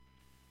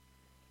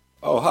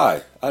Oh,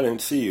 hi. I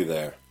didn't see you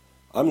there.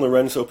 I'm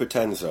Lorenzo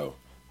Potenzo.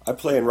 I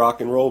play in rock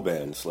and roll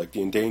bands like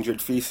the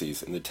Endangered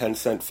Feces and the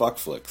 10-Cent Fuck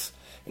Flicks,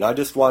 and I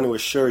just want to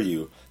assure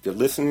you that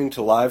listening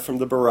to Live from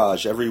the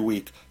Barrage every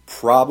week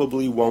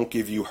probably won't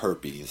give you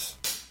herpes.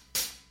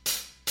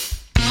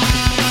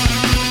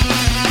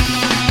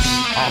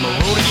 On the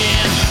road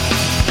again.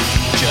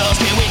 Just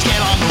can't wait to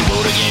get on the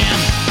road again.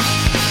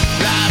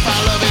 Life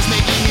I love is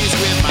making music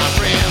with my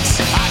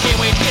friends. I can't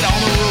wait to get on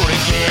the road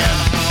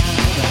again.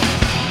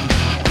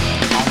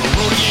 On the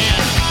road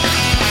again.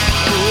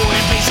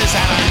 Going places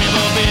that I've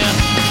never been.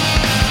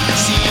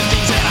 Seeing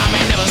things that I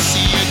may never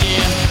see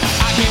again.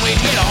 I can't wait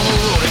to get on the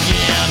road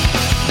again.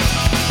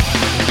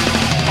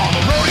 On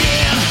the road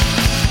again.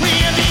 We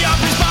in the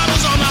office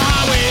bottles on the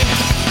highway.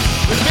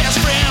 With best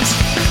friends.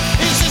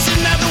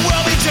 Insisting that the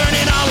world be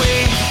turning our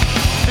way.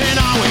 And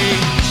our way.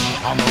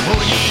 On the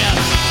road again.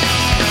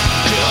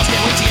 Just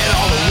can't wait to get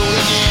on the road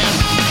again.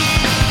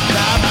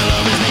 Now my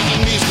love is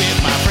making music with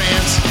my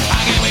friends.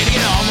 I can't wait to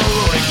get on the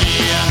road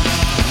again.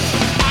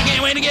 I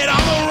can't wait to get on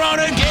the road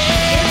again.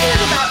 It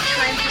is about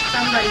time for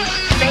somebody's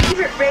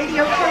favorite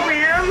radio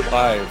program.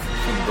 Live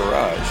from the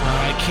Barrage.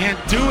 I can't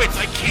do it.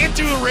 I can't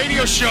do a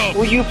radio show.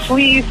 Will you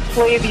please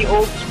play the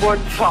old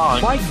sports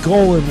song? My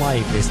goal in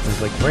life is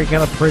to break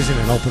out of prison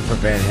and open for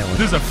Van Halen.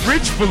 There's a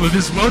fridge full of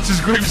this Welch's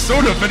grape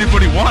soda if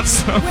anybody wants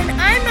some. When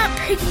I'm not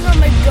picking on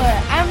my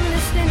gut, I'm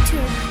listening to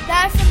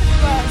Live from the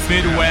Barrage.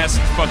 Midwest,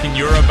 fucking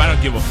Europe, I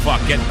don't give a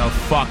fuck. Get the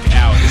fuck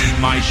out. This is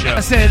my show. I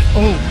said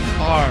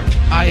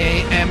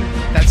O-R-I-A-M.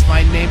 That's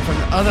my name from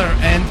the other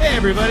end. Hey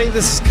everybody,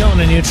 this is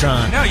Conan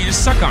Neutron. No, you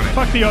just suck on it.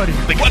 Fuck the audience.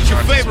 What's your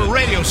favorite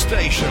radio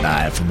station?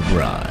 Live from the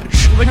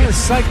Barrage. What kind of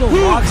psycho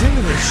logs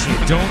into this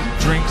shit? Don't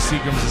drink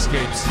Seagram's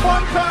Escapes.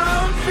 1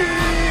 pound fish.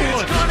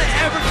 It's gonna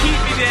ever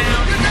keep me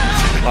down.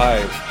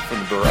 Live from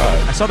the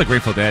Barrage. I saw The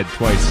Grateful Dead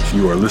twice.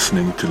 You are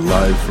listening to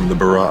Live from the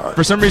Barrage.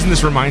 For some reason,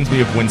 this reminds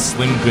me of when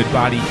Slim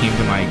Goodbody came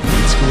to my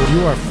grade school.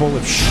 You are full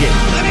of shit.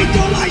 Let me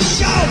do my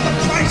show, for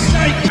Christ's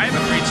sake. I have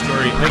a great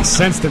story. Makes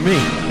sense to me.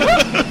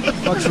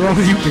 What's wrong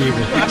with you people?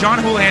 John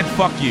Houlihan,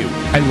 fuck you.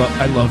 I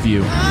love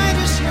you.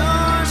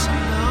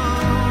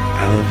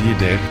 I love you,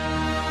 Dave.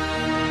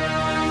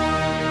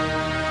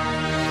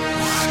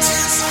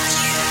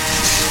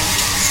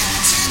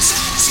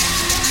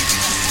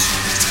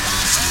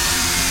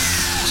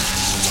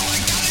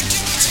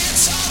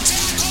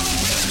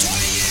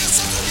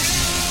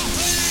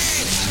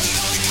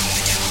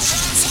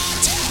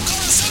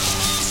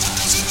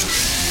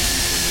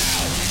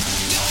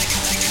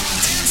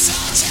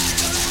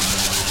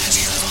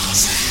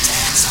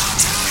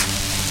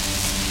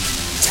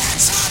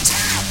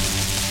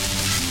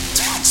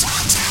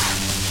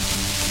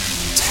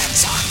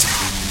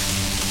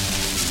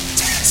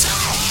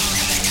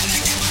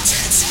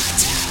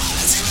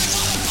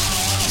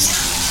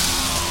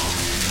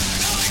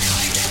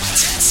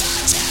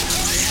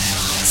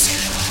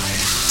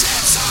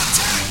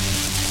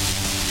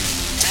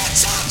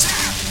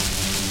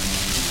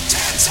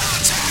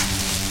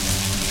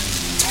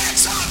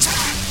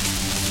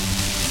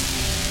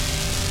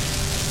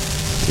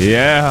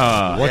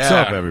 Yeah. What's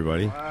up,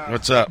 everybody?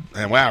 What's up?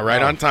 And wow,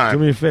 right on time. Do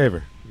me a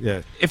favor.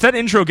 Yeah. If that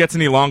intro gets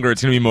any longer,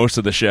 it's going to be most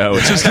of the show.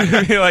 It's just going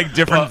to be like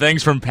different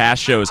things from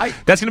past shows.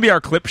 That's going to be our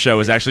clip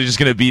show. Is actually just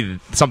going to be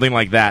something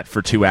like that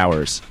for 2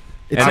 hours.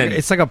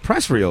 It's like a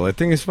press reel. I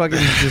think it's fucking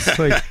just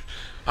like.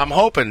 I'm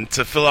hoping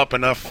to fill up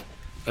enough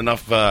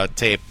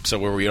tape so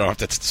where we don't have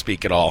to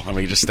speak at all. I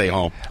mean, just stay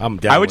home.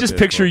 I would just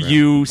picture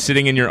you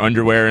sitting in your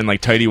underwear and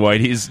like tighty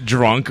whities,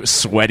 drunk,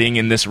 sweating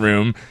in this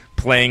room,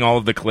 playing all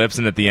of the clips,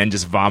 and at the end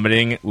just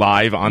vomiting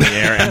live on the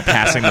air and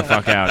passing the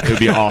fuck out. It would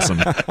be awesome.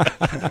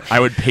 I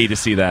would pay to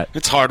see that.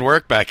 It's hard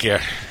work back here,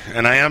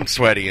 and I am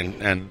sweaty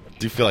and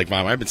do feel like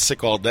vomit. I've been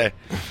sick all day.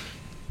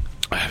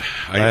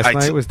 Last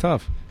night was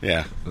tough.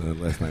 Yeah.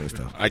 Last night was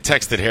tough. I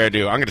texted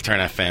Hairdo, I'm going to turn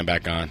that fan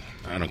back on.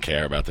 I don't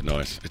care about the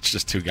noise. It's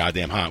just too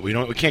goddamn hot. We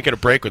can't get a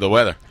break with the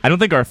weather. I don't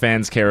think our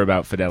fans care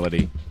about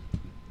fidelity.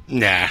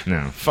 Nah.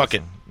 No. Fuck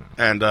it.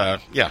 And,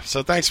 yeah,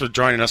 so thanks for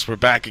joining us. We're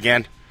back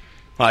again,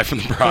 live from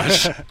the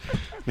Barrage.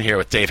 I'm here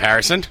with Dave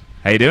Harrison.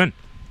 How you doing?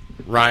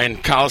 Ryan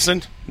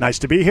Collison. Nice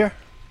to be here.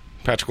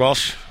 Patrick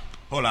Walsh.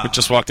 Hola. Who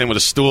just walked in with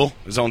a stool,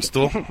 his own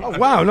stool. Oh,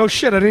 wow, no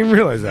shit. I didn't even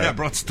realize that. Yeah, I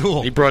brought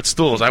stool. He brought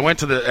stools. I went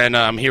to the, and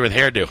I'm here with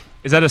Hairdo.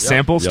 Is that a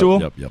sample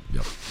stool? Yep.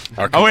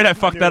 Oh, wait, I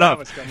fucked that up.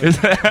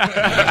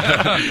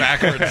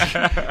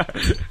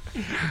 Backwards.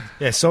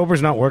 Yeah,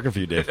 sober's not working for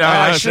you, Dave.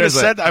 I should have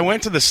said I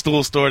went to the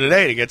stool store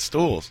today to get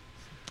stools.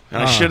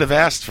 And I should have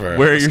asked for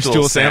where are your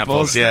stool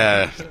samples?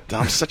 Yeah.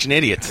 I'm such an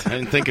idiot. I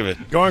didn't think of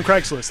it. Go on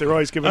Craigslist. They're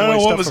always giving away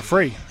stuff for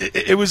free.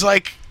 It was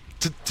like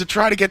to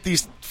try to get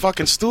these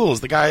fucking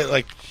stools. The guy,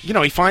 like, you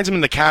know, he finds them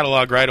in the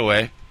catalog right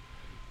away.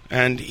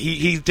 And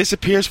he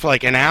disappears for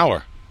like an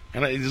hour.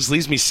 And it just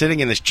leaves me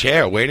sitting in this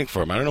chair waiting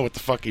for him. I don't know what the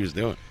fuck he was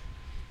doing.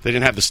 They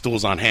didn't have the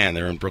stools on hand.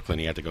 They were in Brooklyn.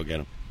 He had to go get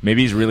them.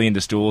 Maybe he's really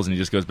into stools and he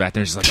just goes back there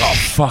and he's like, oh,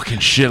 fucking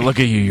shit, look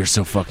at you. You're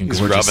so fucking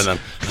gorgeous. He's rubbing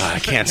them. I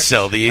can't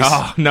sell these.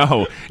 Oh,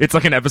 no. It's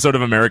like an episode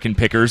of American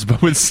Pickers,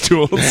 but with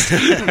stools.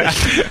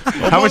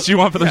 How much do you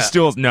want for those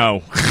stools?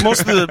 No.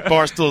 Most of the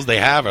bar stools they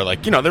have are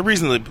like, they're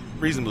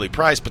reasonably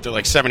priced, but they're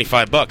like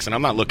 $75, and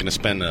I'm not looking to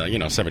spend,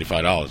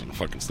 $75 on a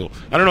fucking stool.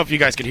 I don't know if you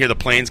guys can hear the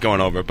planes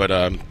going over, but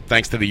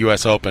thanks to the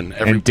U.S. Open,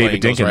 every plane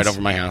goes right over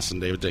my house,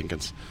 and David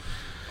Dinkins.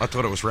 I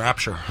thought it was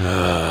Rapture.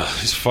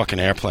 These fucking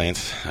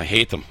airplanes. I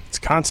hate them. It's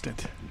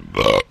constant.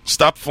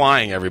 Stop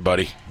flying,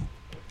 everybody.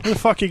 Where the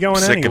fuck are you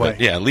going anyway?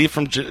 Yeah, leave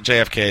from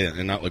JFK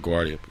and not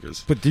LaGuardia.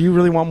 But do you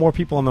really want more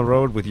people on the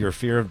road with your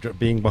fear of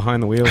being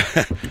behind the wheel?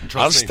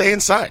 I'll stay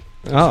inside.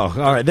 Oh,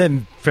 all right.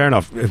 Then, fair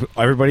enough.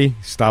 Everybody,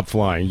 stop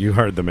flying. You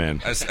heard the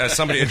man. As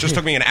somebody, it just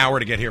took me an hour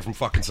to get here from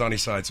fucking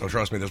Sunnyside, so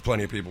trust me, there's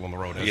plenty of people on the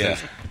road. Yeah,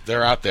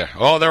 they're out there.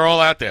 Oh, they're all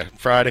out there.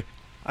 Friday.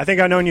 I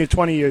think I've known you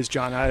 20 years,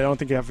 John. I don't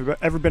think you've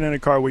ever been in a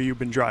car where you've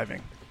been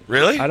driving.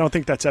 Really? I don't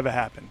think that's ever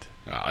happened.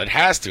 Oh, it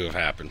has to have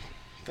happened.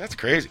 That's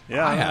crazy.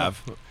 Yeah, I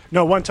have.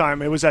 No, one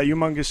time. It was that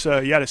humongous...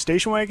 you had a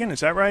station wagon,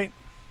 is that right?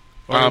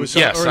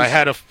 Yes, I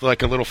had a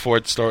little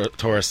Ford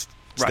Taurus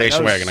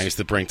station wagon I used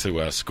to bring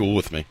to school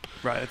with me.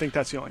 Right, I think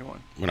that's the only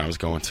one. When I was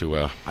going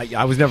to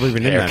I was never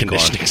even in air that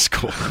conditioning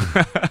school.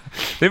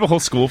 They have a whole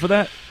school for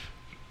that?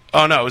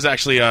 Oh, no, it was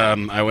actually...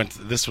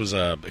 this was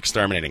a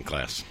exterminating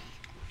class.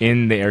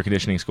 In the air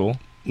conditioning school?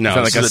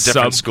 No, this is a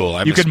different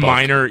school. You could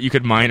minor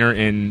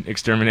in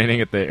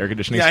exterminating at the air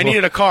conditioning school? Yeah, I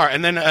needed a car,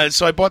 and then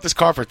so I bought this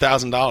car for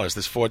 $1,000,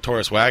 this Ford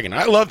Taurus wagon.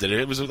 I loved it.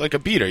 It was like a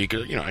beater. I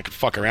could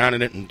fuck around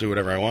in it and do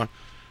whatever I want.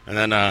 And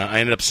then I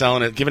ended up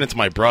selling it, giving it to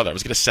my brother. I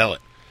was going to sell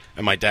it.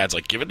 And my dad's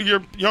like, give it to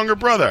your younger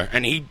brother.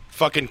 And he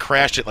fucking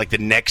crashed it like the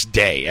next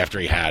day after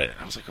he had it.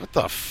 I was like, what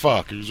the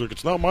fuck? He was like,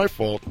 it's not my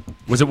fault.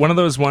 Was it one of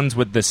those ones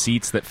with the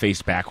seats that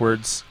faced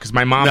backwards? Because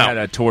my mom had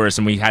a Taurus,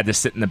 and we had to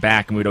sit in the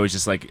back, and we'd always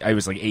just I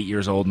was like 8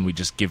 years old, and we'd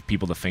just give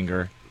people the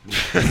finger.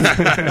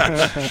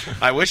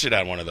 I wish it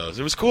had one of those.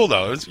 It was cool,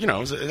 though.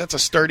 That's a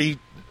sturdy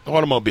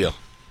automobile.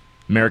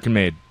 American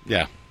made.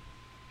 Yeah.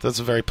 That's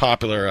a very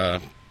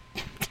popular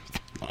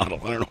model.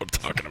 I don't know what I'm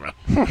talking about.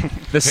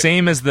 The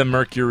same as the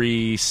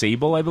Mercury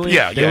Sable, I believe?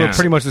 Yeah, They were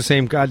pretty much the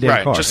same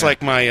goddamn car. Just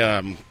like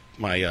my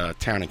my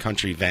Town and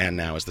Country van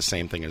now is the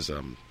same thing as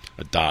a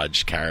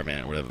Dodge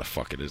Caravan, or whatever the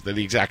fuck it is. They're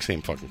the exact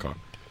same fucking car.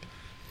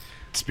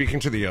 Speaking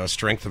to the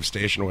strength of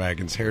station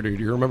wagons, Hairdo,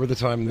 do you remember the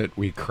time that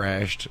we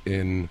crashed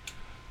in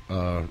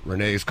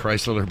Renee's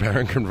Chrysler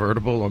LeBaron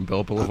convertible on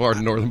Bell Boulevard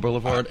and Northern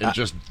Boulevard and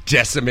just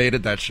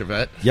decimated that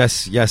Chevette?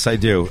 Yes, I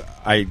do.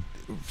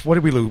 What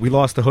did we lose? We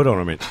lost the hood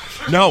ornament.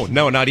 No,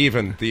 not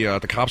even. The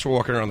cops were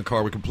walking around the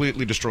car. We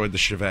completely destroyed the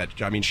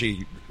Chevette. I mean,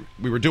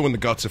 we were doing the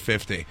guts of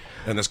 50,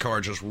 and this car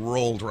just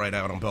rolled right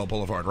out on Bell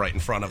Boulevard right in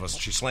front of us.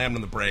 She slammed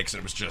on the brakes, and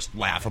it was just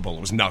laughable.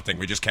 It was nothing.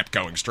 We just kept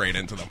going straight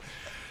into them.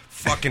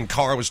 Fucking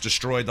car was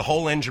destroyed. The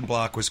whole engine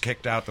block was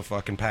kicked out the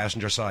fucking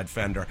passenger side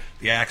fender.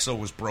 The axle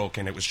was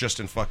broken. It was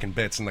just in fucking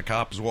bits, and the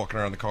cop was walking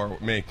around the car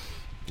with me.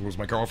 It was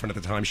my girlfriend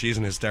at the time. She's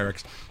in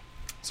hysterics.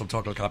 So I'm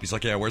talking to the cop. He's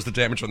like, yeah, where's the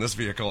damage on this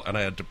vehicle? And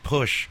I had to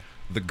push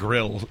the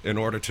grill in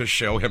order to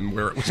show him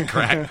where it was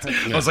cracked.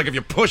 I was like, if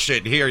you push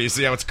it here, you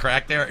see how it's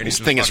cracked there? And this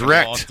thing is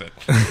wrecked. Lost it.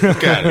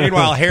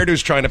 Meanwhile,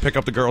 Hairdo's trying to pick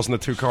up the girls in the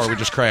 2-car we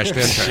just crashed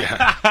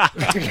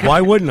into.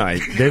 Why wouldn't I?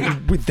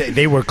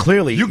 They were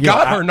clearly... You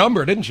got her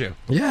number, didn't you?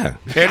 Yeah.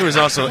 Hairdo was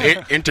also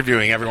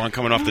interviewing everyone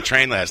coming off the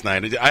train last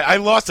night. I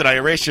lost it. I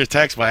erased your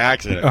text by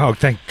accident. Oh,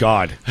 thank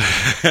God.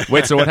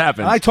 Wait, so what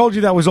happened? I told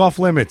you that was off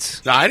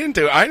limits. No, I didn't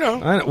do it. I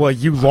know. Well,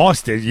 you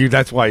lost it.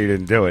 That's why you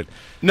didn't do it.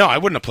 No, I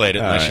wouldn't have played it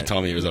unless you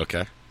told me it was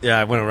okay. Yeah,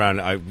 I went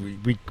around.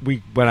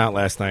 We went out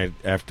last night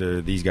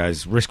after these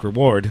guys, Risk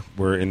Reward,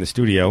 were in the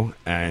studio.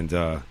 And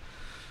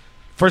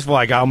first of all,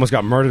 I almost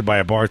got murdered by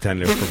a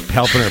bartender for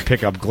helping her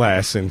pick up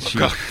glass. And she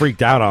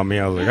freaked out on me.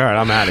 I was like, all right,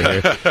 I'm out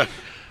of here.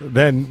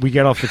 Then we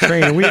get off the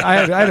train. And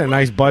I had a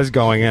nice buzz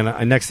going.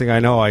 And next thing I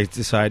know, I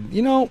decide,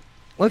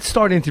 let's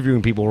start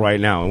interviewing people right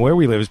now. And where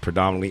we live is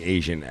predominantly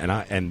Asian.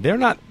 And they're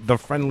not the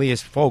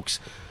friendliest folks.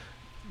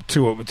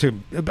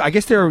 I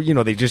guess they're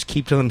they just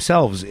keep to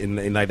themselves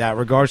in like that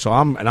regard. So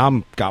I'm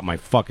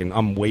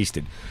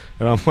wasted,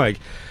 and I'm like,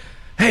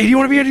 hey, do you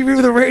want to be interviewed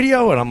with the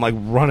radio? And I'm like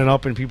running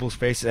up in people's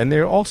faces, and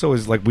there also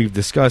is, like we've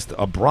discussed,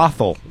 a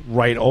brothel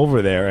right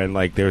over there, and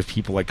like there's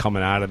people like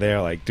coming out of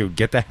there like, dude,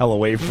 get the hell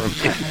away from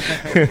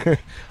me.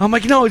 I'm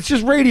like, no, it's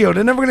just radio.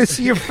 They're never gonna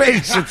see your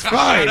face. It's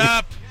fine.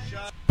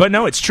 But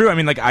no, it's true. I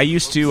mean, like I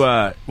used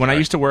to when I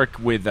used to work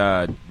with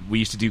we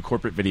used to do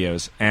corporate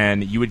videos,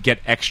 and you would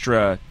get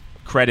extra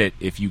credit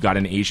if you got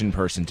an Asian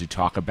person to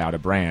talk about a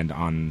brand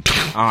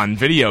on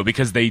video,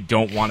 because they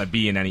don't want to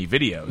be in any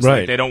videos. Right.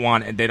 Like, they don't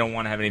want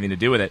to have anything to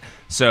do with it.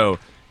 So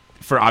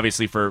for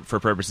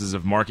purposes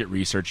of market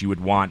research, you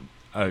would want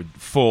a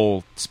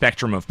full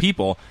spectrum of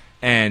people,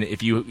 and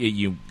if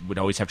you would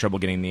always have trouble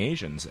getting the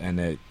Asians,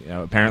 and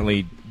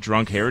apparently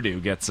drunk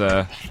Hairdo gets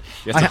I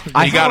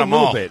got them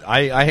all. Bit.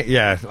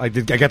 I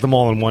got them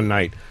all in one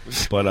night.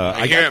 But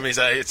I hear him.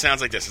 It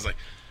sounds like this. He's like,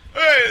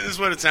 Hey, this is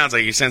what it sounds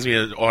like. He sends me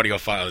an audio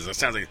file. It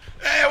sounds like,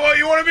 hey, well,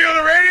 you want to be on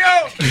the radio?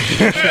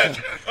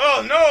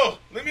 Oh, no.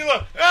 Let me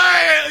look. Hey,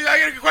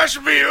 I got a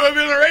question for you. You want to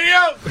be on the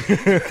radio?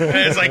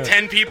 And it's like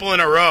 10 people in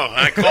a row. And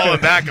I call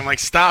him back. I'm like,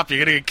 stop.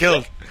 You're going to get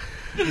killed.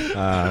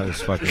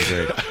 It's fucking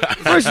great.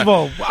 First of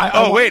all,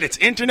 wait, it's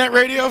internet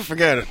radio?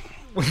 Forget it.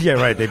 Yeah,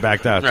 right. They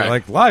backed out. Right. They're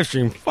like, live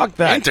stream, fuck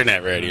that.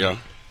 Internet radio.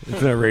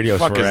 Internet radio's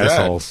Fuck for is that?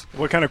 assholes.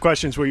 What kind of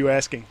questions were you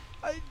asking?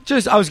 I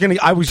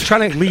was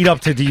trying to lead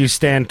up to do you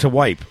stand to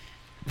wipe.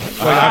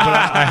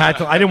 I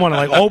didn't want to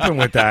like open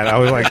with that. I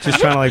was like just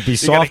trying to like be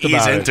soft gotta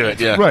about ease into it,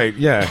 yeah. Right,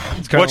 yeah.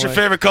 It's kinda What's your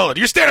favorite color?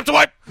 Do you stand up to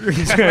wipe?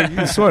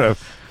 Sort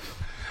of.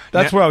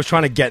 That's where I was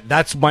trying to get.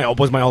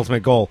 Was my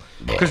ultimate goal.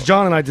 Because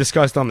John and I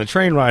discussed on the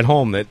train ride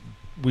home that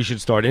we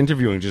should start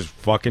interviewing just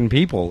fucking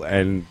people.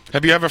 And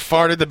have you ever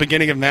farted at the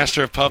beginning of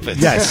Master of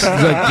Puppets? Yes,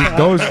 like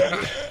those.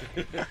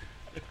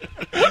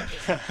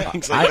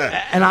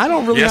 And I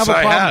don't really have a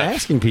problem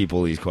asking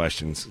people these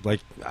questions. Like,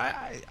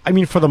 I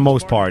mean, for the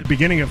most part.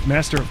 Beginning of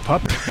Master of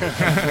Puppets.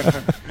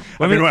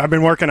 I've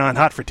been working on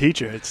Hot for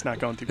Teacher. It's not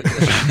going too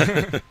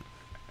good.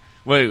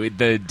 Wait,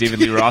 the David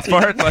Lee Roth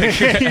part? Like,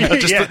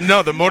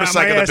 the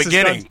motorcycle at the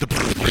beginning.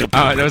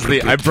 That was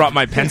the I brought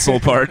my pencil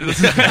part.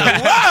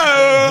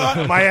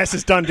 Whoa! My ass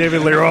is done,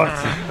 David Lee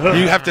Roth.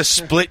 You have to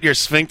split your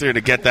sphincter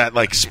to get that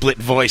like split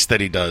voice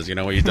that he does. You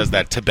know, where he does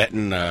that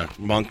Tibetan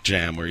monk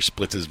jam where he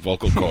splits his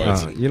vocal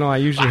cords. I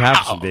usually have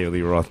some David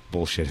Lee Roth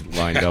bullshit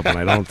lined up, and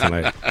I don't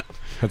tonight.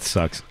 That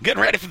sucks.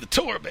 Getting ready for the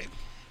tour, baby.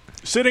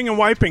 Sitting and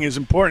wiping is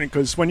important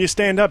because when you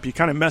stand up, you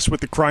kind of mess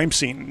with the crime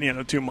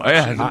scene, too much. Oh,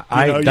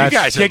 yeah. You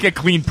guys can't get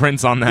clean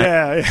prints on that.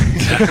 Yeah. You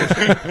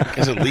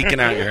guys are leaking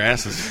out your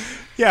asses.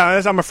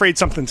 Yeah, I'm afraid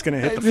something's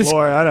going to hit the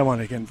floor. I don't want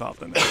to get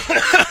involved in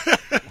that.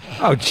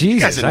 Oh,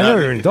 Jesus. I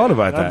never even thought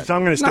about that. So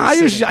I'm going to I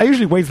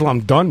usually wait till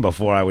I'm done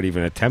before I would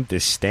even attempt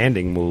this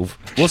standing move.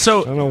 Well,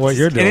 so I don't know what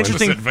you're doing.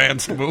 This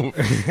advanced move.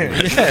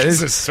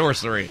 This is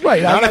sorcery.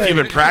 Right. Not if you've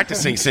been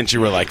practicing since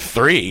you were like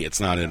 3. It's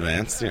not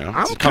advanced. It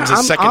comes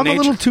as second I'm nature.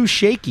 a little too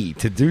shaky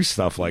to do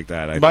stuff like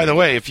that. By the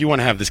way, if you want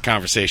to have this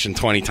conversation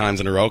 20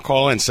 times in a row,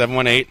 call in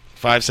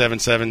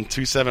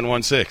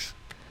 718-577-2716.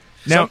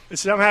 Now,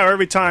 somehow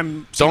every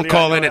time... Don't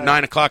call in at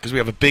 9 o'clock because we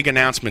have a big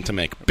announcement to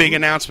make. Big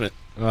announcement.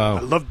 I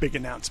love big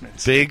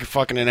announcements. Big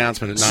fucking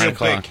announcement at 9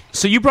 o'clock.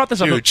 So you brought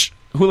this up... Huge.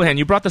 Houlihan,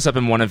 you brought this up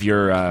in one of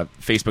your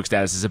Facebook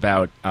statuses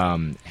about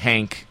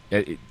Hank...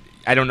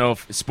 I don't know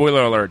if...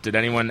 Spoiler alert, did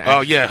anyone...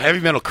 Oh, yeah. Heavy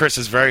Metal Chris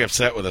is very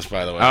upset with us,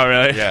 by the way. Oh,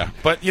 really? Yeah.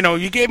 But,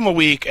 you gave him a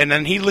week, and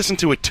then he listened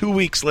to it 2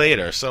 weeks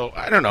later. So,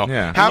 I don't know.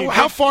 Yeah.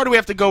 How far do we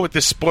have to go with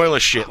this spoiler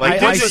shit?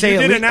 Like, I say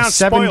a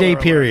 7-day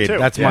period.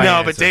 That's my No,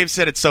 answer. but Dave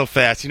said it so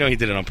fast. He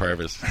did it on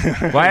purpose.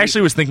 Well, I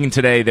actually was thinking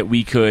today that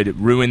we could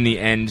ruin the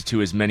end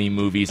to as many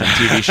movies and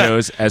TV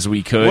shows as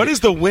we could. What is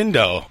the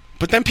window?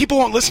 But then people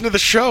won't listen to the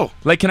show.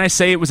 Like, can I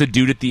say it was a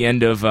dude at the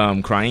end of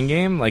Crying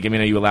Game? Like, I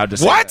mean, are you allowed to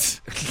say What?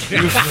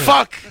 You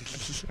fuck.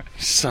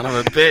 Son of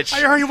a bitch.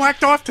 I already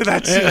whacked off to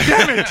that scene.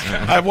 Damn it.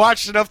 I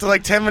watched it up to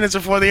like 10 minutes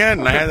before the end,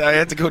 and I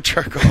had to go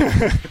jerk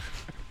off.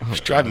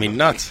 It's driving me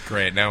nuts.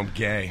 Great, now I'm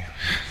gay.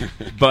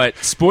 But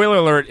spoiler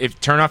alert: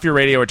 if turn off your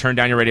radio or turn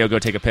down your radio, go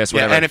take a piss.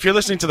 Whatever. Yeah, and if you're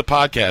listening to the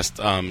podcast,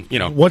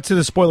 What's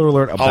the spoiler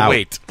alert about? I'll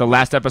wait. The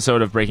last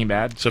episode of Breaking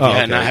Bad. So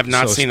if you have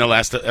not seen the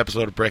last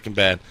episode of Breaking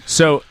Bad,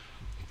 so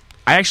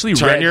I actually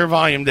turn your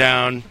volume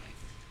down.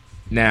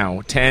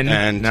 Now 10,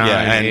 and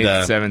 9,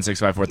 8, 7, 6,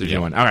 5, 4, 3, 2,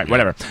 1. All right,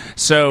 whatever.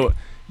 So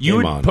you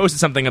had posted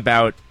something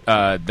about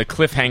the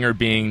cliffhanger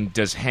being,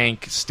 does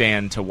Hank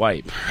stand to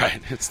wipe?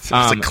 Right, it's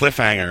a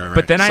cliffhanger. Right?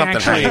 But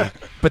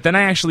then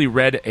I actually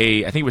read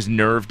I think it was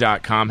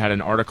Nerve.com had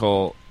an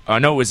article.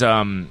 No, it was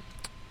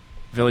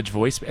Village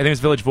Voice. I think it was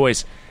Village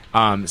Voice.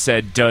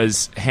 Said,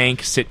 does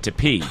Hank sit to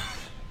pee?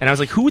 And I was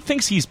like, who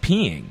thinks he's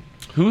peeing?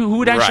 Who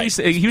would actually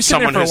say, he was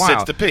sitting Someone there for a who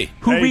while. sits to pee.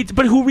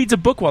 Who reads a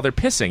book while they're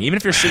pissing? Even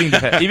if you're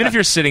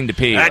sitting to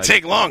pee. I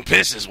take long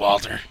pisses,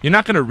 Walter. You're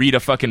not going to read a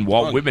fucking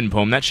Walt Whitman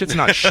poem. That shit's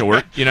not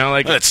short.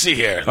 Like let's see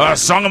here.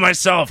 Song of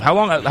Myself. How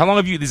long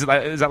have you? Is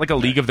that like a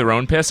League of Their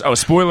Own piss? Oh,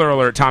 spoiler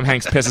alert! Tom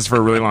Hanks pisses for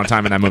a really long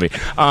time in that movie.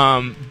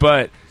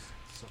 But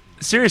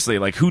seriously,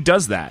 like, who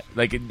does that?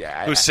 Like,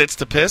 who sits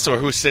to piss, or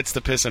who sits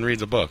to piss and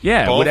reads a book?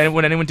 Yeah, Both?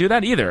 would anyone do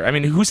that either? I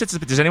mean, who sits?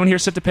 Does anyone here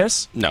sit to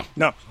piss? No,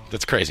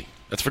 that's crazy.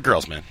 That's for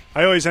girls, man.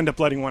 I always end up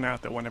letting one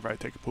out whenever I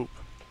take a poop.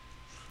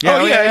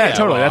 Yeah,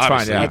 totally. That's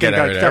fine. Yeah, You get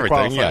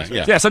everything.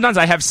 Yeah. Sometimes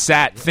I have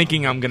sat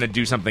thinking I'm going to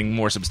do something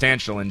more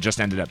substantial and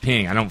just ended up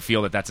peeing. I don't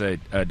feel that that's an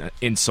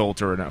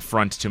insult or an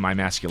affront to my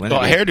masculinity.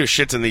 Well, hairdo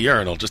shits in the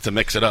urinal just to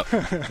mix it up.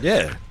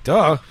 Yeah,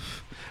 duh.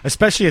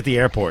 Especially at the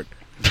airport.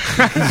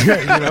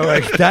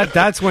 Like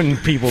that's when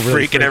people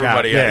really freaking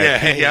everybody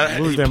out. Yeah.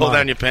 Lose You their pull mind.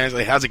 down your pants.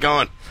 Like, how's it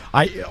going?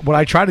 What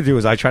I try to do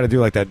is I try to do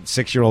like that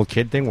 6-year-old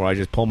kid thing where I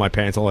just pull my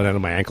pants all the way down to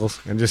my ankles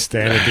and just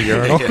stand at the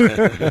urinal.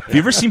 Have you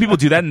ever seen people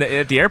do that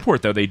at the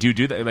airport, though? They do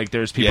that. Like,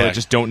 there's people that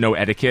just don't know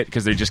etiquette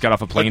because they just got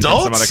off a plane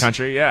from some other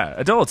country. Yeah,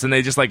 adults. And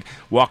they just, like,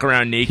 walk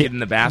around naked in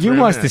the bathroom. You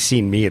must have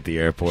seen me at the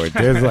airport.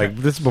 There's like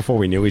this is before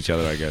we knew each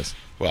other, I guess.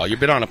 Well,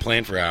 you've been on a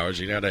plane for hours.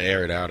 You got to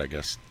air it out, I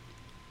guess.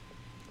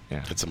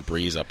 Yeah. Get some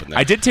breeze up in there.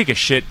 I did take a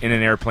shit in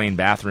an airplane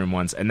bathroom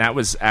once, and that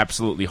was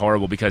absolutely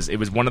horrible because it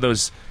was one of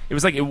those. It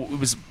was like it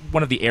was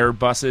one of the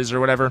Airbuses or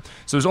whatever.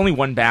 So there was only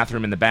one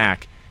bathroom in the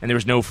back, and there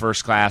was no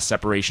first class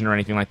separation or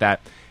anything like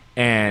that.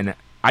 And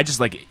I just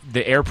like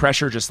the air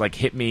pressure just like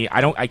hit me.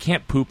 I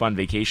can't poop on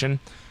vacation,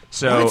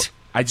 so What?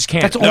 I just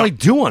can't. That's all I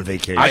do on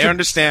vacation. I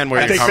understand where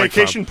I you're take coming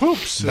vacation from.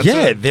 poops.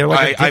 They're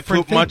like a I different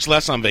poop thing. much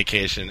less on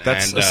vacation.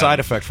 That's and, a side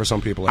effect for some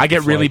people. I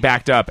get really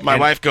backed up. My and-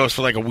 wife goes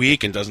for like a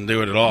week and doesn't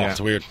do it at all. Yeah. It's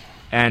weird.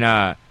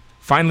 And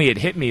finally, it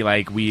hit me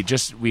like we had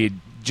just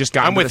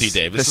gotten. I'm to with the you, s-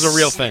 Dave. This the is a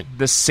real s- thing.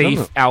 The safe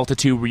No.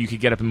 altitude where you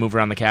could get up and move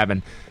around the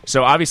cabin.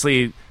 So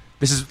obviously,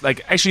 this is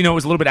like actually no, it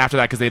was a little bit after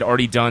that because they'd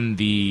already done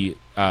the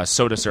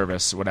soda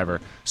service, whatever.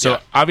 So Yeah.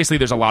 obviously,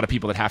 there's a lot of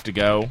people that have to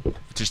go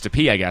just to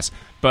pee, I guess.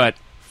 But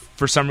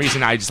for some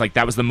reason, I just like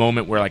that was the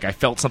moment where like I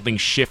felt something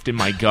shift in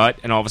my gut,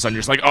 and all of a sudden,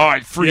 just like oh,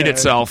 it freed Yeah.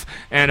 itself,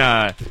 and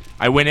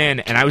I went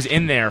in, and I was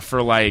in there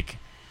for like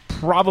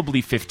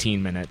probably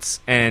 15 minutes,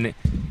 and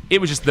it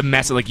was just the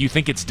mess. Like you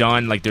think it's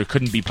done, like there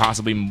couldn't be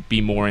possibly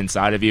be more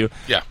inside of you.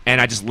 Yeah.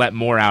 And I just let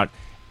more out,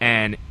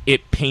 and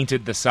it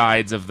painted the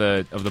sides of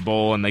the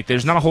bowl, and like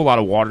there's not a whole lot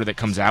of water that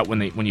comes out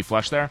when you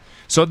flush there.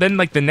 So then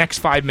like the next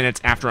 5 minutes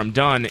after I'm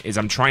done is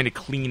I'm trying to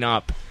clean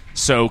up.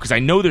 So, because I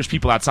know there's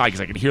people outside,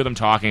 because I could hear them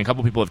talking. A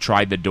couple people have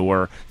tried the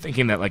door,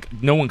 thinking that like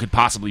no one could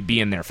possibly be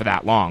in there for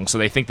that long. So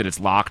they think that it's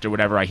locked or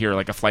whatever. I hear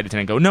like a flight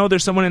attendant go, "No,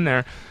 there's someone in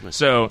there."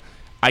 So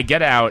I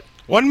get out.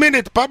 1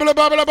 minute, babala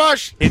babala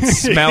bush. It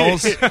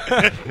smells,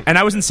 and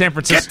I was in San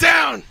Francisco. Get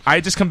down. I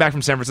had just come back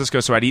from San Francisco,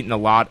 so I'd eaten a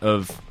lot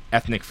of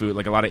ethnic food,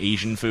 like a lot of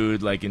Asian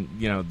food. Like,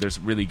 there's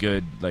really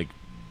good like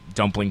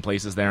dumpling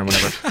places there and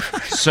whatever.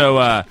 So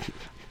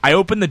I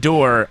opened the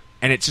door,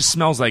 and it just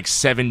smells like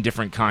 7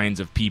 different kinds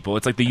of people.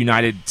 It's like the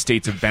United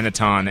States of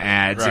Benetton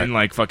ads Right. and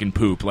like fucking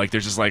poop. Like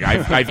there's just like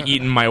I've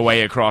eaten my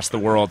way across the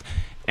world.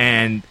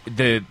 And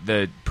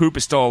the poop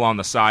is still along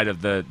the side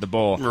of the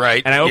bowl.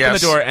 Right, And I open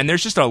yes. the door, and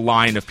there's just a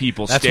line of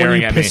people That's staring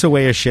when you at me. piss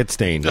away a shit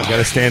stain. You got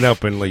to stand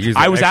up and like use.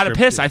 I the was out of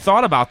extra- piss. I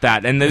thought about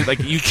that, and like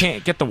you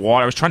can't get the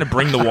water. I was trying to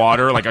bring the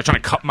water, like I was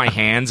trying to cup my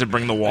hands and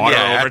bring the water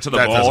Yeah, over to the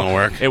that bowl. doesn't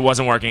work. It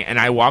wasn't working, and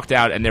I walked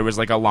out, and there was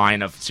like a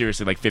line of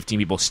seriously like 15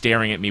 people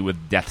staring at me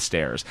with death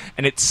stares,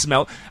 and it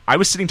smelled. I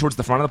was sitting towards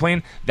the front of the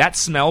plane. That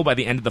smell by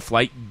the end of the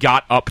flight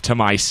got up to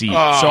my seat,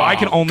 so I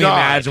can only God.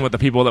 imagine what the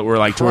people that were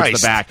like towards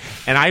Christ. the back.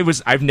 And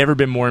I've never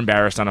been more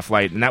embarrassed on a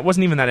flight, and that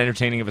wasn't even that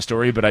entertaining of a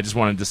story. But I just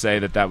wanted to say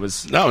that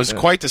was No, it was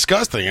quite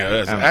disgusting,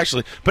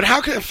 actually. But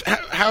how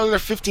are there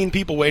 15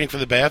 people waiting for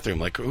the bathroom?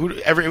 Like,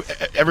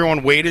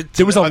 everyone waited?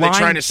 There was a are they line-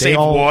 trying to they save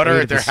all water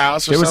ate at their this-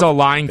 house or There was a something?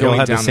 line They all going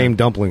had down the same there.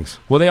 dumplings.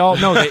 Well, they all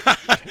no. They,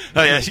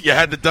 Oh, yeah, you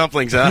had the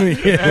dumplings,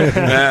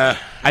 huh?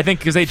 I think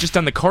because they had just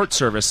done the cart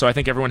service, so I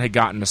think everyone had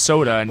gotten a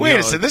soda. And Wait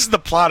a second, this is the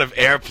plot of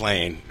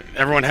Airplane.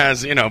 Everyone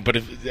has, but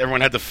if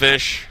everyone had the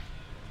fish.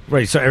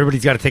 Right, so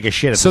everybody's got to take a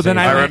shit. At So the same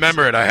then time. I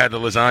remember it. I had the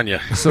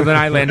lasagna. So then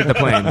I landed the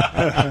plane.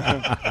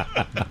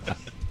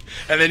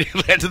 And then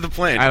you landed the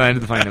plane. I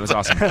landed the plane. It was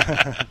awesome.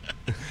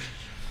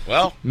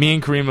 Well, Me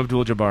and Kareem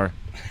Abdul-Jabbar.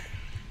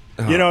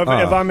 You know,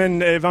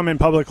 if I'm in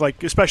public,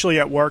 like especially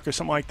at work or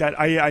something like that,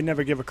 I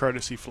never give a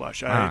courtesy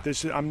flush.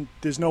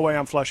 There's no way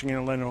I'm flushing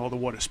and letting all the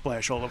water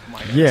splash all over my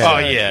head. Yeah. oh,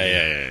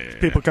 yeah.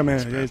 People come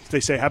in, they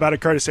say, "How about a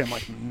courtesy?" I'm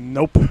like,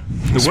 "Nope."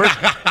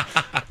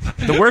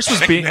 The worst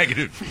was being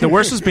Negative. the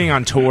worst was being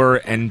on tour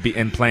and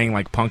playing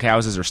like punk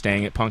houses or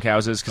staying at punk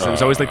houses because it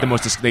was always like the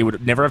most. They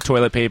would never have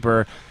toilet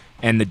paper,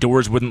 and the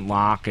doors wouldn't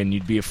lock, and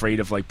you'd be afraid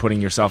of like putting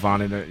yourself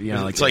on it.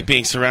 It's like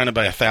being surrounded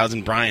by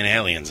 1,000 Brian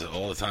aliens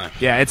all the time.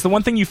 yeah, it's the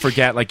one thing you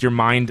forget. Like your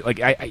mind, like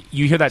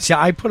you hear that. See,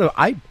 I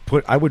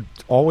would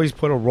always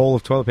put a roll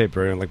of toilet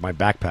paper in like my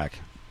backpack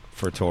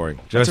for touring,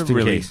 just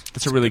in case.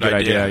 That's a really good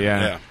idea.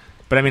 Yeah.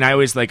 But I mean, I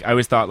always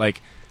thought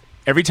like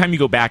every time you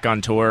go back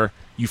on tour,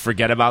 you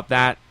forget about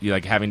that. You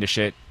like having to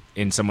shit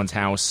in someone's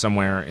house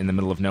somewhere in the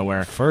middle of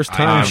nowhere. First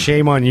time,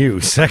 shame on you.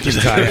 Second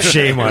time,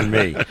 shame on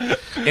me.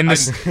 In the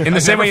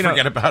same way,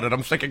 forget about it.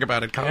 I'm thinking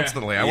about it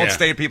constantly. I won't Yeah.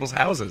 stay at people's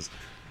houses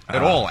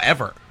at all,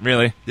 ever.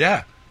 Really?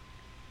 Yeah.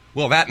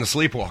 Well, that and the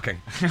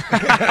sleepwalking.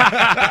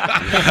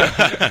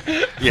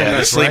 Yeah,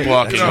 the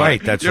sleepwalking. That's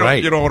right. That's You don't-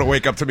 right. You don't want to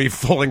wake up to me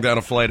falling down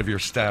a flight of your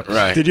steps.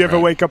 Right. Did you ever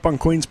wake up on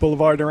Queens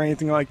Boulevard or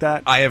anything like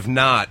that? I have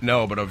not,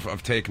 no, but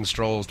I've taken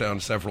strolls down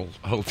several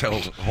hotel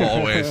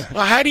hallways.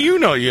 Well, how do you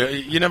know?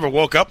 You never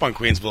woke up on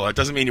Queens Boulevard. It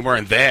doesn't mean you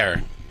weren't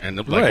there and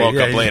like Right, woke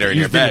yeah, up later in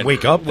you your didn't bed.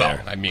 wake up Well,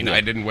 there. I mean,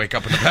 I didn't wake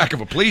up in the back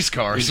of a police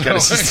car. He's So. got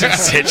his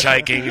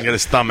hitchhiking. He's got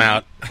his thumb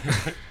out.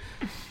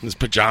 His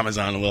pajamas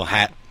on, a little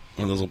hat.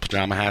 One of those little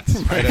pajama hats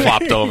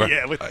flopped over.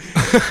 Yeah, with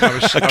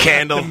A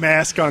candle. the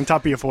mask on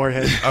top of your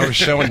forehead. I was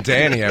showing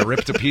Danny. I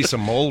ripped a piece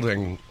of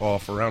molding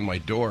off around my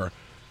door.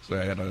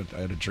 So I had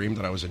a dream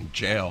that I was in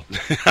jail.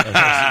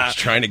 I was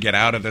trying to get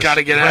out of this.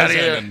 Gotta get out of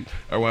prison, here. And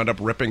I wound up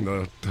ripping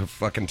the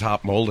fucking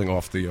top molding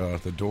off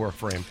the door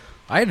frame.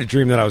 I had a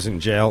dream that I was in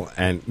jail,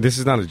 and this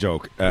is not a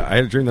joke. I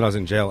had a dream that I was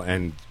in jail,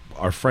 and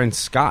our friend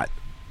Scott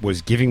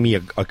was giving me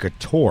a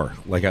tour,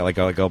 like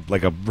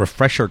a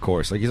refresher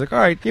course. Like he's like, all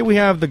right, here we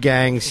have the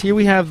gangs, here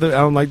we have the.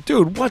 I'm like,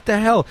 dude, what the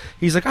hell?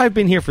 He's like, I've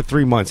been here for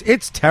 3 months.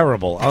 It's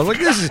terrible. I was like,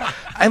 this is.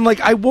 And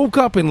like, I woke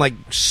up and like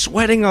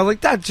sweating. I was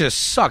like, that just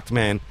sucked,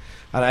 man.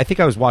 I think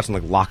I was watching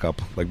like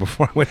Lockup, like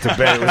before I went to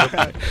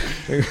bed.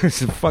 It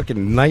was a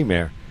fucking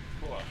nightmare.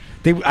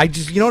 You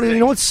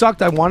know what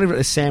sucked? I wanted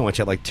a sandwich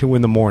at like 2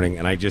 a.m,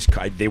 and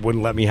they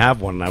wouldn't let me have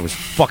one, and I was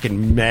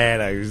fucking mad.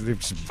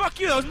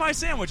 Fuck you! That was my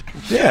sandwich.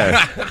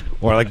 Yeah,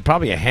 or like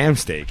probably a ham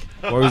steak.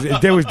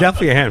 There was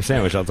definitely a ham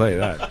sandwich. I'll tell you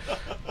that.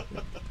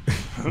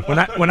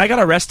 When I got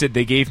arrested,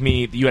 they gave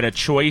me. You had a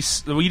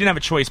choice. Well, you didn't have a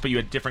choice, but you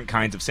had different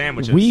kinds of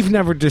sandwiches. We've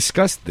never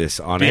discussed this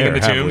on Being air, in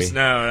the have Tombs? we?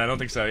 No, I don't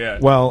think so. Yeah.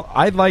 Well,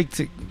 I'd like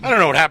to. I don't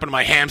know what happened to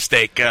my ham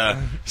steak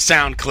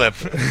sound clip.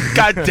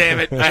 God damn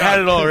it! I had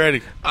it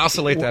already.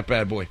 Oscillate that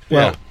bad boy.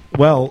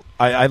 Well,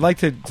 I'd like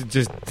to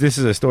just. This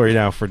is a story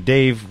now for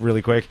Dave,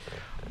 really quick.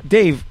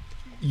 Dave,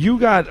 you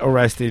got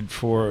arrested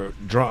for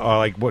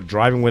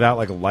driving without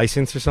like a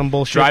license or some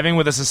bullshit. Driving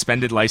with a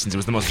suspended license. It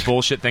was the most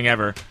bullshit thing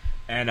ever.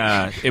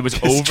 And it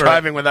was over.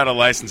 Driving without a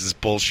license is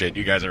bullshit.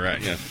 You guys are right.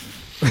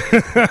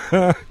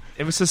 Yeah.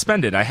 It was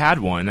suspended. I had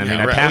one. I mean,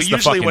 I right. passed the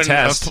fucking when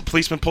test. a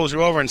policeman pulls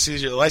you over and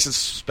sees your license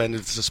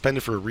suspended, it's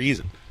suspended for a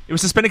reason. It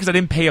was suspended because I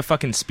didn't pay a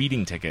fucking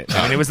speeding ticket.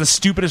 I mean, it was the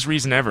stupidest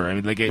reason ever. I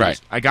mean, like,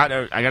 I got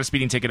a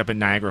speeding ticket up in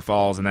Niagara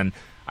Falls, and then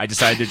I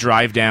decided to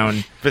drive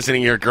down.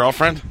 Visiting your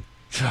girlfriend?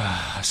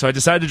 So I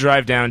decided to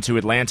drive down to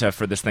Atlanta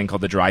for this thing called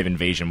the Drive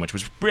Invasion, which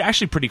was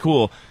actually pretty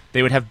cool.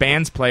 They would have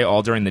bands play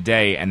all during the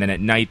day, and then at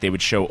night they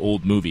would show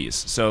old movies.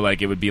 So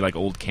like it would be like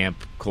old camp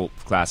cult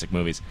classic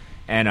movies.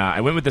 And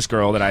I went with this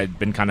girl that I'd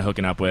been kind of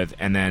hooking up with,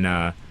 and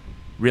then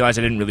realized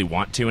I didn't really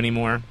want to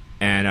anymore.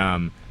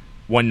 And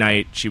one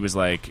night she was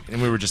like,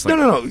 and we were just like,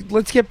 no.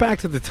 Let's get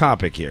back to the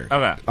topic here.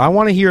 Okay. I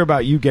want to hear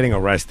about you getting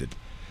arrested.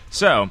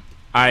 So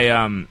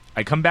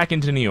I come back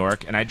into New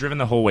York, and I'd driven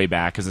the whole way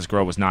back because this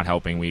girl was not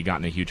helping. We got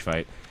in a huge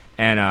fight.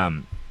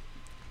 And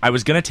I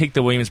was going to take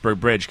the Williamsburg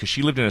Bridge because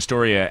she lived in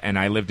Astoria, and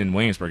I lived in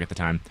Williamsburg at the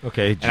time.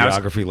 Okay,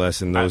 geography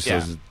lesson. Those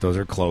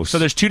are close. So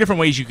there's two different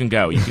ways you can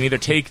go. You can either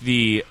take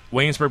the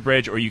Williamsburg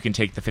Bridge, or you can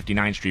take the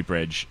 59th Street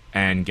Bridge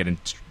and get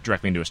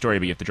directly into Astoria,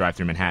 but you have to drive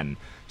through Manhattan.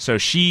 So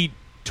she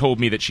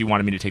told me that she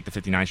wanted me to take the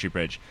 59th Street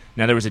Bridge.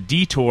 Now, there was a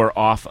detour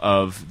off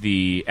of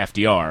the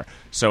FDR,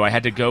 so I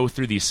had to go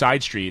through these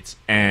side streets,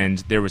 and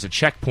there was a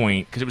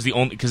checkpoint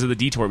because of the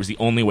detour. It was the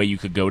only way you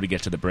could go to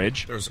get to the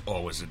bridge. There's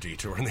always a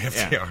detour in the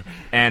FDR. Yeah.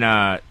 And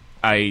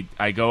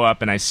I go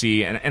up and I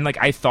see, and like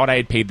I thought I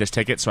had paid this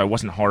ticket, so I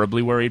wasn't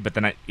horribly worried. But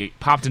then it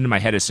popped into my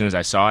head as soon as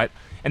I saw it.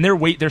 And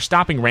they're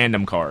stopping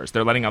random cars.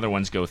 They're letting other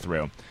ones go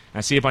through. And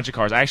I see a bunch of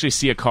cars. I actually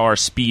see a car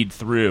speed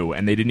through,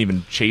 and they didn't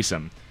even chase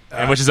him.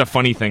 Which is a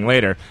funny thing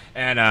later.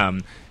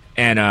 And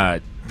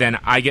then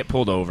I get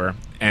pulled over,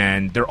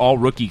 and they're all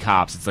rookie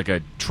cops. It's like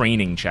a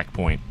training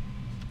checkpoint.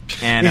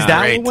 And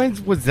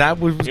was that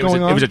what was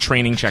going on? It was a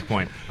training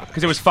checkpoint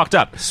because it was fucked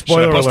up.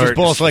 Spoiler bust alert. his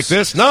balls like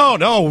this?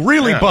 No,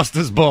 really bust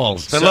his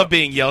balls. I love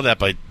being yelled at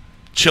by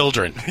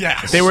children.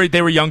 Yes. They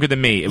were younger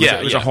than me.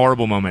 It was a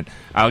horrible moment.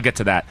 I'll get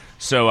to that.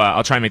 So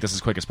I'll try and make this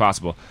as quick as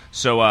possible.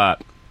 So I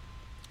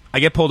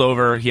get pulled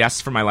over. He asks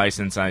for my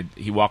license.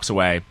 He walks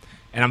away.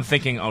 And I'm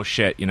thinking, oh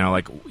shit,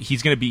 like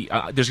he's gonna be.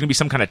 There's gonna be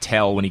some kind of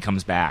tell when he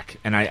comes back,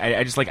 and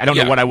I just I don't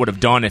know what I would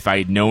have done if I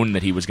had known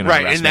that he was gonna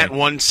arrest in that me.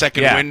 1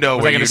 second window.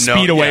 Was where I gonna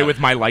speed away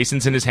with my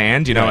license in his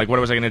hand? Like what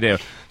was I gonna do?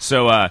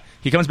 So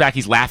he comes back,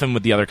 he's laughing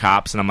with the other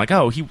cops, and I'm like,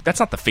 oh, that's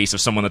not the face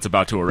of someone that's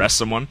about to arrest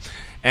someone.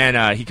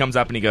 And he comes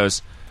up and he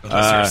goes,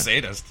 unless you're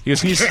a sadist.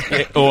 He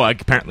goes,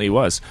 apparently he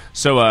was.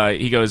 So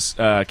he goes,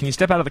 can you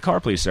step out of the car,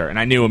 please, sir? And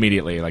I knew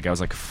immediately. I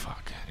was like,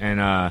 fuck. And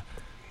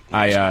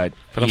but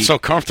I'm so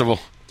comfortable.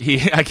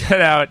 I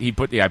get out.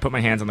 I put my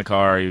hands on the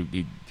car.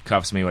 He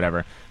cuffs me,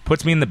 whatever.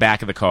 Puts me in the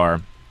back of the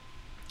car,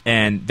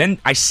 and then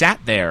I sat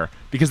there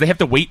because they have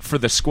to wait for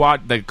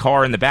the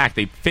car in the back.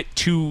 They fit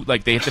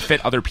they have to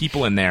fit other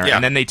people in there,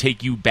 and then they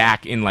take you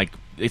back in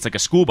it's like a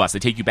school bus. They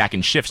take you back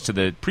in shifts to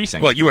the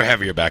precinct. Well, you were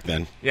heavier back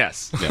then.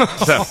 Yes. Yeah.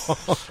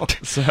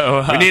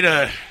 So we need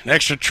an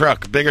extra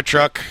truck, bigger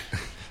truck.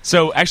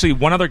 So, actually,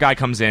 one other guy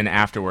comes in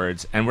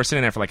afterwards, and we're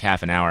sitting there for like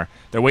half an hour.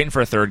 They're waiting for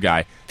a third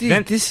guy.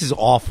 Dude, this is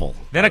awful.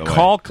 Then a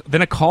call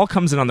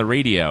comes in on the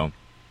radio.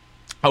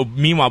 Oh,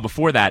 meanwhile,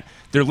 before that,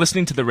 they're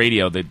listening to the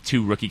radio. The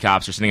two rookie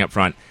cops are sitting up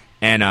front,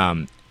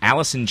 and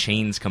Alice in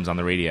Chains comes on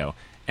the radio.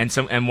 And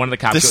one of the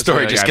cops This goes,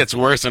 story just gets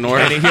worse and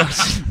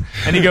worse.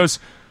 And he goes,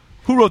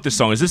 who wrote this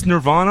song? Is this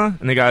Nirvana?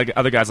 And the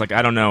other guy's like,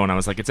 I don't know. And I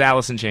was like, it's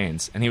Alice in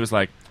Chains. And he was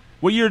like,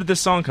 what year did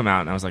this song come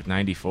out? And I was like,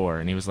 94.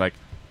 And he was like,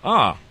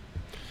 oh.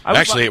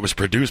 Actually, it was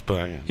produced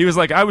by... He was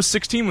like, I was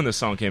 16 when this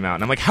song came out.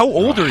 And I'm like, how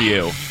old are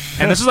you?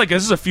 And this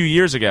is a few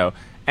years ago.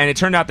 And it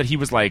turned out that he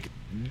was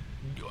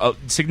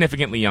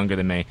significantly younger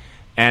than me.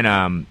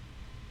 And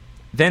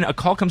then a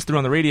call comes through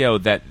on the radio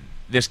that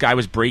this guy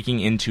was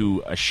breaking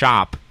into a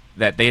shop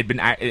that they had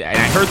been... And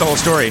I heard the whole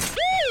story.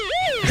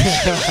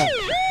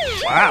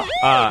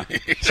 Wow.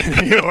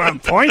 You were on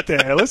point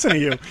there. Listen to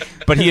you.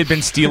 But he had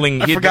been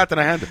stealing. I forgot that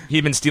I had them. He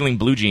had been stealing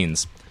blue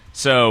jeans.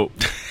 So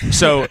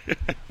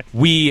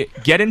we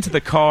get into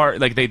the car.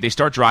 Like they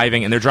start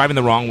driving, and they're driving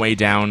the wrong way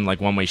down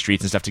like one-way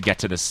streets and stuff to get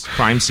to this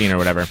crime scene or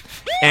whatever.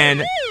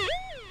 And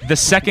the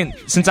second,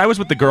 since I was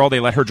with the girl, they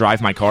let her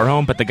drive my car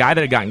home. But the guy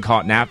that had gotten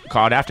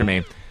caught after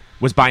me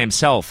was by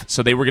himself,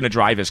 so they were going to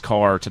drive his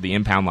car to the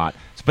impound lot.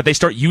 But they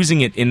start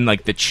using it in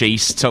like the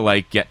chase to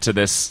like get to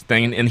this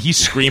thing, and he's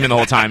screaming the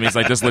whole time. He's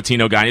like this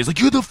Latino guy, and he's like,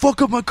 "You're the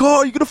fuck up my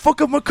car! You're gonna fuck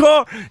up my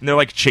car!" And they're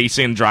like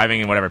chasing and driving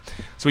and whatever.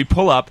 So we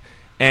pull up,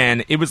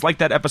 and it was like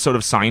that episode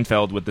of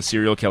Seinfeld with the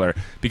serial killer,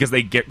 because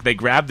they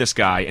grab this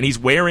guy, and he's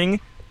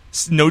wearing,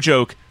 no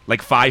joke,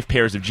 like 5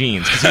 pairs of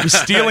jeans because he was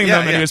stealing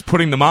them and he was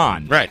putting them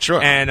on. Right,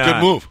 sure. And, good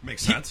move.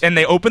 Makes sense. And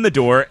they open the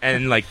door,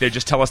 and like they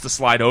just tell us to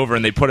slide over,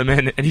 and they put him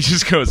in, and he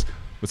just goes,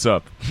 "What's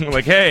up?" We're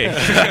like, "Hey."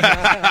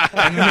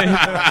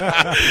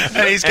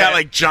 And he's got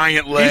like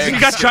giant legs.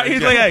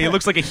 He's like, he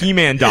looks like a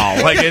He-Man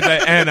doll. Like,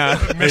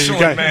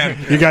 Michelin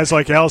Man. You guys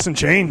like Alice in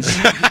Chains?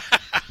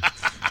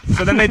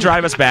 So then they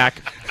drive us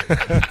back.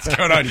 What's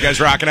going on? You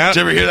guys rocking out?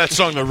 Did you ever hear that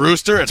song, The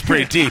Rooster? It's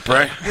pretty deep,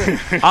 right?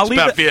 I'll it's leave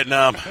about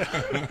Vietnam.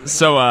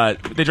 So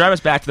they drive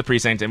us back to the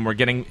precinct, and we're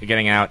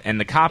getting out, and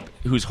the cop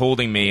who's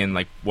holding me and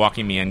like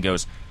walking me in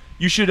goes,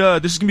 "You should.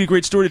 This is gonna be a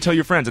great story to tell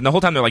your friends." And the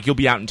whole time they're like, "You'll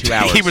be out in 2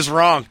 hours." He was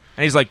wrong.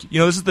 And he's like,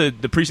 "This is the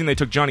precinct they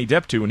took Johnny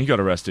Depp to when he got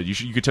arrested.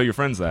 You could tell your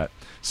friends that."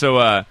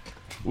 So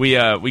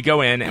we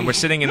go in, and we're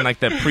sitting in like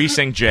the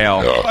precinct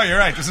jail. Oh, you're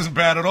right. This isn't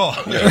bad at all.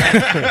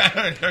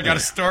 I got a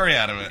story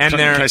out of it. And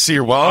Can I see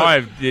your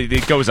wallet?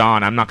 It goes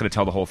on. I'm not going to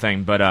tell the whole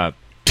thing, but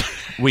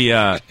we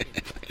it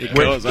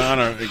goes on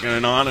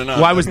and on and on.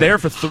 Well, I was there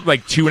for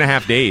like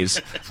 2.5 days.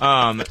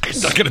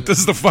 This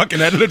is the fucking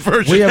edited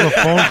version. We have a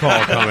phone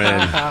call coming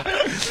in.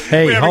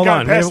 Hey, hold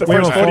on. We have a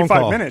phone 45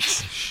 call.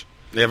 minutes.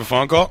 They have a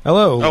phone call?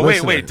 Hello. Oh,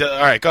 listener. wait.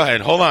 All right, go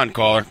ahead. Hold on,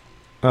 caller.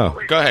 Oh.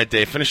 Go ahead,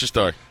 Dave. Finish your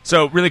story.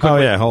 So really quick. Oh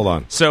yeah, hold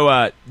on.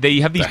 So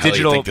they have these The hell do you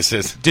digital think this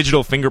is?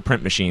 digital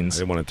fingerprint machines. I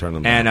didn't want to turn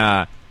them And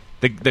on.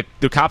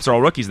 the cops are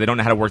all rookies. They don't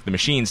know how to work the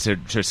machines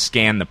to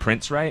scan the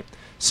prints right.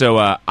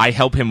 So I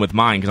help him with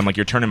mine because I'm like,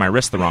 "You're turning my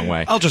wrist the wrong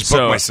way." I'll just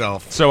book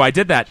myself. So I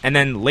did that, and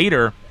then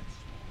later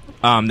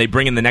they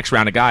bring in the next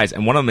round of guys,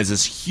 and one of them is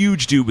this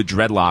huge dude with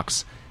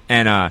dreadlocks,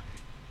 and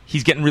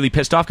he's getting really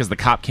pissed off because the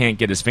cop can't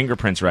get his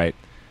fingerprints right.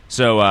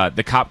 So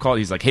the cop called.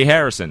 He's like, "Hey,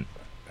 Harrison,"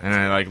 and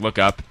I like look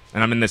up,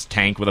 and I'm in this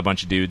tank with a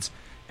bunch of dudes,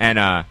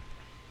 and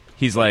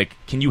he's like,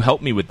 "Can you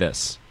help me with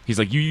this?" He's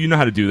like, "You know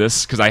how to do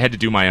this?" Because I had to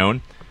do my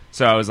own.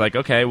 So I was like,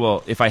 "Okay,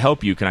 well, if I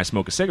help you, can I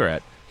smoke a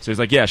cigarette?" So he's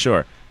like, "Yeah,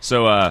 sure."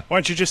 So why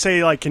don't you just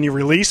say, like, "Can you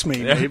release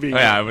me?" Maybe.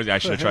 I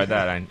should have tried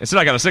that. Instead,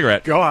 I got a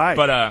cigarette. Go ahead.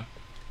 But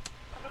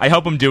I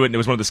help him do it, and it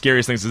was one of the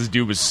scariest things. This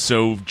dude was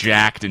so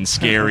jacked and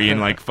scary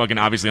and like fucking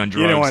obviously on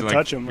drugs. You don't want to like,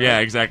 touch him. Right? Yeah,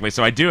 exactly.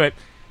 So I do it,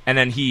 and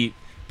then he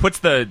puts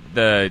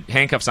the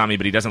handcuffs on me,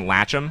 but he doesn't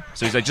latch them.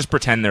 So he's like, "Just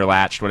pretend they're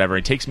latched, whatever."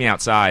 He takes me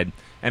outside,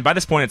 and by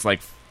this point, it's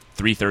like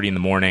 3:30 in the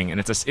morning, and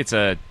it's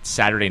a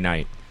Saturday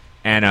night,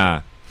 and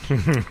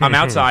I'm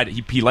outside.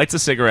 He lights a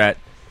cigarette,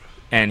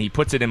 and he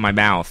puts it in my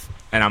mouth.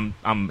 And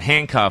I'm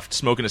handcuffed,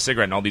 smoking a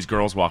cigarette, and all these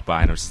girls walk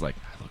by, and I was just like,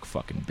 "I look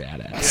fucking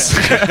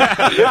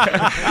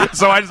badass."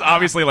 So I just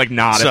obviously like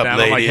nod What's at up, them.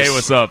 ladies? I'm like, "Hey,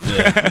 what's up?"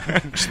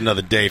 Just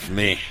another day for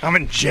me. I'm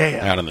in jail.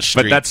 Out on the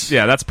streets.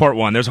 But that's part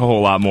one. There's a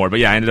whole lot more.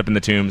 But yeah, I ended up in the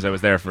Tombs. I was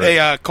there for.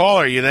 Hey,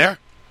 caller, are you there?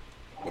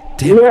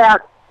 Yeah,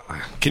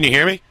 Can you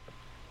hear me?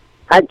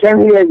 I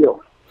can hear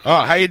you.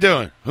 Oh, how you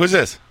doing? Who's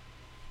this?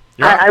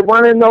 I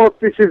want to know if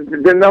this is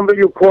the number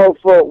you call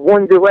for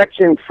One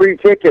Direction free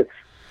tickets.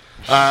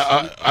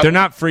 They're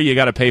not free. You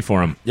got to pay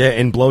for them. Yeah,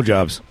 in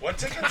blowjobs. What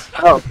tickets?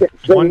 Oh,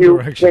 can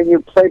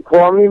you play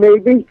Call Me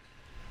Maybe?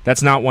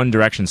 That's not One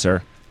Direction,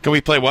 sir. Can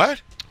we play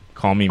what?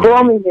 Call Me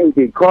Call Me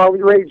Maybe.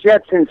 Carly Rae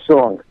Jepsen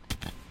song.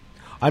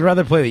 I'd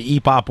rather play the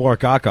Epop or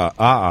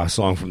Kaka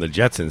song from the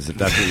Jetsons, if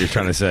that's what you're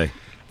trying to say.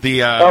 The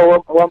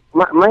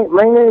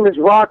my name is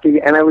Rocky,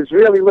 and I was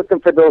really looking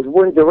for those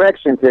One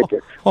Direction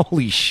tickets.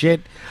 Holy shit.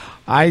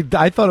 I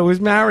thought it was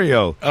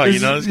Mario. Oh, you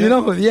know this guy? You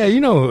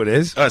know who it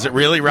is. Oh, is it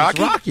really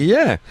Rocky? It's Rocky,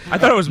 yeah. I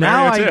thought it was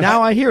Mario, too.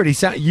 Now I hear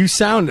it. You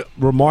sound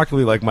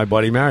remarkably like my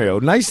buddy Mario.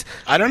 Nice.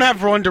 I don't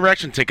have One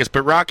Direction tickets,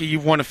 but Rocky,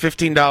 you've won a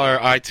 $15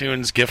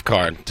 iTunes gift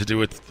card to do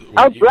with.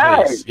 Oh,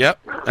 right. Yep.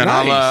 And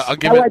Nice. I'll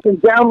give Now it. I can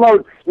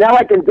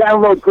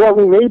download Call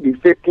Me Maybe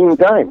 15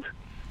 times.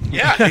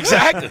 Yeah,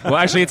 exactly. Well,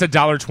 actually, it's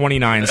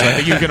 $1.29, so I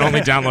think you can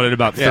only download it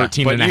about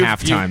 13 and a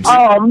half times.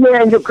 Oh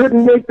man, you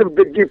couldn't make the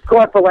gift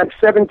card for like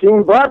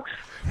 $17. Well,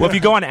 if you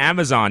go on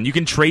Amazon, you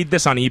can trade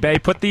this on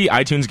eBay. Put the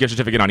iTunes gift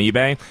certificate on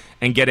eBay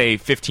and get a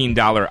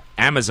 $15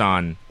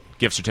 Amazon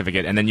gift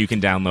certificate, and then you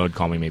can download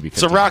Call Me Maybe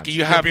 15 So, Rocky,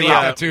 you have Happy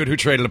the dude who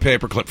traded a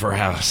paperclip for a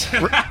house.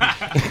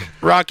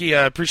 Rocky,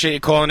 appreciate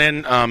you calling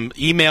in.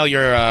 Email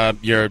your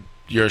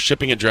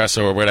shipping address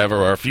or whatever,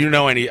 or if you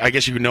know any, I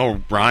guess you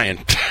know Ryan.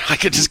 I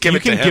could just give you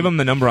it to him. You can give him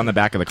the number on the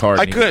back of the card.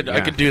 I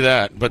could do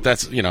that, but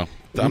that's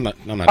I'm not.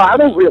 I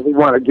don't really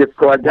want a gift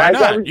card, Why guys.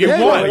 not? I was You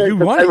just want it. wondering You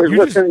 'cause want I it. was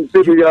You're just- listening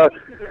to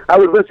I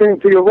was listening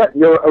to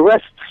your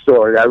arrest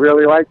story. I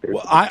really liked it.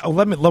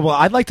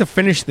 I'd like to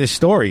finish this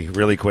story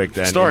really quick.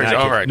 Then Story's And I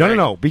all can- right,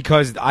 No,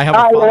 because I have.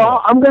 All A right, follow-up.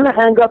 well, I'm going to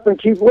hang up and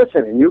keep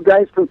listening. You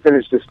guys can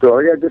finish the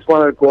story. I just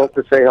wanted to call up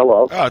to say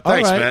hello. Oh,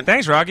 thanks, All right. man.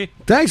 Thanks, Rocky.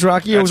 Thanks,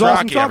 Rocky. It That's was awesome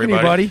Rocky, talking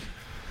everybody. to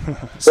you,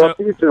 buddy. Talk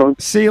to you soon.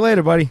 See you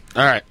later, buddy.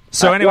 All right.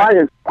 So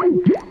anyway,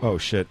 Oh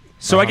shit.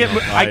 So I get-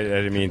 I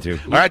didn't mean to.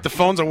 All right, the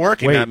phones are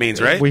working. Wait, that means,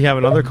 right? We have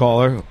another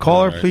caller.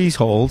 Caller, please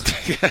hold.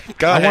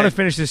 Go I ahead. want to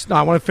finish this. No,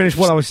 I want to finish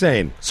what I was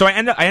saying. So I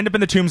end up in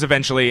the Tombs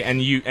eventually,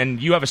 and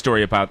you have a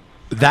story about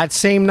That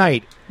same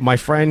night, my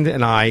friend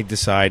and I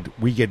decide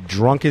we get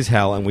drunk as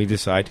hell, and we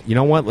decide, you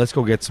know what? Let's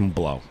go get some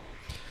blow.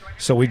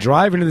 So we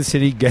drive into the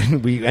city.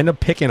 We end up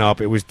picking up.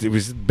 It was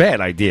a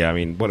bad idea. I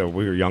mean, whatever.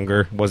 We were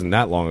younger. It wasn't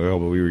that long ago,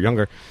 but we were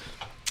younger.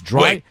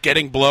 Wait,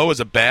 getting blow is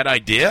a bad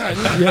idea?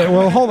 Yeah,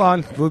 well, hold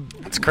on.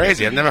 It's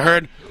crazy. I've never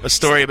heard a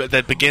story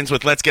that begins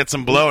with "Let's get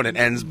some blow" and it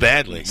ends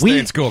badly. We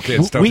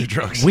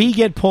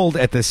get pulled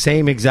at the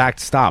same exact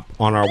stop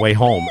on our way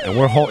home, and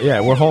we're holding.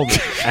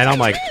 And I'm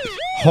like,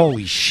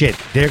 holy shit,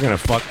 they're gonna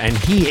fuck. And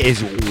he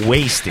is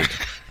wasted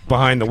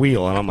behind the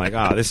wheel, and I'm like,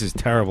 this is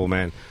terrible,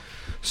 man.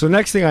 So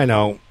next thing I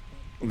know,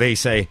 they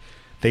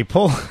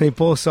pull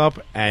us up,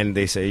 and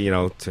they say,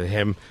 to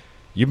him,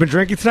 "You've been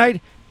drinking tonight?"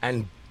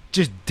 And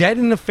just dead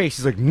in the face,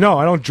 he's like, "No,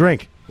 I don't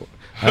drink."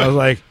 I was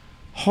like,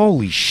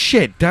 holy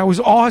shit, that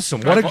was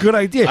awesome. What a good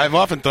idea. I've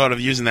often thought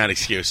of using that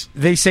excuse.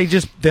 They say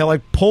they're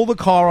like, pull the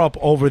car up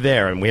over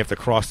there, and we have to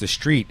cross the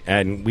street,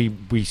 and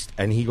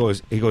and he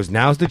goes,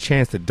 now's the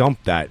chance to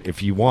dump that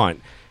if you want.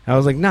 And I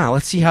was like, nah,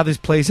 let's see how this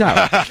plays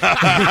out.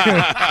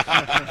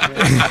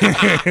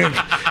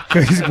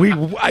 Because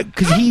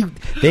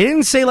they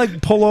didn't say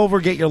like pull over,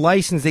 get your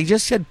license. They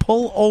just said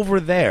pull over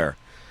there.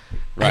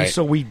 Right. And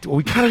so we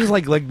kind of just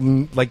like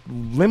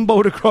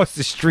limboed across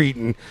the street,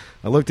 and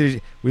we looked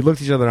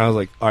at each other, and I was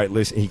like, all right,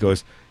 listen. He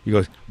goes,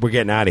 we're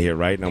getting out of here,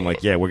 right? And I'm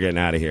like, yeah, we're getting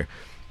out of here.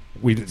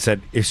 We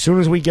said, as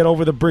soon as we get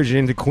over the bridge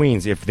into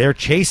Queens, if they're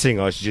chasing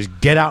us, just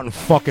get out and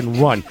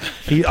fucking run.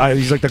 He's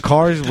like, the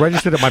car is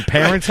registered at my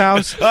parents'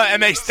 house.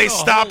 And they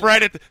stop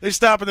they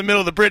stop in the middle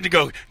of the bridge and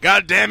go,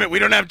 "God damn it, we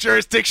don't have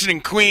jurisdiction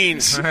in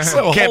Queens.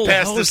 Can't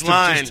pass this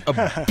line."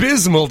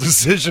 Abysmal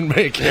decision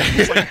making.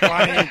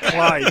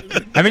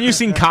 Haven't you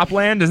seen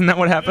Copland? Isn't that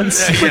what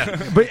happens?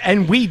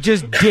 And we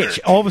just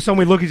ditch. All of a sudden,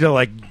 we look at each other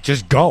like,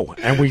 just go,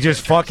 and we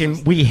just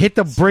we hit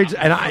the bridge,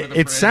 and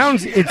it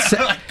sounds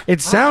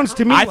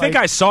to me. I think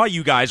I saw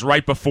you guys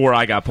right before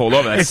I got pulled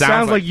over. That It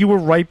sounds like you were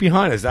right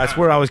behind us. That's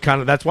where I was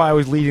that's why I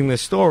was leading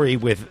this story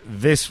with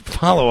this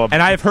follow-up.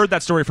 And I have heard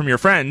that story from your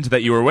friend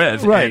that you were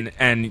with. Right.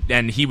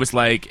 And he was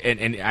like,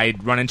 and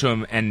I'd run into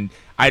him, and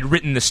I'd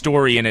written the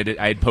story, and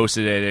I had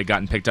posted it. It had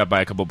gotten picked up by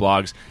a couple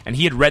blogs, and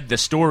he had read the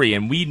story,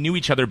 and we knew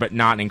each other, but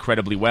not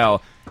incredibly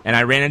well. And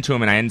I ran into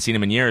him, and I hadn't seen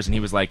him in years, and he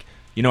was like,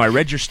 I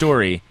read your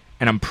story,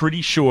 and I'm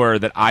pretty sure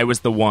that I was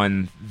the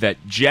one that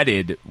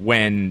jetted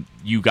when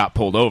you got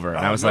pulled over.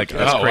 And I was like,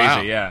 that's crazy,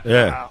 wow.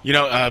 yeah.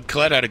 Yeah.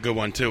 Colette had a good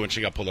one too when she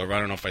got pulled over. I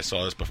don't know if I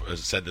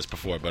said this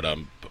before, but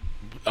on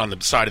the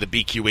side of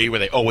the BQE where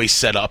they always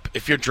set up,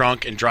 if you're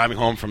drunk and driving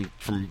home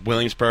from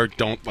Williamsburg,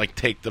 don't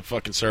take the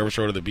fucking service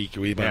road to the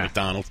BQE by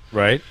McDonald's.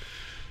 Right.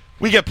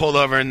 We get pulled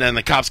over, and then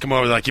the cops come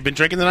over, like, "You've been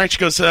drinking tonight?" She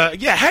goes,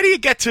 "Yeah, how do you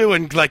get to?"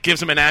 And, gives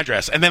them an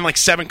address. And then,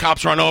 7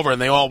 cops run over,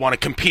 and they all want to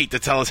compete to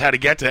tell us how to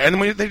get to it.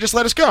 And then they just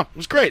let us go. It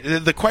was great.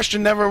 The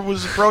question never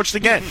was approached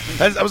again.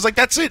 I was like,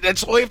 that's it.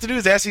 That's all you have to do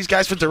is ask these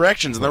guys for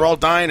directions, and they're all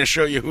dying to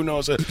show you who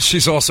knows it.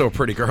 She's also a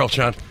pretty girl,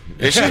 John.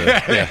 Is she?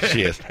 Yeah,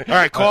 she is. All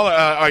right, caller,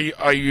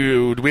 are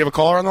you, do we have a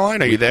caller on the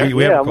line? Are you there?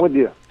 Yeah, I'm with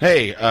you.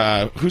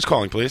 Hey, who's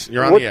calling, please?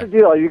 You're on What's the air. the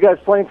deal? Are you guys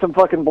playing some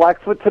fucking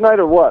Blackfoot tonight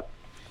or what?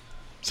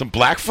 Some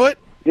Blackfoot?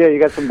 Yeah,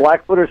 you got some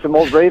Blackfoot or some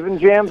old Raven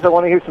jams? I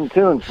want to hear some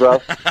tunes, bro.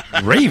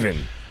 Raven?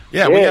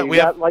 Yeah,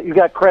 you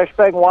got Crash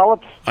Bang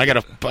Wallops? I got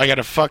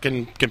a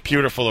fucking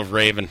computer full of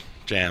Raven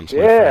jams, my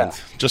Yeah.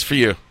 friends. Just for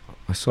you.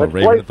 I saw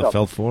Raven at the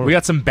Felt Forum. We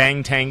got some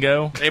Bang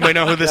Tango. Anybody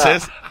know who this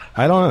is?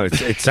 I don't know.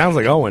 It sounds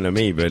like Owen to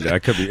me, but I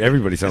could be.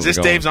 Everybody sounds Is this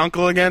like Owen. Dave's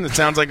uncle again? It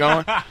sounds like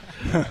Owen.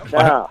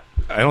 No.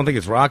 I don't think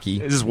it's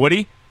Rocky. Is this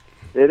Woody?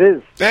 It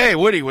is. Hey,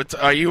 Woody,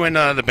 are you in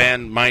the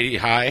band Mighty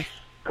High?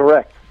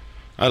 Correct.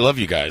 I love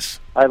you guys.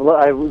 I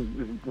was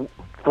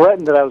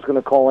threatened that I was going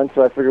to call in,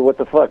 so I figured, what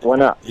the fuck? Why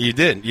not? You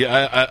did.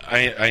 Yeah,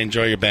 I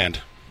enjoy your band.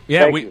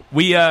 Yeah, Thank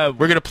we're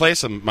going to play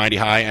some Mighty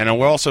High, and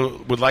we also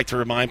would like to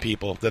remind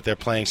people that they're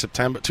playing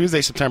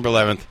Tuesday, September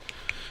 11th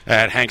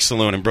at Hank's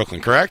Saloon in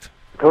Brooklyn. Correct?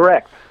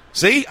 Correct.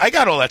 See, I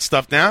got all that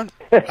stuff down.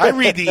 I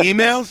read the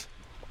emails.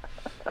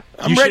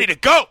 I'm ready to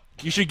go.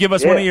 You should give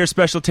us one of your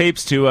special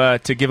tapes to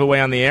give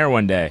away on the air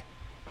one day.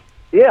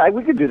 Yeah,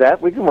 we could do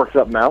that. We can work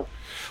something out.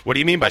 What do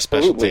you mean by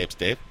special tapes,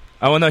 Dave?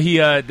 Oh no,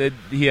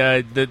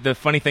 the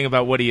funny thing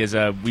about Woody is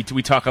we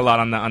talk a lot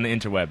on the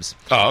interwebs.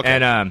 Oh, okay.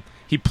 And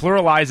he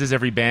pluralizes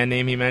every band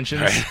name he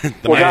mentions.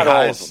 Not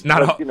all of them.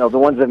 Not all. The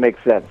ones that make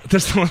sense.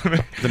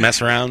 The mess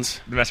arounds.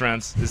 The mess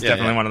arounds is Yeah,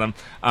 definitely yeah. one of them.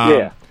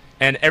 Yeah.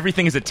 and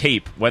everything is a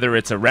tape, whether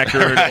it's a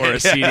record or a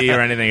CD or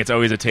anything. It's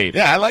always a tape.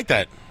 Yeah, I like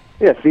that.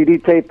 Yeah, CD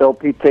tape,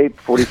 LP tape,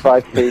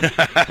 45 tape.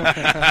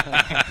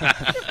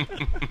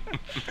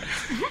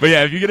 But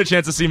yeah, if you get a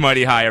chance to see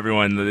Mighty High,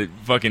 everyone, the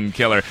fucking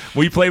killer.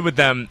 We played with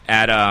them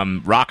at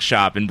Rock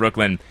Shop in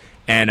Brooklyn,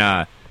 and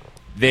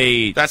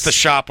that's the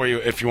shop where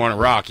if you want to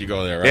rock, you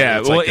go there, right? Yeah,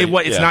 It's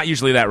it's not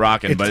usually that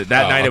rocking, but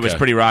that night it was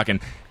pretty rocking.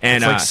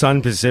 And it's like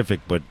Sun Pacific,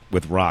 but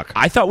with rock.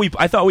 I thought we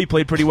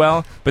played pretty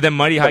well, but then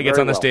Mighty High gets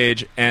on the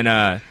stage,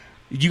 and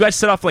you guys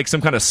set off like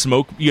some kind of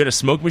smoke. You had a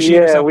smoke machine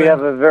or Yeah, something? we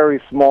have a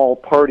very small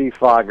party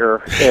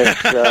fogger.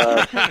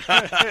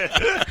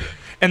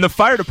 And the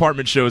fire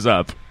department shows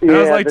up. And Yeah, I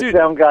was like, the dude.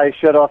 sound guy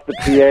shut off the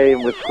PA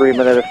and was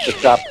screaming at us to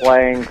stop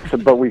playing.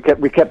 But we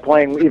kept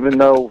playing even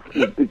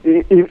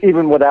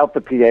without the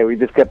PA. We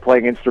just kept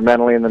playing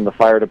instrumentally, and then the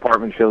fire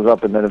department shows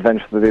up, and then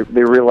eventually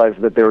they realized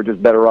that they were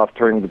just better off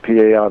turning the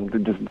PA on to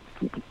just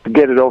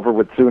get it over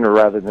with sooner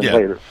rather than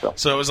later.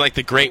 So it was like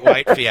the Great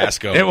White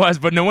Fiasco. It was,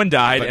 but no one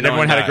died, But and no everyone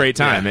one had a died, great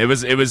time. yeah.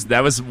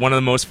 That was one of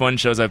the most fun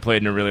shows I've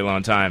played in a really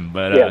long time.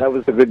 But Yeah, that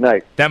was a good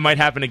night. That might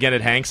happen again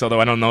at Hank's,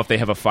 although I don't know if they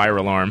have a fire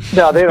alarm.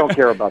 No, they don't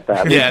care about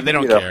that. Yeah, they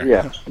don't care.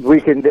 Yeah,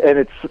 we can,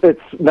 and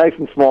it's nice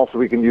and small, so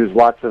we can use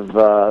lots of,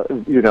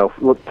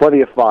 plenty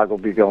of fog will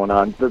be going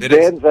on. The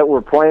bands that we're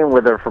playing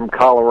with are from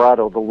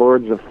Colorado, the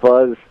Lords of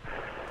Fuzz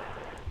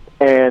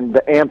and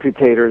the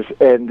Amputators,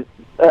 and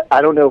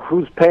I don't know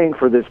who's paying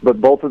for this, but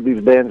both of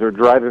these bands are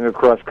driving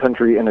across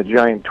country in a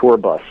giant tour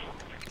bus.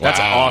 That's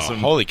awesome!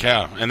 Holy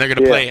cow! And they're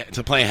going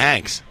to play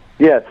Hanks.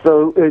 Yeah,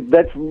 so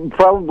that's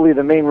probably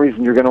the main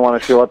reason you're going to want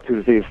to show up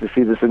Tuesday is to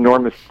see this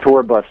enormous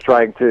tour bus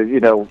trying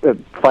to,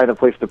 find a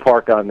place to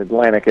park on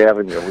Atlantic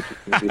Avenue, which is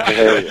going to be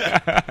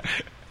hilarious.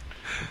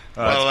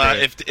 Well,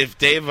 if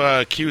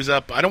Dave queues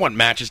up, I don't want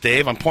matches,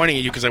 Dave. I'm pointing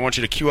at you because I want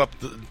you to queue up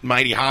the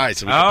Mighty High.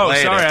 So we can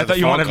play sorry, it I after thought the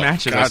you phone wanted call.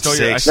 matches. God's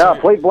sakes. No,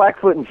 play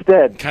Blackfoot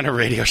instead. What kind of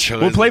radio show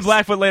We'll is play this?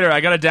 Blackfoot later. I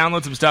got to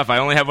download some stuff. I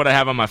only have what I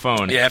have on my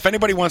phone. Yeah, if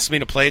anybody wants me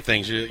to play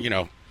things, you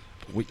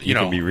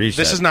can be reached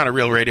this at. is not a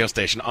real radio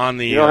station. On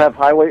the You don't have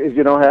highway.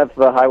 You don't have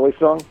the highway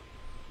song.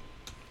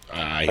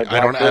 I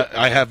don't.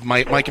 I have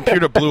my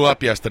computer blew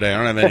up yesterday. I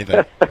don't have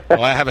anything.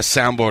 Well, I have a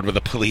soundboard with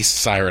a police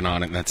siren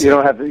on it. And that's You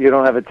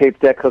don't have a tape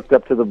deck hooked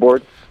up to the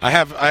board. I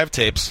have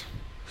tapes.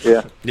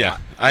 Yeah. Yeah,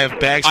 I have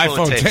bags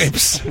full of iPhone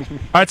tapes. tapes. All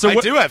right, so I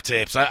do have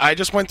tapes. I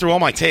just went through all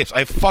my tapes. I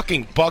have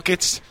fucking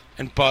buckets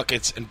and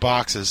buckets and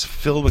boxes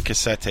filled with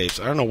cassette tapes.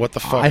 I don't know what the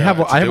fuck. I have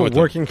to a do with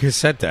them. working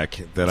cassette deck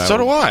that So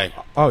do I.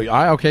 Oh,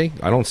 okay.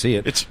 I don't see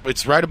it.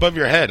 It's right above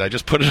your head. I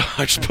just put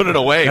it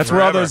away. That's forever.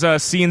 where all those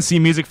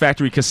CNC Music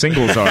Factory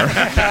singles are.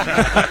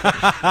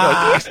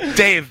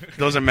 Dave,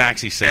 those are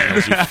maxi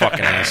singles, you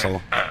fucking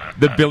asshole.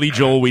 The Billy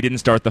Joel "We Didn't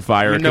Start the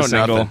Fire" You know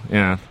single. nothing.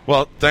 Yeah.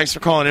 Well, thanks for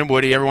calling in,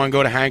 Woody. Everyone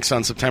go to Hanks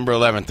on September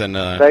 11th and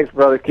Thanks,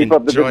 brother. Keep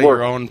up the good enjoy work.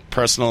 your own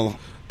personal.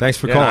 Thanks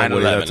for calling,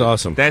 Woody. 9/11. That's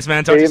awesome. Thanks,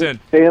 man. Talk to you soon.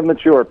 Stay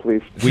immature,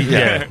 please.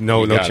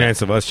 No You got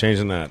chance of us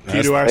changing that.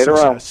 Key to our Later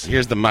on. success.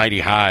 Here's the Mighty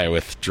High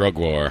with Drug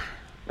War.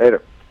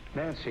 Later.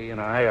 Nancy and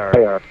I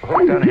are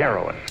hooked on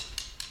heroin.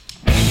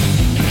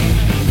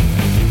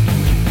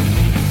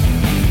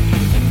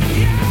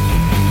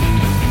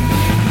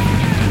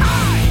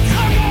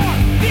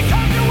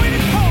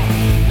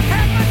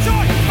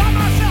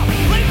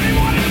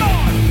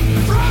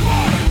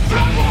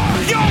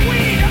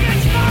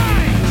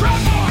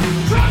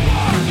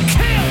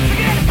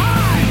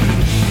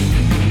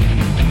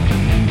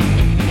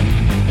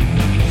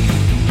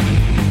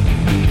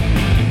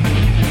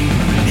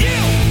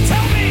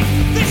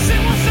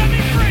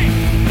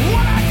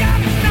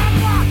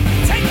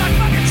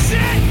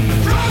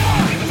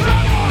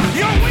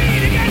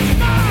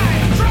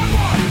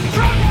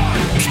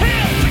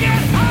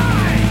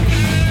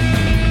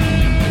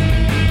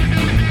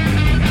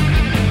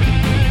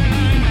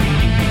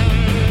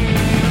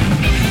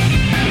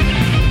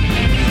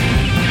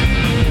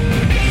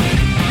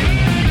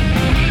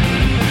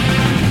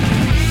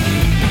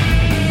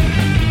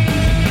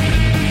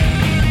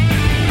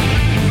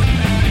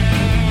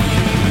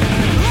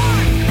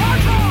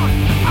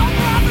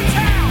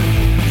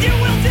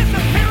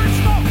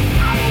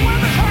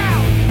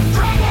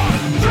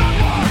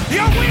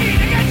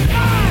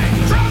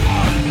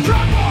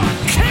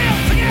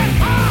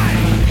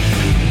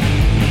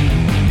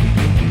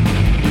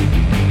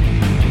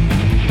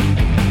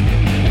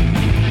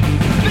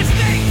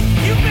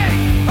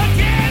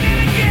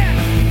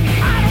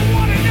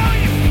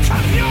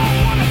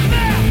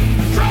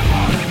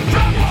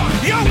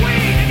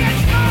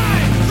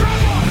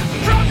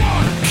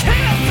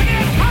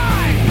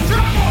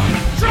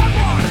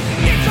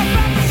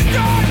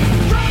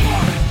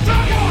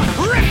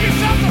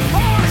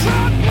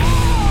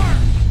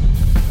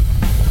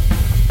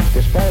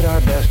 Despite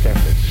our best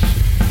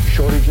efforts,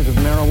 shortages of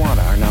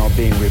marijuana are now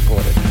being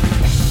reported.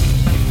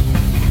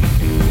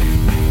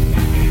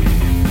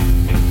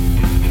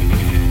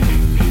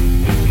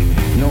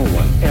 No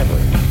one ever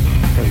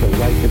has the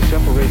right to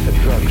separate the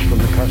drugs from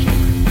the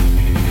customer.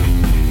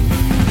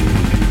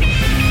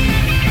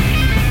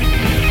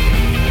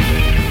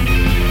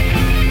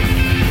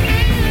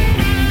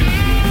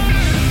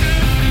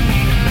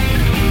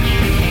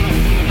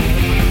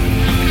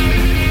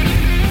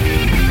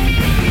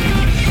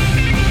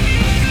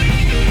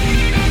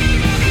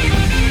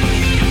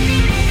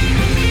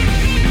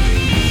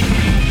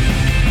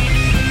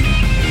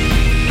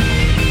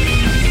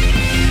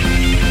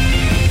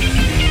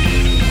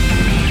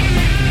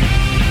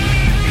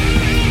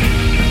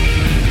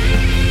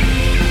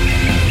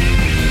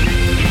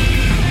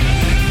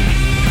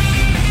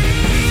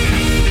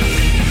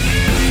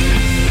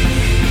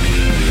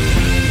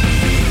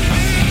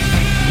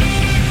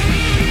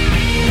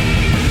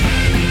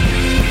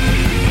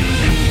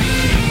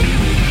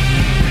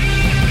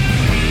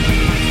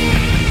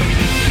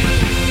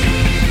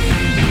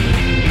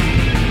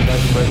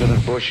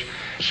 Bush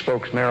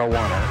smokes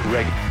marijuana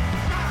regularly.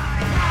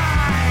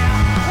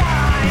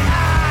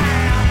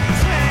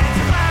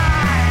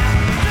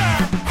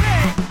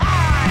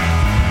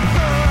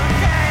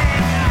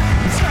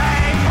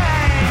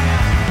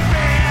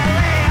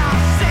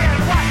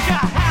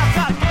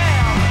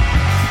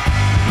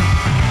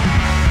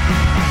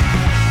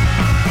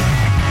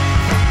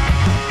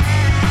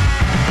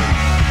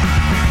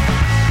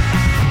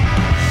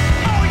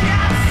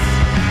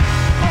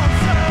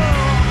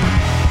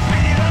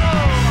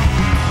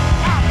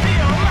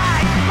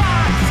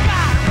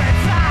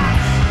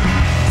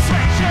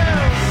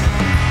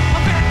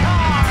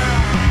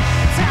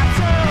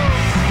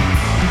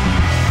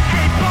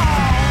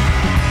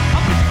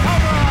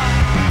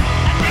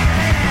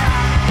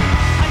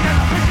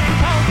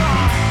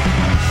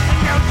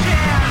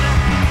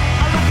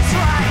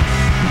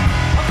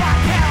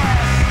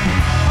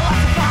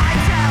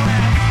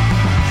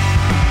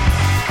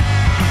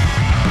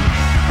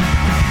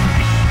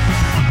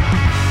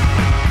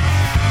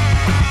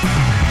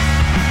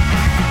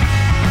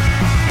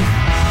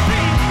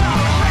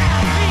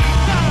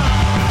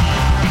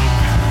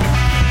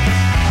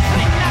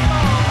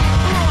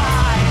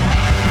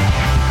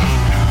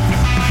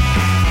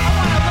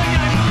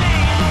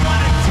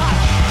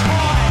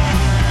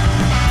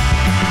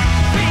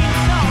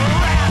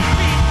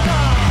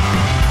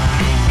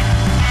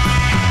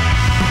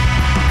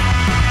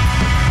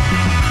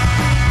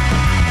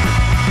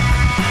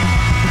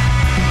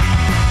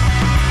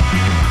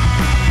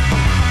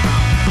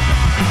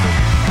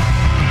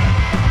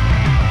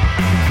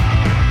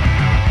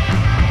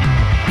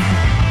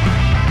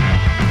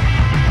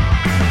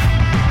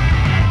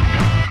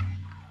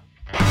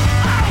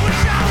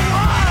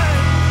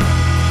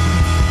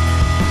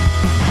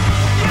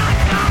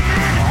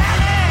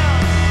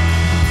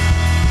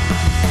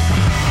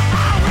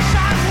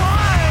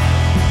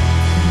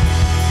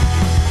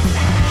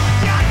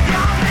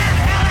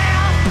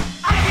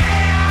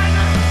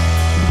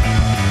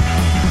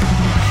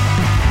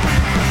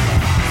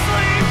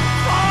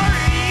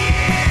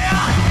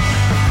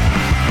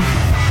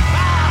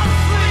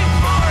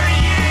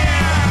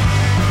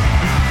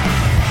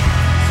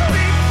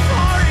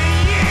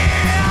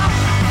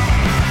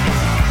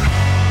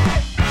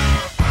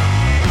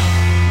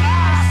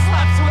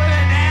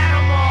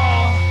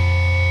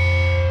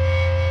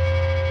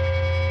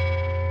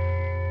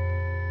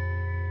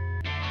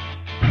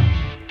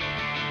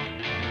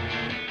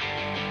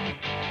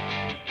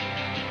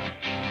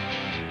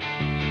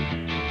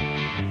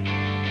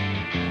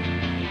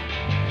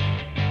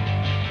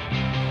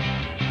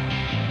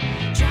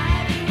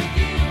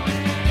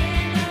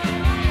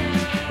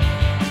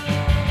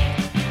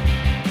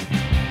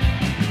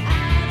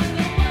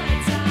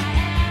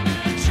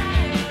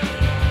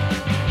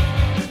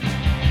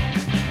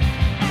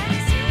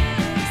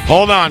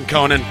 Hold on,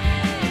 Conan.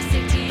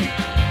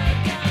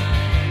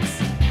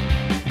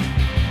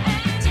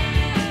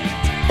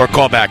 Or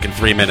call back in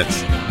 3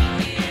 minutes.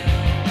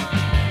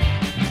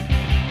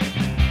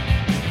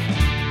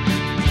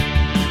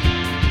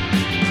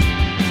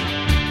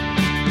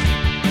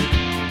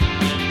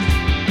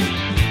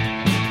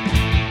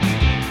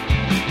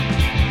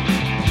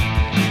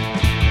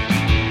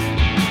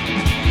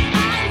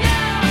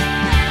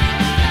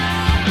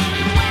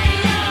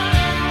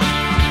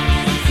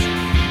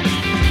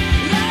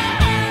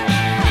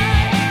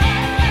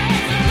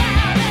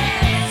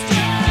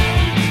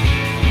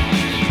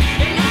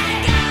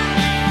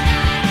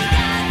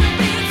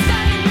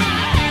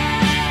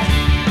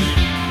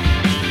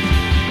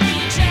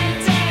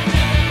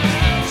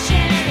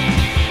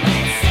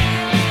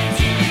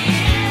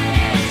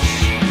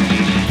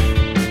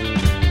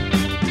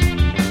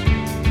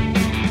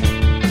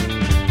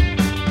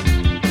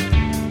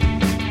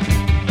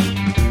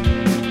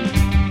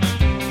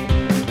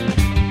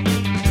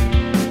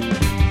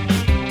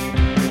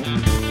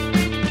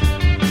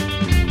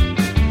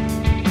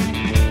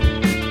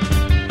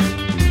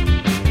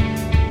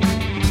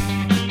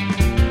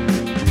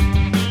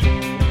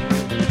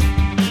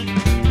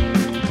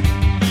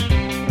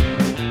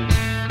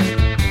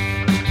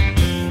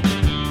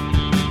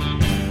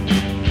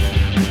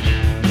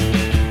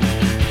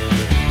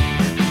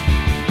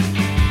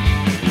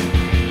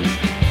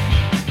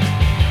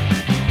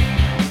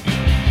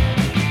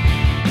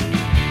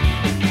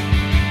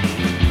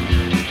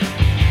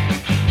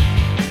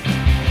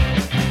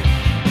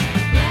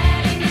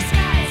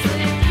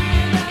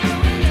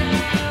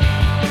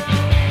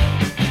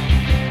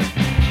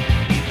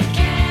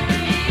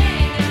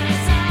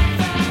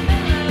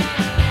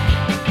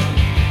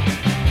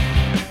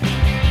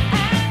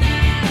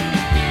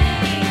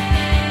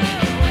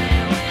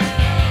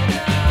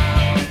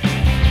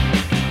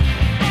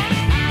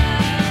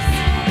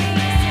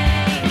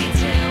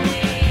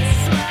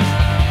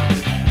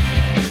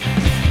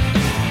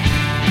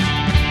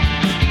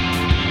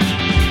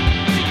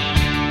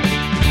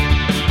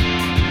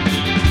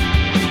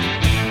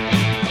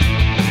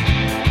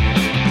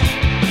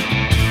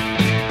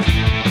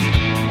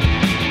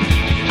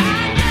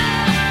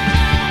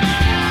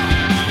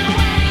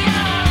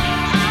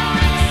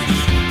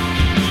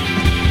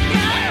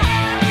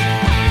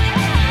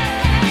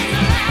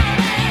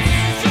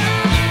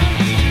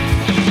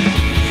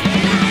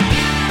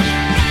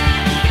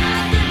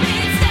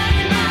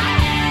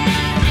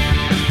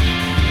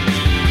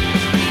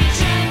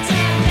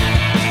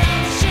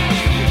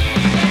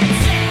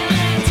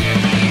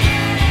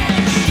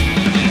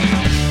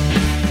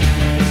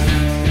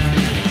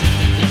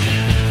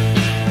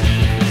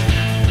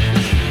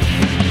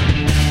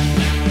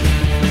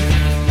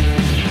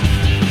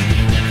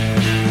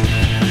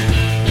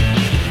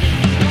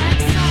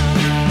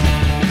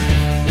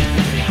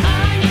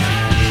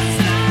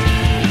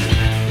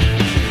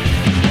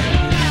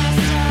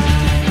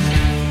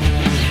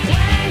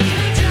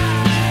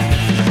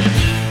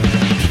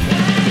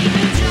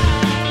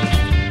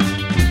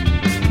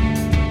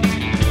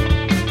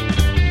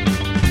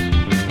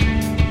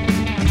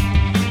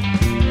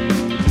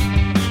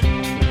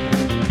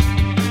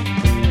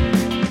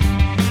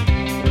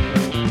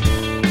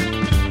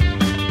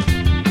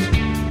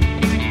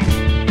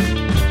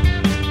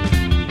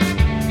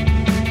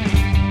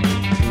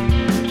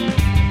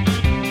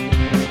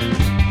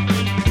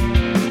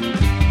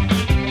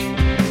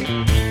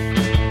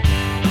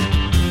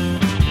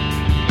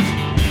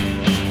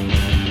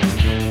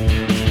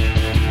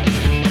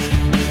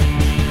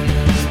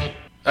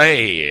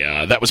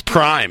 Hey, that was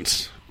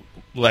Primes.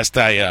 Lest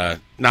I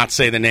not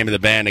say the name of the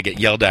band and get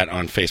yelled at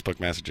on Facebook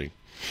messaging.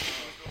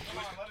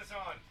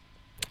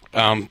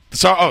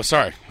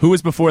 Sorry. Who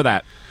was before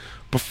that?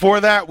 Before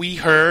that, we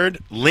heard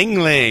Ling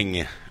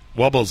Ling,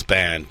 Wubble's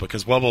band,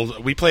 because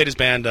Wubble, we played his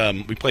band.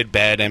 We played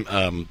bad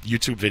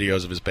YouTube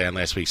videos of his band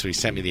last week, so he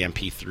sent me the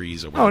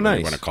MP3s or whatever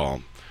you want to call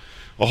them.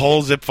 A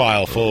whole zip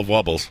file full of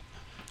Wubbles.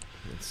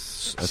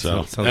 That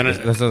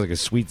sounds like a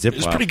sweet zip file.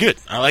 It's pretty good.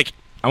 I like it.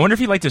 I wonder if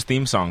he liked his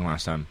theme song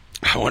last time.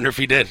 I wonder if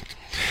he did.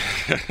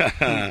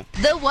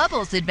 The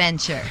Wubbles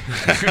Adventure.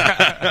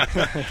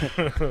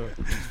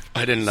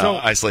 I didn't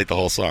isolate the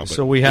whole song. But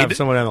so we have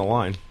someone on the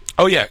line.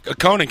 Oh, yeah.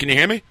 Conan, can you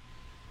hear me?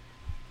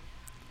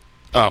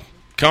 Oh,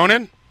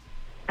 Conan?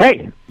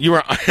 Hey. You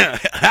are...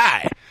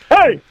 Hi.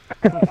 Hey.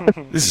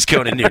 This is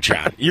Conan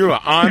Neutron. You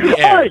are on the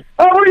air. Hey.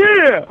 Oh,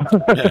 yeah.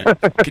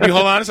 Can you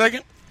hold on a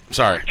second?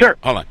 Sorry. Sure.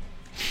 Hold on.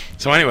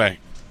 So anyway,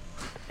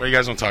 what do you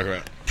guys want to talk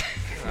about?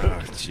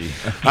 Oh, gee.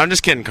 I'm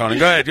just kidding, Conan.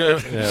 Go ahead. Well,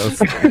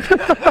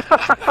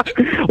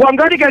 I'm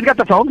glad you guys got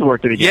the phones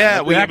working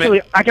again.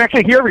 Yeah, I can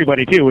actually hear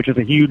everybody too, which is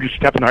a huge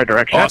step in the right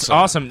direction.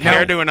 Awesome.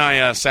 Hairdo and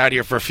I sat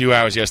here for a few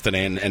hours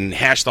yesterday and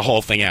hashed the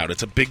whole thing out.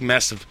 It's a big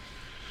mess of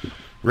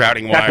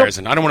routing wires,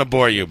 and I don't want to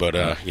bore you, but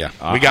yeah,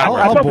 we got it.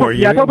 I'll bore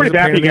you. Yeah, I felt pretty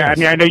bad for you. I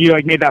mean, I know you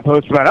made that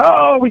post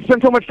about, we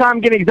spent so much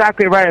time getting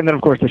exactly right, and then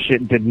of course the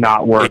shit did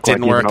not work. It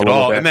didn't work at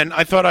all. And then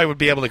I thought I would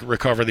be able to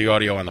recover the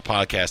audio on the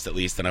podcast at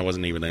least, and I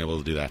wasn't even able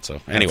to do that.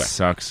 So anyway, that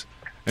sucks.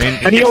 I mean,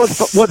 and you know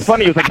what's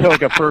funny? It was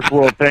like a first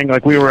world thing.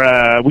 Like we were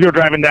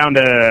driving down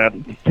to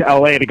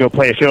LA to go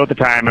play a show at the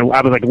time, and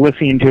I was like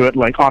listening to it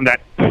like on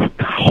that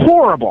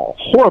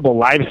horrible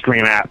live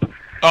stream app.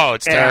 Oh,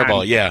 it's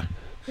terrible. Yeah.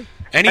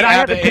 And I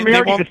had the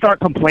temerity to start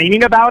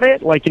complaining about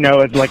it, like, you know,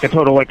 it's like a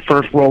total like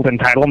first world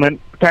entitlement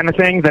kind of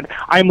thing, that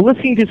I'm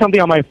listening to something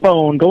on my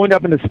phone, going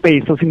up into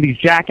space, listening to these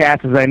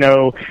jackasses I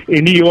know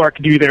in New York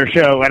do their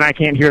show, and I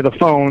can't hear the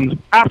phones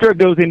after it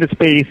goes into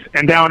space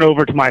and down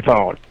over to my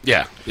phone.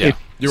 Yeah.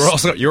 You're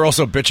also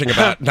bitching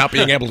about not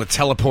being able to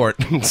teleport.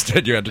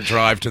 Instead, you had to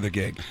drive to the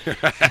gig.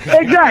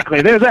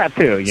 Exactly. There's that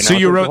too. You know? So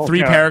you wrote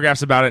 3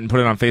 paragraphs about it and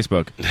put it on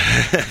Facebook.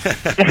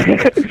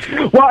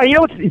 Well, you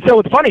know,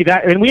 it's funny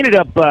that, and we ended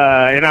up, we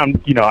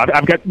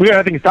got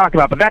other things to talk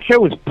about, but that show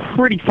was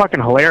pretty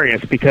fucking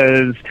hilarious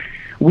because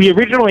we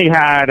originally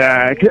had,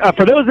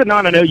 for those that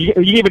don't know, you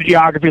gave a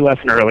geography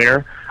lesson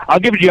earlier. I'll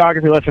give a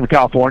geography lesson for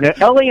California.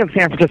 LA and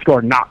San Francisco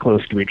are not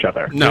close to each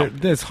other. No.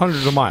 There's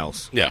hundreds of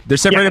miles. Yeah. They're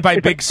separated by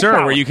Big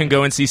Sur, where you can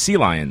go and see sea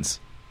lions.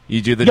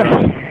 You do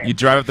you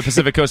drive up the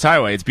Pacific Coast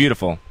Highway. It's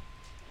beautiful.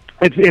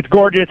 It's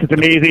gorgeous. It's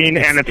amazing.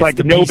 And it's like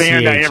no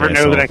band I ever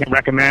know that I can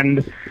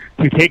recommend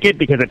to take it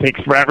because it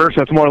takes forever.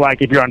 So it's more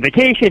like if you're on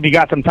vacation, if you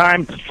got some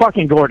time, it's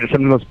fucking gorgeous.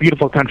 Some of the most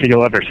beautiful country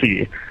you'll ever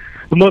see.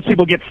 But most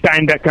people get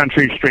Steinbeck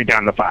country straight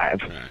down to 5.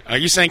 Are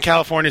you saying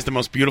California is the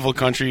most beautiful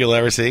country you'll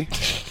ever see?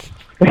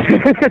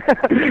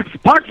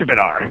 Parts of it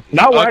are.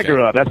 Not where I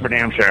grew up, that's for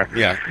damn sure.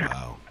 Yeah.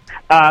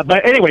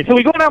 But anyway, so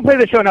we go down and play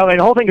the show in LA.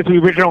 The whole thing is we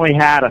originally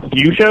had a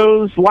few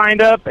shows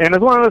lined up, and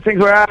it's one of those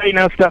things where,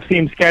 stuff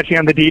seems sketchy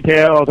on the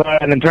details,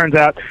 and then turns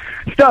out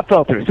stuff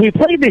fell through. So we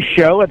played this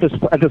show at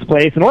this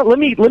place, and let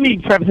me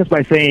preface this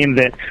by saying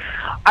that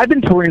I've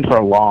been touring for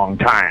a long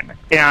time,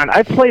 and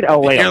I've played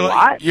LA a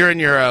lot. You're in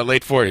your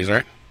late 40s,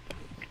 right?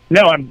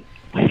 No, I'm...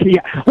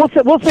 Yeah, we'll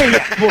say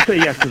yes. We'll say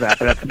yes to that.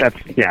 But that's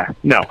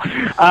no.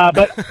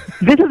 But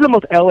this is the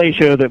most LA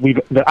show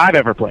that I've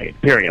ever played.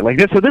 Period. Like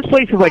this. So this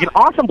place is like an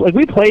awesome. Like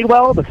we played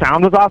well. The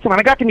sound was awesome, and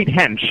I got to meet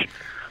Hench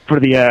for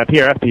the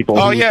PRF people.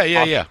 Oh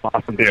yeah.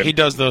 Awesome dude. He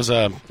does those.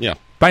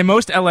 By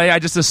most LA, I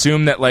just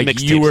assumed that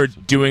like you were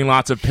doing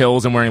lots of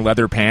pills and wearing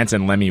leather pants,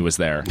 and Lemmy was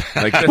there.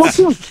 Like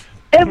that's...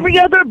 Every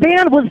other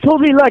band was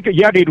totally like,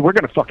 yeah, dude, we're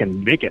gonna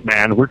fucking make it,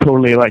 man. We're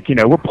totally like,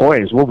 we're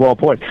poised. We're well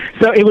poised.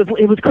 So it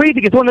was crazy.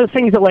 It's one of those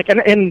things that like,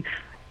 and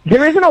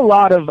there isn't a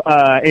lot of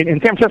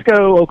in San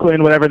Francisco,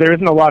 Oakland, whatever. There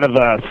isn't a lot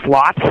of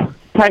slot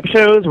type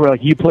shows where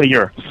like you play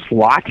your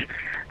slot,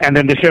 and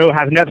then the show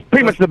has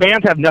pretty much the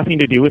bands have nothing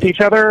to do with each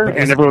other,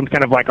 and everyone's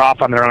kind of like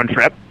off on their own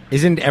trip.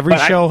 Isn't every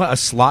show a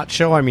slot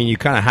show? I mean, you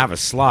kind of have a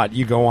slot.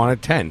 You go on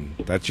at 10.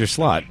 That's your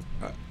slot.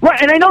 Right,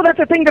 and I know that's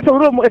a thing that's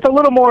it's a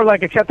little more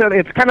like accepted.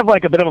 It's kind of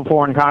like a bit of a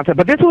foreign concept,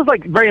 but this was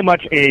like very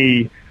much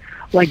a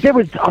like there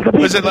was.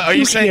 Are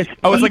you saying?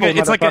 Oh,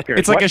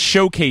 it's like a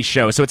showcase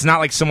show. So it's not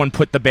like someone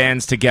put the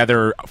bands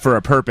together for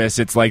a purpose.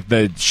 It's like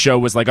the show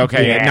was like,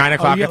 okay, at 9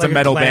 o'clock it's like a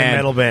metal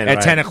band.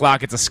 At 10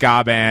 o'clock it's a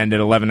ska band.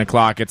 At 11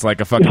 o'clock it's like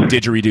a fucking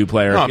didgeridoo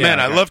player. Oh man,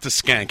 I love to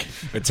skank.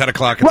 At 10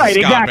 o'clock it's a ska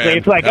exactly. band.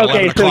 It's like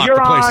okay, so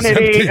you're on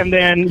at 8, and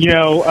then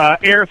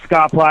Air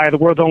Supply, the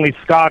world's only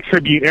ska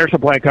tribute Air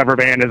Supply cover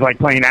band, is like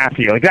playing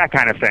after you, like that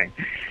kind of thing.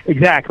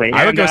 Exactly.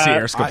 I would go see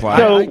Air Supply.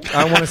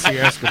 I want to see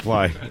Air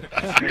Supply.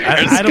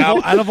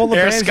 Out of all the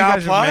bands you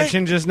guys have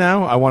mentioned just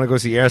now, I want to go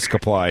see Air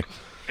Supply.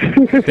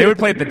 They would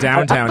play at the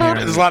downtown here.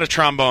 There's a lot of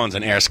trombones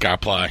in Air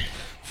Supply.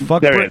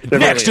 Fuck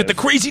next at the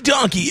Crazy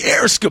Donkey,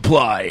 Air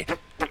Supply.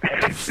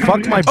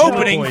 Fuck my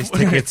Opening Boys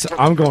tickets.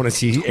 I'm going to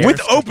see Air with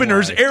Supply.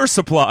 openers Air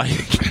Supply.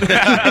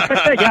 Yeah,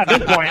 at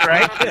this point,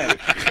 right?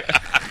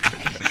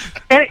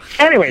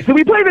 Anyway, so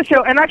we played the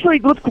show, and actually,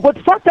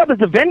 what's fucked up is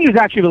the venue's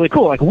actually really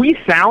cool. Like, we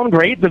sound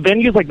great. The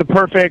venue's like the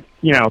perfect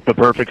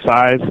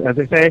size, as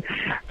they say,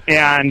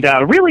 and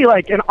really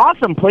like an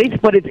awesome place.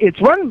 But it's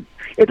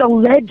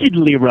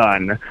allegedly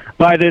run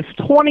by this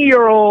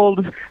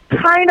 20-year-old,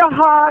 kind of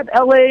hot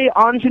LA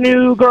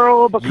ingenue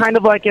girl, but kind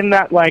of like in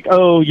that like,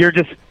 oh, you're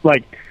just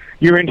like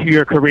you're into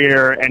your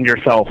career and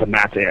yourself, and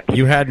that's it.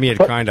 You had me at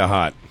kind of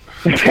hot.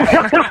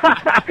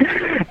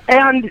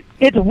 And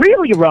it's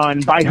really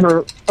run by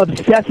her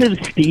obsessive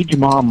stage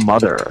mom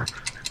mother,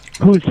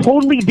 who's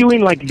totally doing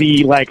like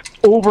the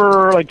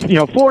over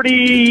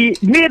 40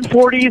 mid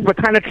 40s, but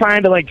kind of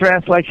trying to like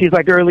dress like she's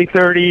like early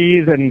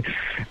 30s,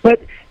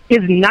 but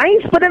is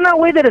nice, but in that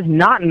way that is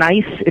not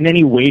nice in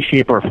any way,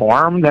 shape, or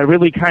form. That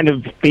really kind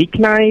of fake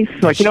nice,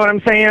 like, you know what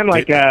I'm saying?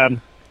 Like,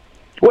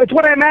 well, it's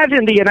what I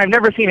imagined and I've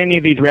never seen any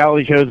of these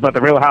reality shows about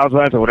the Real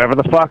Housewives or whatever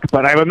the fuck,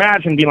 but I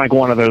imagine being like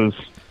one of those.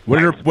 What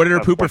did her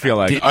pooper feel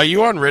like? Are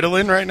you on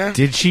Ritalin right now?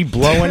 Did she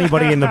blow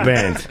anybody in the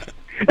band?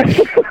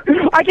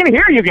 I can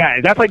hear you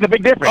guys. That's like the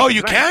big difference. Oh,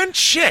 you can?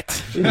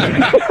 Shit.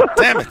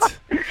 Damn it.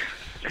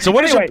 So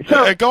what Anyway, is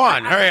it? Go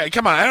on. Hurry.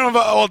 Come on. I don't have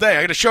all day.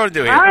 I got a show to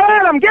do here.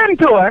 I'm getting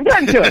to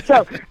it.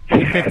 So,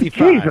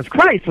 Jesus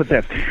Christ with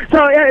this.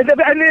 So,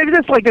 and it's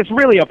just like this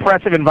really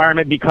oppressive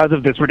environment because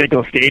of this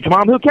ridiculous stage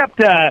mom who kept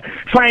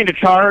trying to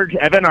charge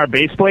Evan, our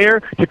bass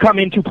player, to come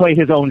in to play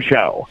his own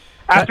show.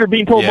 After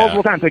being told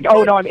multiple times, like,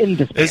 oh, no, I'm in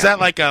this band. Is that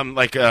like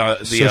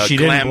the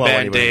glam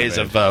band days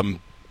of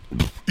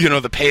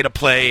the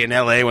pay-to-play in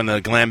L.A. when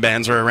the glam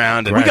bands were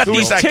around? And we got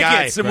these that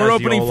tickets, guy? and we're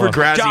opening for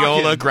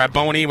Graziola,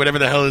 Graboni, whatever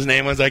the hell his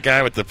name was, that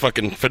guy with the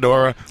fucking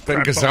fedora. Ben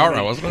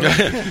Gazzara, wasn't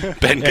it?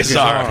 Ben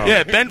Gazzara.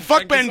 Yeah,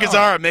 fuck Ben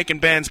Gazzara making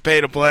bands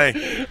pay-to-play.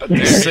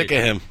 Sick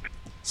of him.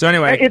 So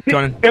anyway, it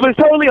was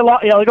totally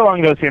like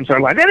along those same sort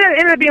of lines. And it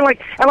ended up being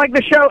like, I like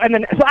the show, and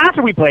then so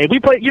after we played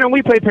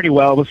pretty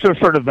well. It was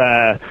sort of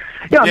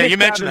you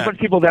mentioned a bunch of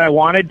people that I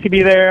wanted to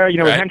be there. Right.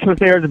 Hench was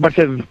there. There's a bunch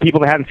of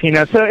people that hadn't seen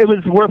us, so it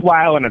was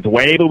worthwhile in its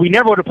way. But we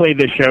never would have played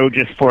this show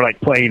just for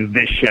like playing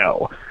this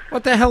show.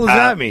 What the hell does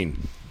that mean?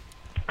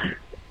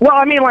 Well,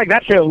 I mean, like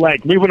that show,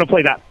 like we wouldn't have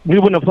played that. We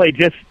wouldn't have played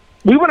just.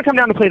 We would have come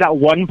down to play that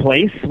one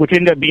place, which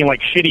ended up being like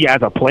shitty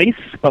as a place,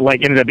 but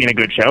like ended up being a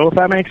good show, if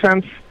that makes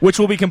sense. Which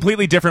will be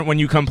completely different when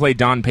you come play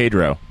Don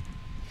Pedro.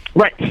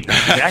 Right.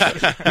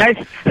 Exactly.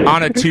 Nice.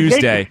 On a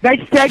Tuesday.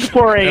 Nice tag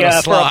for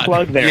a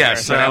plug there.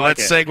 Yes,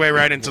 let's segue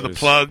right into the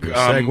plug.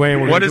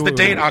 What is the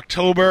date?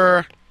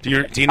 October. Do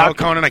you know,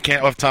 Conan? I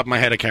can't, off the top of my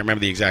head, I can't remember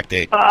the exact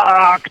date.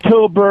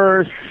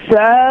 October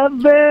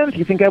 7th.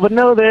 You think I would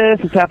know this?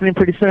 It's happening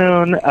pretty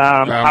soon.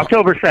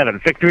 October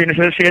 7th. Victory and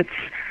Associates.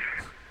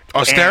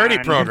 Austerity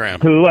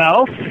program. Who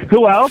else?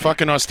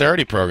 Fucking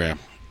austerity program.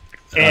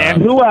 And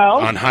who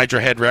else? On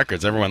Hydra Head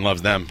Records. Everyone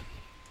loves them.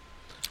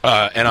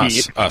 And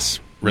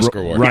us. Risk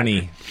Reward.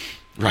 Runny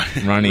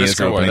Risk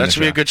Reward. That should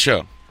be a good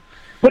show.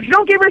 But you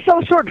don't give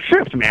yourself short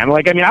shrift, man.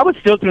 Like, I mean, I was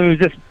still going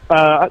to just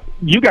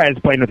you guys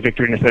playing with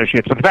Victory and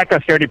Associates, but the fact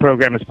that Austerity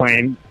Program is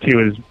playing too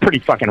is pretty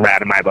fucking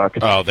rad in my book.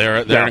 Oh, they're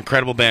an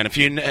incredible band. If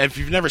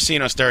you've never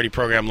seen Austerity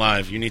Program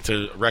live, you need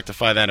to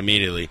rectify that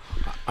immediately.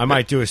 I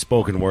might do a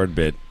spoken word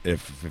bit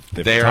if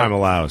time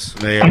allows.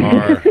 They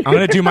are. I'm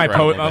going to do my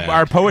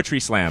our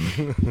poetry slam.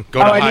 Go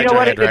to and you know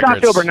what? Hydra It's Head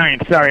Records. October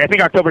 9th. Sorry, I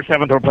think October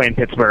 7th we're playing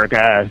Pittsburgh.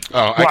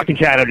 Walking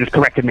Shadow just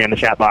corrected me in the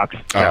chat box.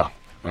 So. Oh.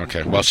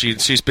 Okay, well,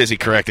 she's busy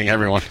correcting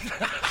everyone.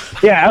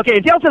 Yeah, okay.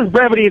 Jill says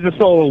brevity is the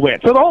soul of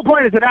wit. So the whole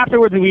point is that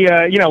afterwards we,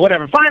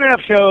 fine enough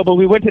show, but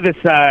we went to this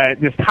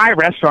Thai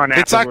restaurant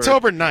afterwards. It's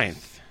October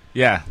 9th.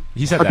 Yeah,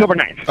 he said October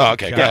that. 9th. Oh,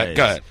 okay,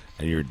 go ahead.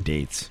 And your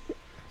dates.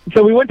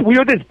 So we went to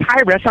this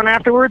Thai restaurant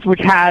afterwards, which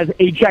has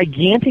a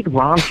gigantic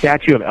bronze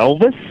statue of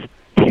Elvis.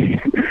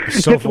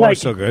 So far,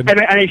 so good.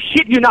 And I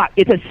shit you not,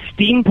 it's a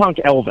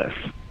steampunk Elvis.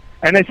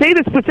 And I say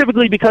this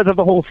specifically because of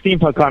the whole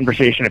steampunk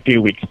conversation a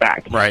few weeks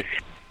back. Right.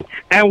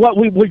 And what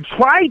we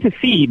tried to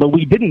see, but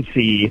we didn't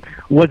see,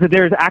 was that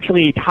there's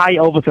actually a Thai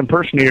Elvis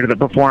impersonator that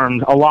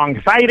performs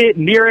alongside it,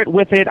 near it,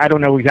 with it. I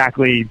don't know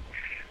exactly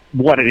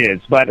what it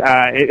is, but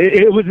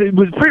it was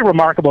a pretty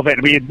remarkable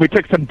event. We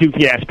took some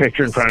doofy-ass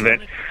picture in front of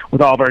it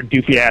with all of our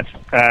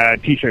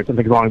doofy-ass T-shirts and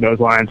things along those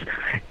lines.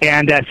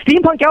 And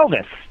Steampunk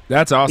Elvis.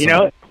 That's awesome. You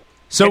know?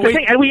 So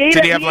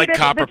did he have like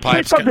copper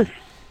pipes?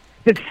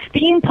 The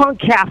Steampunk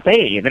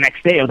Cafe the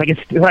next day. It was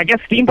like I guess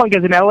steampunk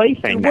is an LA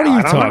thing. What now. are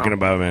you talking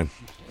about, man?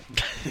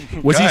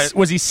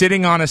 Was he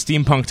sitting on a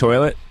steampunk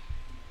toilet?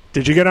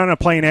 Did you get on a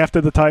plane after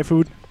the Thai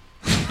food?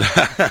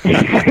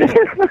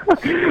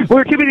 We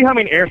were too busy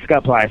humming Air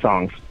Supply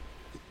songs.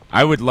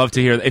 I would love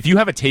to hear that. If you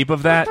have a tape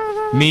of that,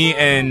 me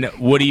and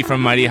Woody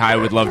from Mighty High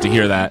would love to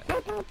hear that.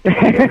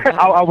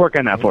 I'll work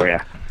on that for you.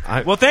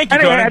 Well, thank you,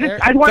 anyway,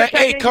 Conan.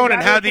 Hey, Conan,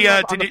 how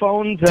the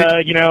phones,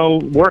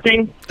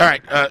 working? All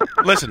right,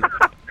 listen.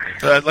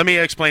 Let me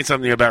explain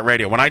something about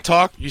radio. When I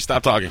talk, you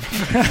stop talking.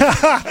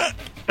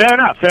 Fair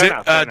enough. Fair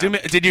enough.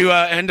 Did you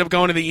end up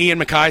going to the Ian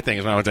MacKaye thing?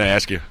 Is what I wanted to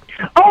ask you.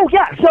 Oh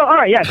yeah. So all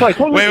right. Yeah. So I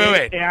totally.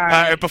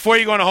 Wait. Before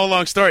you go on a whole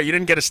long story, you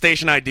didn't get a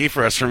station ID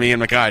for us from Ian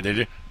MacKaye, did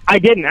you? I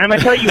didn't. And I'm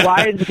gonna tell you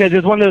why. It's because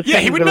it's one of those. Yeah,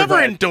 things he would that was never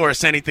like-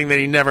 endorse anything that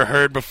he never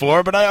heard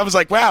before. But I was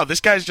like, wow, this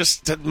guy's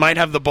just might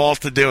have the balls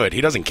to do it.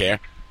 He doesn't care.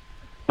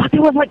 But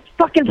there was like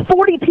fucking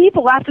 40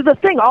 people after the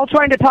thing, all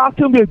trying to talk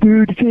to him. Like,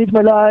 dude, you changed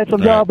my life.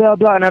 And blah blah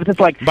blah. And I was just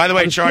like. By the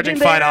way, I was charging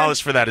sitting there-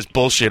 $5 for that is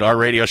bullshit. Our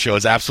radio show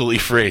is absolutely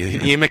free.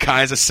 Ian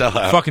MacKaye is a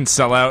sellout. Fucking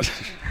sellout.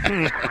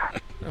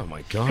 Oh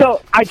my god.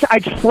 So I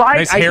tried,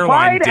 Nice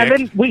hairline, and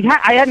dick. then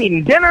I hadn't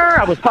eaten dinner.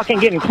 I was fucking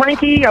getting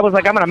cranky. I was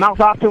like, I'm gonna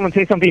mouth off to him and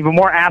say something even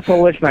more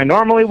asshole-ish than I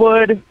normally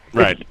would.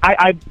 Right.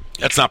 I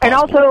That's not and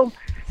possible. also,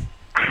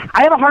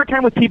 I have a hard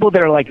time with people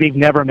that are like they've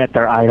never met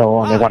their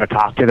idol and they want to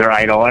talk to their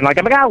idol, and like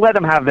I'm gonna let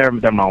them have their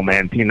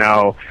moment, you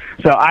know.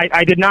 So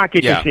I did not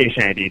get your Yeah.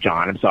 station ID,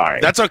 John. I'm sorry.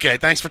 That's okay.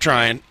 Thanks for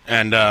trying.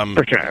 And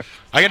for sure.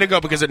 I got to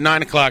go because at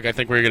 9 o'clock, I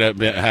think we're going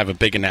to have a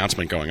big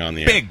announcement going on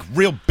the air.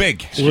 Real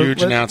big.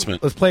 Huge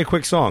announcement. Let's play a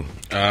quick song.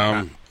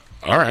 All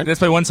right. Let's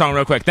play one song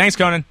real quick. Thanks,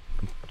 Conan.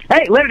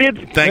 Hey, later, dude.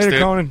 Thanks, Later, dude.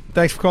 Conan.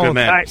 Thanks for calling. Good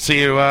man. All right. See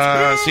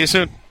you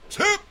soon.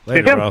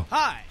 Later, bro.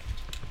 Hi,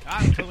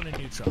 I'm Conan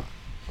Neutron.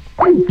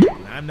 When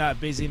I'm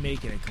not busy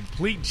making a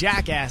complete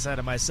jackass out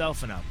of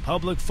myself in a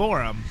public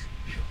forum,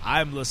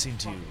 I'm listening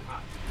to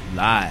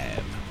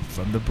Live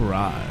from the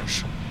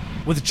Barrage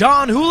with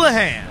John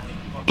Houlihan.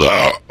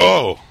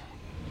 Oh.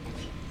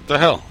 What the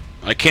hell?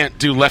 I can't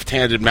do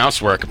left-handed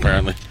mouse work,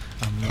 apparently.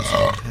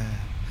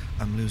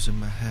 I'm losing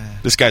my hair.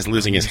 This guy's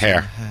losing his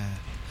hair.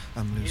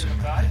 I'm losing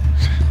my hair.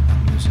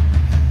 I'm losing my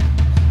hair.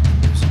 I'm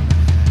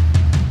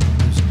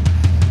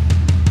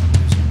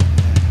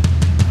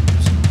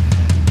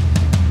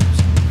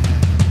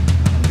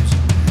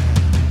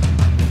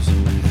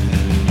losing my hair.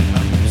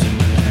 I'm losing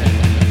my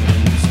hair.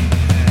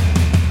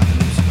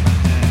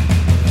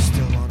 I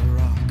still wanna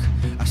rock.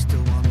 I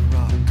still wanna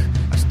rock.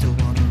 I still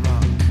wanna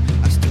rock.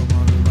 I still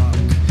wanna rock.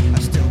 I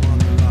still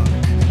wanna rock.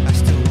 I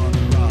still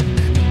wanna rock.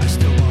 I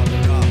still wanna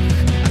rock.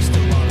 I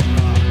still wanna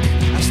rock.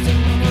 I still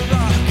wanna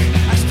rock.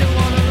 I still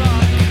wanna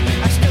rock.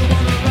 I still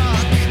wanna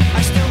rock.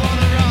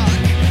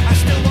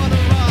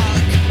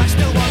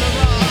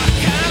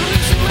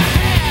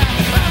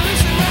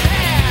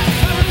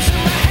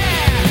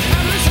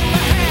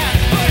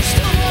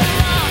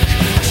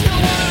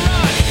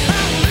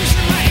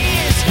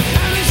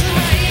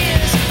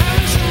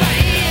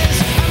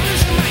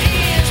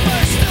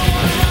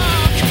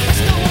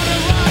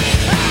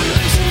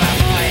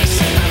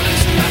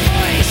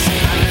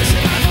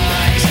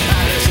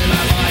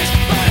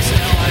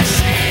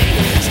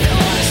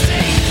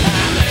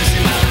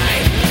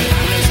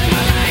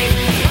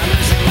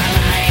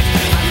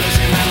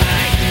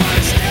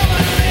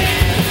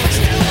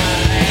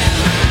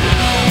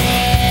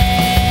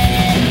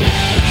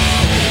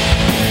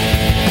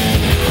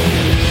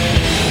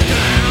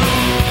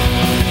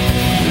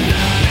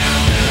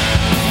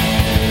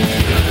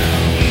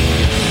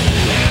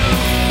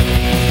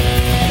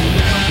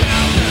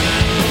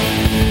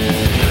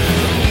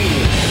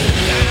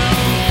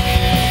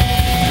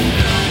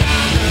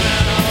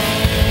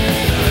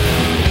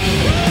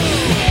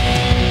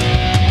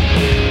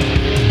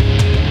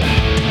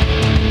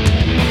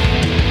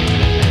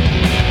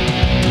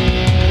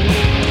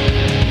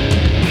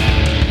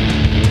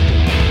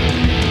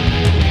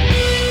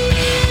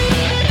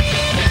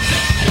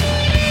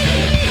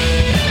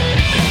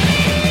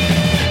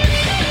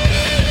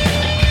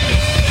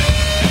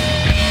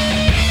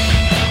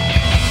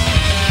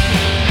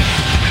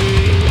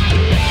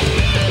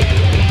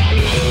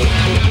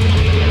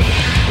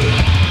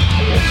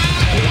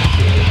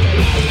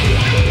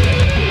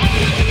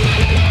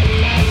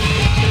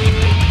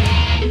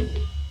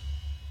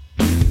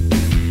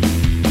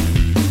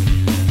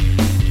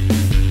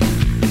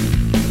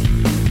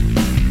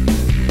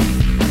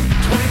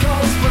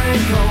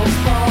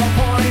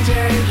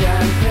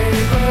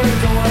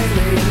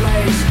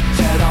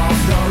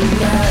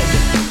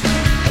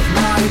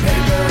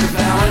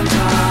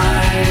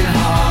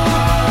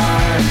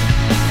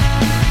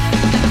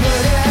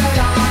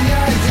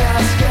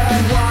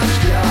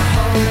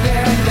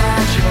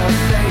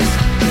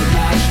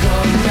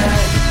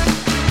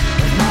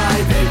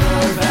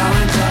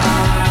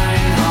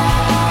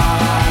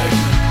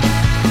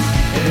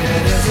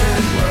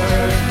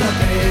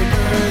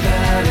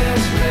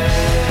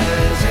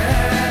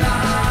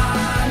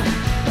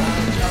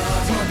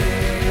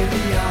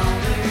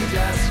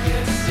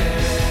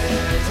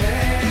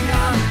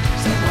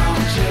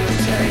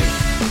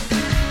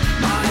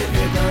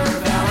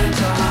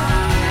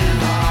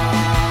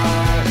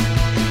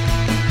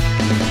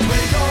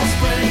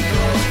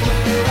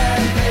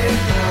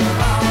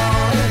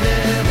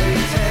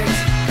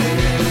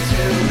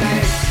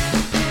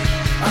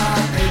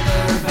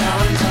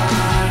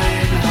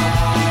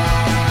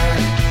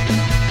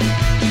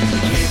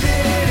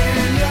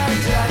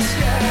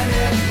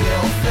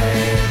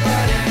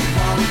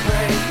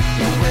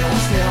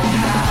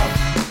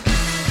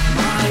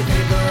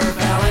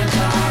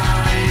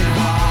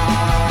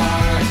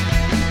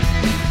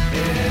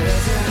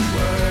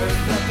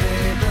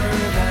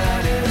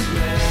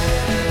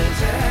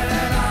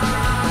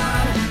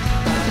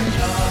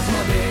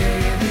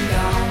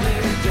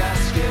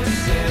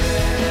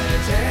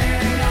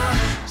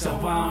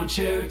 won't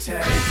you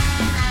take?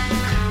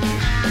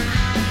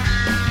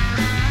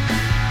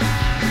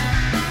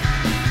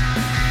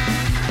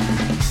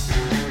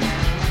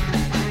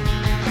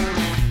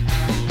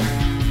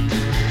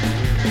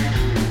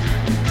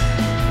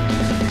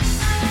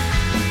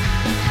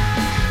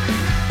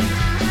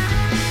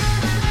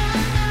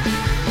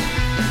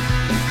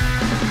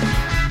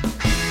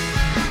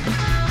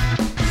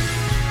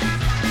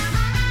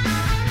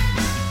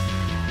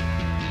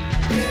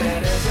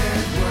 It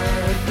isn't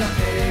worth the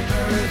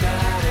paper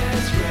that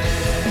it's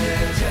written.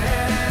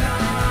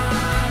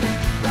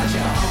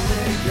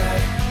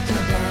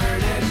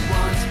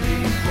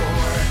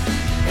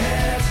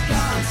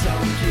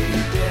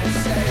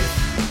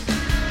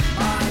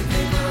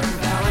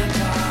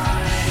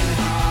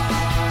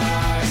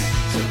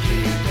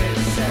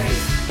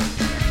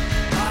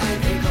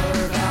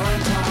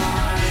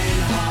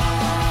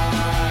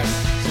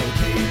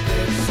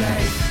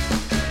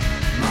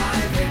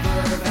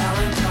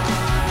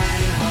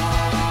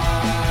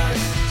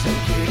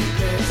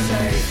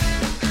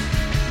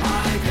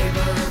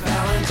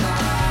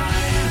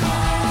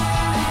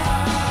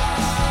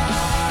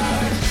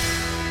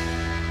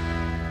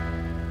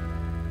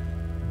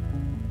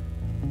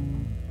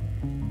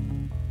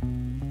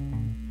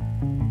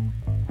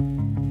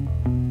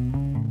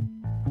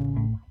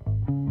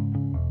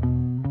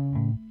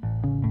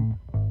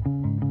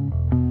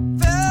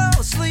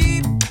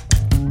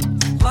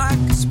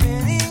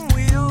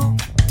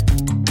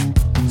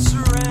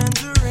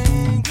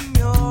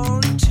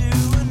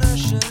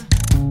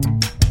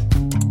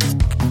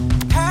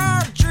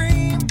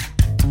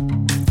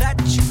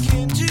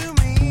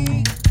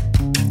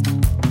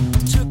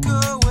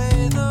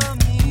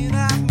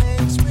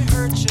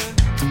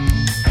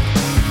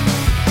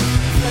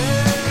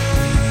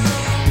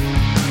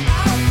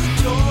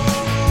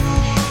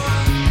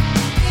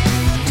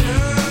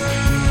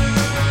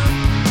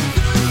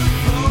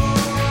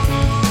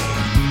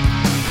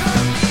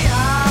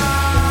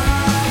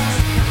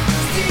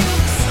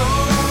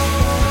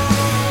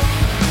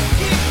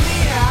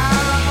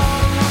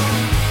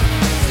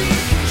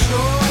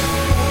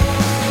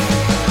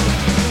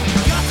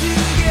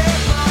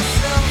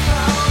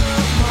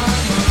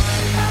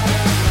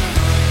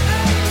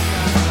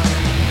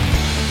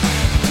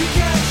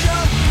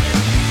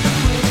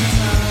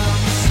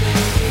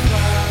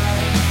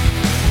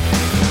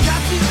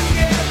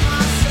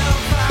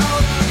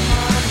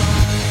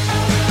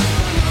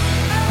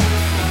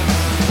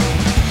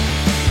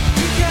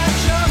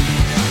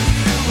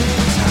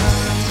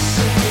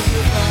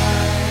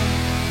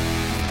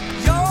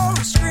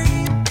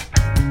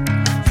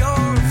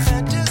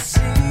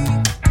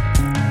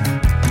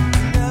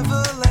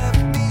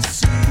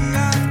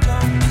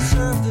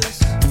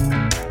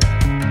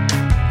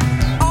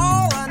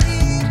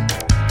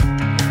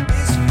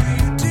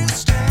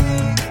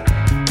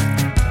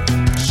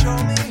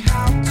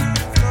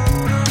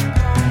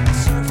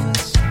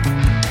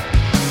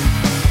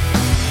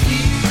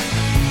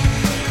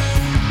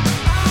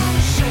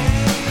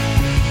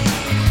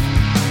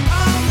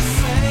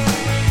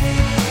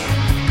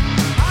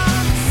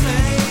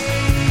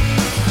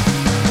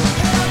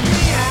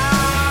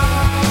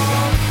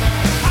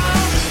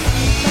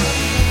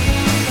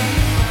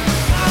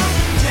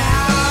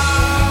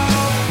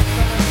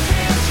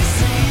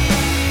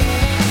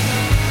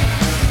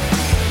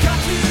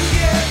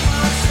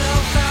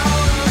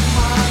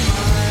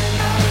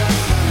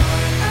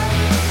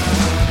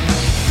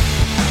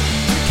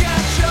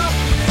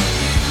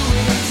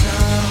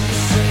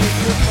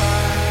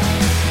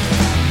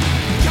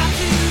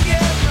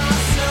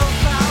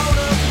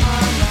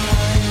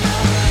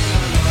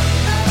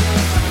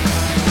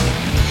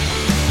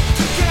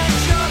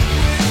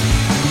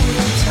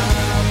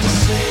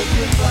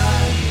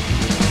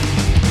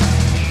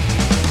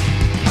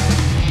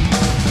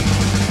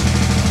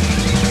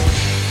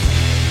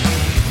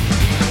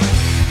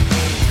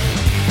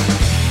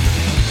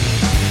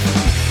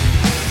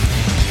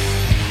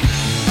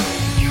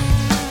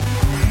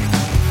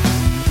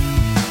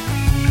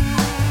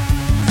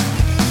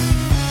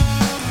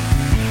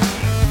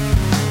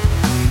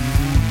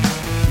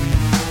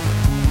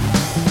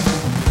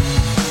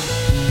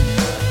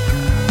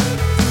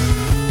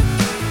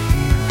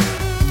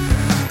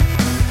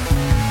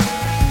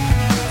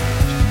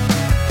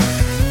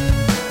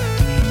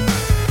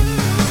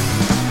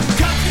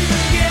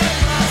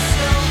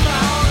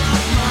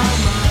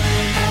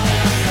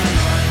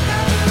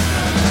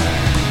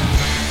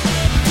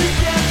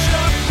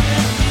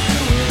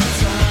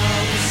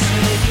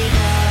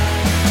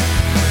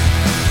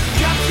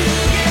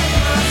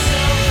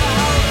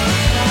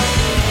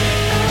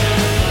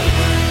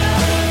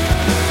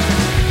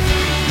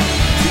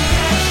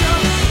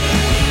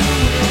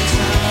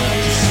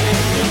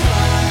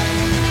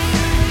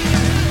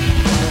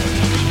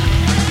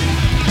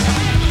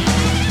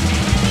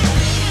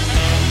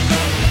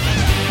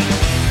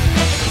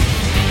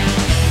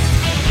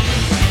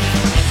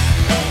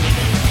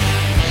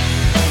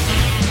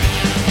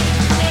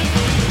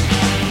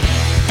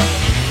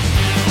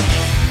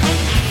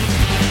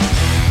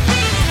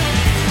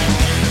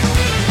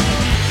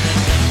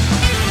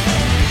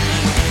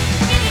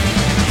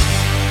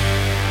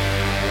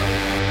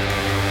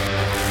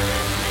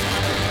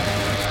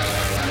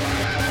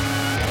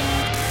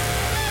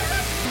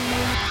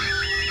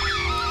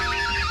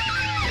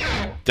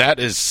 That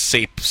is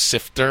Sape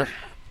Sifter,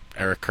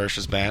 Eric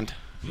Kirsch's band.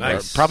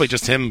 Nice. Or probably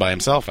just him by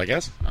himself, I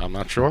guess. I'm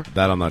not sure.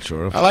 That I'm not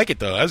sure of. I like it,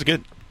 though. That was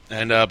good.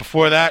 And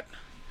before that,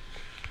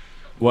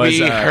 We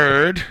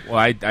heard. Well,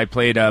 I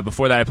played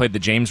before that. I played the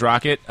James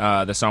Rocket.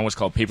 The song was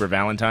called "Paper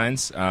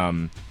Valentines."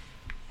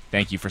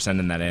 Thank you for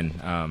sending that in.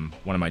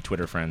 One of my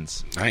Twitter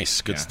friends.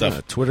 Nice, good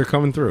stuff. Twitter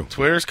coming through.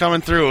 Twitter's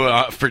coming through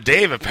for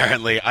Dave.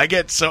 Apparently, I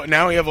get so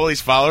now we have all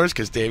these followers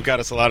because Dave got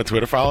us a lot of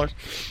Twitter followers.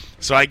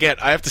 So I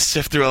have to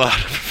sift through a lot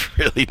of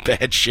really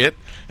bad shit.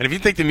 And if you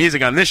think the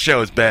music on this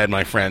show is bad,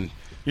 my friend,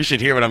 you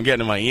should hear what I'm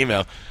getting in my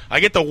email. I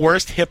get the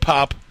worst hip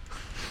hop.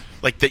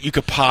 Like that you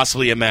could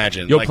possibly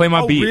imagine. You'll like, play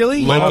my beat.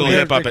 Really? Local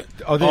hip hop.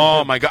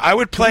 Oh my god! I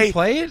would play.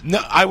 It?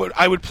 No, I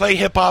would play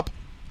hip hop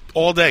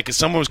all day because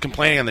someone was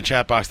complaining on the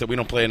chat box that we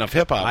don't play enough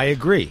hip hop. I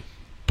agree.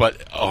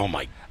 But oh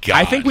my god!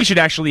 I think we should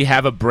actually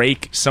have a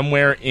break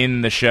somewhere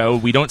in the show.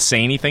 We don't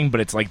say anything, but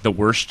it's like the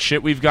worst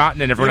shit we've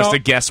gotten, and everyone has to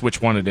guess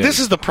which one it is. This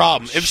is the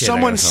problem. If Shit,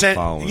 someone I gotta stop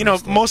following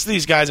sent, most of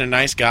these guys are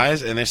nice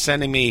guys, and they're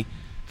sending me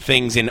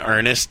things in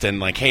earnest and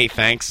like, hey,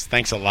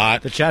 thanks a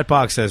lot. The chat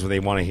box says they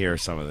want to hear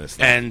some of this.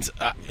 And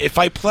if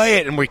I play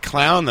it and we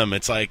clown them,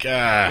 it's like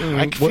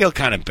I feel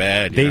kind of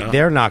bad.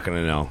 They're not going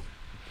to know.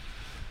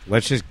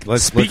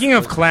 Speaking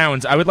of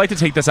clowns, I would like to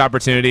take this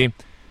opportunity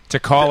to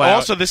call out.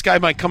 Also, this guy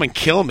might come and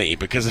kill me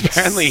because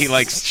apparently he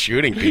likes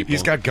shooting people.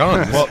 He's got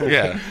guns. Well,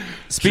 yeah.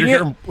 Speaking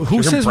of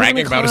who says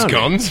bragging about his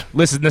guns?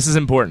 Listen, this is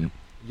important.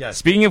 Yes.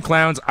 Speaking of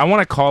clowns, I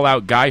want to call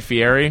out Guy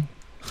Fieri.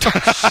 Yeah,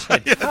 that's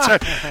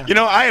right.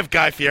 I have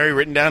Guy Fieri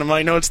written down in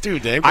my notes too,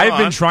 Dave. I've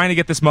been trying to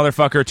get this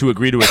motherfucker to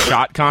agree to a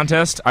shot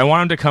contest. I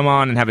want him to come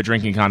on and have a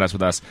drinking contest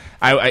with us.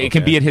 It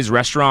can be at his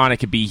restaurant. It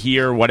could be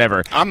here,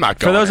 whatever. I'm not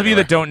going. For those of you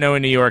that don't know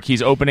in New York,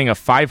 he's opening a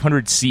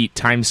 500-seat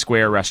Times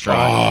Square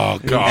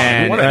restaurant. Oh, God.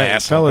 And, what an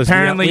asshole. Fellas,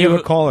 apparently we have you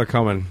a caller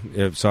coming.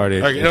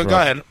 Sorry to interrupt.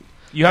 go ahead.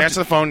 You have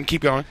Answer the phone and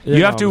keep going.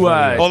 You have to...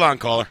 hold on,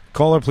 caller.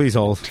 Caller, please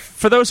hold.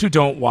 For those who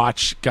don't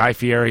watch Guy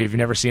Fieri, if you've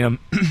never seen him,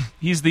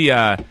 he's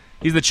the...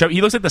 he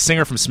looks like the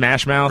singer from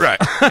Smash Mouth. Right.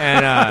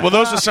 And, well,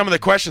 those are some of the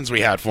questions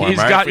we had for him, He's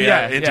right? got- We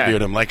yeah,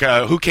 interviewed him. Like,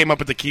 who came up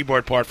with the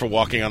keyboard part for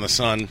Walking on the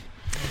Sun?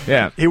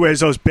 Yeah. He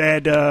wears those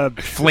bad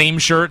flame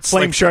shirts.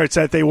 shirts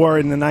that they wore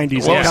in the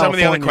 90s. What in were some of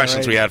the other California,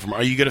 questions right? we had from?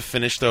 Are you going to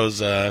finish those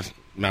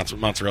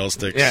mozzarella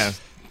sticks? Yeah.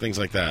 Things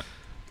like that.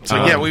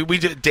 So, we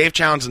did, Dave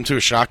challenged him to a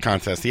shot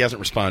contest. He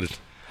hasn't responded.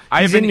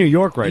 He's in New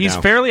York right He's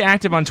now. fairly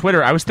active on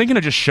Twitter. I was thinking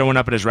of just showing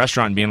up at his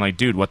restaurant and being like,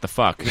 dude, what the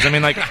fuck? 'Cause, I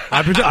mean, like...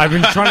 I've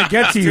been trying to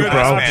get to you, bro.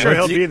 I'm sure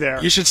he'll be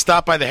there. You should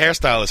stop by the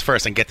hairstylist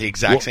first and get the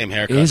exact same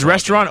haircut. His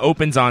restaurant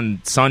opens on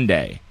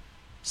Sunday.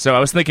 So I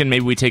was thinking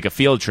maybe we take a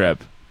field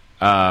trip.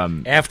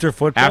 After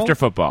football? After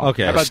football.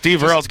 Okay.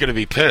 Steve Earle's going to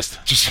be pissed.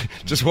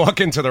 Just walk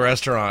into the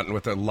restaurant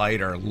with the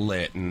lighter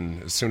lit,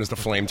 and as soon as the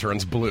flame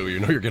turns blue, you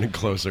know you're getting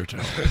closer to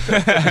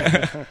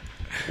it.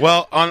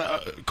 Well,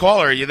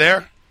 caller, are you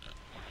there?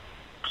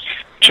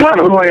 John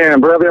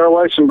Houlihan, Bradley R.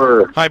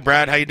 Weissenberger. Hi,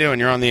 Brad. How you doing?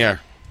 You're on the air.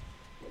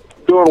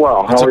 Doing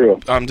well. How are you?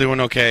 I'm doing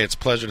okay. It's a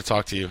pleasure to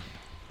talk to you.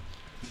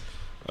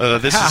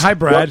 Hi,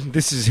 Brad.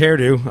 This is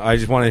Hairdo. I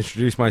just want to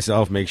introduce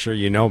myself, make sure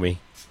you know me.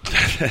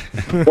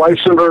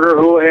 Weissenberger,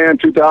 Houlihan,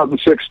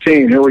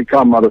 2016. Here we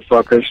come,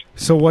 motherfuckers.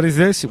 So what is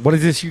this? What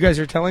is this you guys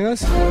are telling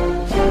us?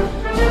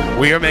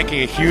 We are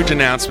making a huge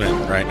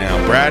announcement right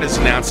now. Brad is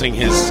announcing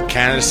his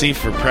candidacy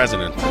for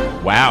president.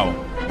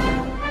 Wow.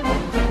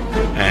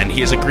 And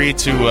he has agreed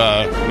to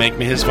make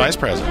me his vice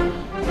president.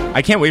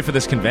 I can't wait for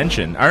this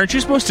convention. Aren't you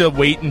supposed to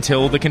wait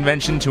until the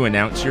convention to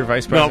announce your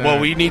vice president? No, well,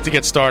 we need to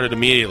get started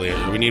immediately.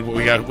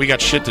 We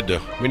got shit to do.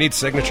 We need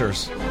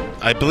signatures.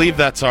 I believe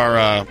that's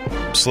our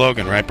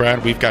slogan, right,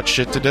 Brad? We've got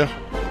shit to do.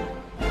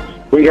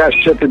 We got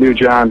shit to do,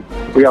 John.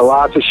 We got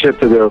lots of shit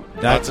to do.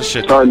 Lots of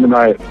shit. Starting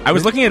tonight. I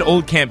was looking at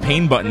old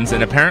campaign buttons,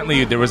 and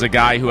apparently there was a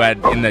guy who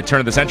had, in the turn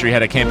of the century,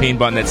 had a campaign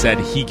button that said,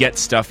 "He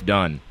gets stuff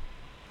done."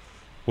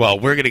 Well,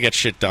 we're going to get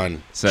shit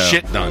done.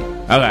 Shit done.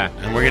 Okay.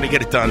 And we're going to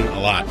get it done a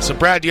lot. So,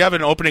 Brad, do you have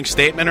an opening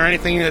statement or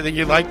anything that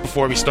you'd like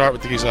before we start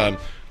with these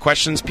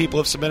questions people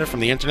have submitted from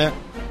the internet?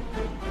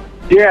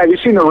 Yeah, you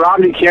seen the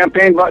Romney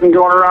campaign button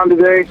going around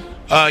today?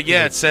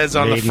 Yeah, it says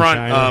on the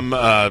front,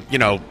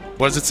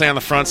 what does it say on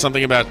the front?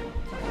 Something about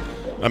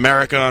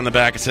America. On the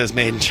back, it says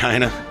Made in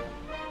China.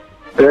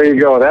 There you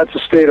go. That's the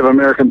state of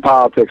American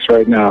politics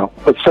right now.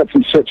 Let's set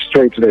some shit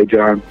straight today,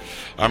 John.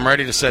 I'm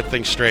ready to set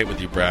things straight with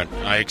you, Brad.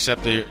 I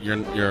accept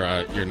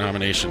your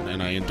nomination,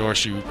 and I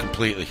endorse you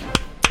completely.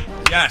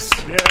 Yes.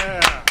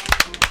 Yeah.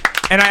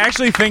 And I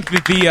actually think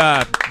that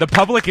the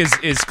public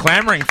is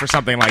clamoring for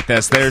something like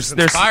this. There's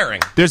inspiring.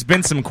 There's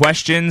been some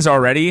questions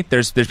already.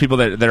 There's people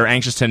that are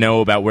anxious to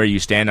know about where you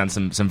stand on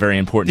some very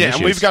important issues. Yeah,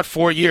 and we've got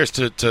 4 years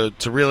to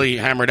really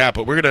hammer it out.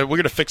 But we're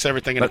gonna fix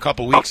everything in a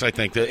couple weeks. I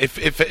think if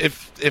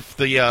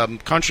the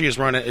country is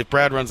running, if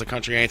Brad runs the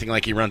country anything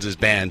like he runs his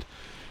band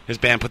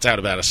puts out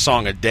about a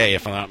song a day,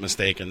 if I'm not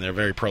mistaken. They're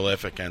very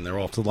prolific and they're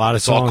all a lot of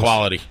it's all songs.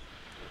 quality.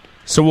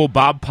 So will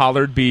Bob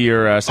Pollard be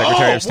your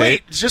Secretary of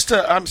State? Wait,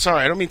 I'm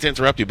sorry, I don't mean to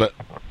interrupt you, but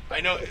I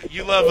know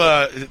you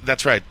love.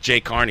 That's right, Jay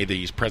Carney,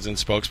 the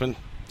president's spokesman.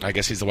 I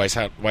guess he's the White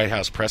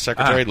House press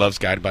secretary. Loves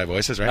Guided by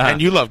Voices, right? Ah.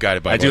 And you love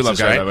Guided by Voices, I do love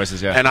Guided right? by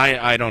Voices, yeah. And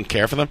I don't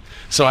care for them.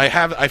 So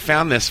I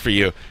found this for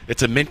you.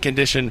 It's a mint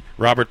condition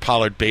Robert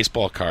Pollard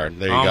baseball card.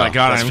 There you Oh go. my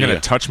God, That's I'm for going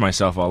you. to touch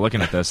myself while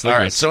looking at this. All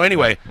right. So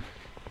anyway,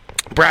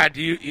 Brad,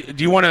 do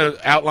you want to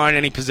outline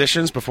any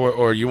positions before,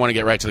 or you want to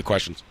get right to the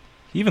questions?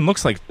 He even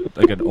looks like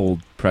an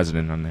old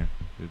president on there.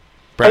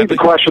 I think the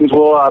questions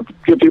will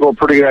give people a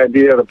pretty good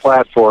idea of the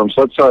platform.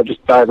 So let's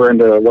just dive right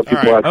into what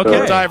people have to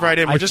We'll dive right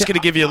in. We're just going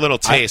to give you a little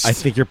taste. I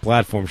think your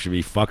platform should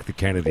be fuck the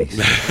Kennedys.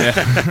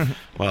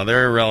 Well,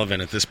 they're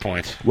irrelevant at this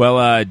point.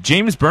 Well,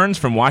 James Burns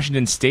from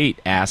Washington State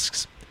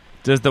asks,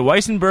 does the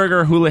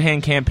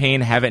Weissenberger-Houlihan campaign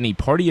have any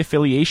party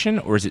affiliation,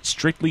 or is it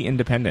strictly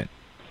independent?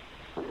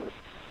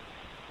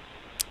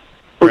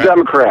 We're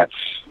Democrats.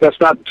 That's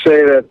not to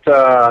say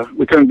that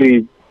we couldn't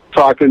be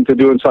talking to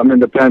doing something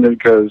independent,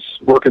 because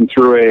working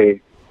through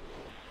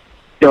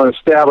an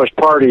established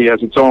party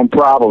has its own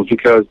problems,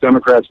 because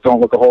Democrats don't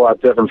look a whole lot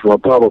different from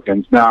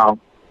Republicans. Now,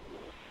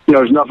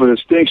 there's enough of a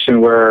distinction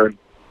where,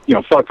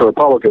 fuck the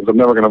Republicans. I'm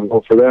never going to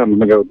vote for them. I'm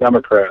going to go with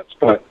Democrats.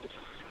 But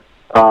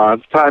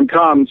if time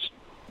comes,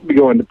 we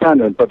go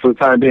independent. But for the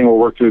time being, we'll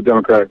work through the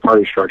Democratic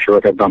Party structure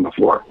like I've done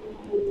before.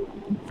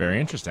 Very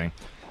interesting.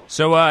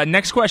 So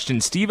next question,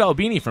 Steve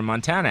Albini from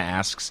Montana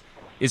asks,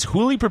 is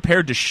Hooley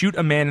prepared to shoot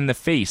a man in the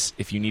face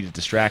if you need a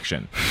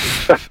distraction?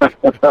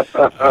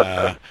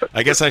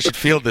 I guess I should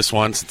field this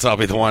one, since I'll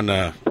be the one.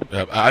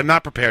 I'm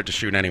not prepared to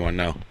shoot anyone,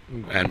 no.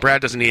 And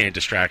Brad doesn't need any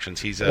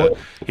distractions. He's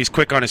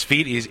quick on his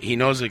feet. He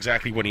knows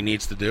exactly what he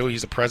needs to do.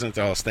 He's the president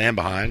that I'll stand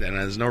behind, and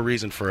there's no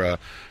reason for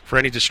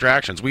any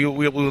distractions. We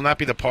will not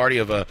be the party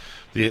of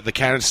the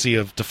candidacy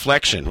of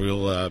deflection.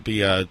 We'll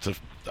be,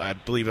 I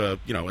believe,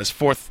 as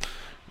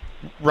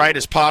forthright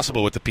as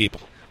possible with the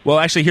people. Well,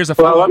 actually, here's a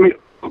follow-up.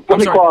 Let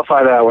me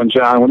qualify that one,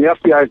 John. When the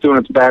FBI is doing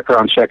its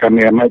background check on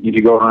me, I might need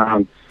to go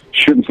around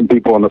shooting some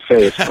people in the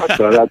face, but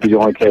that'd be the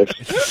only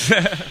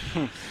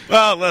case.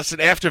 Well, listen,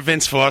 after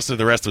Vince Foster,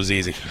 the rest was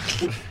easy.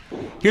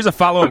 Here's a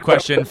follow-up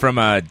question from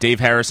Dave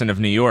Harrison of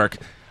New York.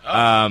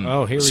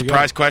 Here we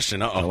Surprise go.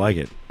 question. Uh-oh. I like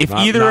it. If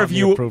Not either on of the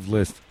you approved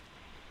list.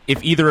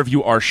 If either of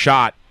you are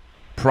shot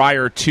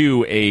prior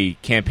to a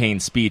campaign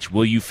speech,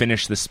 will you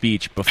finish the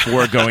speech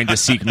before going to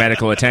seek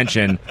medical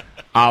attention,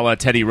 a la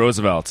Teddy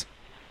Roosevelt?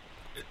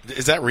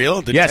 Is that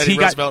real? Did Yes, Teddy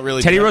Roosevelt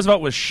really Teddy do that?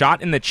 Roosevelt was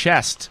shot in the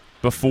chest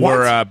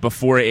before a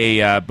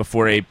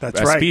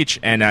right. speech,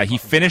 and he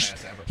finished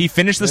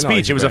the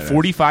speech. It was a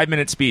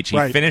 45-minute speech. He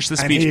Right. finished the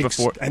And speech he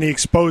before. and he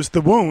exposed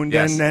the wound,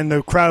 Yes. and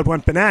the crowd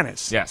went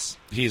bananas. Yes,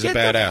 he's Get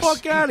the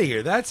fuck out of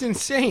here. That's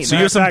insane. So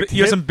you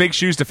have some big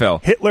shoes to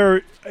fill.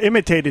 Hitler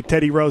imitated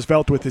Teddy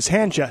Roosevelt with his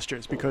hand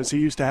gestures, because he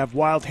used to have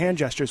wild hand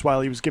gestures while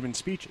he was giving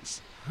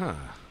speeches. Huh.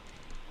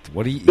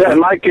 What do you? Yeah, in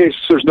my case,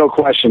 there's no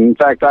question. In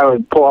fact, I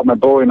would pull out my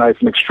Bowie knife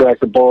and extract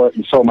the bullet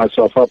and sew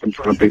myself up in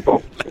front of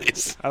people.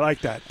 I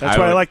like that. That's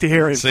why I like to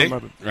hear it See?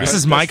 from a... This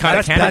is my kind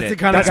of candidate. That's the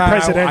kind of guy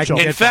presidential.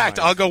 In fact,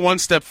 I'll go one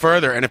step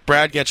further, and if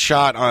Brad gets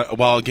shot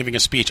while giving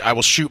a speech, I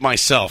will shoot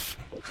myself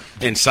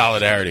in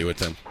solidarity with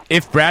him.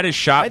 If Brad is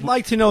shot, I'd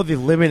like to know the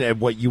limit at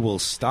what you will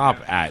stop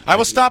at. I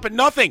will stop at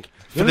nothing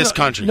for this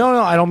country.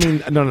 No, I don't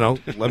mean. No.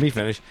 Let me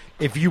finish.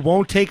 If you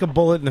won't take a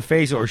bullet in the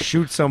face or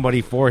shoot somebody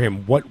for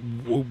him,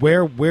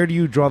 where do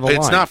you draw the line?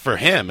 It's not for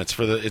him. It's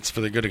for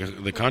the good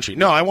of the country.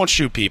 No, I won't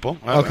shoot people.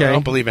 Okay. I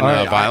don't believe in All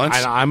right,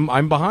 violence.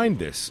 I'm behind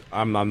this.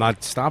 I'm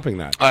not stopping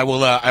that. I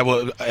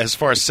will. As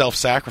far as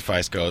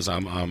self-sacrifice goes,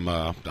 I'm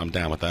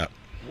down with that.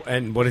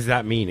 And what does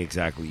that mean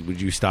exactly? Would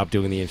you stop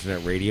doing the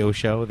internet radio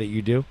show that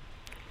you do?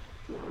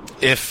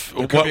 If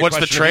It could be a what's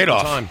the question of equal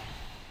trade-off? time.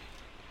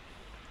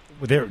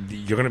 You're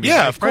going to be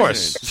Yeah, vice of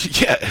course.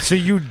 president. Yeah. So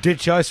you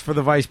ditch us for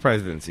the vice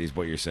presidency is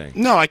what you're saying?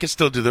 No, I could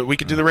still do that. We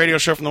could do the radio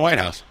show from the White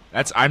House.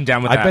 I'm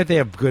down with I that. bet they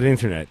have good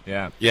internet.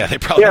 Yeah, they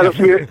probably.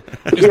 Yeah,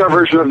 this is our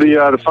version of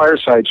the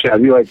fireside chat.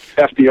 It'd be like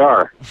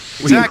FDR.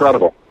 It'd be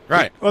incredible.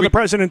 Right. Well, the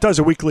president does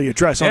a weekly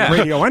address on the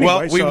radio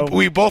anyway. Well, so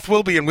we both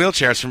will be in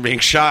wheelchairs from being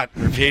shot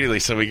repeatedly,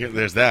 so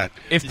there's that.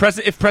 If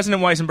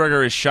President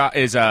Weisenberger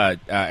is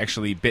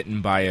actually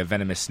bitten by a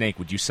venomous snake,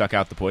 would you suck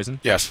out the poison?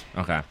 Yes.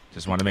 Okay.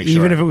 Just want to make sure.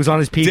 Even if it was on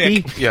his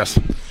pee-pee? Yes.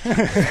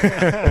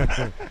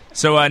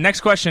 So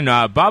next question,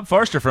 Bob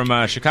Forster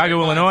from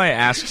Chicago, Illinois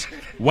asks,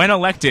 when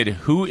elected,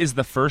 who is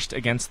the first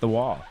against the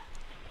wall?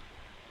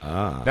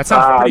 That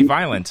sounds pretty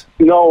violent.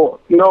 No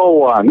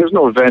one. There's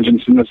no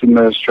vengeance in this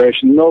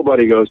administration.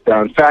 Nobody goes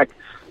down. In fact,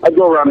 I'd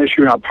go around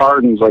issuing out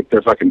pardons like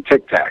they're fucking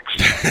Tic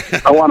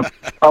Tacs. I want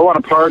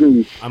to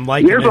pardon. I'm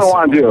liking Here's what I this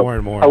want to do. more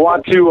and more. I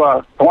want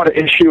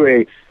to issue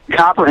a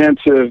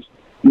comprehensive,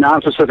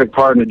 non-specific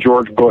pardon to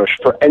George Bush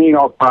for any and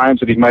all crimes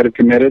that he might have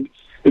committed.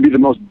 It'd be the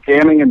most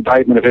damning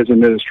indictment of his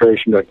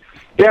administration. Like,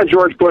 yeah,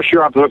 George Bush,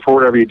 you're off the hook for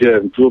whatever he did.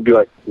 And people would be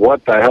like,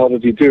 what the hell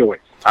did he do?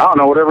 Like, I don't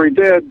know. Whatever he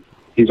did,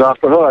 he's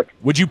off the hook.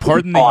 Would you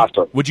pardon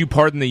Would you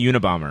pardon the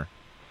Unabomber?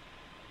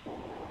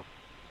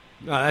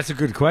 No, that's a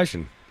good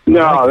question.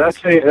 No, that's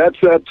two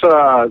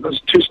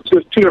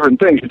different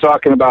things. You're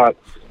talking about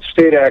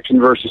state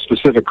action versus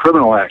specific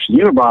criminal action.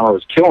 Unabomber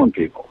was killing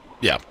people.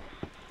 Yeah.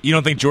 You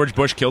don't think George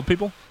Bush killed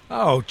people?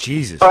 Oh,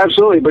 Jesus. Oh,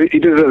 absolutely, but he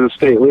did it as a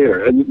state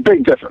leader. And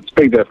big difference.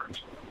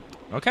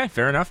 Okay,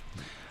 fair enough.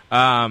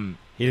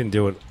 He didn't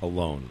do it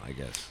alone, I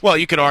guess. Well,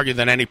 you could argue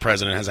that any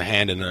president has a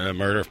hand in the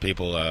murder of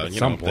people. At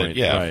some point,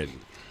 yeah. right.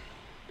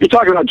 You're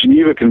talking about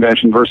Geneva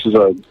Convention versus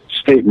a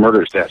state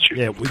murder statute.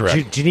 Yeah,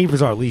 Correct.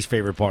 Geneva's our least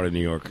favorite part of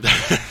New York.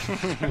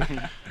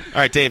 All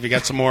right, Dave, you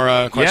got some more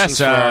questions Yes,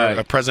 for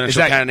our presidential is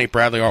that- candidate,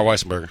 Bradley R.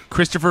 Weissenberger?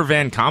 Christopher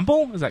Van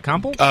Gompel? Is that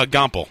Gompel?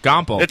 Gompel.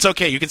 Gompel. It's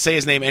okay. You can say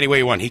his name any way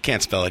you want. He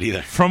can't spell it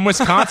either. From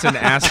Wisconsin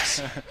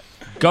asks,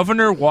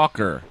 Governor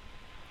Walker,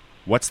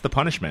 what's the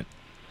punishment?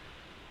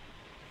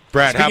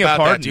 Brad, Speaking how of about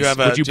that? pardons, Do you have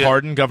a? would you do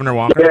pardon Governor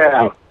Walker?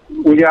 Yeah,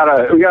 we got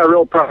a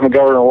real problem with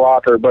Governor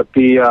Walker, but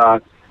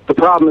the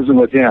problem isn't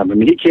with him. I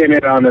mean, he came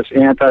in on this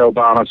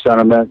anti-Obama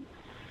sentiment,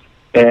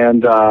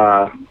 and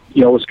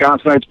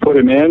Wisconsinites put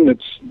him in.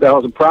 That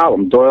was a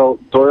problem.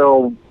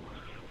 Doyle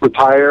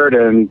retired,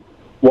 and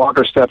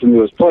Walker stepped into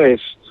his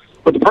place.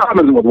 But the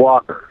problem isn't with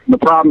Walker. The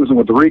problem isn't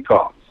with the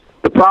recall.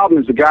 The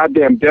problem is the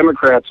goddamn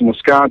Democrats in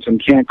Wisconsin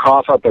can't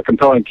cough up a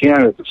compelling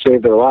candidate to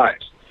save their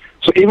lives.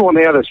 So even when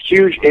they have this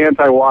huge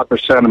anti-Walker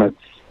sentiment,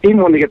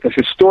 even when they get this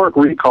historic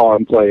recall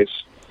in place,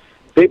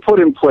 they put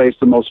in place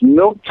the most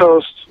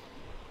milquetoast,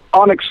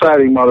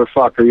 unexciting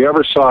motherfucker you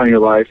ever saw in your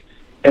life,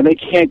 and they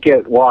can't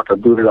get Walker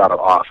booted out of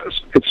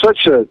office. It's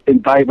such an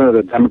indictment of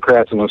the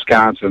Democrats in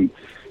Wisconsin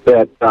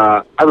that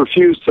I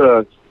refuse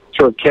to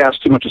sort of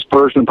cast too much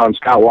aspersion upon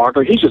Scott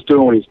Walker. He's just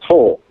doing what he's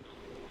told.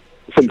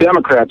 If the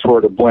Democrats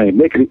were to blame,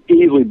 they could have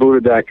easily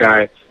booted that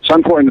guy. So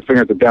I'm pointing the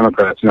finger at the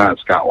Democrats, not at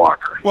Scott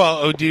Walker.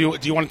 Well, do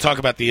you want to talk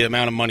about the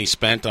amount of money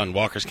spent on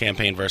Walker's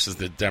campaign versus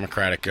the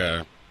Democratic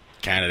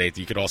candidate?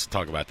 You could also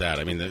talk about that.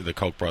 I mean, the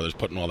Koch brothers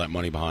putting all that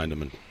money behind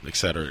him, and et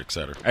cetera, et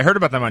cetera. I heard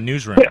about them on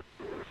Newsroom.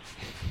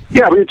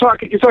 Yeah, but you're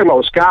talking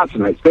about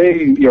Wisconsinites.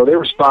 They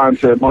respond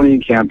to money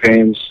in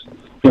campaigns,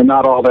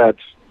 not all that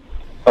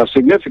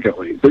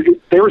significantly.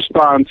 They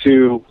respond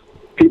to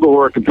people who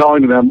are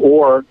compelling to them,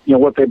 or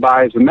what they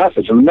buy as a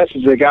message. And the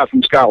message they got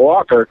from Scott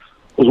Walker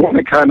was one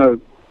that kind of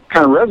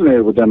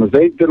resonated with them, is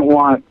they didn't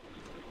want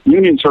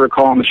unions sort of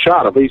calling the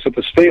shot, at least at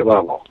the state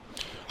level.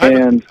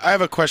 I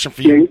have a question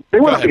for you. They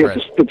went up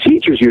against the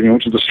teachers union,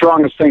 which is the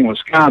strongest thing in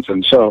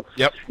Wisconsin. So,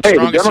 yep. Hey,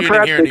 the Strongest union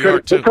Democrats, here in New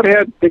York, too.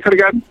 they could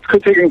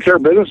have taken care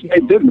of business, and they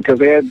didn't because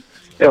they had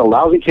a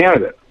lousy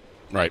candidate.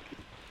 Right.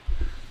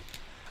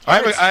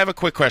 I have a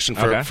quick question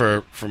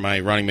for my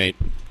running mate,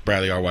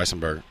 Bradley R.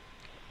 Weissenberger.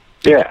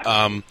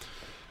 Yeah.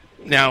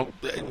 Now,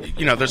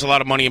 there's a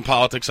lot of money in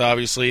politics,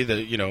 obviously.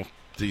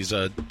 These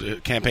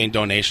campaign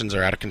donations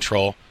are out of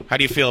control. How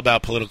do you feel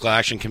about political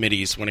action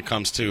committees when it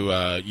comes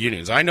to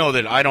unions? I know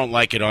that I don't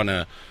like it on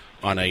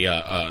one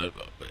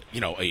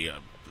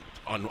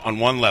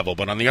level,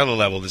 but on the other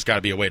level, there's got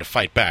to be a way to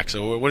fight back.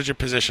 So, what is your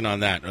position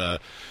on that?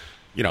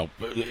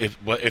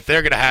 If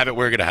they're going to have it,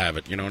 we're going to have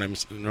it. You know what I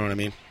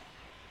mean?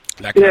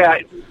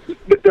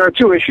 There are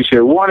two issues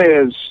here. One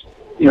is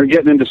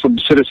getting into some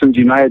Citizens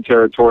United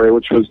territory,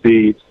 which was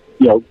the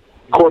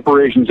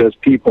corporations as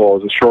people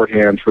as a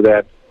shorthand for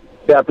that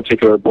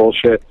particular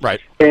bullshit.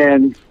 Right.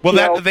 And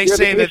they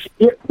say that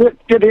the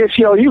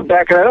ACLU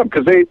backing that up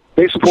because they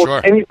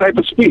support any type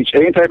of speech,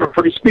 any type of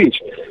free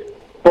speech.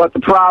 But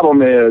the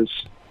problem is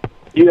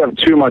you have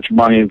too much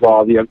money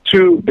involved. You have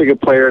too big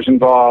of players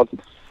involved.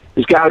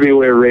 There's got to be a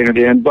way to rein it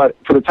in. But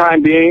for the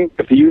time being,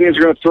 if the unions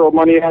are going to throw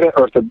money at it,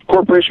 or if the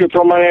corporation is going to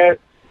throw money at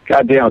it,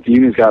 goddamn it, the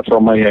union's got to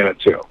throw money at it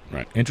too.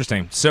 Right.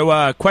 Interesting.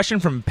 So, question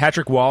from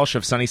Patrick Walsh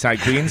of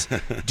Sunnyside, Queens.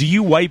 Do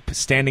you wipe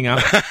standing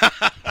up?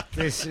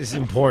 This is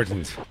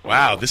important.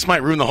 Wow, this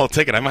might ruin the whole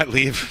ticket. I might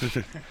leave. Is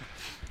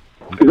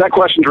that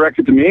question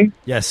directed to me?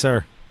 Yes,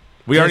 sir.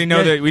 We already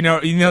know that you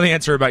know the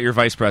answer about your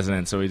vice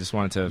president, so we just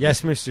wanted to.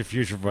 Yes, Mr.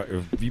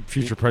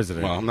 Future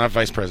President. Well, I'm not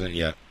vice president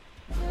yet.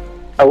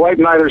 I wipe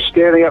neither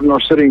standing up nor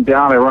sitting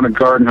down. I run a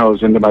garden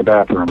hose into my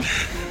bathroom.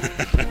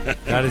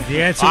 That is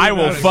the answer. I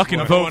will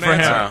fucking vote for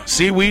him.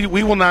 See, we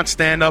will not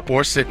stand up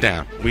or sit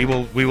down. We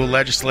will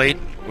legislate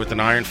with an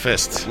iron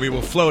fist. We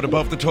will float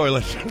above the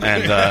toilet.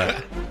 And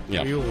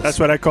That's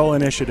what I call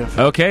initiative.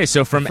 Okay,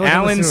 so from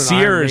Alan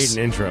Sears.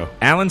 Intro.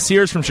 Alan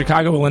Sears from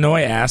Chicago,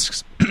 Illinois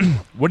asks,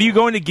 "What are you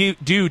going to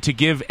do to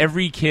give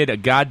every kid a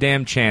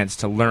goddamn chance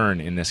to learn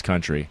in this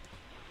country?"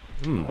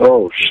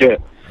 Oh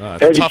shit.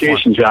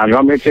 Education, John. You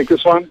want me to take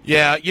this one?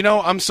 Yeah,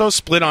 I'm so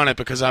split on it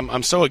because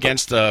I'm so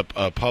against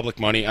public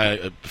money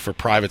for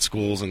private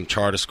schools and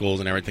charter schools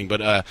and everything.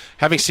 But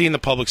having seen the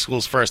public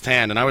schools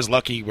firsthand, and I was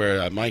lucky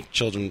where my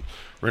children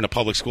were in a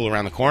public school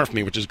around the corner from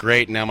me, which is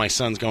great. Now my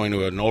son's going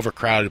to an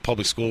overcrowded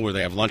public school where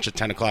they have lunch at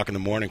 10 o'clock in the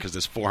morning because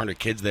there's 400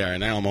 kids there. And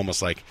now I'm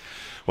almost like,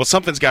 well,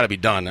 something's got to be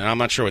done. And I'm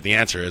not sure what the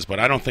answer is, but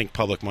I don't think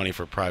public money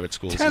for private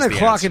schools 10 is the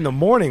o'clock answer. in the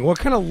morning? What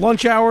kind of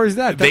lunch hour is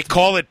that? They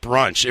call it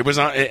brunch. It was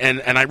on,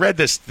 and I read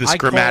this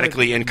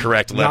grammatically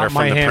incorrect letter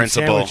from the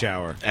principal.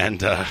 Hour.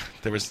 And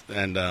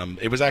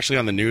it was actually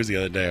on the news the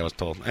other day, I was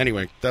told.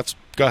 Anyway,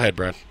 go ahead,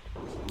 Brad.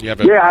 Yeah,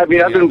 I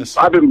mean,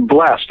 I've been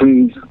blessed,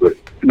 and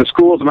the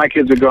schools that my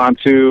kids have gone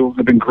to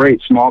have been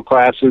great, small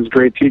classes,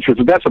 great teachers.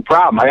 But that's a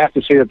problem. I have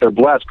to say that they're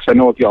blessed because I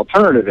know what the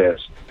alternative is,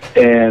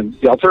 and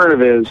the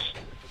alternative is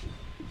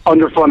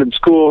underfunded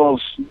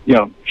schools,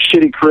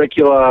 shitty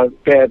curricula,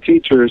 bad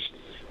teachers,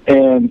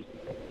 and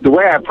the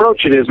way I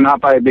approach it is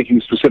not by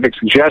making specific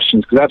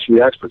suggestions because that's for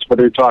the experts.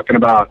 Whether you're talking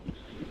about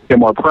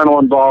more parental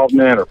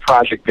involvement or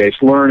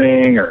project-based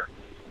learning or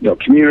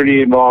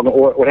community involvement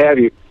or what have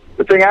you.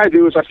 The thing I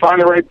do is I find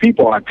the right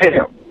people and I pay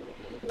them.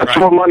 I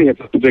throw money at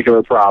this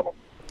particular problem.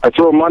 I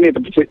throw money at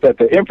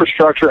the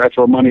infrastructure. I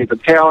throw money at the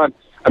talent.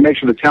 I make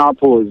sure the talent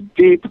pool is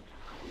deep,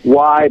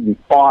 wide, and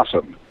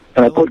awesome.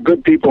 And I put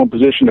good people in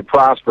position to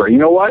prosper. You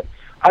know what?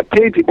 I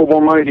pay people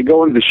more money to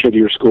go into the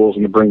shittier schools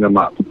and to bring them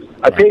up.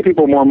 I pay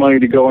people more money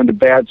to go into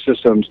bad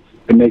systems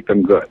and make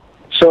them good.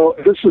 So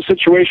if this is a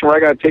situation where I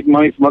got to take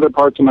money from other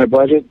parts of my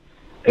budget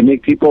and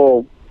make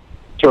people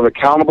sort of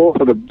accountable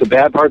for the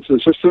bad parts of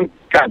the system,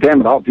 God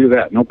damn it, I'll do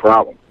that. No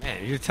problem.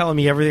 Man, you're telling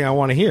me everything I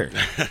want to hear.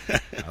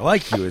 I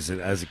like you as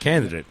a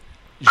candidate.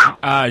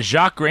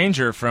 Jacques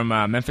Granger from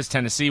Memphis,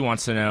 Tennessee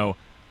wants to know,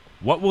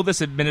 what will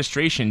this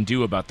administration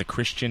do about the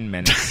Christian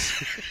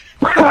menace?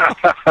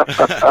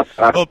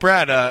 Well,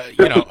 Brad,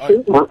 this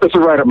is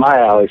right up my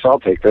alley, so I'll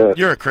take that.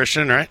 You're a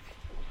Christian, right?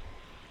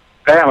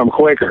 I am. I'm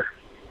Quaker.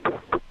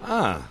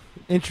 Ah,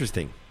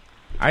 interesting.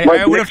 I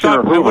would have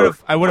thought.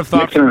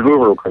 Nixon and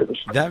Hoover were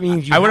Quakers. That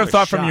means I would have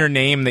thought from your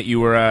name that you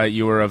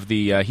were of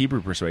the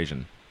Hebrew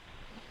persuasion.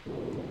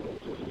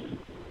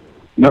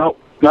 No,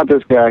 not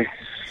this guy.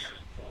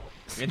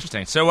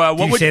 Interesting. So, what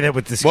do you would say that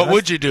with disgust? What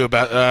would you do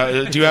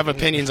about? Do you have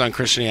opinions on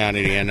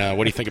Christianity, and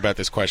what do you think about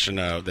this question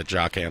that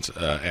Jock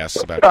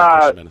asks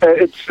about?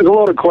 It's a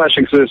loaded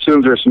question because it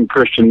assumes there's some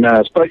Christian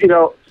menace, but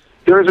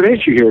there is an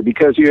issue here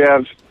because you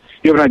have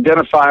an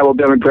identifiable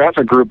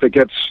demographic group that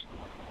gets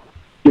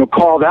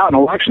called out in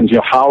elections.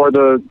 How's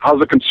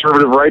the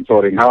conservative right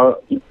voting?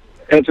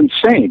 It's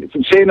insane. It's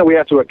insane that we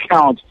have to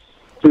account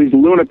for these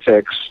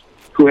lunatics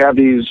who have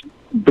these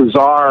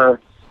bizarre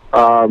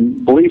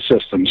belief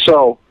systems.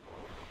 So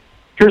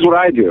here's what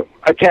I do.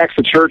 I tax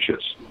the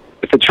churches.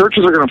 If the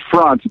churches are going to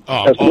front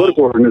as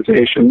political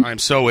organizations, I'm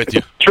so with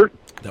you.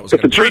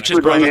 If the churches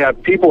are going to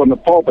have people in the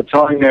pulpit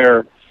telling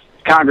their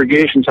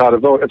congregations how to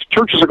vote, if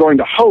churches are going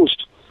to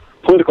host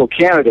political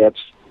candidates,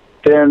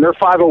 then their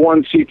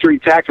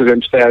 501c3 tax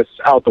exempt status is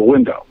out the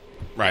window.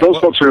 Right. Those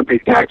folks are going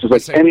to pay taxes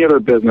like any other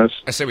business,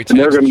 and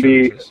they're going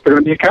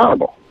to be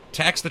accountable.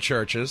 Tax the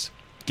churches,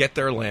 get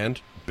their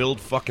land, build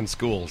fucking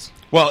schools.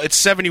 Well,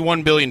 it's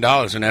 $71 billion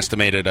in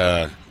estimated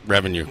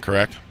revenue,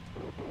 correct?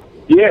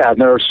 Yeah, and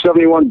there are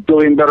 71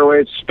 billion better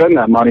ways to spend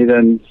that money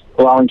than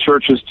allowing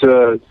churches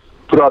to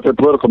put out their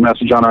political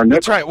message on our nickel.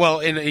 That's right.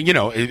 Well,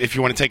 if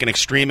you want to take an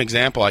extreme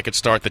example, I could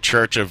start the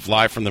Church of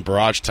Live from the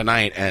Barrage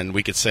tonight, and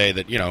we could say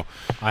that,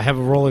 I have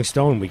a Rolling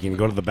Stone. We can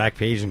go to the back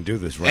page and do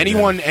this right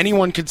anyone, now.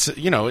 Anyone could,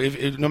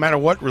 if no matter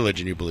what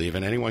religion you believe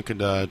in, anyone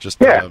could and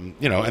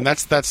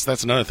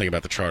that's another thing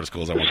about the charter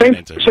schools I want to get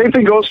into. Same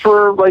thing goes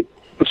for,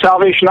 the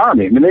Salvation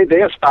Army. I mean,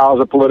 they espouse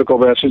a political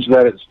message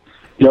that is,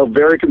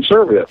 very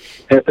conservative.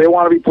 And if they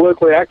want to be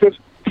politically active,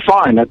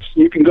 fine.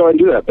 You can go ahead and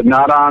do that, but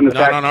not on the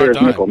taxpayer's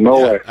nickel.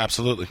 No way.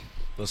 Absolutely.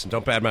 Listen,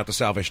 don't badmouth the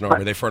Salvation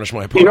Army. They furnish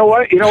my apartment. You know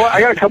what?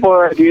 I got a couple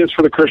of ideas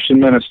for the Christian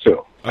menace, too.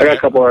 Okay. I got a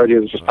couple of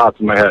ideas that just popped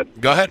in my head.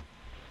 Go ahead.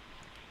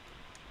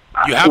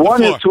 You have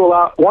one is to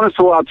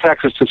allow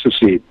Texas to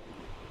secede.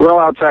 We're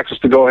allowed Texas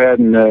to go ahead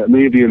and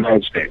leave the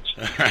United States.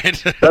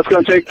 Right. That's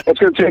going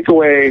to take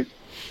away.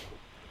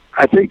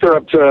 I think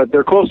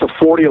they're close to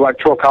 40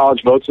 electoral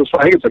college votes.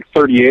 I think it's like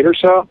 38 or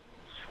so.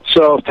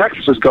 So if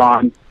Texas is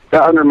gone,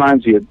 that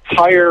undermines the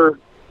entire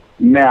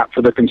map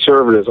for the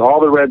conservatives, all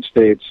the red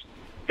states,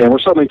 and we're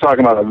suddenly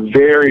talking about a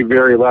very,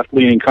 very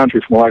left-leaning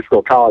country from an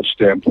electoral college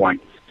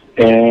standpoint.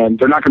 And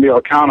they're not going to be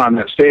able to count on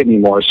that state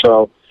anymore.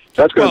 So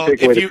that's going to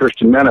take away the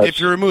Christian menace. If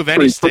you remove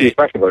any state,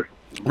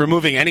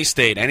 removing any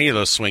state, any of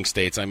those swing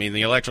states, I mean,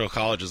 the electoral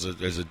college is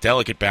a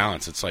delicate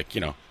balance. It's like,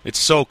 it's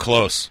so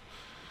close.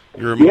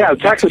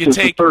 Texas is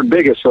the third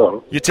biggest,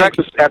 though.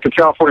 Texas, after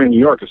California and New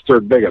York, is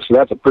third biggest, so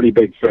that's a pretty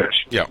big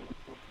fish. Yeah.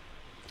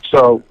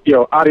 So,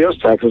 adios,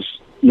 Texas.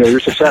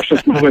 Your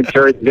secessionist movement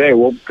carried today.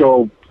 We'll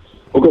go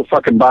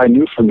fucking buy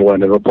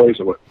Newfoundland and replace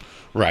it with.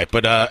 Right,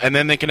 but and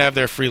then they can have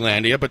their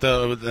Freelandia, but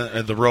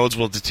the roads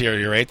will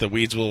deteriorate, the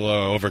weeds will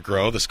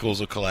overgrow, the schools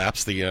will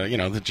collapse,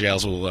 the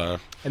jails will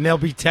and they'll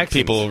be Texans.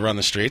 People will run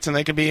the streets, and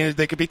they could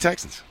be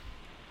Texans.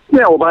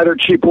 Yeah, we'll buy their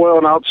cheap oil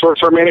and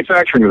outsource our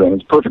manufacturing to them.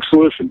 It's a perfect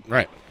solution.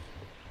 Right.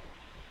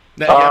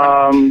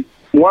 One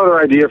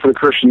other idea for the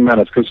Christian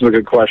menace, because this is a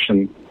good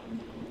question.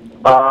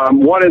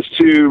 One is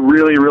to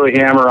really, really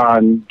hammer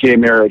on gay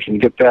marriage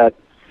and get that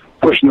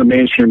pushed in the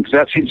mainstream, because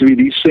that seems to be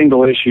the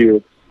single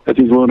issue that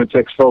these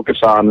lunatics focus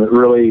on that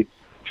really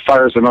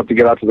fires them up to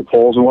get out to the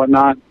polls and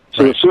whatnot.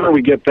 So the sooner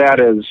we get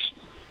that as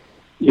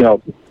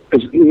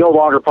no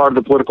longer part of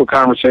the political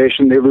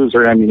conversation, they lose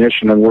their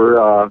ammunition, and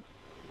we're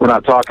We're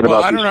not talking Well,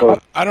 about I these don't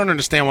folks. I don't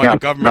understand why Yeah, the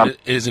government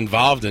no. is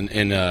involved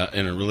in a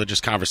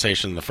religious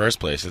conversation in the first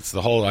place. It's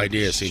the whole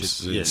idea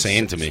seems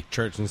insane to me.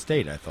 Church and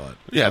state, I thought.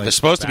 Yeah, Like, there's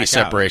supposed to be back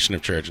out. separation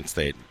of church and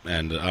state,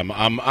 and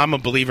I'm a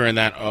believer in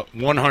that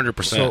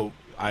 100%. So,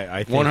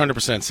 I think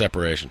 100%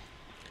 separation.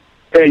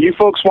 Hey, you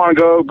folks want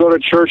to go to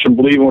church and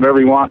believe in whatever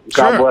you want?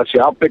 God bless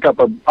you. I'll pick up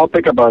a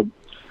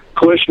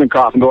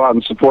Kalashnikov and go out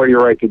and support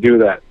your right to do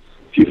that.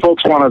 If you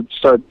folks want to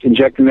start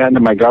injecting that into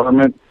my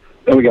government,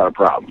 then we got a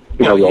problem.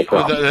 We got a real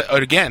problem.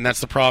 Again, that's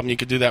the problem. You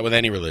could do that with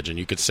any religion.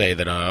 You could say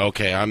that,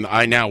 okay,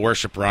 I now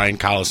worship Ryan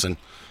Collison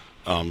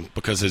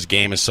because his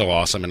game is so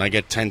awesome, and I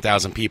get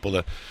 10,000 people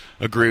to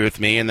agree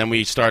with me, and then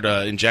we start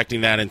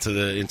injecting that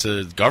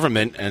into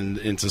government and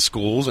into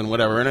schools and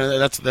whatever. And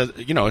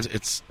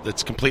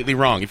it's completely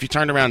wrong. If you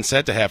turned around and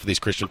said to half of these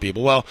Christian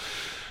people, well,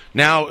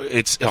 now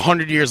it's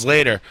 100 years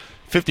later,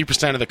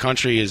 50% of the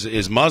country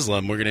is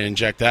Muslim. We're going to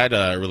inject that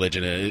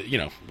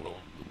religion.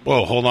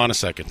 Whoa, hold on a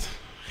second.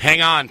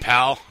 Hang on,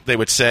 pal, they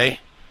would say.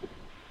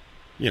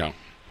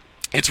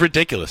 It's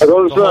ridiculous. Are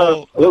those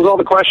all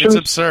the questions? It's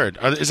absurd.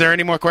 Is there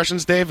any more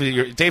questions, Dave?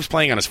 Dave's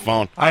playing on his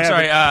phone. I'm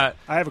sorry. I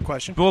have a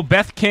question. Well,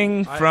 Beth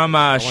King from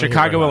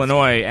Chicago,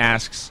 Illinois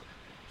asks,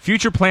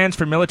 future plans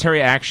for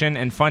military action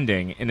and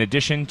funding in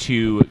addition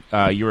to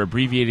your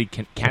abbreviated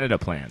Canada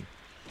plan.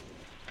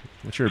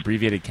 What's your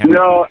abbreviated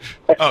Canada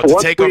plan? Oh, to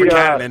take over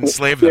Canada and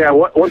enslave them. Yeah,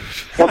 once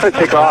I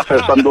take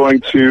office, I'm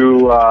going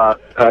to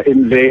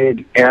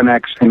invade,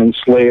 annex, and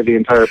enslave the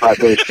entire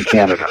population of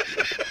Canada.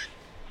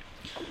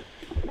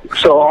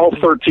 So all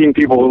 13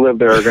 people who live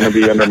there are going to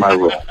be under my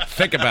rule.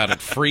 Think about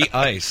it. Free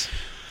ice.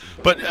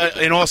 But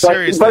in all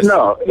seriousness, but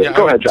no.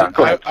 Go ahead, John.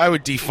 Go ahead. I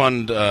would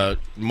defund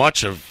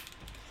much of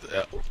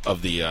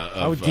the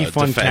I would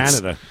defund defense.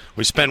 Canada.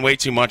 We spend way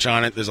too much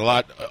on it. There's a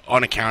lot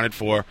unaccounted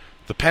for.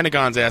 The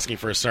Pentagon's asking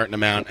for a certain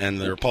amount,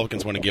 and the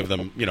Republicans want to give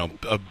them,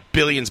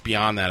 billions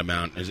beyond that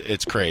amount.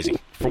 It's crazy.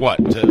 For what?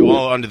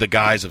 All under the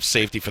guise of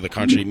safety for the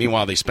country.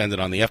 Meanwhile, they spend it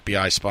on the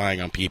FBI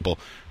spying on people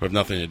who have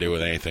nothing to do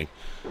with anything.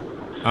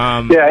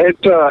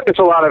 It's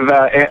a lot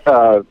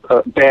of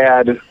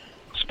bad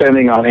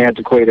spending on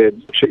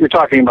antiquated shit. You're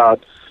talking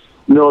about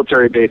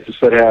military bases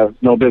that have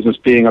no business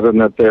being other than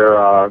that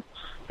they're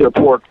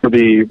pork for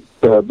the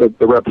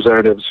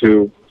representatives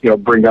who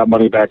bring that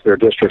money back to their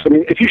districts. I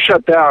mean, if you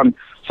shut down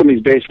some of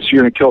these bases,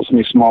 you're going to kill some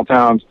of these small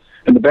towns.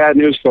 And the bad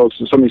news, folks,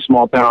 is some of these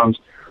small towns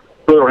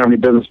really don't have any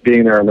business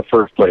being there in the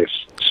first place.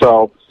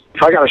 So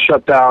if I got to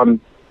shut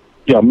down,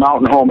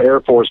 Mountain Home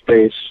Air Force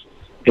Base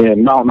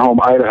in Mountain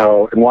Home,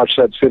 Idaho, and watch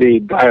that city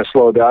die a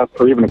slow death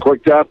or even a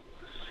quick death,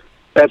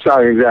 that's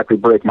not exactly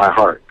break my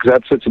heart, because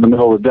that sits in the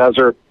middle of the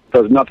desert,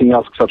 does nothing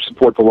else except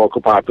support the local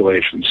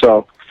population.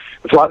 So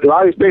if a lot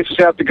of these bases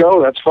have to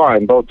go, that's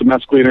fine, both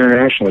domestically and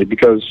internationally,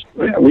 because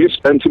we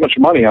spend too much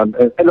money on,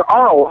 and the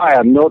ROI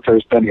on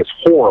military spending is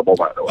horrible,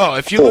 by the way. Oh,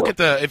 if you look at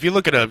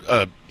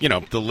the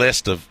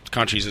list of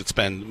countries that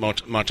spend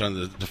much on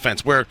the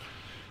defense, we're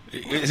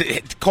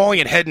calling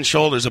it head and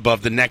shoulders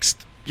above the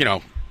next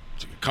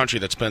country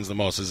that spends the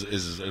most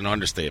is an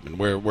understatement.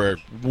 We're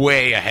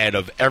way ahead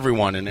of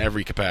everyone in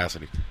every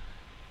capacity.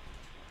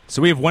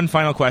 So we have one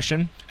final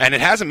question, and it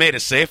hasn't made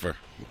us safer.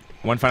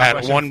 One final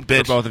question one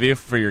bit for both of you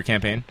for your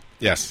campaign.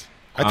 Yes,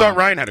 I thought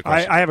Ryan had a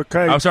question. I have a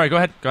question. Oh, sorry. Go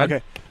ahead.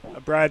 Okay,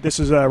 Brad. This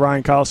is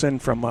Ryan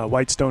Collison from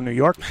Whitestone, New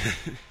York.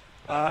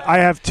 I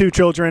have two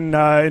children.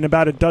 In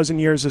about a dozen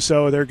years or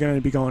so, they're going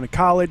to be going to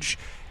college,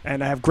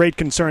 and I have great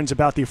concerns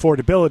about the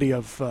affordability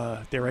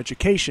of their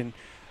education.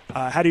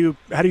 How do you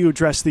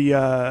address the?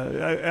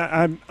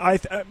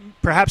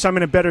 Perhaps I'm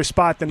in a better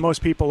spot than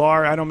most people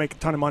are. I don't make a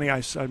ton of money.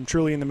 I'm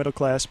truly in the middle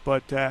class.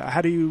 But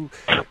how do you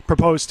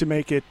propose to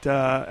make it?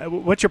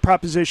 What's your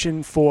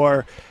proposition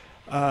for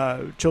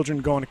children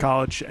going to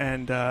college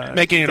and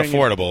making it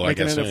affordable?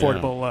 Making it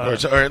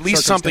affordable, or at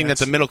least something that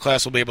the middle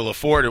class will be able to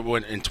afford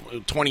in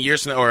 20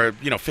 years from now, or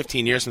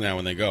 15 years from now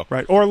when they go.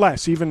 Right, or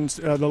less, even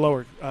the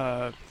lower.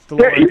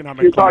 You're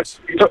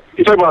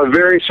talking about a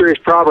very serious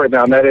problem right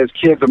now, and that is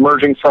kids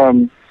emerging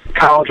from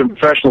college and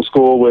professional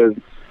school with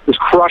this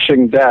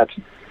crushing debt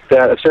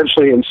that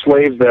essentially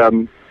enslaves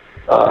them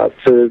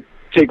to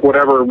take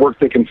whatever work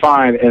they can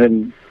find.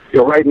 And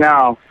right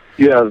now,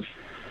 you have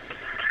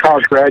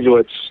college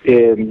graduates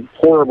in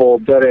horrible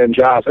dead-end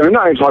jobs. And I'm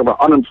not even talking about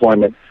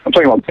unemployment. I'm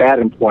talking about bad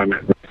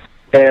employment.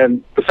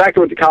 And the fact they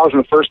went to college in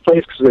the first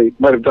place because they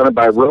might have done it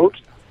by rote,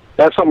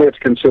 that's something we have to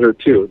consider,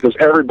 too. Does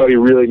everybody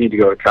really need to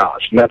go to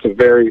college? And that's a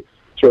very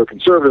sort of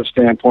conservative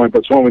standpoint, but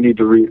it's one we need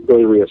to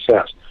really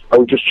reassess. Are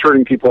we just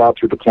churning people out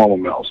through diploma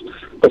mills?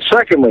 But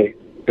secondly,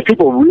 if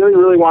people really,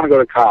 really want to go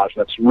to college,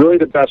 that's really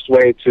the best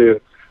way to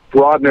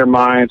broaden their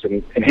minds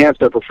and enhance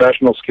their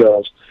professional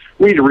skills,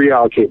 we need to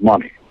reallocate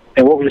money.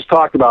 And what we just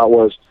talked about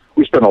was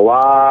we spend a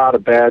lot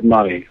of bad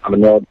money on the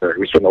military.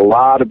 We spend a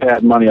lot of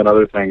bad money on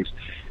other things.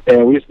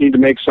 And we just need to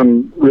make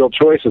some real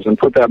choices and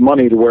put that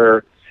money to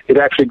where it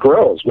actually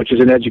grows, which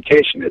is in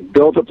education. It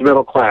builds up the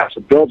middle class.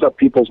 It builds up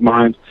people's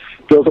minds,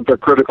 builds up their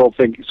critical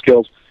thinking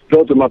skills,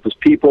 builds them up as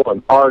people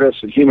and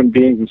artists and human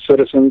beings and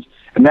citizens,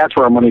 and that's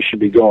where our money should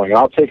be going.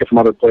 I'll take it from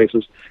other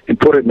places and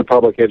put it into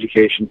public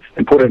education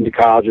and put it into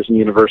colleges and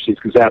universities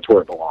because that's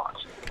where it belongs.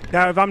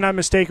 Now, if I'm not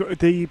mistaken,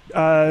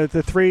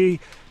 the three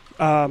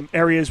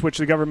areas which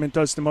the government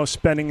does the most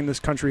spending in this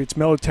country, it's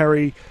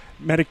military,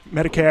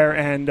 Medicare,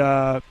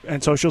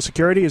 and Social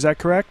Security. Is that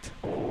correct?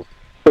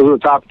 Those are the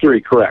top three,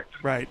 correct.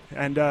 Right.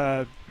 And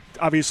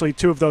obviously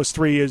two of those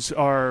three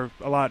are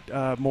a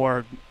lot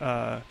more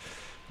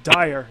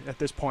dire at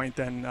this point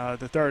than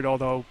the third,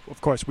 although,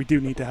 of course, we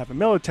do need to have a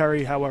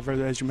military. However,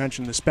 as you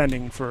mentioned, the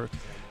spending for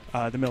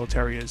the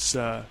military is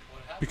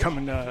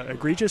becoming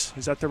egregious.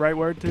 Is that the right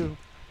word to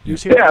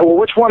use here? Yeah, well,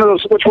 which one of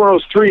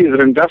those three is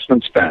an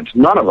investment spend?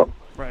 None of them.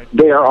 Right.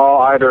 They are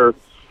all either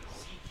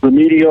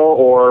remedial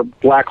or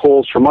black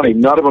holes for money.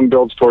 None of them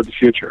builds toward the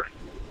future.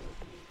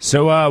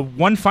 So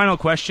one final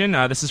question.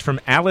 This is from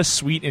Alice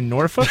Sweet in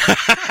Norfolk.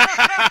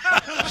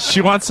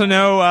 She wants to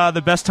know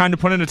the best time to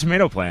put in a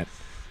tomato plant.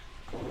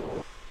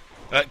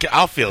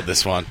 I'll field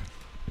this one.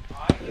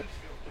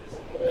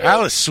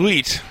 Alice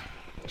Sweet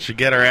should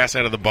get her ass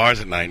out of the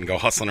bars at night and go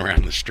hustling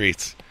around the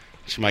streets.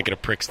 She might get a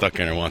prick stuck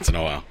in her once in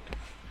a while.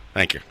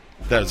 Thank you.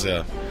 That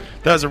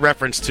was a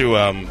reference to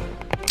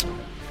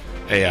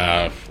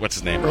what's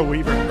his name? Earl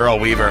Weaver. Earl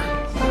Weaver.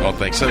 Oh,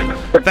 thanks. So,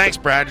 thanks,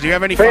 Brad. Do you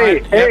have any?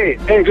 Hey,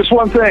 just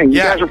one thing.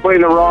 Yeah. You guys are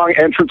playing the wrong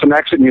entrance and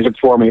exit music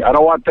for me. I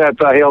don't want that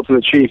Hail to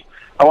the Chief.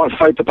 I want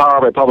Fight the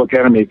Power by Public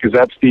Enemy because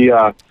that's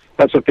the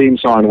theme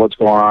song to what's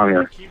going on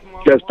here.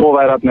 You guys pull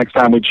that up next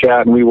time we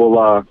chat, and we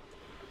will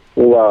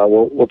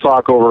we'll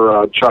talk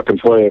over Chuck and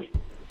Flav.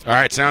 All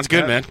right, sounds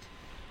good, man.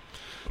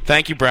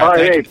 Thank you, Brad. All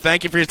right,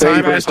 thank you for your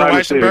time, Mr.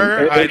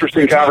 Weissenberger.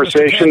 Interesting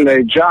conversation.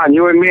 Hey, John,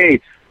 you and me,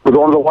 we're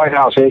going to the White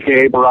House,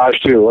 a.k.a. Barrage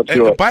 2. Let's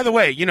do it. By the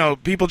way,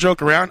 people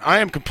joke around. I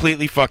am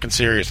completely fucking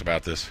serious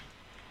about this.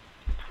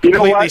 You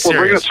know what? We're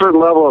bringing a certain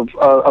level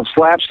of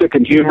slapstick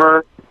and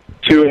humor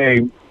to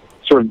a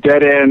sort of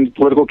dead-end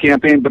political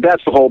campaign, but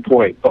that's the whole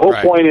point. The whole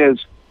point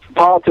is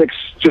politics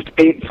just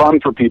ain't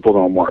fun for people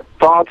no more.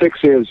 Politics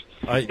is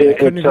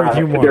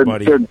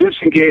they're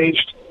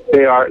disengaged.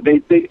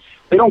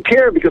 They don't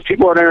care because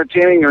people aren't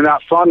entertaining. They're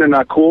not fun. They're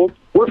not cool.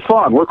 We're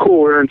fun. We're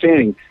cool. We're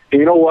entertaining. And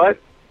you know what?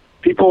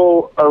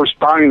 People are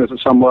responding to this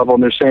at some level,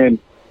 and they're saying,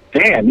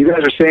 "Damn, you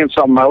guys are saying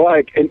something I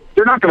like." And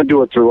they're not going to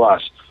do it through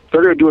us.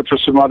 They're going to do it through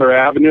some other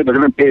avenue. They're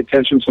going to pay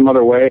attention some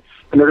other way,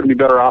 and they're going to be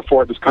better off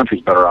for it. This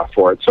country's better off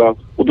for it. So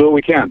we'll do what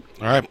we can.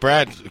 All right,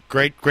 Brad.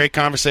 Great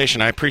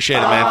conversation. I appreciate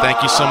it, man.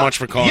 Thank you so much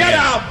for calling in.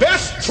 Our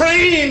best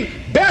trained,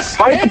 best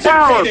Fight the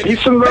power.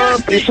 Peace and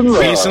love. Peace and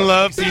love. Peace and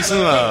love. Peace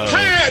and love.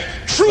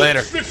 Later.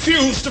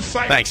 Refuse to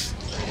fight. Thanks.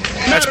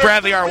 That's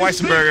Bradley R.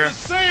 Weissenberger,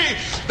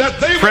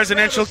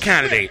 presidential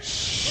candidate,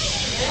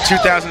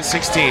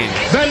 2016.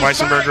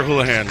 Weissenberger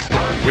Houlihan.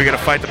 We're going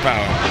to fight the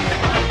power.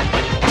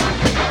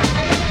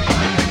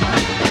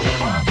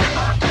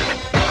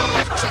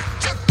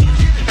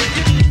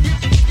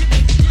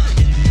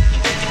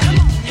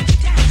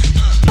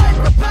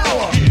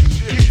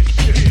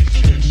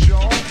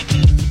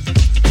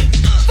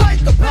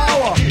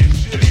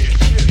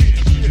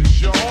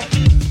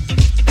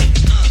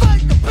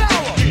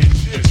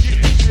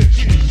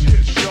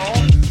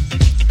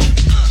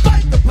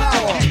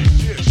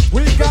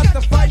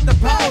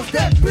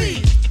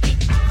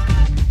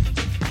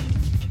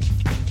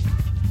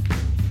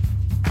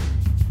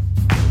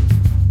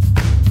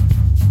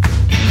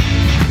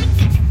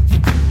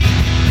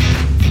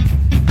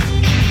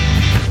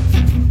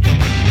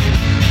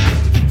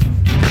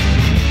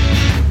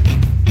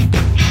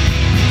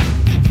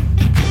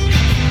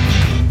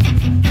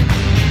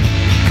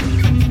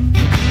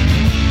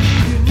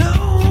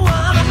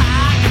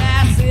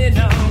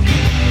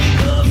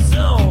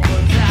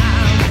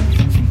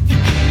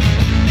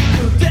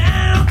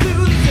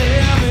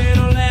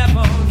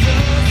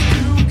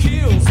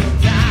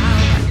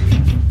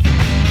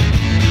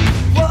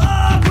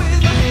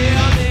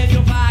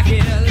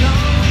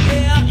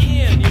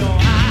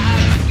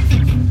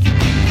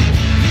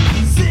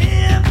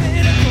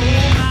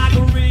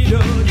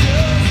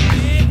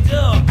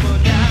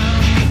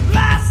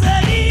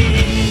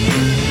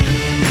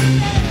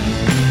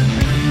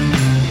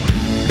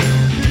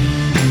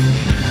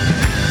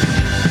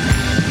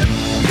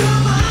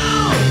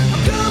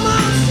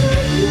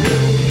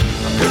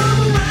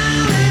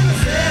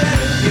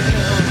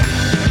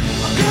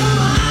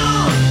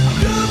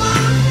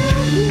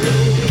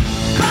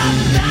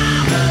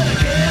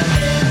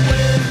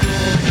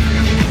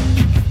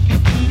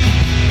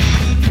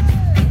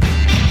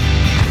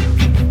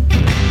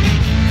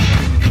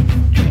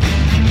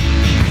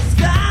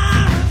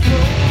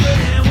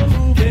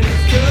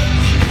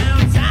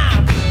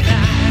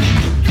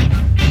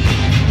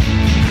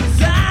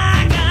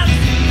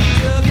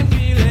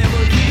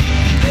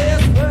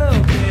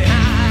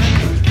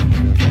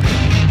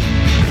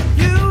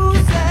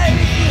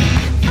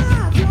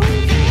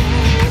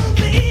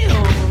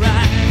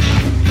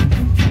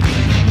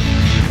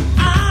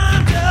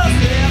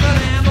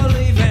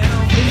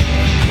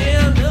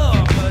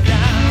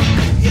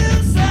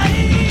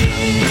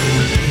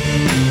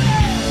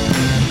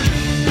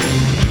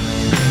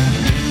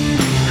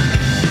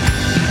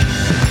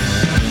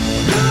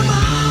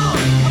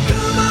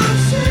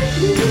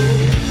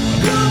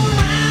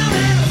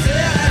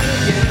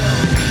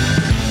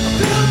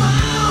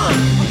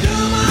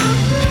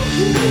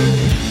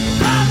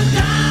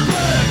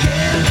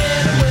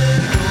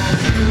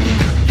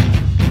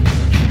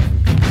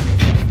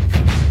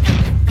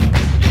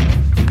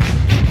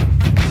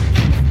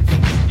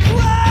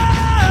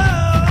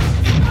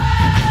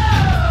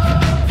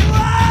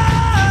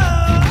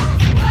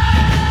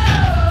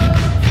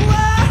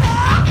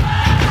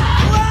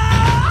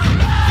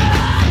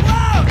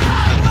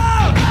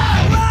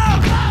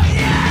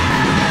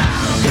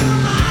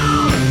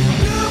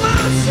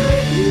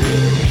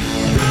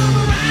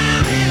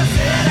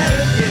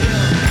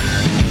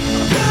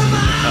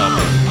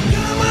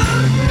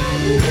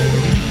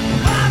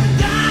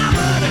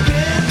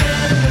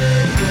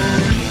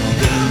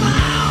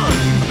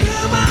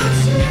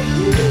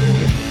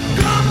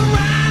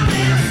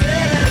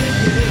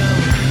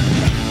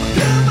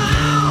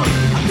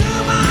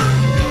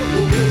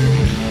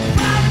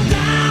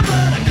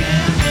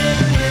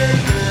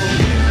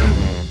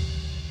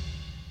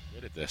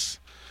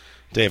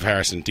 Dave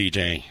Harrison,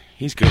 DJ.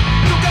 He's good.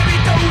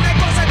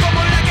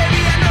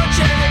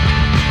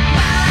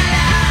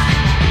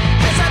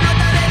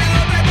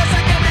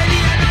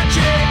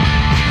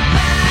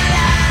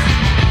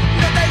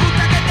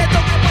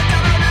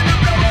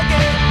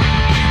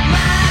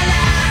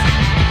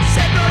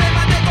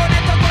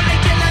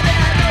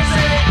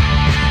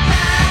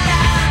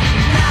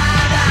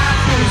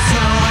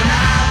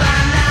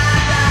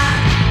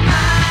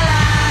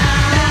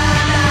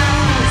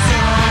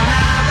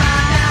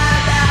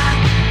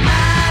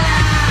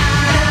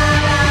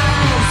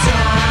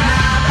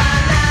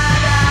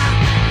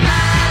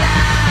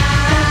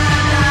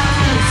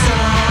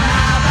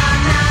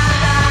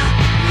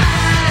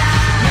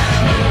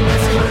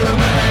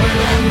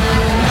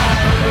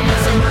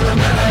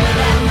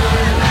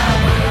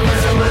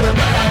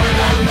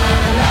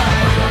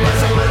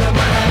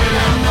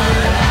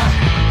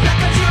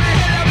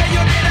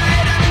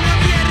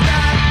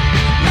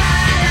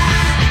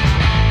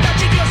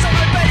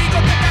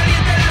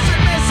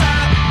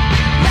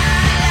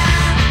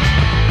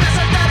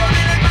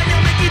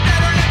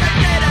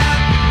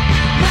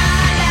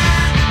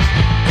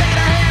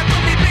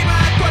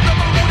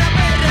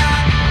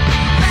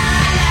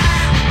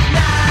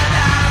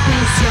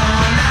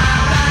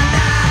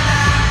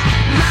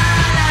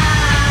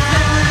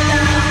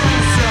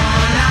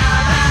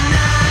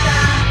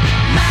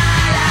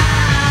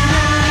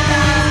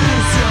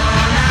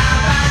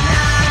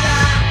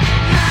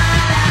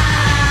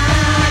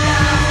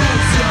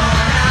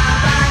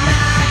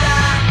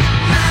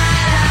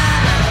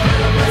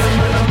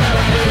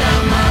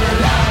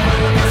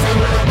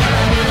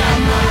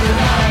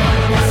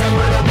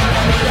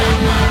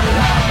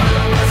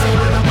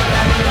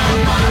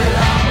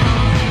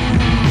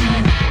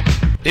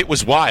 It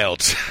was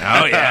wild.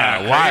 Oh,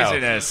 yeah. Wild.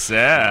 Craziness.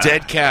 Yeah.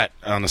 Dead cat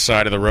on the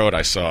side of the road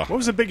I saw. What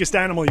was the biggest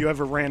animal you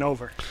ever ran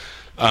over?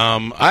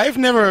 I've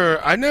never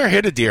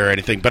hit a deer or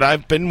anything, but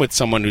I've been with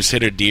someone who's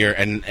hit a deer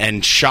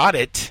and shot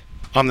it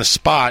on the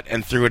spot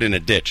and threw it in a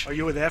ditch. Oh,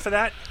 you were there for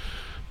that?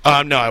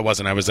 No, I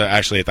wasn't. I was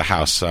actually at the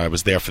house. I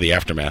was there for the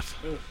aftermath.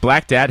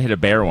 Black Dad hit a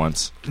bear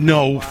once.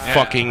 No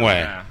fucking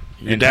way. Yeah.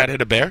 Your dad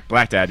hit a bear?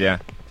 Black Dad, yeah.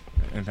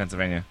 In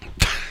Pennsylvania.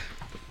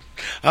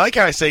 I like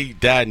how I say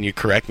dad and you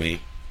correct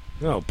me.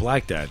 No,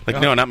 Black Dad. Like,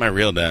 no, not my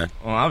real dad.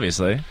 Well,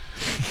 obviously.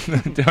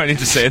 Do I need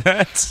to say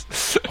that?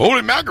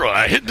 Holy mackerel,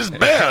 I hit this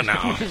bear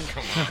now.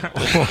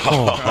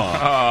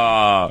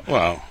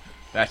 Well.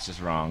 That's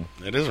just wrong.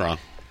 It is wrong.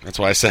 That's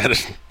why I said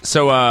it.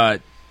 So,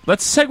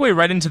 let's segue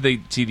right into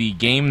the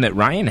game that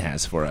Ryan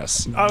has for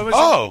us.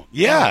 Oh,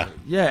 yeah.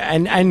 Yeah,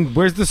 and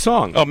where's the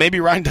song? Oh, maybe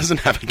Ryan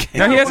doesn't have a game.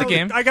 No, he has a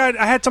game. I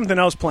had something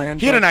else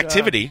planned. He had an but,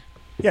 activity.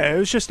 Yeah, it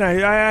was just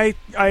I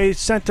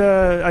sent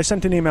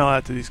an email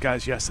out to these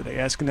guys yesterday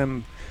asking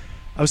them.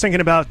 I was thinking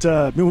about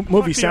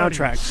movie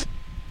soundtracks.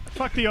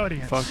 Fuck the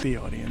audience. Fuck the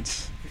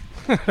audience.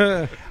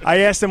 I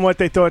asked them what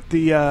they thought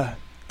the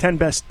 10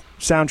 best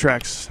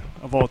soundtracks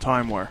of all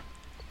time were.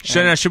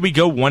 Should we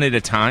go one at a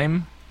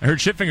time? I heard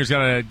Shitfinger's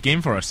got a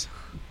game for us.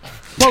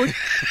 Well,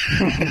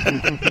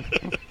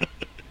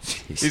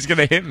 he's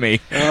gonna hit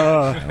me.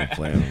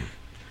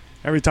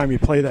 Every time you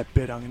play that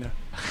bit, I'm gonna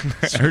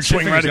heard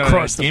swing right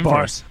across the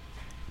bar.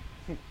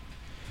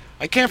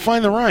 I can't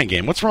find the Ryan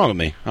game. What's wrong with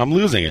me? I'm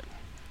losing it.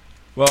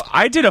 Well,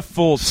 I did a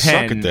full 10.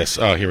 Suck at this.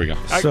 Oh, here we go.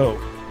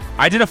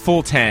 I did a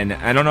full 10.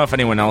 I don't know if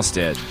anyone else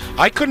did.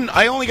 I couldn't.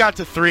 I only got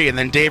to 3, and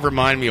then Dave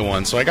reminded me of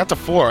one, so I got to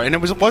 4. And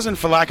it wasn't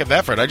for lack of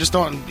effort. I just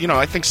don't.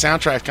 I think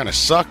soundtracks kind of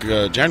suck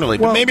generally.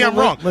 But maybe I'm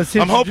wrong.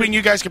 I'm hoping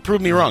you guys can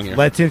prove me wrong here.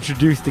 Let's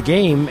introduce the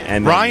game.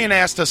 And Ryan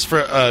asked us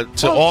for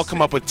to all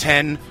come up with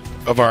 10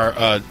 of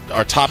our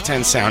top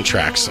 10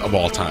 soundtracks of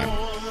all time.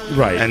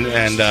 Right.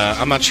 And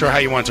I'm not sure how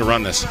you want to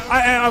run this.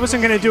 I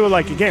wasn't going to do it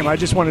like a game. I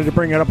just wanted to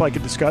bring it up like a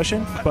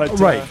discussion. But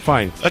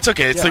fine. That's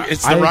okay.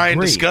 It's the Ryan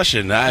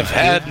discussion. I've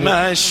had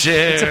my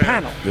share. It's a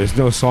panel. There's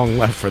no song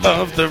left for that.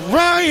 Of the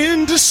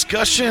Ryan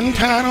discussion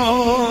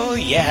panel.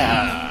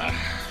 Yeah.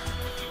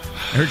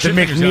 The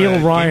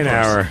McNeil Ryan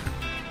hour.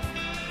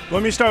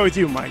 Let me start with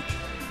you, Mike.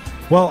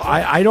 Well,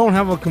 I don't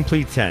have a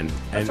complete 10.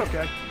 That's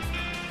okay.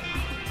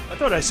 I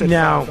thought I said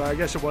Now- 5, but I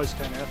guess it was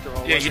 10 after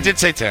all. Yeah, you did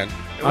say 10.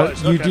 It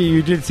was, okay.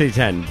 You did say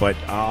 10, but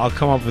I'll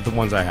come up with the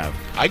ones I have.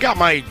 I got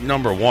my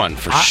number 1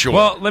 for sure.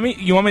 Well,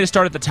 you want me to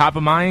start at the top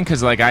of mine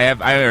because I have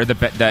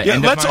the yeah,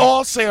 end let's of mine?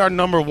 all say our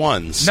number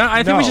 1s. No,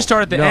 I think we should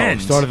start at the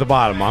end. Start at the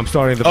bottom. I'm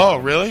starting at the Oh,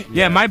 bottom. really?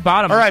 Yeah, my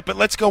bottom. All right, but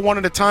let's go one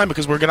at a time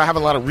because we're gonna have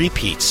a lot of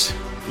repeats.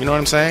 You know what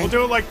I'm saying? We'll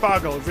do it like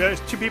Boggle. If there's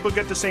 2 people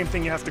get the same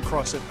thing, you have to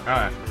cross it. All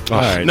right. All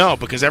right. No,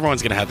 because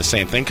everyone's gonna have the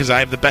same thing because I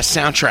have the best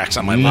soundtracks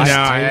on my list.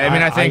 No,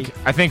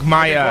 I think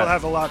my We'll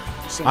have a lot.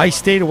 I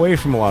stayed away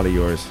from a lot of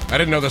yours. I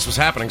didn't know this was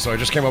happening, so I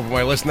just came up with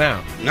my list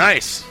now.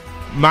 Nice.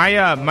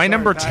 My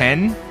number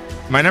 10,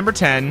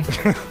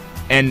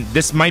 and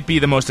this might be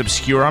the most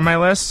obscure on my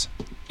list,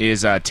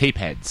 is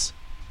Tapeheads.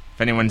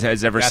 If anyone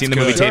has ever seen the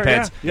movie Sure,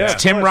 Tapeheads, yeah,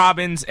 it's Tim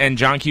Robbins and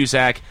John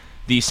Cusack.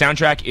 The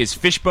soundtrack is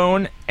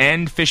Fishbone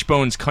and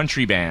Fishbone's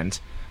Country Band.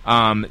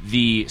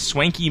 The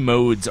Swanky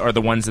Modes are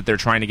the ones that they're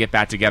trying to get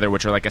back together,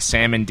 which are like a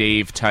Sam and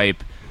Dave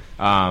type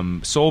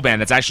soul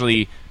band. That's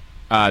actually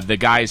the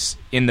guys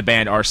in the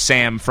band are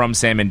Sam from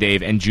Sam and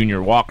Dave and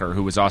Junior Walker,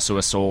 who was also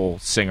a soul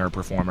singer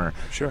performer.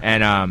 Sure.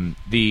 And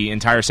the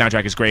entire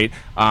soundtrack is great.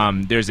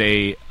 There's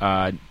they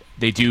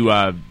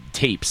do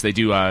tapes, they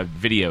do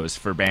videos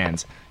for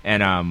bands,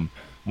 and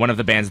one of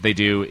the bands they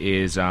do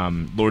is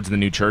Lords of the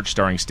New Church,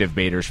 starring Stiv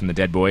Bators from the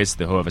Dead Boys,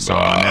 who have a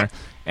song on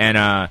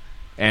there,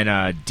 and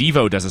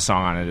Devo does a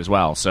song on it as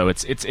well. So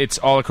it's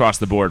all across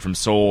the board, from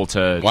soul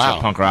to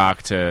punk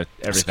rock to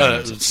everything.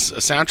 A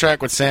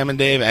soundtrack with Sam and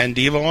Dave and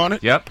Devo on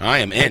it? Yep. I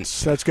am in.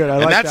 That's good. I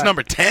like that's that.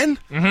 number 10?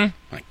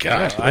 Mm-hmm. My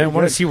God. I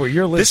want to see where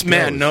your list This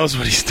man goes. knows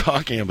what he's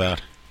talking about.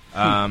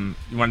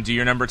 You want to do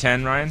your number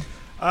 10, Ryan?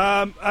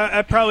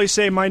 I'd probably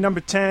say my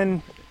number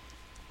 10,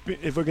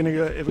 if we're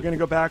gonna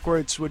go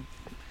backwards, would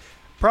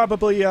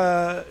probably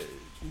I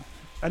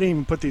didn't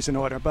even put these in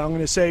order, but I'm going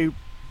to say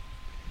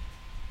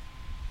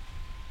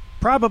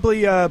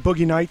probably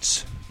Boogie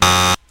Nights.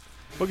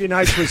 Boogie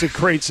Nights was a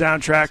great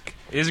soundtrack.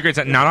 It is a great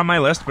soundtrack. Not on my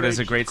list, but it's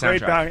a great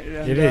soundtrack.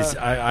 It is.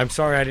 I'm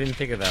sorry I didn't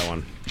think of that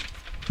one.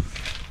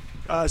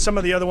 Some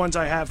of the other ones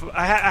I have,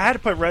 I had to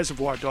put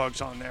Reservoir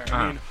Dogs on there.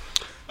 I mean,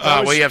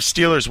 well, you have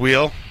Steelers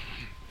Wheel.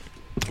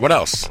 What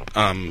else?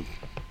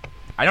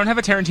 I don't have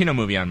a Tarantino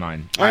movie on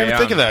mine. I didn't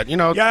think of that.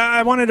 Yeah,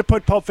 I wanted to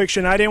put Pulp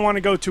Fiction. I didn't want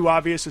to go too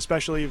obvious,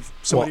 especially if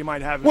somebody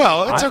might have.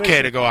 Well, it's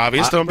okay to go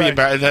obvious. Don't be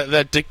embarrassed.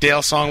 That Dick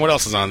Dale song. What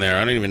else is on there? I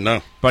don't even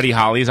know. Buddy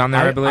Holly's on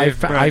there, I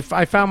believe.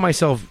 I found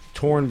myself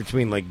torn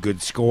between like good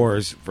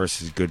scores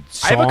versus good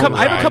songs.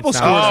 I have a couple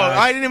scores. Oh,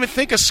 I didn't even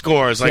think of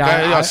scores.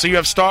 Like, so you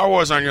have Star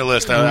Wars on your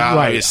list,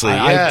 obviously.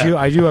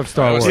 I do have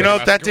Star Wars. You know,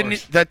 that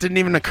didn't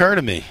even occur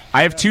to me.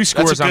 I have two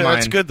scores on mine.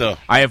 That's good though.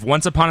 I have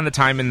Once Upon a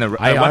Time in the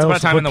I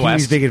West.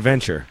 Pee-wee's Big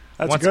Adventure.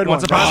 That's a good one.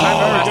 Once Upon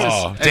a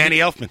Time. Danny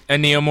Elfman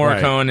and Neo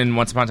Morricone and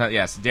Once Upon a Time.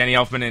 Yes, Danny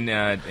Elfman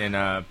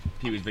in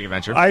Pee-wee's Big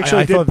Adventure. I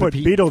actually did put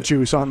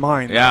Beetlejuice on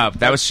mine. Yeah,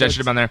 that should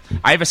have been there.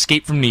 I have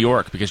Escape from New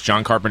York because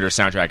John Carpenter's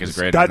soundtrack is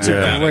great. That's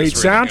a great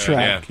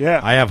soundtrack. Yeah.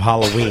 I have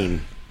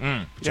Halloween.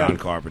 John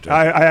Carpenter.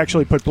 I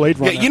actually put Blade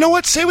Runner. Yeah, you know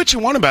what? Say what you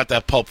want about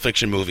that Pulp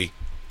Fiction movie.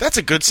 That's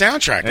a good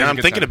soundtrack. Now I'm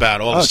thinking about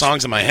all the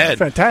songs in my head.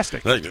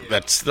 Fantastic.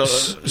 That's the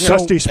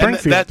Dusty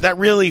Springfield. That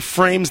really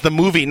frames the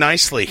movie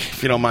nicely,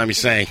 if you don't mind me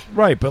saying.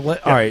 Right, but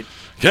all right.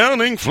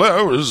 Counting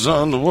flowers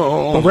on the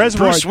wall.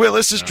 Reservoir- Bruce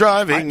Willis is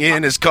driving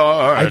in his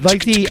car. I'd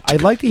like to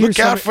hear Look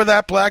out for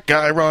that black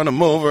guy, run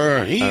him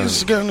over.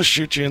 He's gonna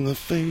shoot you in the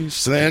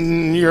face.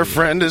 Then your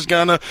friend is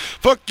gonna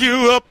fuck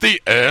you up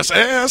the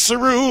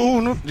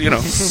ass-a-roon. You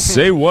know.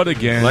 Say what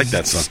again? I like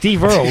that song.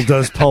 Steve Earle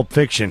does Pulp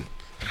Fiction.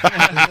 All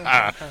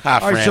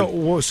right,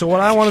 so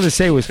what I wanted to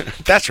say was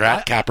that's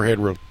right, Copperhead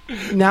Room.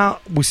 Now,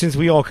 since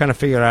we all kind of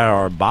figured out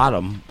our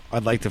bottom,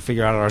 I'd like to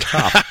figure out our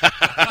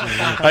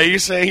top. Are you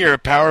saying you're a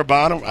power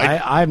bottom?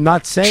 I'm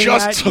not saying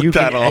just that. Took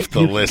that off the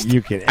list.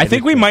 You can. I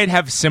think we might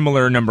have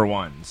similar number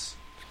ones.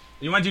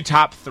 You want to do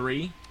top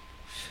three?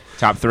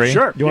 Top three?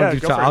 Sure. You want to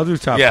do top? I'll do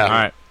top. Yeah. Three.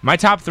 All right. My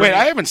top three. Wait,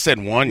 I haven't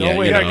said one yet.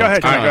 wait, you know. go ahead.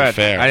 It's Go not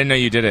fair. I didn't know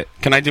you did it.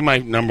 Can I do my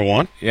number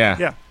one? Yeah.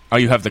 Yeah. Oh,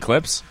 you have the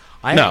clips?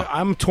 No.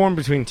 I'm torn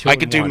between two. I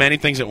could and do one. many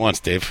things at once,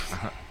 Dave.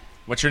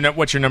 What's your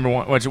number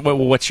one?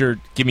 What's your?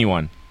 Give me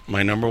one.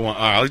 My number one.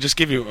 I'll just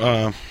give you.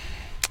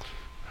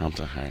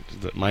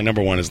 My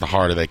number one is "The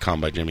Harder They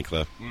Come" by Jimmy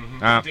Cliff.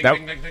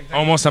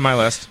 Almost on my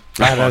list.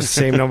 That has the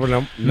same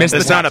number. Missed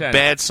It's the not top a 10.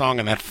 bad song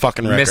in that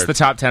fucking record. Missed the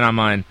top 10 on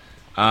mine.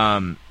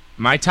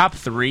 My top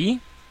three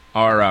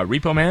are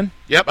Repo Man.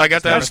 Yep, I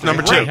got that. That's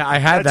number two. I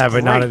had that,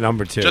 but not at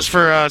number two. Just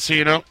for so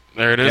you know,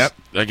 there it is. Yep.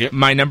 Thank you.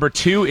 My number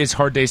two is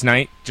Hard Day's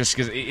Night, just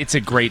because it's a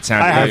great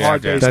soundtrack. I have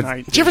Hard Day's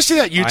Night. Did you ever see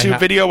that YouTube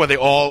video where they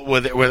all,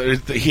 where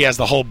he has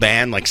the whole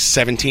band, like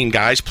 17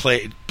 guys,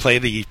 play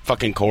the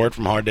fucking chord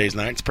from Hard Day's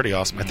Night? It's pretty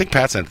awesome. I think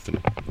Pat sent it to me.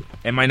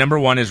 And my number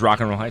one is Rock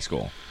and Roll High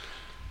School.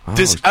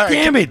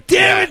 Damn it!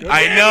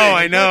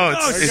 I know.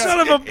 It's, son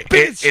of a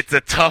bitch! It's a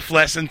tough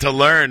lesson to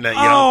learn that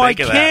you don't think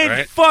of that, can't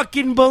right?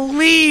 fucking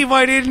believe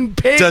I didn't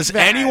pick Does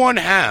that. anyone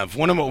have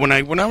when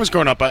I was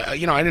growing up? I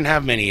didn't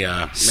have many.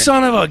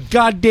 Son of a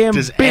goddamn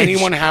Does bitch!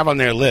 anyone have on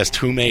their list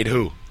who made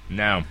who?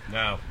 No.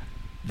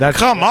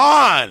 Come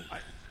on!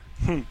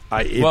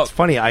 It's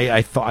funny.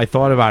 I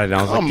thought about it. And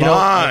I was Come like,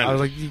 on. I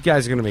was like, you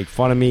guys are gonna make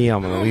fun of me.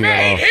 I'm gonna leave it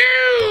alone.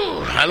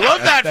 I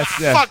love that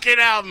fucking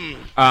album.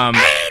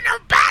 Ain't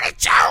nobody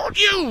told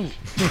you.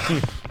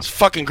 It's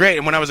fucking great.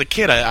 And when I was a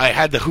kid, I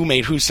had the Who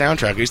Made Who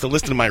soundtrack. I used to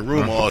listen to my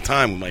room all the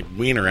time with my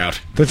wiener out.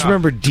 Don't you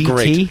remember DT?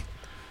 Great.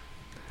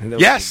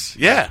 Yes,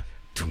 yeah.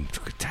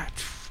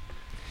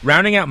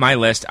 Rounding out my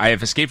list, I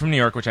have Escape from New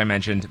York, which I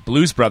mentioned.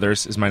 Blues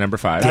Brothers is my number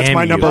 5. That's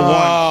my number one.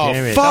 Oh,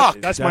 Damn it. fuck.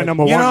 That's my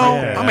number one. You know,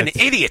 right there. I'm an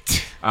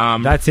idiot.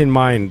 That's in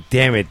mine.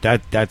 Damn it,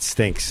 that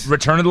stinks.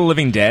 Return of the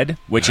Living Dead,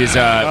 which is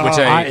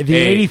the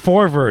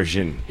 '84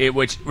 version.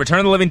 Which Return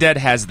of the Living Dead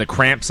has the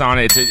Cramps on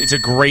it. It's a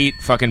great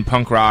fucking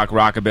punk rock,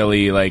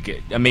 rockabilly,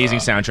 like amazing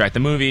soundtrack.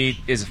 The movie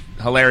is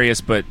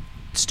hilarious but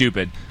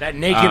stupid. That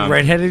naked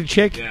redheaded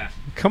chick. Yeah.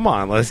 Come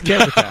on, let's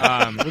get with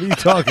that. What are you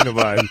talking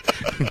about?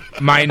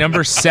 My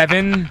number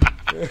 7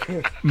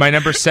 My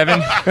number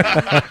 7. Come on,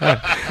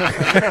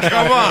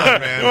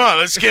 man. Come on,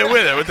 let's get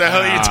with it. What the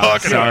hell are you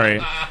talking sorry.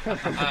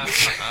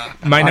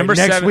 about? My number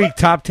next 7. week,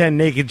 top 10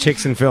 naked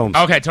chicks in films.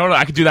 Okay, totally.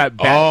 I could do that.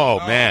 Oh,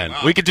 man.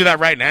 We could do that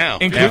right now.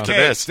 After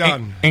this.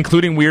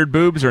 Including weird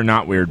boobs or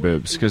not weird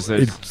boobs? Because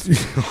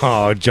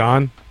oh,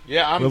 John.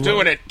 Yeah, I'm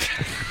doing it.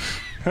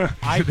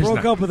 I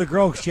broke up with a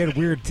girl because she had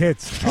weird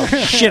tits. Oh,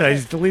 shit, I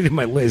just deleted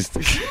my list.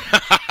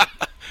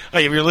 Oh,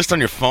 you have your list on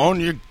your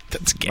phone?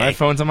 That's gay. My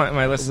phone's on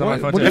my list is on my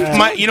phone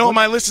too. You know what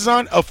my list is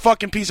on? A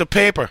fucking piece of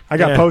paper. I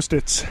got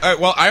Post-its. All right,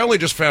 well, I only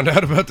just found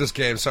out about this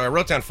game, so I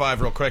wrote down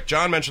 5 real quick.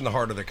 John mentioned The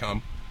Harder They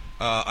Come.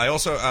 I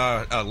also,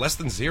 Less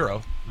Than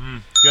Zero.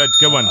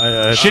 Good one.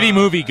 Shitty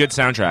movie, good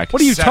soundtrack.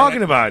 What are you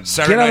talking about?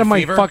 Saturday Get out of Night my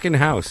Fever? fucking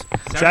house.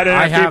 Saturday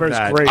Night Fever is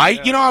great.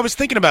 I was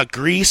thinking about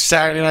Grease,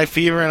 Saturday Night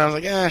Fever, and I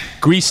was like,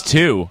 Grease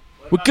 2.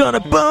 We're gonna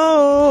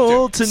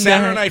bowl tonight.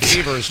 Saturday Night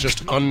Fever is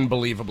just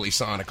unbelievably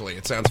sonically.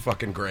 It sounds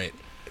fucking great.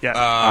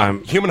 Yeah.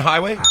 Human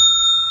Highway.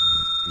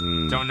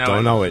 Don't know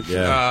Don't know it,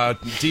 yeah.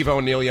 Devo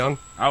and Neil Young.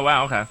 Oh,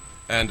 wow, okay.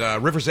 And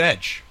River's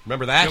Edge.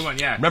 Remember that? Good one,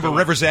 yeah. Remember Good one.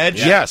 River's Edge?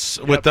 Yes.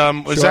 With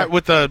was that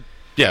with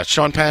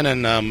Sean Penn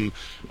and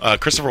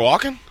Christopher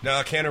Walken? No,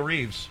 Keanu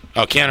Reeves.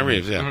 Oh, Keanu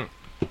Reeves, yeah.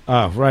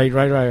 Oh, right.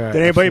 Did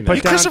anybody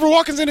put down? Christopher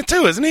Walken's in it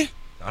too, isn't he?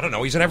 I don't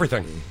know. He's in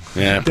everything.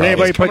 Yeah. Did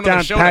anybody put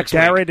down Pat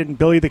Garrett and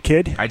Billy the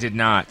Kid? I did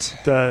not.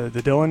 The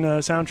Dylan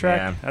soundtrack.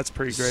 Yeah. That's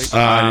pretty great.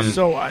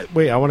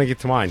 Wait, I want to get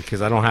to mine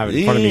because I don't have it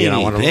in front of me, and I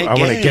want to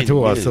get to it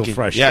while it's still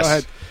fresh. Yes. Go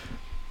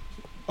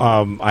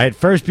ahead. I had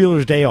Ferris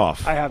Bueller's Day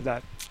Off. I have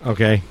that.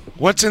 Okay.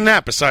 What's in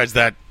that besides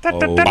that?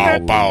 Bow,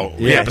 bow.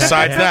 Yeah. Yeah.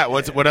 Besides that,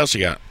 what else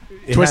you got?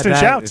 It Twist had and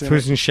that, Shout.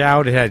 Twist and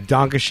Shout. It had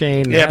Donka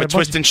Shane. Yeah, but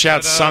Twist and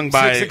Shout sung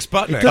by. Six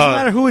Button. It doesn't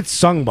matter who it's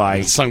sung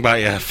by. Sung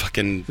by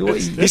fucking.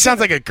 He sounds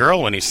like a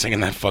girl when he's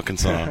singing that fucking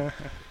song.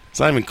 It's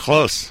not even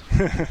close.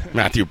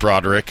 Matthew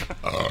Broderick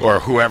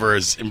or whoever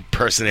is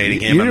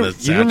impersonating him on the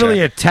soundtrack. You didn't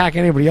really attack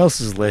anybody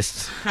else's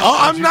list. Oh,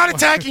 I'm not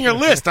attacking your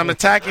list. I'm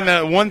attacking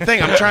the one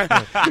thing. I'm trying.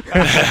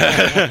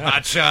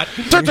 Hot shot.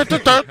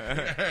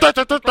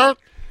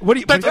 What do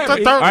you? All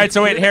right,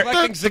 so wait, here.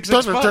 But For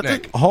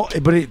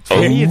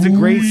me, it's a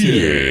great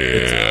scene.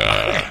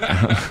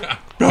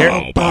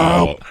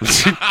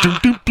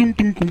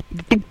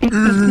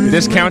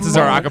 This counts as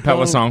our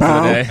acapella song for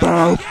the day.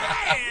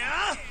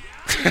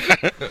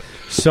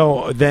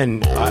 So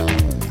then,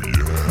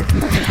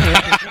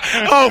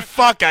 oh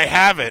fuck! I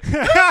have it.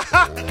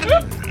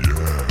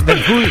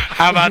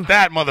 How about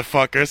that,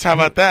 motherfuckers? How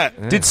about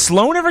that? Did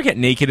Sloan ever get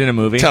naked in a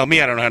movie? Tell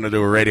me I don't know how to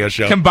do a radio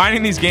show.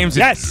 Combining these games.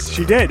 Yes,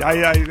 she did.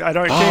 I don't.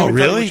 Can't even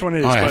tell you which one it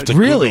is. Oh, I have but to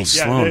really? Google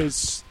yeah, Sloan.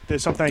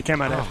 there's something that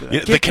came out after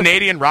that. The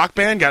Canadian rock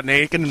band got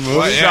naked in movies.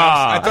 Well, yeah,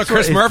 I thought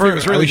Chris Murphy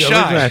was really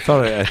shy. I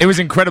thought It was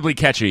incredibly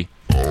catchy.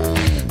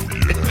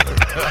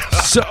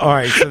 So, all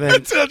right, so then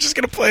I'm just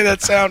gonna play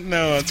that sound.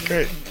 No, it's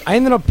great. I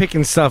ended up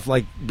picking stuff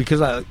like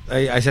because I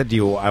said to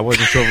you I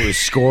wasn't sure if it was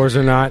scores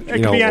or not.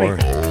 It could be anything.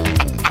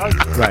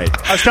 Right.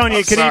 I was telling you,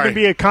 it could Sorry. even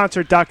be a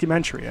concert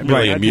documentary. I mean,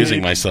 Really I'd amusing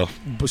be- myself.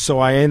 So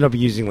I ended up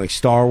using like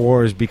Star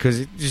Wars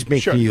because it just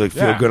makes Sure. me like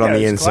feel Yeah, good on yeah,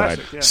 the it's inside.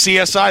 classic, yeah.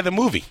 CSI the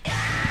movie.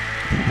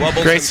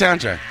 Great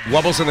soundtrack.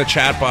 Wubbles in the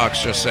chat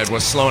box just said,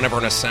 was Sloan ever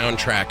in a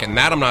soundtrack? And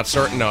that I'm not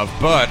certain of,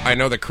 but I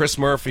know that Chris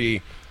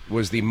Murphy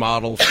was the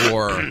model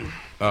for,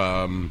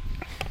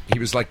 he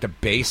was like the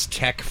bass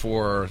tech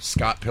for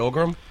Scott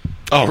Pilgrim.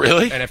 Oh,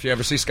 really? And if you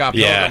ever see Scott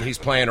Yeah. Pilgrim, he's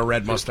playing a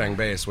red Mustang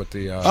bass with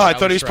the... Oh, I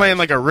thought he was playing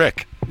like a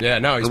Rick. Yeah,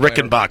 no, he's a playing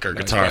Rickenbacker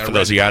no, guitar. he's For playing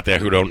those of you out there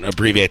who don't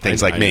abbreviate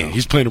things like I me, know.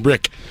 he's playing a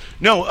Rick.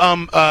 No,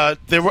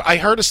 I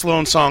heard a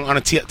Sloan song on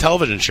a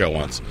television show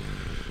once.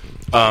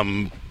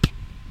 I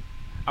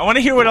want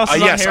to hear what else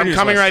is on Yes, I'm Hairdo's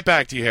coming list. right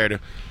back to you, Hairdo.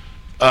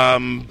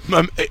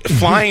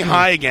 Flying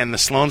High Again, the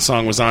Sloan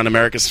song was on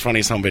America's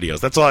Funniest Home Videos.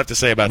 That's all I have to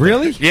say about that.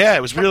 Really? Yeah,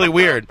 it was really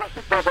weird.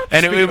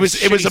 And it was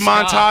a shitty ska.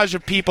 montage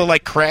of people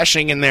like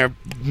crashing in their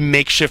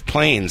makeshift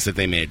planes that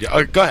they made.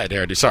 Oh, go ahead,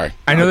 Hairdo. Sorry.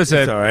 I know there's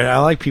It's a all right. I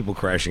like people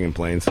crashing in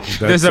planes. That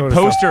there's a sort of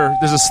stuff. poster.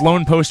 There's a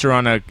Sloan poster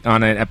on an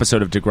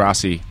episode of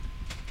Degrassi.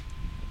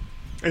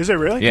 Is it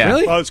really? Yeah.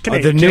 Well, it's The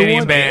Canadian. new Canadian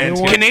one? band. The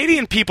new one?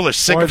 Canadian people are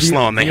sick Or of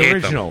Sloan. They the hate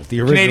original. them.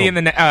 The original.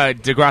 Canadian,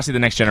 Degrassi, the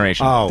Next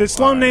Generation. Oh, Did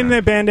Sloan name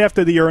their band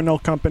after the urinal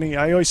company?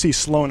 I always see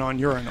Sloan on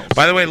urinals.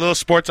 By the way, a little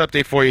sports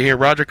update for you here.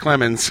 Roger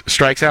Clemens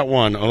strikes out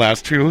one,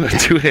 allows two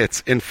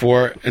hits in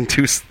 4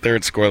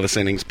 2/3 scoreless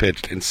innings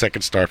pitched in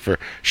second start for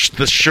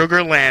the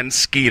Sugarland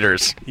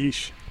Skeeters.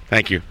 Yeesh.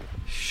 Thank you.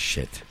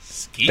 Shit.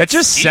 That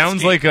just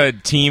sounds like a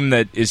team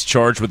that is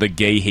charged with a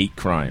gay hate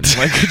crime.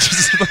 Like it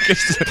just like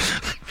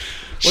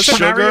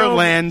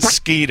Sugarland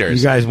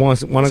Skeeters. You guys want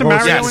to go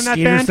Mario see in that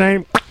Skeeter's band?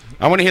 name?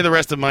 I want to hear the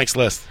rest of Mike's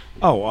list.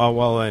 Oh,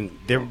 well, and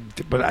there.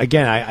 But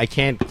again, I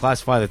can't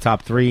classify the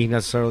top 3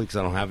 necessarily because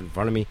I don't have it in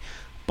front of me.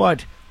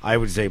 But I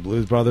would say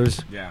Blues Brothers.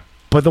 Yeah.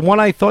 But the one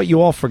I thought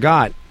you all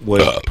forgot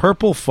was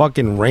Purple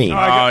Fucking Rain.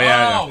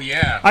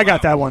 yeah. I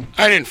got that one.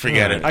 I didn't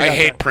forget it. I I got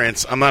hate that.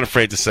 Prince. I'm not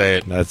afraid to say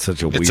it. That's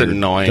such a weird. It's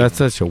annoying. That's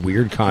such a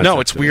weird concept.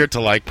 No, it's weird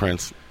to like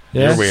Prince.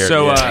 Yeah? You're weird.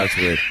 So, Yeah. That's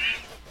weird.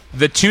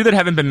 The two that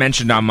haven't been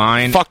mentioned on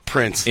mine. Fuck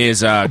Prince.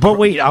 Is But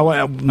wait,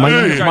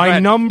 my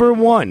number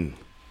one,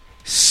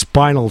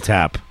 Spinal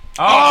Tap.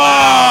 Oh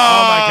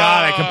my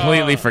God! I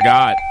completely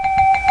forgot.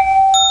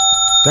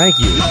 Thank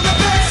you.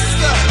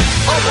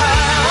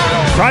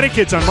 Karate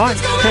Kid's on mine.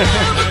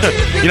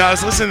 You know, I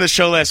was listening to the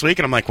show last week,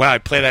 and I'm like, wow, I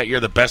play that "You're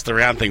the Best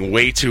Around" thing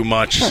way too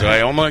much. So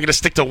I'm only going to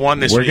stick to one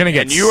this We're week. gonna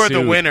get and you are the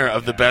sued. winner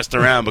of the Best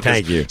Around because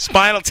Thank you.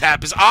 Spinal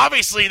Tap is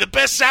obviously the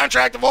best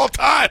soundtrack of all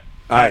time.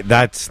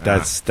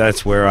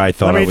 That's where I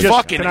thought Let I me was. just,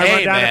 Fucking can I hey,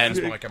 run down man. a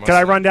few, can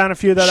I run down a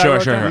few that I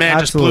wrote down? Man,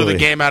 just blew the Absolutely.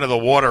 game out of the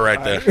water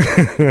right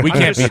there. We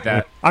can't beat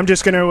that. I'm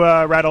just going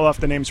to rattle off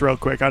the names real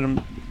quick.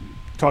 I'm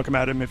talk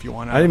about him if you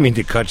want. I didn't mean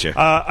to cut you.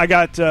 I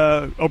got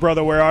Oh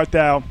Brother, Where Art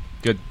Thou?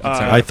 Good.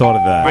 I thought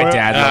of that. My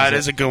dad loves it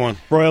is a good one.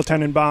 Royal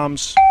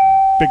Tenenbaums,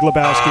 Big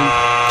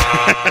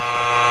Lebowski.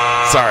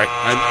 Sorry,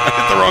 I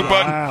hit the wrong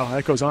button. Wow,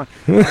 that goes on.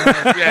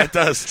 Yeah, it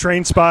does.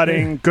 Train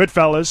Spotting,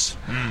 Goodfellas.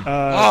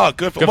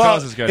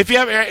 Goodfellas is good. If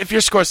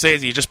you're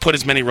Scorsese, you just put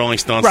as many Rolling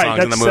Stones Right,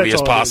 songs in the that's- movie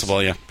that's as all it possible.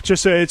 is. Yeah,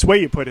 Just it's the way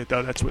you put it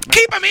though. That's what.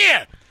 keep him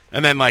here,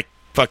 and then like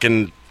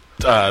fucking.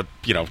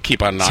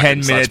 Keep on knocking. 10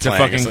 minutes to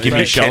fucking give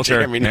you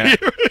shelter. Yeah.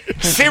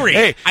 Siri,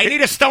 Hey, I need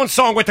a Stone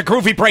song with the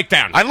groovy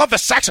breakdown. I love the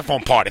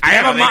saxophone part. I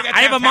have a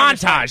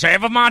montage. I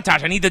have a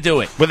montage. I need to do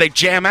it. Where they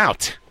jam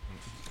out.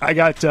 I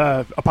got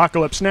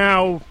Apocalypse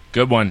Now.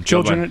 Good one.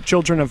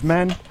 Children of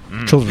Men.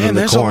 Children Man, of the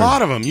there's Corn. a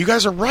lot of them. You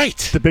guys are right.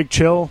 The Big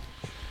Chill.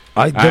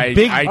 I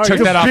took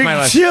that off my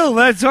list. Chill,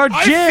 that's our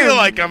I jam. feel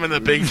like I'm in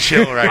the big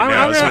chill right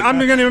now. I'm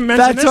going to mention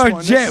That's this our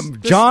one. jam.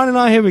 This- John and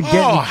I have been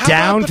getting how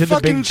down about to the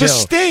fucking big chill. The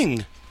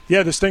Sting.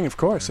 Yeah, the Sting, of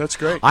course. That's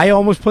great. I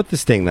almost put the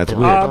Sting. That's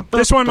weird.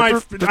 This one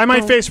I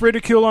might face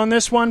ridicule on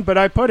this one, but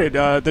I put it.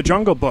 The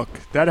Jungle Book.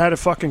 That had a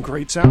fucking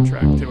great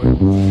soundtrack to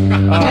it.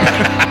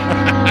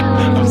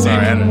 I'm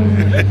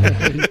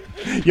sorry.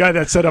 You had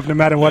that set up no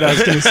matter what I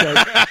was going to say.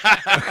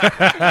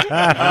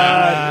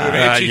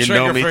 You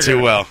know me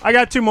too well. I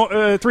got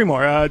three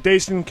more.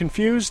 Dazed and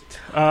Confused.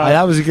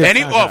 That was a good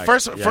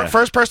soundtrack.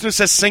 First person who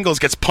says singles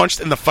gets punched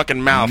in the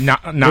fucking mouth.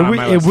 Not on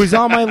my list. It was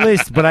on my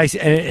list, but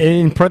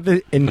in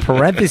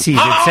parentheses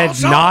it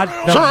said not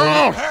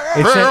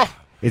the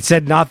it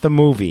said not the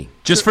movie.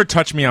 Just for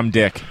Touch Me, I'm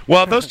Dick.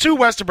 Well, those two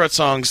Westerbrot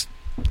songs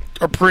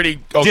are pretty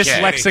okay.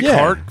 Dyslexic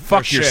Heart?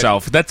 Fuck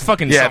yourself. That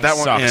fucking song that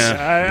one, sucks.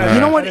 Yeah. You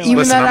know what? Even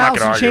Listen, that I'm not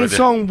gonna Alice in argue Chains with you.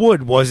 song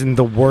 "Wood" wasn't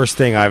the worst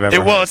thing I've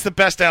ever. Well, heard. it's the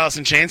best Alice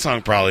in Chains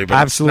song probably, but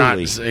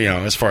Absolutely. it's not,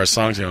 as far as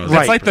songs go.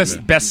 That's like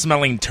the best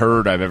smelling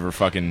turd I've ever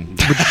fucking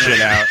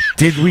shit out.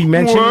 Did we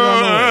mention it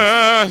on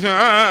the list?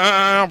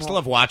 I still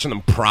love watching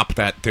them prop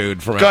that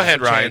dude from. Go Alice ahead,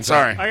 in Ryan. Chains.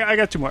 Sorry. I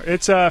got two more.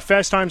 It's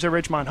Fast Times at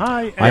Ridgemont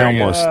High. I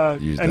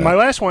almost used and that. my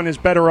last one is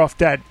Better Off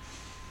Dead.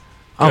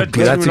 Oh,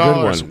 that's a good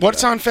one.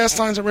 What's on Fast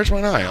Times at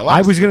Richmond High?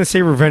 I was going to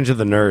say Revenge of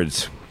the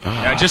Nerds.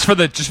 Yeah, just for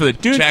the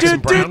Jackson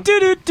Brown.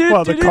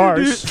 Well, the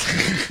Cars.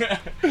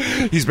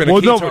 He's been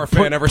a guitar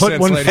fan ever since.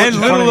 one ladies foot and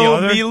in front of gentlemen. the little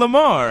other. old me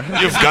Lamar.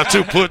 You've got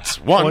to put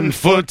one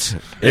foot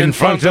in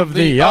front of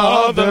the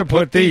other.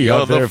 Put the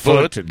other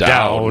foot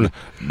down,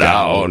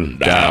 down,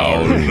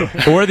 down.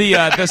 Or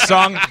the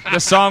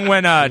song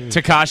when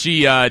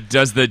Takashi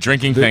does the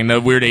drinking thing,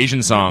 the weird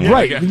Asian song.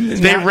 Right.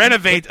 They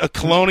renovate a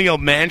colonial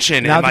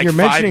mansion Now in that like you're 5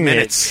 mentioning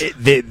minutes.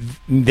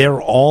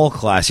 they're all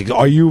classics.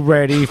 Are you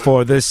ready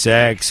for the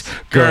sex,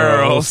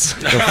 girls?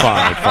 The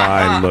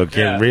fine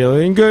looking,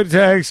 really good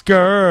sex,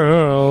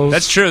 girls.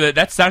 That's true.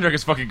 That soundtrack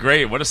is fucking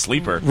great. What a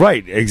sleeper.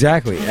 Right,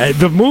 exactly.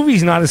 The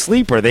movie's not a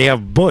sleeper. They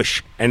have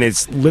Bush, and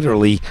it's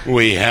literally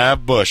We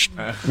have Bush.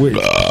 with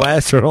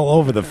plastered all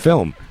over the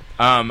film.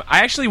 I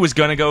actually was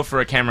gonna go for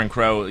a Cameron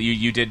Crowe.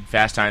 You did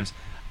Fast Times.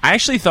 I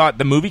actually thought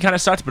the movie kind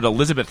of sucked, but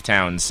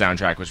Elizabethtown's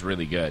soundtrack was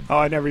really good. Oh,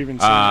 I never even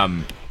seen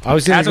it. I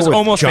was going to go with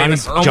Almost Johnny,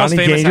 Famous. Almost Johnny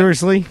Famous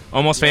Dangerously.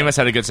 Almost Famous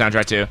had a good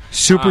soundtrack too.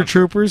 Super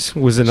Troopers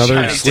was another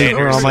Johnny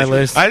sleeper on my Dangerously.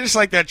 list. I just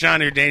like that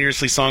Johnny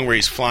Dangerously song where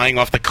he's flying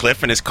off the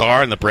cliff in his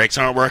car and the brakes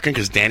aren't working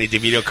because Danny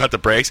DeVito cut the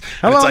brakes.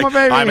 And Hello, it's like, my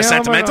baby. I'm a Hello,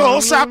 sentimental my-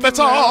 sap, that's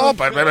all.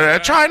 But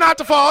try not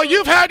to fall.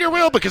 You've had your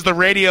will because the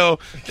radio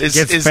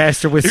Gets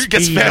faster with it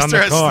gets speed on faster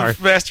the as car. the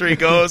faster he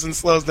goes and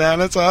slows down.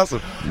 That's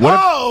awesome.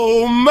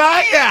 Oh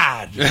my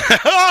God!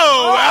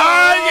 Oh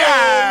my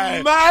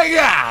God! My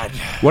God!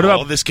 What about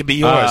All this could be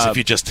yours if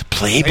you just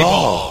play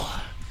ball.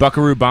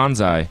 Buckaroo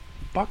Banzai?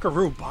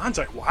 Buckaroo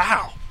Banzai.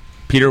 Wow.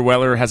 Peter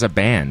Weller has a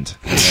band.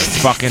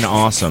 It's fucking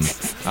awesome.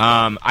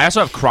 I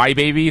also have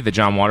Crybaby, the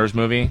John Waters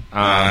movie,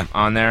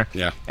 on there.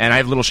 Yeah. And I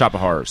have Little Shop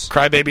of Horrors.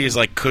 Crybaby is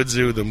like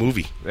Kudzu the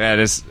movie. That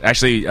is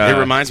actually. It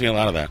reminds me a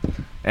lot of that.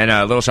 And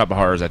Little Shop of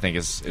Horrors, I think,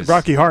 is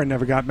Rocky Horror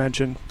never got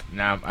mentioned.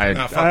 No,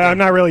 I'm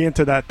not really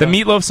into that. The though.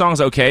 Meatloaf song's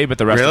okay, but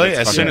the rest Really? of it's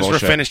As fucking soon as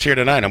bullshit. we're finished here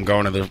tonight, I'm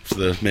going to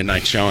the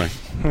midnight showing.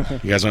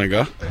 You guys want to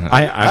go?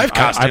 I have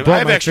costumes. I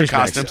have extra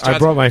costumes. I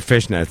brought my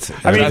fishnets.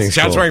 Everything's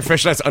John's cool. wearing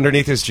fishnets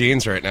underneath his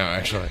jeans right now.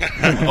 Actually,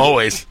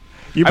 Always.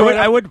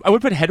 I would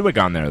put Hedwig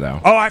on there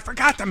though. Oh, I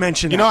forgot to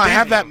mention. You know, I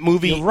have that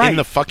movie You're right. in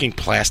the fucking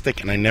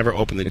plastic, and I never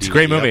opened the DVD. It's a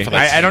great movie. up for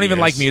like I don't 10 even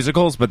years. like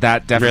musicals, but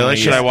that definitely. Really?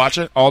 Should is- I watch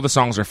it? All the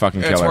songs are fucking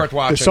it's killer. worth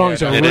watching. The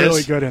songs yeah. are It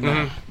really is? good in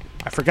that.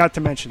 I forgot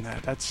to mention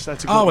that. That's a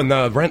good Oh, one. and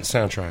the Rent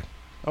soundtrack.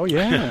 Oh,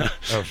 yeah.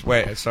 Oh,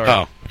 wait, sorry.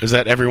 Oh, is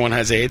that Everyone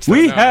Has AIDS?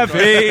 We No. have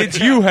AIDS.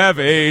 You have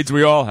AIDS.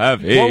 We all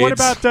have AIDS. Well, what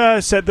about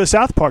the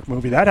South Park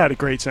movie? That had a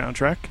great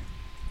soundtrack.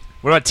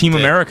 What about Team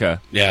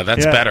America? Yeah,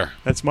 that's better.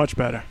 That's much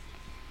better.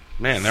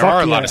 Man, there Fuck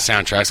are a lot yeah. of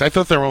soundtracks. I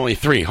thought there were only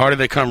 3. Harder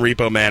They Come,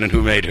 Repo Man, and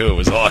Who Made Who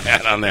was all I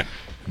had on there.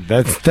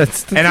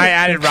 That's And I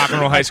added Rock and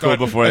Roll High School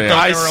before that.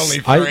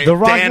 the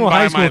Rock and Roll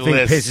High by my School thing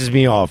list. pisses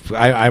me off.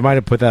 I might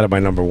have put that at my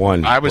number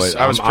 1. I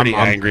was pretty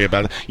angry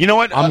about it. You know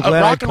what? I'm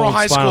glad Rock I and Roll pulled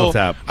High Spinal School,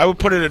 Tap. I would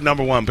put it at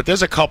number 1, but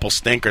there's a couple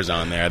stinkers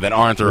on there that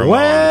aren't the Ramones.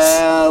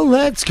 Well,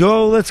 let's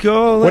go.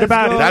 What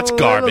about That's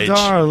garbage.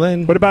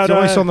 Darling. What about It's the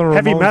only song the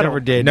heavy Ramones metal? ever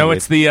did. No,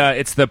 it's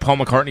the Paul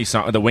McCartney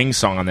song, the Wings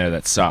song on there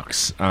that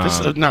sucks. This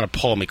is not a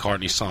Paul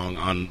McCartney song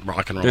on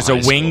Rock and Roll There's High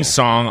a Wings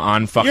School. song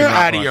on fucking. You're Rock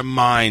out and of Roll. your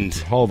mind.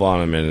 Hold on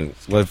a minute.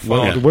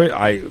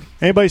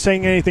 Anybody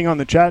saying anything on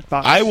the chat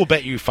box? I will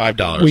bet you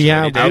 $5. We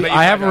have. I'll bet you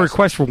I have a $5.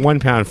 request for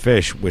 1 Pound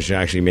Fish, which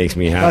actually makes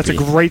me happy. That's a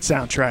great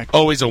soundtrack.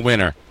 Always a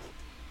winner.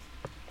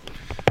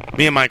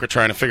 Me and Mike were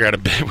trying to figure out a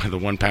bit with the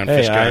 1 pound Hey,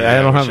 fish guy.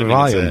 I don't We have the shouldn't even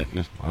volume. say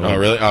it. Oh,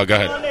 really? Oh, go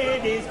ahead.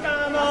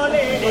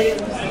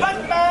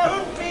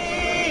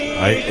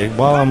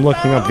 While I'm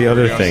looking up the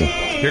other thing.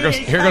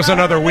 Here goes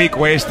another week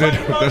wasted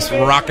with this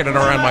rocketing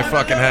around my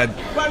fucking head.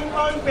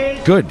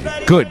 Good.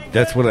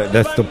 That's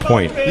the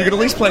point. You could at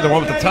least play the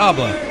one with the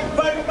tabla.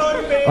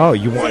 Oh,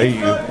 you want?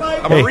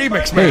 I'm a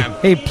remix man.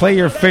 Hey, play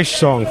your fish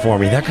song for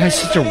me. That guy's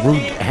such a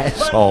rude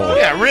asshole.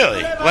 Yeah,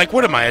 really? Like,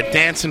 what am I, a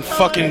dancing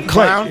fucking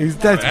clown? Right,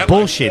 that's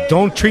bullshit.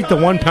 Don't treat the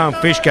 1 Pound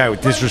Fish guy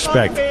with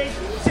disrespect.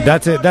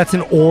 That's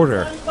an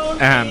order.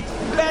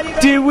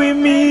 Did we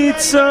meet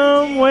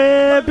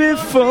somewhere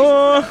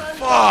before?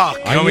 Fuck.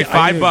 You owe me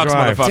 $5,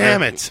 motherfucker.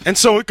 Damn it. And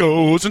so it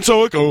goes, and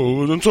so it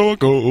goes, and so it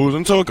goes,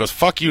 and so it goes.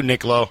 Fuck you,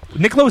 Nick Lowe.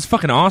 Nick Lowe is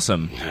fucking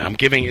awesome. I'm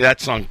giving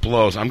that song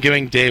blows. I'm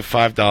giving Dave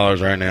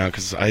 $5 right now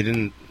because I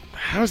didn't.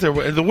 How's there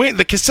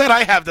the cassette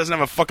I have doesn't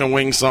have a fucking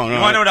Wings song on You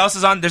want to know it. what else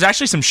is on? There's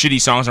actually some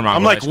shitty songs on Rock I'm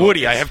and Roll like High School.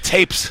 Woody. I have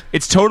tapes.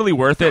 It's totally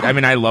worth it. I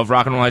mean, I love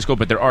Rock and Roll High School,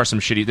 but there are some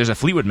shitty. There's a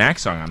Fleetwood Mac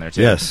song on there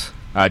too. Yes.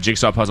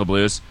 Jigsaw Puzzle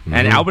Blues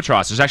and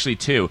Albatross. There's actually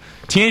 2.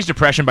 Teenage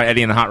Depression by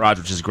Eddie and the Hot Rods,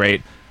 which is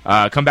great.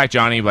 Come Back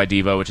Johnny by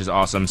Devo, which is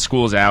awesome.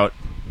 School's Out.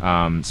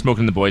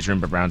 Smoking in the Boys' Room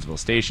by Brownsville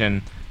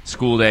Station.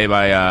 School Day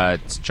by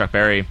Chuck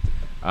Berry.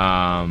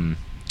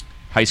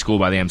 High School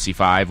by the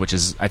MC5, which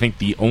is, I think,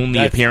 the only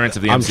appearance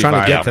of the MC5. I'm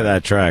trying to get to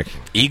that track.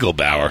 Eagle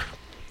Bower.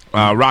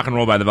 Rock and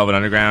Roll by the Velvet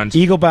Underground.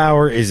 Eagle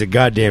Bauer is a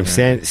goddamn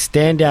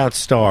standout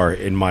star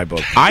in my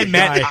book. I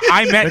met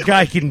the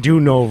guy can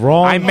do no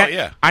wrong.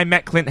 I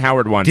met Clint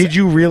Howard once. Did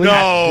you really?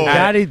 No.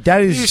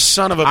 That is You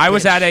son of a I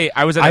was bitch.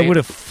 at I would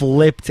have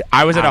flipped.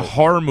 I was at a out.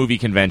 horror movie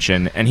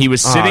convention, and he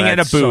was sitting in a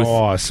that's so booth.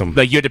 awesome.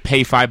 Like, you had to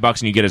pay $5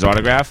 and you get his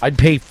autograph. I'd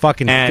pay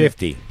fucking And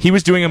 50. He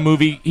was doing a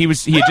movie. He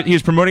was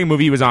promoting a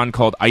movie he was on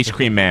called Ice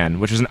Cream Man,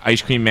 which was an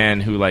ice cream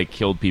man who like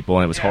killed people,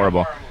 and it was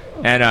horrible.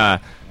 And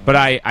but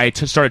I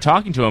started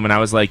talking to him, and I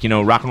was like,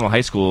 Rock and Roll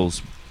High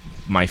School's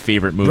my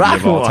favorite movie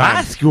Rock of all and Roll time.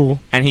 High School.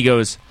 And he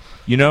goes,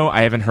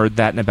 I haven't heard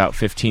that in about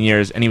 15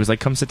 years. And he was like,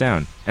 come sit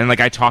down. And like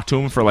I talked to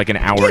him for like an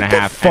hour and a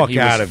half. fuck and he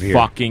out was of here.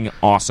 fucking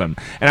awesome.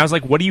 And I was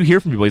like, what do you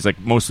hear from people? He's like,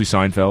 mostly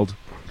Seinfeld.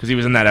 Because he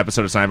was in that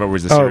episode of Seinfeld where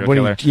he's the serial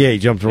killer. He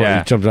jumped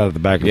out of the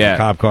back of the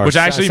cop car. Which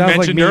I actually Sounds like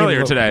mentioned me and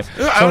earlier today.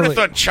 I would have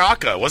thought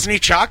Chaka. Wasn't he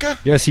Chaka?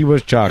 Yes, he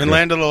was Chaka. In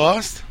Land of the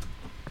Lost?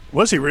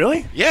 Was he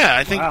really? Yeah,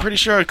 I think pretty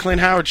sure Clint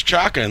Howard's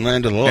Chaka in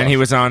Land of the Lost. And he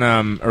was on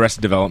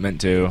Arrested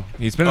Development too.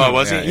 He's been. Oh,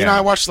 was he? Yeah, You know,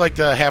 I watched like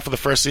the half of the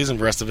first season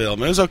of Arrested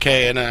Development. It was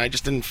okay, and I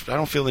just didn't. I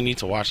don't feel the need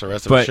to watch the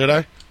rest of it. Should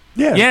I?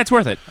 Yeah, it's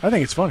worth it. I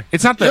think it's funny.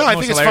 It's not the. No, I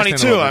most think it's hilarious funny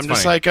thing in the too. world, I'm but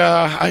it's just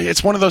funny. like,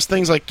 it's one of those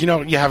things like you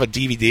have a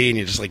DVD and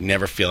you just like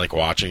never feel like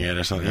watching it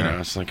or something. You know,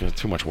 it's like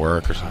too much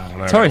work or something.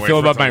 That's how I feel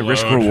about my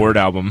Risk Reward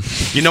album.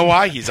 You know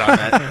why he's on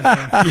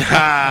that?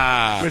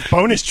 Yeah. With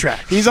bonus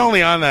tracks. He's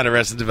only on that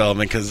Arrested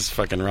Development because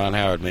fucking Ron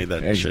Howard made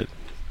that shit.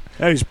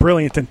 Yeah, he's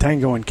brilliant in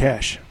Tango and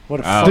Cash. What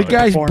a The fucking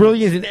guy's performance.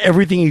 brilliant in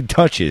everything he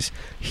touches.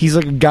 He's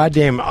like a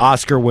goddamn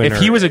Oscar winner.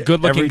 If he was a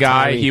good-looking every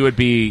guy, time he would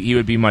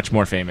be much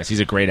more famous. He's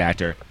a great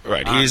actor.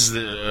 Right, he's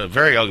a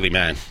very ugly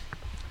man.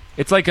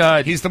 It's like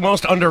he's the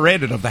most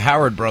underrated of the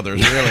Howard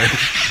brothers, really.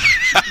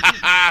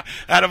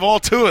 Out of all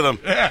 2 of them,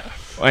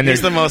 And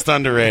he's the most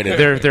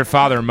underrated. Their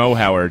father, Mo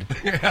Howard.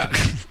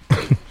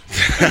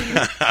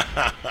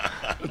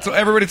 So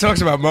everybody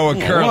talks about Mo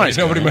and Curly. Right.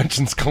 Nobody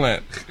mentions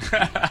Clint.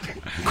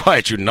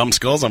 Quiet, you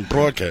numbskulls on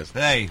broadcast.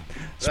 Hey.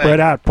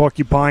 Spread out,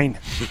 porcupine.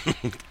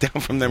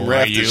 Down from them Why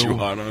rafters, you? you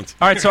Arnold.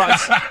 All right, so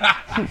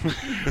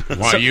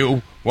Why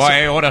you?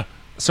 Why order?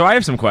 So I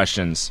have some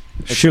questions.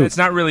 Shoot. It's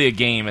not really a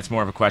game. It's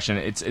more of a question.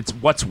 It's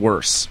what's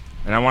worse,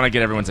 and I want to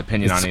get everyone's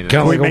opinion on either.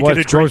 Kind of like make it what's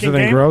a grosser drinking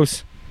than game?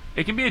 gross.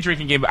 It can be a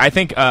drinking game, but I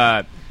think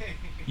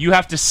you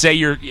have to say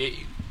your.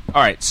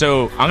 All right,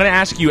 so I'm going to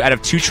ask you out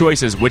of 2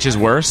 choices, which is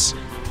worse.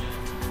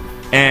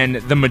 and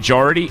the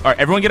majority. All right,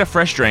 everyone get a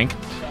fresh drink.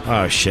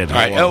 Oh shit! All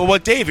right. Well,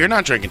 Dave, you're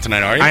not drinking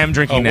tonight, are you? I am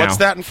drinking now. What's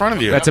that in front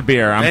of you? That's a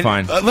beer. I'm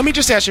fine. Let me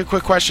just ask you a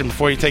quick question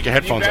before you take your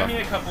headphones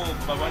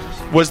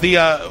off. Was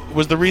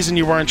the reason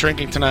you weren't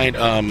drinking tonight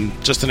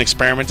just an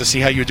experiment to see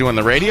how you do on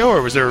the radio,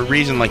 or was there a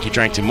reason like you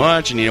drank too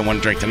much and you didn't want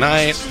to drink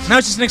tonight? No,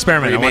 it's just an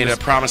experiment. Or you made a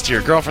promise to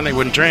your girlfriend they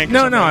wouldn't drink.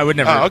 No, I would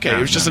never. Oh, okay. No,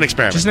 it was just an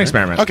experiment. Just an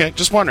experiment. Okay,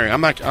 just wondering.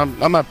 I'm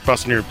not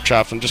busting your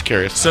chops. I'm just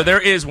curious. So there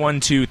is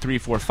 1, 2, 3,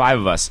 4, 5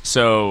 of us.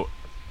 So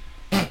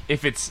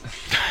if it's,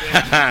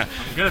 I'm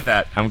good at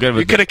that. I'm good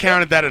with. You could have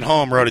counted that at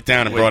home, wrote it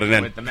down, and brought it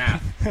in. With the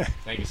math.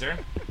 Thank you, sir.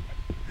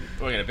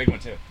 Oh, we got a big one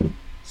too.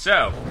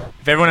 So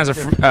if everyone has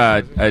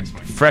a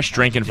fresh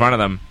drink in front of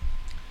them,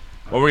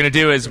 what we're gonna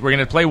do is we're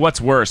gonna play What's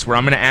Worse, where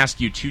I'm gonna ask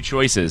you 2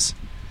 choices.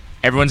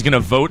 Everyone's gonna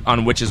vote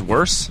on which is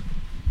worse,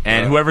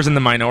 and whoever's in the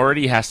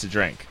minority has to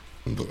drink.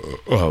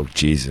 Oh,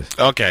 Jesus.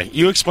 Okay,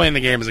 you explain the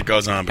game as it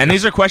goes on. And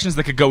these are questions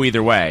that could go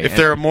either way. If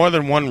there are more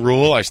than one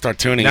rule, I start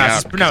tuning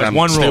out. No, it's I'm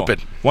one stupid.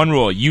 rule. One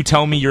rule. You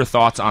tell me your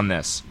thoughts on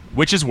this.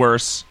 Which is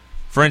worse?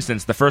 For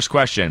instance, the first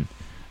question: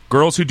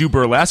 girls who do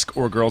burlesque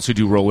or girls who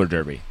do roller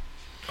derby?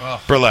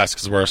 Burlesque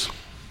is worse.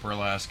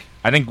 Burlesque.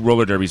 I think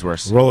roller derby's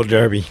worse. Roller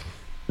derby.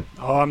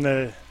 Oh,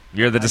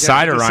 You're the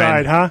decider,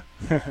 Ryan. Huh?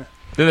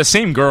 They're the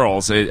same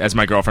girls, as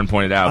my girlfriend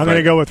pointed out. I'm going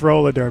to go with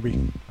roller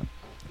derby.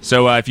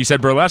 So if you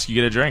said burlesque, you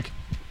get a drink.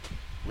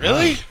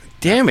 Really?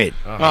 Damn it.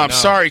 Oh, I'm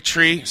sorry,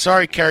 Tree.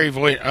 Sorry, Carrie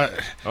Voigt.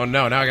 Oh,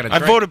 no, now I got to I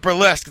drink. voted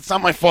burlesque. It's not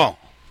my fault.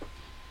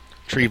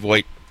 Tree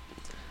Voigt.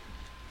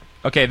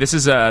 Okay, this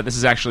is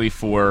actually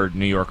for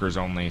New Yorkers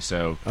only.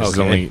 So this is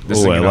Okay. only.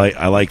 This Ooh, is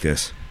I like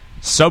this.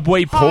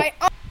 Subway pole.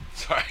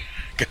 Sorry.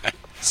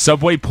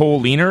 Subway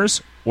pole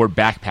leaners or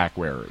backpack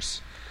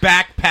wearers.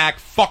 Backpack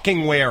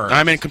fucking wearer.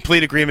 I'm in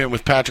complete agreement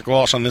with Patrick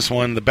Walsh on this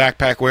one. The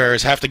backpack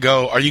wearers have to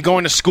go. Are you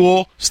going to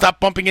school?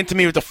 Stop bumping into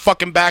me with the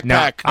fucking backpack.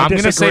 No, I'm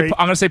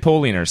gonna say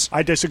pole leaners.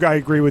 I disagree. I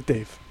agree with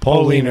Dave.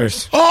 Pole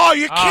leaners. Oh,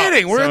 you're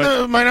kidding. We're in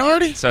so the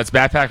minority? So it's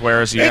backpack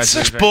wearers. You It's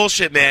guys such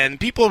bullshit, man.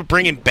 People are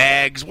bringing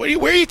bags. Where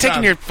are you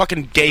taking your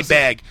fucking gay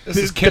bag? The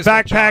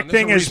backpack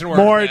thing is more.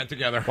 Why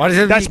does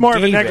it That's more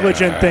of a gay bag?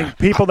 negligent thing.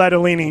 People that are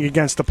leaning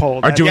against the pole.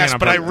 Are doing Yes, it on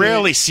but I purpose.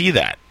 rarely see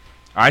that.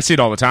 I see it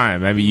all the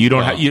time. I mean, you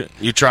don't. You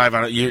drive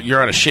on.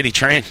 You're on a shitty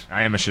train.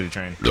 I am a shitty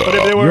train. But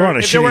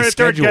if there were a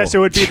third guess, it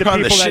would be the You're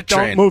on the people that shit don't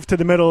train. move to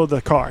the middle of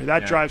the car.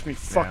 That drives me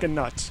fucking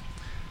nuts.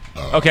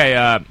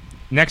 Okay,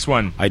 next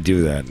one. I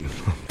do that.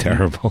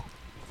 Terrible.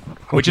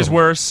 Which is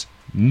worse,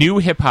 new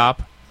hip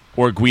hop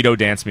or Guido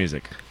dance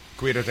music?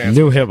 Guido dance.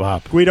 New hip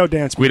hop. Guido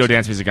dance. Guido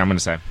dance music. I'm going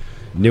to say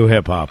New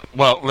hip hop.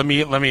 Well, let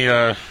me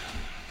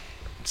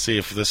see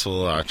if this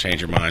will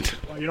change your mind.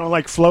 You don't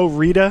like Flo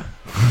Rida?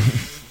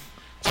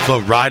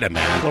 Flo Rida,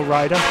 man. Flo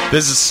Rida?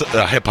 This is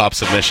a hip hop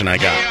submission I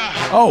got.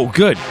 Oh,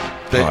 good.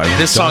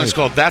 This song is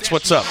called "That's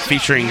What's Up,"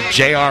 featuring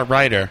J.R.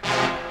 Ryder.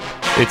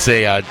 It's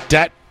a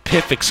Dat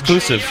Piff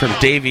exclusive from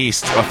Dave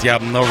East off the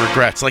album No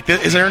Regrets. Like,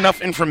 is there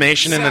enough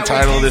information in the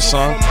title of this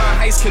song?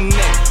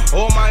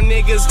 All my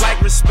niggas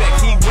like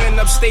respect. He went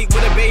upstate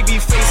with a baby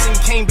face and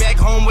came back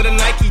home with a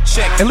Nike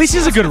check. At least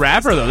he's a good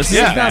rapper, though. This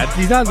isn't bad.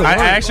 He's not the I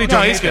worst. actually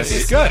don't hate this.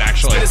 He's good,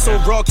 actually. Spit it so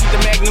raw, keep the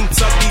magnum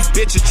tough.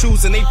 These bitches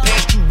choosing, they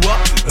passed you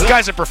up. This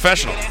guy's a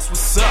professional.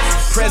 What's up?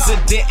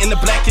 President in the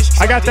blackest.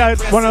 I got that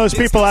one of those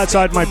people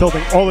outside my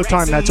building all the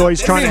time that's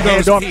always trying to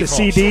hand off the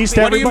CDs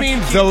to What do you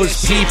everybody. mean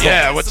those people?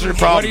 Yeah, what's your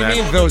problem, What do you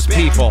man? mean those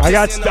people? I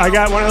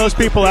got one of those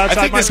people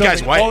outside think my this guy's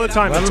building white. all the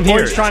time. Let That's him hear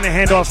always it. trying to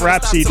hand off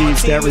rap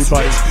CDs to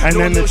everybody, and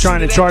then they're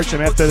trying to charge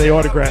them after they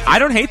autograph. I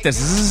don't hate this.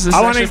 This is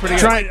I want actually to pretty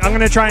try. I'm going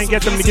to try and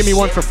get them to give me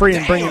one for free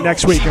and bring it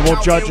next week, and we'll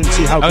judge and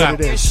see how Okay. good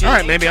it is. All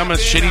right, maybe I'm a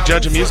shitty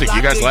judge of music.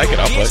 You guys like it?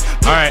 I'll play.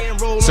 All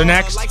right. So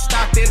next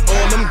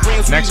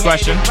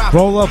question.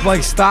 Roll up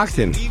like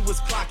Stockton.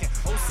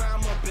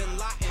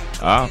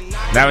 Oh,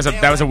 that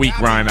was a weak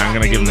rhyme. I'm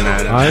gonna give him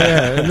that.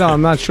 Yeah. No,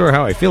 I'm not sure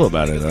how I feel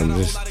about it. I'm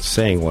just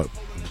saying what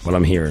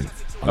I'm hearing.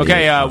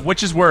 Okay,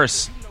 which is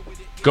worse,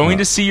 going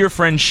to see your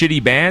friend's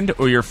shitty band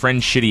or your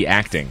friend's shitty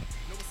acting?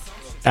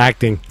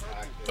 Acting.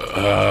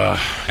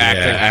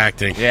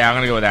 Acting. Yeah, I'm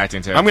gonna go with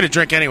acting too. I'm going to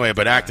drink anyway,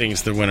 but acting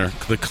is the winner,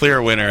 the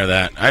clear winner of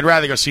that. I'd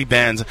rather go see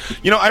bands.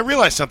 You know, I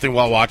realized something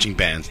while watching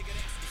bands.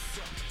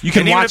 You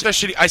can And even watch. if they're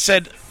shitty, I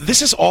said,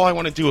 this is all I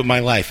want to do in my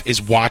life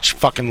is watch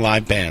fucking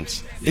live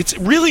bands. It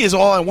really is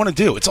all I want to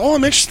do. It's all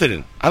I'm interested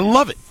in. I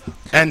love it.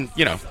 And,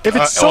 you know, If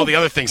it's all the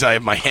other things I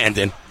have my hand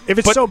in. If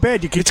it's so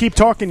bad, you could keep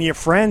talking to your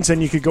friends,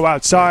 and you could go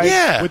outside.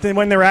 Yeah.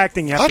 When they're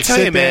acting, you have I'll to tell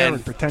sit you, there man,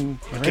 and pretend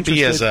I you're can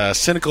be as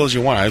interested. cynical as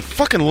you want. I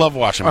fucking love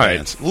watching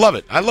bands. Love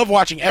it. I love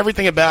watching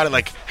everything about it.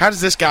 Like, how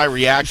does this guy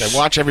react? I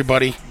watch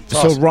everybody. It's So,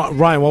 awesome.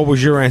 Ryan, what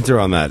was your answer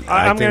on that?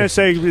 I'm going to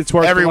say it's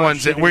worth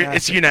Everyone's watching.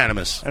 it's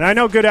unanimous. And I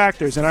know good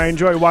actors, and I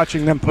enjoy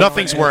watching them. Put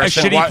Nothing's on worse.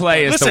 A than shitty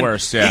play is the Listen,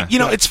 worst, yeah. You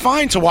know, it's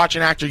fine to watch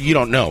an actor you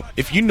don't know.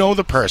 If you know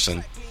the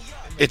person,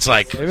 it's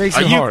like, It makes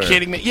are it you harder.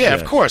 kidding me? Yeah,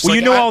 of course. Well,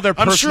 Like, you know all their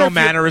I'm sure personal if you-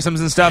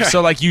 mannerisms and stuff,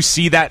 so like you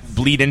see that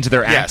bleed into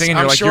their Yes, acting, and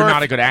I'm you're like, sure you're if-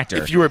 not a good actor.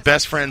 If you were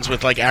best friends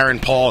with like Aaron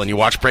Paul and you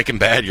watch Breaking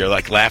Bad, you're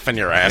like laughing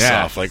your ass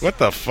Yeah. off. Like, what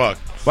the fuck?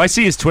 Well, I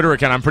see his Twitter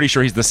account. I'm pretty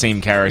sure he's the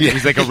same character. Yeah.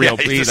 He's like a real.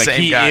 Yeah, he's the like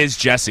same he guy. is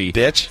Jesse.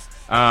 Bitch.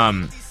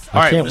 All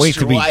right, can't wait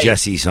to be Mr. White.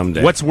 Jesse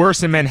someday. What's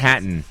worse in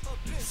Manhattan,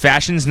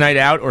 Fashion's Night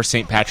Out or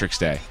St. Patrick's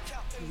Day?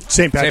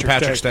 St.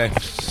 Patrick's Day.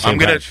 I'm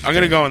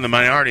gonna go in the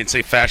minority and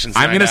say Fashion's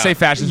I'm Night gonna Out. say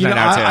Fashion's You Night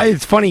know, Out too.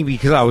 it's funny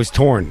because I was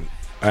torn,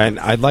 and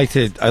I'd like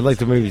to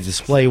maybe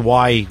display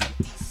why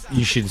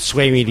you should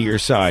sway me to your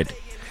side.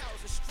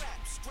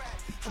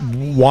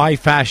 Why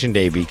Fashion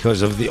Day?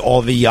 Because of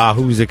all the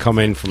yahoos that come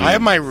in from. I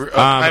have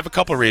I have a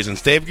couple of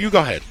reasons. Dave, you go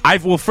ahead.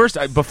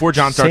 Before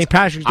John starts, St.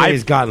 Patrick's Day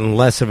has gotten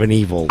less of an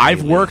evil.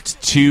 I've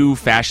worked 2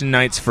 fashion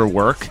nights for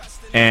work,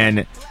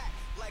 and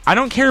I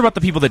don't care about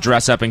the people that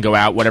dress up and go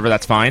out, whatever,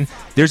 that's fine.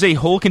 There's a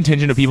whole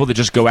contingent of people that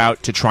just go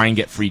out to try and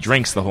get free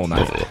drinks the whole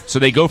night. So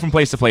they go from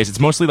place to place. It's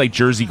mostly like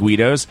Jersey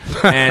Guidos,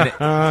 and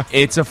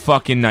it's a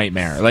fucking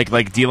nightmare.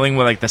 Like dealing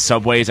with like the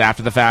subways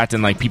after the fact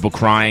and like people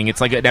crying.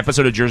 It's like an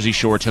episode of Jersey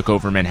Shore took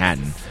over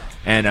Manhattan.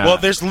 And Well,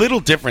 there's little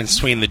difference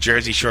between the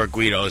Jersey Shore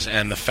Guidos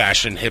and the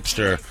fashion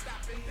hipster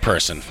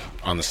person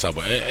on the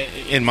subway.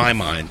 In my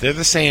mind, they're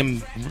the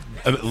same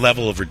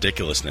level of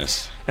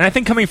ridiculousness. And I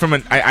think coming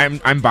from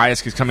I'm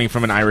biased because coming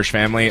from an Irish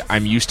family,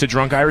 I'm used to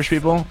drunk Irish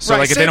people. So Right,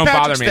 like if St. they don't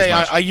Patrick's bother me Day, as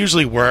much. I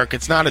usually work.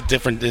 It's not a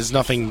different. There's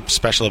nothing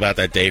special about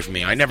that day for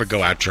me. I never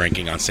go out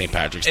drinking on St.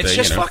 Patrick's Day. It's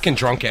just you know. fucking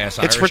drunk ass.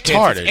 It's Irish kids.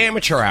 retarded. It's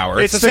amateur hour.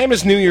 It's, It's the the- same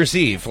as New Year's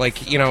Eve. Like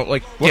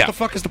what the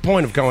fuck is the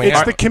point of going It's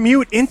out? the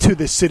commute into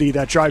the city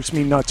that drives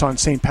me nuts on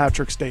St.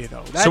 Patrick's Day,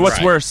 though. So what's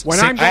Right. worse? When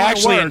See, I'm going I to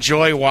actually work-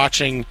 enjoy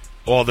watching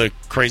all the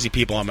crazy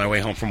people on my way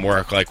home from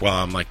work. Like,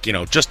 while I'm like,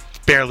 just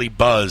barely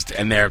buzzed,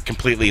 and they're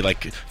completely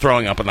like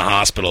throwing up in the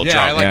hospital.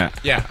 drunk.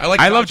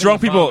 I love drunk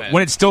people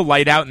when it's still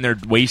light out and they're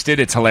wasted.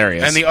 It's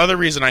hilarious. And the other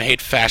reason I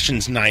hate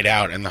Fashion's Night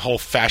Out and the whole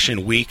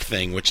Fashion Week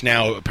thing, which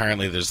now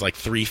apparently there's like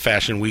 3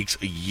 Fashion Weeks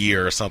a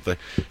year or something,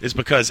 is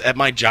because at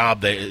my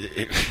job,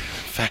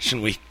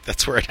 Fashion Week,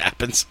 that's where it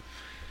happens.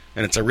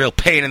 And it's a real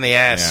pain in the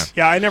ass.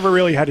 Yeah, I never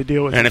really had to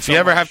deal with it. And if you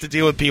ever have to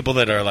deal with people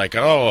that are like,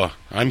 oh,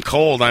 I'm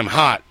cold, I'm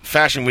hot,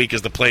 Fashion Week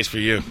is the place for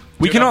you.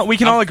 we can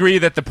all agree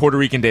that the Puerto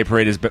Rican Day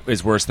Parade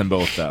is worse than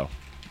both, though.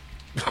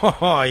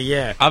 Oh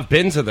yeah, I've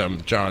been to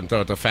them, John,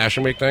 the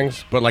Fashion Week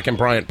things, but like in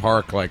Bryant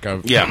Park, like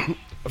I've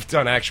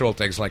done actual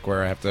things like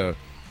where I have to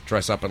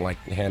dress up and like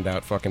hand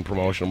out fucking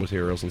promotional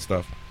materials and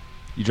stuff.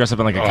 You dress up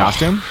in like a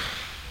costume?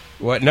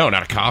 What? No,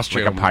 not a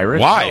costume. Like a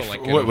pirate? Why?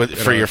 No, like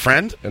For your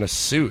friend? In a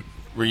suit.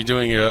 Were you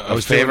doing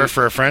a favor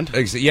for a friend?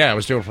 Yeah, I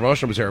was doing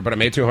promotional material, but I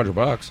made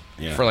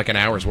 $200 for like an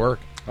hour's work.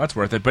 That's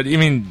worth it. But I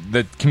mean,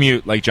 the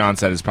commute, like John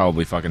said, is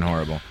probably fucking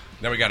horrible.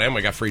 Then we got in.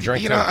 We got free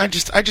drink. You know, I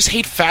just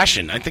hate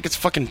fashion. I think it's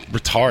fucking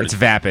retarded. It's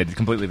vapid,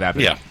 completely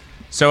vapid. Yeah.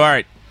 So all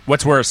right,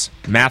 what's worse,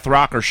 math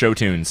rock or show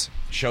tunes?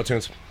 Show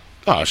tunes.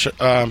 Oh,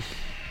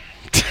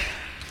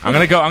 I'm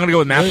gonna go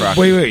with math rock.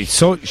 Wait.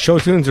 So show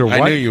tunes or what?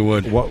 I knew you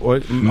would. What? Well,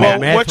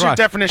 Math what's your rock.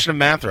 definition of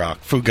math rock?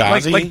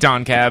 Fugazi? Like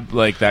Don Cab,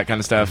 like that kind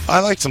of stuff. I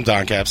like some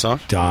Don Cab song.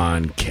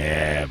 Don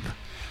Cab.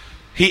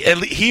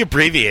 He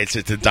abbreviates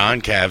it to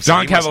Don Cab. So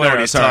Don he must know what Cavallero,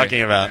 he's sorry.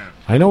 talking about.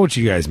 I know what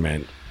you guys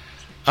meant.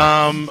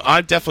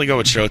 I'd definitely go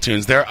with show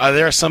tunes. There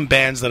are some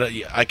bands that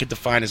I could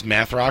define as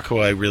math rock who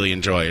I really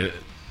enjoy.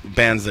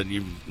 Bands that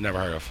you've never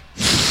heard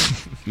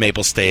of.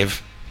 Maple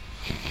Stave.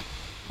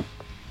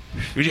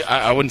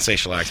 I wouldn't say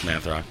Shellax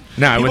math rock.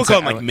 No, I people wouldn't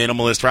call say- them like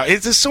minimalist rock.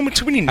 There's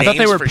too many names I thought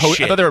they were for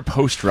shit. I thought they were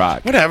post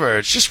rock. Whatever.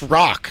 It's just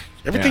rock.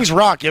 Everything's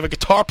rock. You have a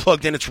guitar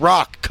plugged in. It's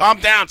rock. Calm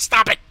down.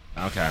 Stop it.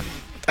 Okay.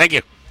 Thank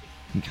you.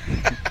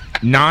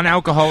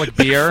 Non-alcoholic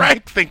beer.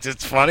 Frank thinks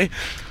it's funny.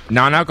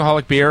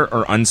 Non-alcoholic beer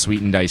or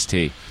unsweetened iced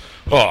tea.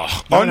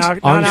 Oh,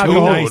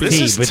 Non-alcoholic this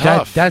tea, is but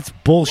tough. that's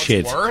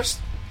bullshit. What's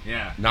worst?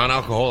 Yeah.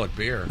 Non-alcoholic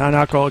beer.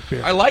 Non-alcoholic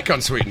beer. I like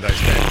unsweetened iced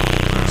tea.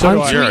 So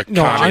do I. You're a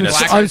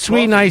communist.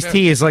 Unsweetened iced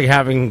tea is like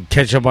having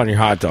ketchup on your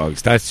hot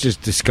dogs. That's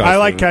just disgusting. I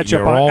like ketchup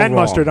You're all and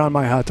wrong. mustard on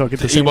my hot dog at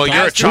the same Well, time.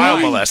 you're a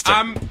child molester.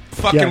 I'm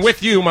fucking Yes.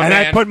 with you, my and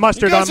man. I put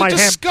mustard You on guys my are I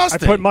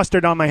disgusting. put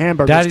mustard on my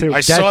hamburgers That is- too.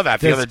 I saw that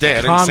the that's other day.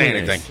 I didn't say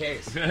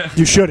communist. anything.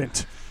 You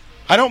shouldn't.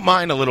 I don't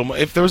mind a little.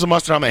 If there was a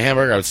mustard on my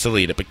hamburger, I would still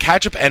eat it. But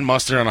ketchup and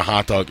mustard on a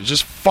hot dog is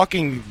just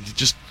fucking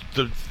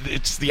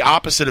it's the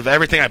opposite of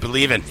everything I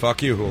believe in.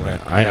 Fuck you, Julian.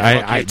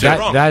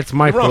 That's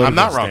my You're wrong. I'm political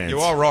not wrong. stance. You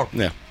are wrong.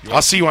 Yeah.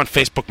 I'll see you on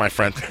Facebook, my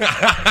friend.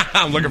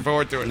 I'm looking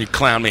forward to it. You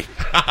clown me.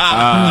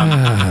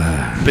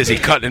 Busy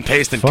cutting and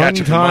pasting Fun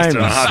ketchup and mustard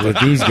on a hot times with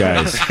dog. these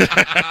guys.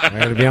 I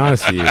got to be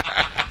honest with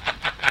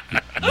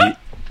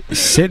you.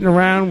 Sitting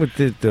around with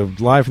the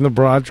Live from the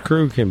Barrage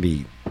crew can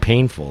be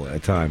painful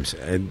at times,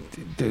 and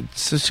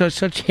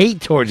such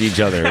hate towards each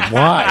other.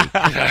 Why?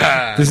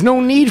 There's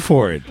no need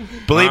for it.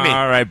 Believe me.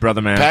 All right,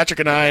 brother man. Patrick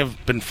and I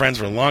have been friends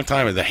for a long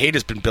time, and the hate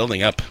has been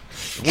building up.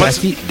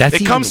 That's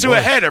It comes even to a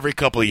worse. head every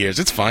couple of years.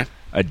 It's fine.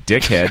 A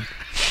dickhead.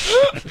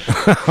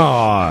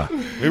 Aw.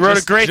 We wrote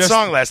a great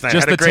song last night.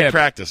 Just Had a the great tip.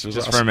 practice. It was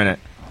just awesome. for a minute,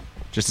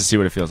 just to see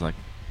what it feels like.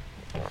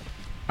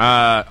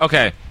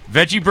 Okay,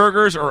 veggie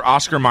burgers or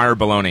Oscar Mayer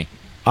bologna.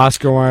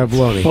 Oscar Mayer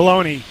bologna.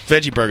 Bologna.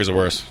 Veggie burgers are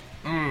worse.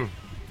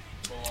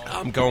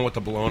 I'm going with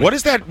the bologna. What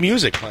is that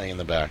music playing in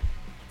the back?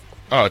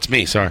 Oh, it's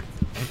me. Sorry.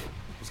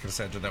 going to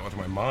say I did that with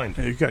my mind.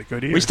 You got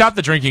good ears. We stopped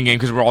the drinking game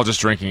because we're all just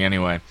drinking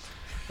anyway.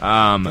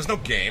 There's no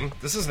game.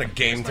 This isn't a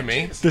game to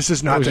me. This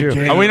is not the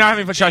game. Are we not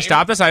having fun? Should I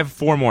stop this? I have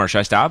 4 more. Should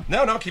I stop?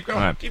 No, keep going.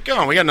 All right. Keep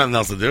going. We got nothing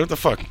else to do. What the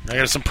fuck? I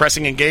got some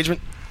pressing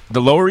engagement.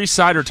 The Lower East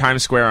Side or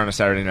Times Square on a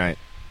Saturday night?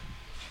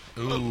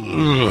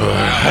 Ooh.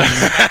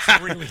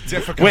 That's really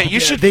difficult. Wait, you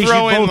should They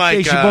throw should in both, like.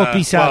 they should both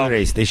be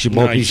Saturdays. They should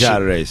both no, be you should-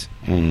 Saturdays.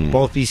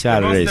 Both be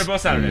Saturdays. They're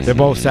both Saturdays. They're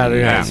both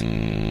Saturday Yeah. nights.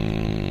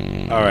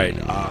 All right.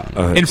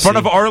 In front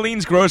of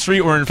Arlene's Grocery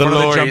or in The front of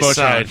the Lower Jumbo East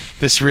Side. Side?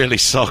 This really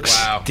sucks.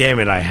 Wow. Damn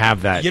it! I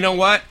have that. You know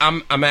what?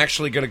 I'm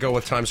actually going to go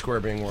with Times Square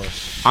being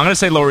worse. I'm going to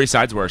say Lower East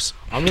Side's worse.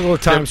 I'm gonna go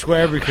with Times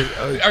Square because.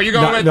 Are you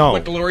going no.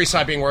 with the Lower East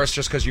Side being worse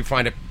just because you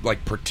find it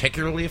like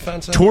particularly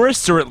offensive?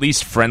 Tourists are at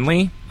least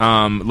friendly.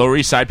 Lower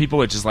East Side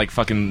people are just like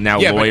fucking now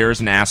Yeah, but- lawyers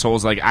and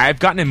assholes. Like I've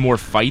gotten in more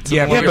fights.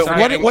 Yeah, on the but Lower you're East Side.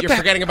 forgetting, you're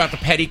forgetting about the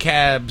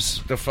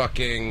pedicabs, the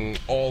fucking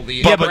all the.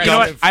 Yeah, but you know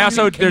what? I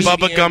also there's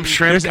Bubba Gum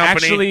Shrimp there's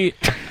Company. actually.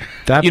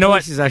 That You know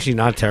place what? is actually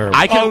not terrible.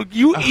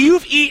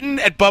 You've eaten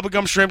at Bubba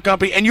Gum Shrimp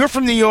Company, and you're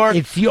from New York.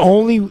 It's the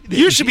only.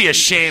 You should be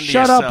ashamed.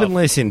 Shut of yourself. up and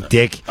listen,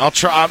 Dick. I'll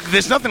try.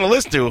 There's nothing to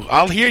listen to.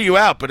 I'll hear you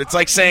out, but it's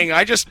like saying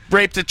I just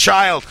raped a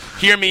child.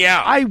 Hear me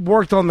out. I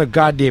worked on the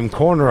goddamn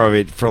corner of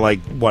it for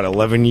like what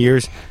 11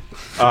 years.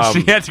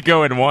 She had to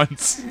go in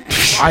once.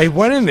 I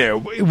went in there,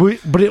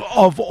 but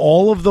of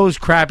all of those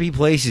crappy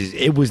places,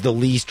 it was the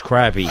least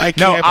crappy.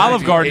 No,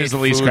 Olive Garden is the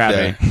least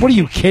crappy. What are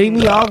you kidding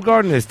me? Olive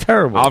Garden is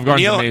terrible. Olive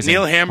Garden's amazing.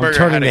 Neil I'm Hamburger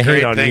turning had a the hate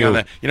great on thing you. on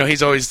that. You know,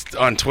 he's always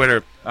on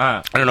Twitter.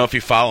 I don't know if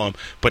you follow him,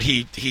 but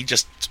he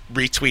just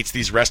retweets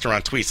these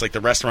restaurant tweets. Like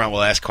the restaurant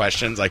will ask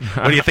questions, like,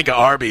 "What do you think of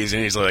Arby's?"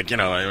 And he's like, "You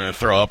know, I'm gonna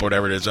throw up or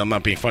whatever it is." I'm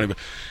not being funny, but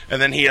and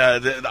then he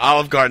the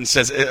Olive Garden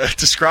says,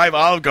 "Describe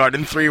Olive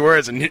Garden in 3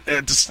 words," and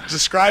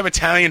describe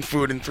Italian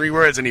food in 3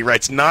 words, and he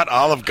writes, "Not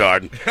Olive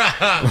Garden." You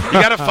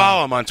got to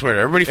follow him on Twitter.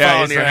 Everybody Yeah,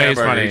 follow he's Neil funny, he's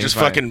Hamburger. funny, He he's just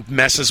funny. fucking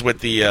messes with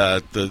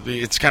the.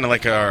 It's kind of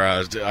like our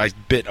I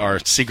bit our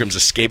Seagram's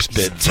Escapes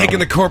bit. Taking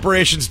the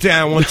corporations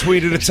down one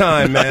tweet at a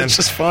time, man. It's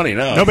just funny.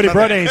 No, Nobody it's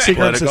brought not any that Seagram's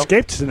political.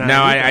 Escapes tonight.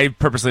 No, I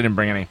purposely didn't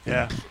bring any.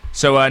 Yeah.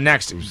 So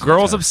next,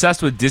 girls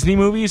obsessed with Disney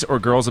movies or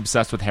girls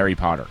obsessed with Harry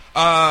Potter?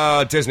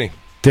 Disney.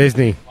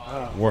 Disney.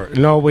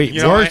 No, wait.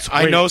 You know, worse,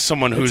 I wait. know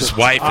someone whose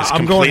wife is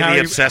I'm going completely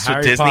obsessed with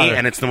Harry Disney, Potter.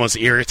 and it's the most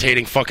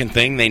irritating fucking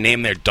thing. They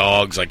name their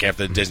dogs like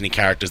after the Disney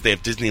characters. They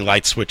have Disney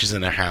light switches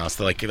in their house.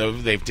 They're like, you know,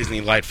 they have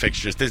Disney light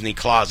fixtures, Disney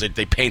closet.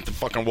 They paint the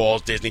fucking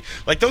walls Disney.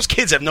 Like those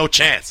kids have no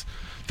chance.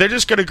 They're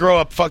just gonna grow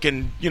up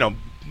fucking, you know,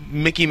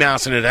 Mickey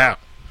Mousing it out.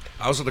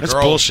 I was with a That's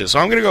girl. bullshit. So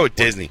I'm gonna go with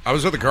Disney. I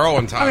was with a girl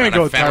one time. I'm gonna and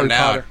go I with found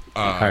Harry out,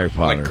 Potter. Harry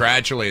Potter. like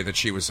gradually, that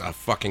she was a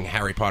fucking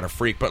Harry Potter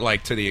freak, but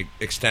like to the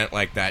extent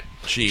like that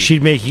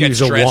She'd make you gets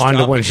use a dressed wand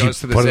up when and she goes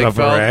to the put it up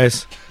her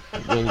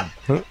Ziegfeld. ass.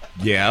 Well,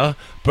 yeah,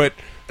 but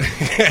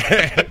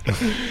Hey,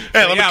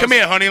 come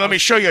here, honey. Let me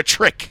show you a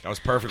trick. I was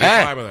perfectly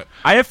Hey. fine with it.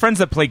 I have friends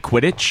that play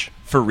Quidditch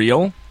for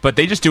real, but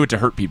they just do it to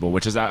hurt people,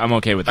 which is I'm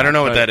okay with that. I don't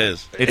know what But that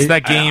is. It's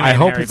that game. I in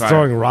hope Harry it's Potter.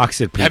 throwing rocks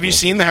at people. Have you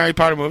seen the Harry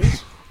Potter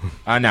movies?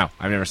 No,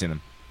 I've never seen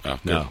them. Oh,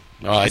 No.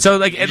 So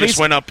like you at just least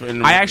went up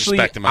and I actually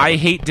respect him. I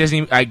hate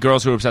Disney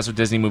girls who are obsessed with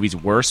Disney movies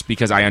worse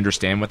because I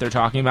understand what they're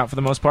talking about for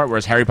the most part.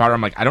 Whereas Harry Potter,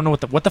 I'm like, I don't know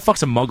what the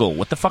fuck's a Muggle.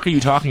 What the fuck are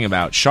you talking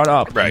about? Shut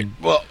up. Right.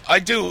 Well, I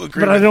do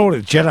agree. But I with, know what a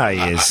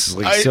Jedi is.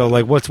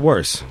 I- What's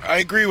worse? I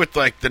agree with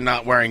like the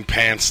not wearing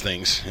pants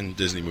things in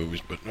Disney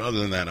movies, but other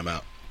than that, I'm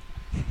out.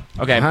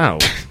 Okay. Wow.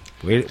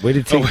 Way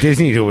to take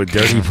Disney to a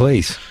dirty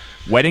place.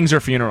 Weddings or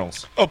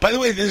funerals? Oh, by the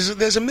way,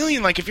 there's a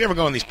million, like, if you ever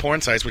go on these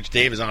porn sites, which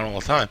Dave is on all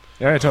the time,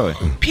 Yeah,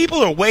 totally. people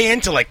are way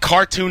into, like,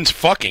 cartoons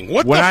fucking.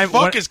 What When the I-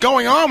 fuck when- is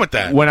going on with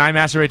that? When I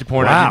masturbate to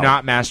porn, I Wow. do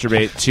not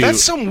masturbate to.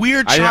 That's some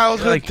weird I-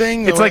 childhood like,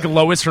 thing. It's like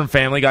Lois from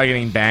Family Guy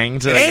getting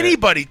banged.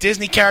 Anybody,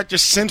 Disney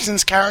characters,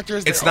 Simpsons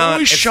characters, It's they're not-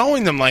 always it's-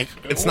 showing them, like...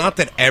 It's not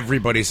that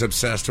everybody's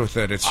obsessed with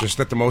it. It's just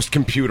that the most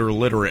computer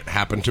literate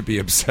happen to be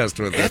obsessed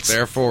with it. It's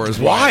Therefore, is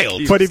wild. why it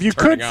keeps But if you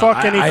turning could out.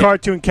 fuck any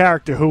cartoon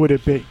character, who would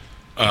it be?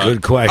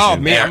 Good question. Oh,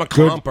 me, I'm a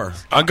Good- clumper.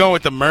 I'll go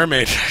with the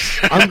mermaid.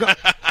 I'm gonna.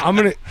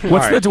 What's all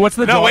right. the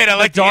No, da- wait, I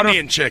like the daughter,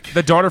 Indian chick.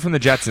 The daughter from the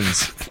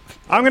Jetsons.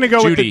 I'm going to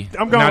go Judy. with the,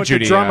 I'm going Not with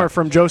Judy, the drummer yeah.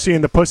 from Josie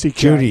and the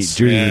Pussycats.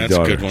 Judy Yeah, the that's a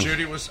daughter. good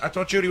one. I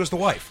thought Judy was the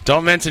wife.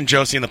 Don't mention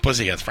Josie and the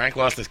Pussycats. Frank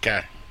lost his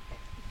cat.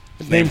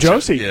 His Named name's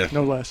Josie, Yeah.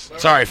 no less.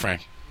 Sorry,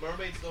 Frank.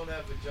 Mermaids don't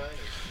have vaginas.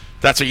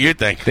 That's what you'd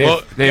think. They-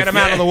 Well, they- Get him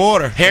out of the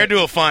water. Hairdo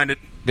will find it.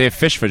 They have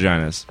fish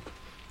vaginas.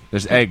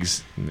 There's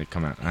eggs that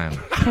come out. I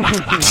don't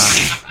know.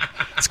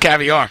 It's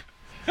caviar.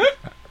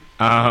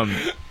 On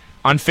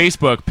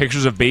Facebook,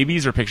 pictures of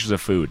babies or pictures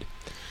of food?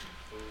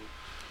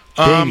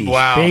 Babies.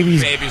 Wow.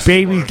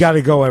 Babies got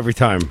to go every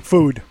time.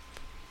 Food.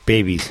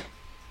 Babies.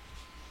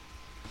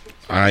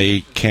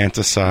 I can't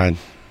decide.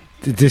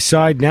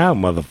 Decide now,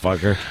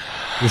 motherfucker.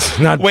 This is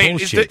not Wait,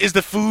 bullshit. is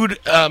the food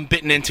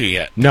bitten into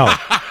yet? No.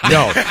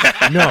 No.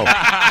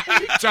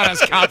 John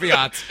has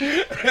caveats.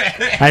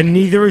 And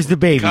neither is the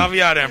baby.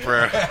 Caveat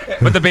Emperor.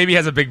 But the baby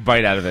has a big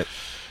bite out of it.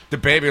 The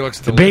baby looks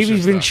The delicious.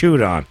 baby's been though.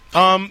 chewed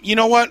on. You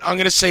know what? I'm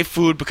going to say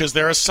food because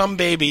there are some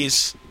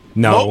babies.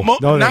 No. No,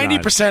 they're not.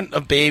 90%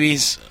 of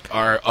babies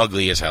are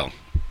ugly as hell.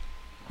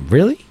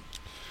 Really?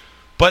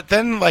 But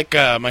then, like,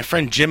 my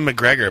friend Jim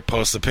McGregor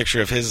posts a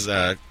picture of his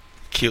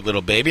cute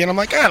little baby, and I'm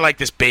like, I like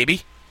this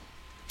baby.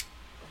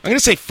 I'm going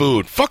to say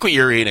food. Fuck what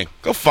you're eating.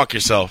 Go fuck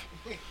yourself.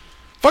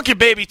 Fuck your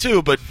baby,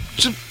 too, but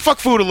just fuck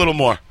food a little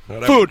more.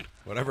 Food.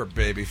 Whatever,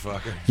 baby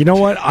fucker. You know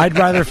what? I'd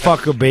rather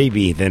fuck a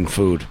baby than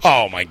food.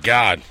 Oh, my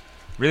God.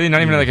 Really?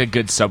 Not even like a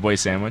good Subway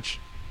sandwich?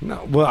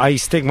 No. Well, I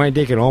stick my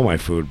dick in all my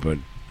food, but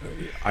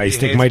I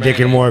stick hates my dick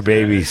in more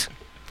babies.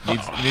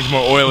 Needs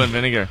more oil and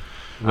vinegar.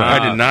 I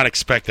did not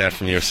expect that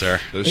from you, sir.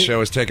 This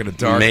show is taking a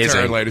dark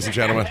turn, ladies and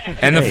gentlemen.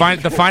 And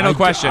the final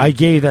question. I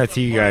gave that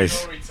to you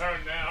guys.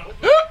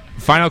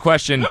 Final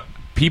question.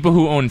 People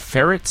who own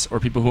ferrets or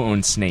people who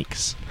own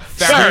snakes?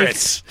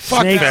 Ferrets.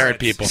 Fuck Snakes. ferret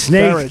people.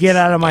 Snakes, get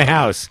out of my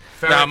house.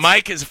 Now,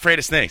 Mike is afraid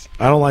of snakes.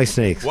 I don't like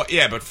snakes. What?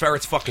 Yeah, but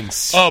ferrets fucking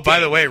Oh,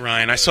 by the way,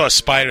 Ryan, I saw a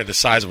spider the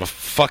size of a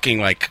fucking,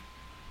 like,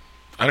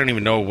 I don't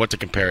even know what to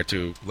compare it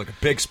to. Like a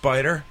big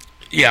spider?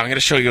 Yeah, I'm going to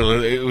show you.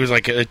 It was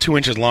like 2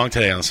 inches long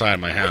today on the side of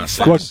my house.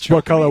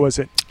 What color was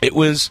it? It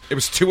was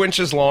 2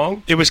 inches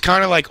long. It was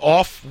kind of like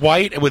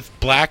off-white with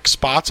black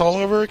spots all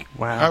over it.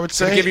 Wow. I would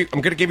say. I'm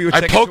going to give you a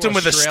I ticket poked to him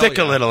with a Australia. stick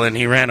a little, and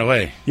he ran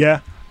away. Yeah.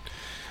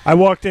 I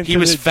walked into He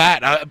was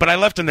fat, but I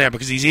left him there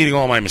because he's eating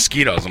all my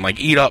mosquitoes. I'm like,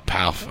 eat up,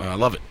 pal. I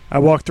love it. I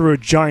walked through a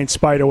giant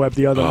spider web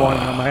the other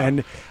morning,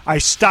 and I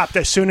stopped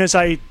as soon as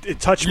it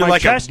touched You're my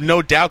like chest, a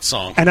No Doubt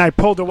song. and I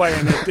pulled away,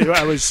 and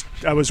I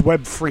was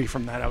web free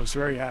from that. I was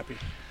very happy.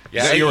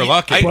 Yeah, you were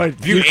lucky.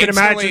 But you can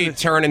instantly imagine.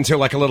 turn into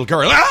like a little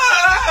girl.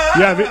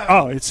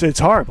 Yeah. It's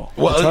horrible.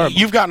 Well, It's horrible.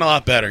 you've gotten a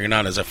lot better. You're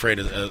not as afraid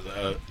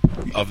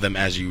of them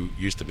as you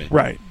used to be.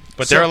 Right.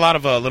 But there are a lot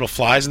of little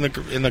flies in the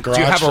garage.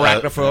 Do you have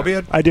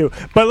arachnophobia? I do.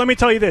 But let me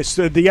tell you this.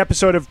 The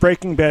episode of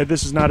Breaking Bad,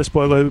 this is not a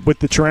spoiler, with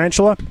the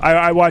tarantula,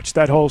 I watched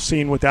that whole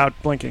scene without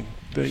blinking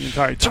the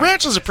entire time.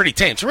 Tarantulas are pretty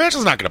tame.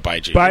 Tarantulas not going to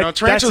bite you. But You know,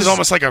 tarantula's that's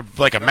almost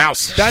like a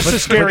mouse. That's the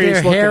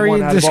scariest looking hairy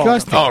one and out of all of them.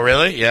 disgusting. Oh,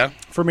 really? Yeah.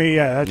 For me,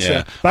 yeah. That's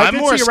Yeah. But I I'm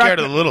did more see scared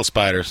of the little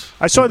spiders.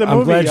 I saw the I'm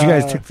movie. glad you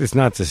guys took this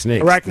not to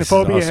snakes. This is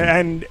Arachnophobia awesome.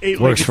 and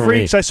Works for me.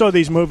 Freaks. I saw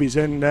these movies,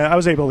 and I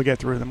was able to get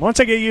through them. Once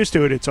I get used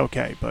to it, it's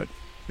okay. But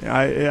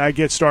I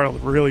get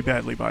startled really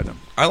badly by them.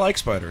 I like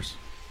spiders.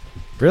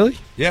 Really?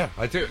 Yeah,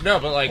 I do. No,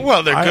 but like,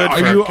 well, they're good. Are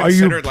for you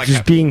considered like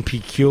just a- being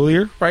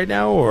peculiar right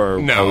now, or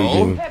No.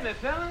 are we being-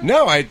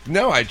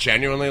 I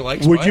genuinely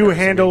like spiders. Would you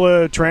handle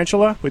a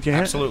tarantula with your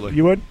hand? Absolutely.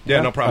 You would? Yeah,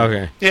 no problem.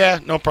 Okay. Yeah,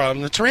 no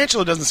problem. The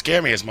tarantula doesn't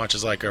scare me as much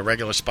as like a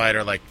regular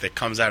spider, like that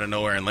comes out of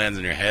nowhere and lands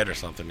in your head or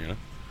something. You know,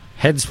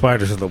 Head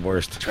spiders are the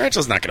worst.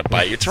 tarantula's not going to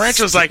bite you.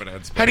 Tarantula's like,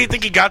 how do you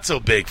think he got so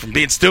big from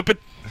being stupid?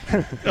 He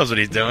knows what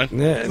he's doing.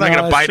 Yeah, He's not no, going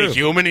to that's bite a true.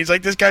 human. He's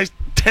like, this guy's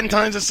 10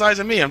 times the size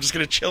of me. I'm just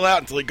going to chill out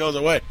until he goes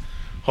away.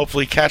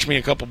 Hopefully, catch me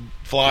a couple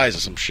flies or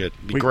some shit.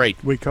 Be great.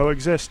 We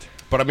coexist.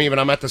 But I mean, when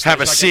I'm at the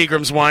Have a stage,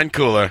 Seagram's wine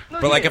cooler.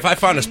 But like, if I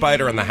find a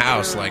spider in the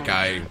house, like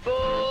I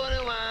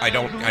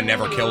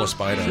never kill a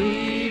spider.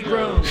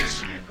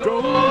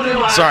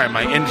 Sorry,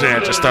 my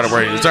internet just started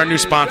working. It's our new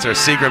sponsor,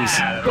 Seagram's.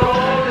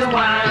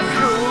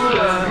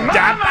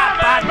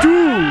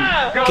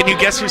 Can you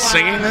guess who's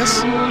singing this?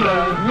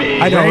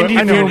 I know. Randy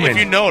I know. Newman. If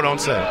you know, don't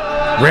say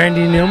it.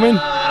 Randy Newman?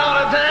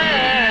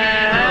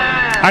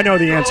 I know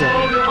the answer.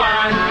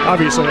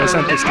 Obviously, I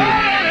sent this to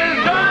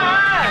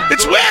you.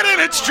 It's wet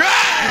and it's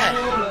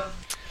dry.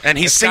 And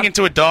he's singing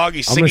to a dog.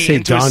 He's I'm gonna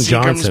singing say into a Don Seagram's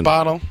Johnson.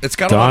 bottle. It's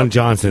got a lot Don of,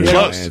 Johnson. is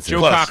Close. my answer. Joe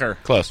Close. Cocker.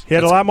 Close. He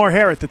had a lot more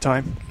hair at the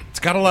time. It's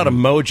got a lot of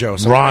mojo.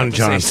 So Ron I'm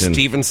gonna have to say Johnson.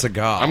 Steven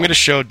Seagal. I'm going to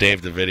show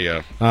Dave the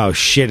video. Oh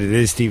shit! It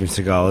is Steven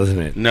Seagal, isn't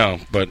it? No,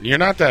 but you're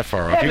not that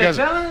far off. You guys.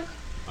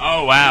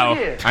 Oh, wow.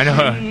 I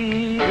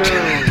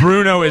know.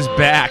 Bruno is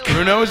back.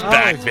 Bruno is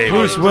back, baby.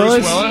 Bruce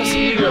Willis.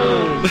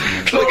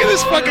 Look at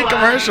this fucking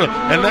commercial.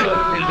 And then,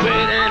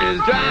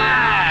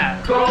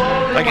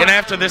 like, and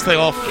after this, they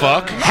all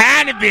fuck.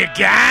 Had to be a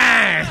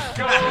guy.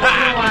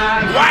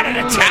 One at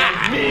a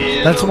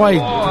time. That's why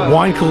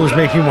wine coolers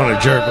make me want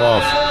to jerk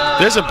off.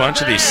 There's a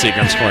bunch of these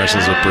Seagram's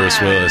commercials with Bruce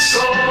Willis.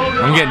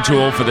 I'm getting too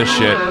old for this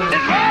shit.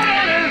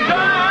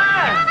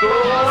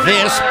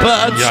 This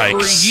bud's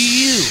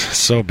Yikes.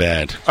 So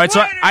bad. All right, so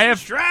I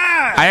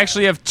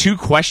actually have two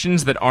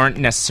questions that aren't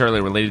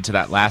necessarily related to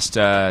that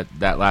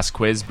last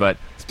quiz, but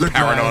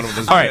powering on with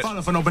his all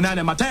right. For no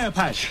banana in my tire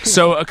patch.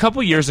 So a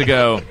couple years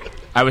ago,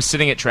 I was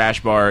sitting at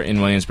Trash Bar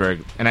in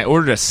Williamsburg, and I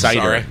ordered a cider.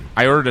 Sorry.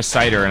 I ordered a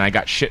cider, and I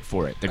got shit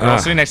for it. The girl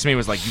sitting next to me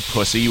was like, "You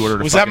pussy! You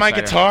ordered a Was that fucking my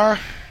cider." guitar?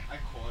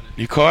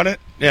 You caught it?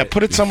 Yeah,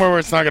 put it somewhere where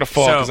it's not going to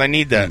fall, So- because I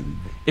need that.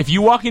 If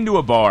you walk into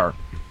a bar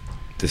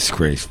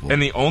Disgraceful.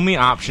 and the only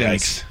options,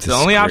 Yikes. for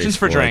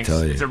Disgraceful, I drinks,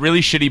 tell you. it's a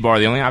really shitty bar.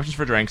 The only options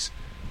for drinks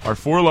are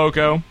Four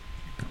Loko,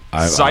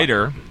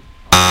 cider,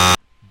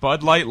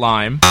 Bud Light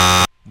Lime,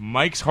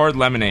 Mike's Hard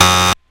Lemonade,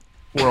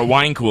 or a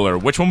wine cooler.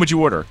 Which one would you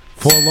order?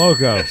 Four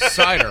Loko.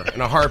 cider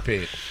in a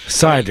heartbeat.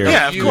 Cider.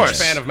 Yeah, of Huge course.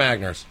 fan of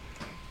Magners.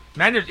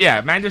 Manders,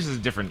 yeah, Manders is a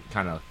different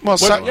kind of. Well,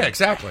 Yeah,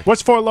 exactly.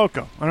 What's Four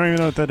Loko? I don't even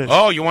know what that is.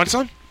 Oh, you want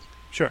some?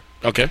 Sure.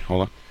 Okay,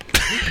 hold on.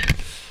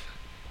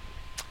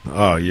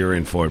 Oh, you're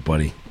in for it,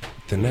 buddy.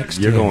 The next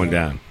You're day, going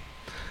down.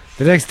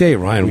 The next day,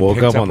 Ryan woke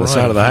picked up up on the Ryan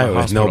side of the from the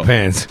highway with no hospital.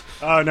 pants.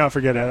 Oh no,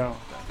 forget it. Oh.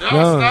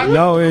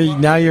 No,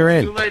 now you're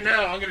Too in. late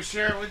now. I'm going to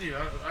share it with you.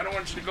 I don't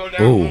want you to go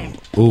down.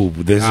 Ooh,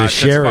 there's a that's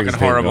sharing fucking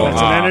thing horrible. going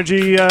It's on. an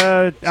energy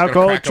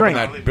alcoholic drink.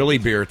 That Billy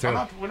beer too.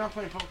 We're not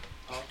playing poker.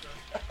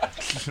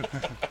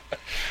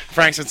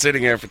 Frank's been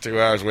sitting here for 2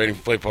 hours waiting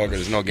to play poker.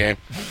 There's no game.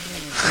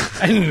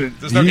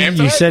 There's no game You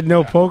tonight? said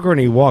no poker, and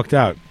he walked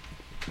out.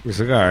 He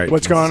was like, all right.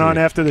 What's going on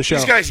after the show?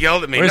 These guys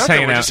yelled at me. We're just Nothing,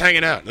 hanging we're out. just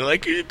hanging out. They're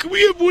like, "Can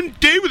we have one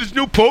day where there's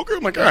no poker?"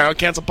 I'm like, all right, I'll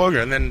cancel poker.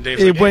 And then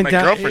Dave's like, hey, my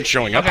girlfriend's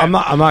showing up. I'm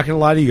not going to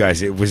lie to you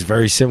guys. It was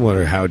very similar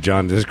to how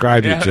John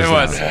described it. Just it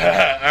was. now.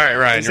 All right,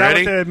 Ryan, Is you that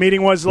ready? what the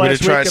meeting was We're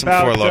last gonna try week some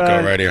about Four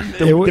Loko right here.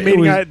 The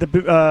meeting,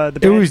 the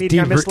band meeting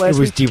I missed last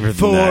week. deeper than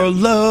For that.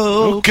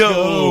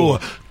 Loco,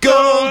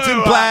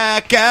 golden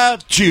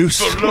blackout juice.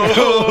 For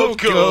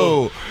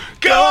Loco,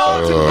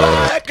 golden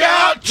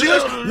blackout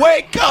juice.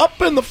 Wake up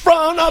in the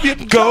front of your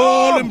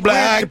golden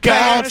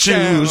blackout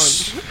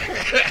juice.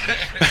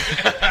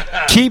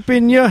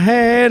 Keeping your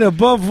head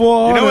above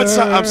water. You know what?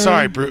 I'm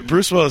sorry.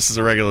 Bruce Willis is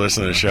a regular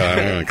listener to the show. I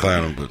don't want to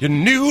clown him, but You're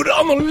nude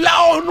on the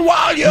lawn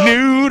while you're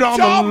nude on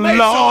the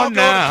lawn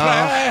now.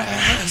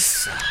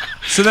 class.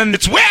 So then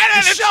It's wet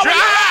and it's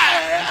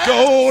dry.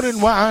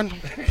 Golden wine.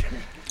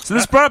 So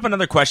this brought up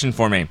another question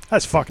for me.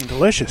 That's fucking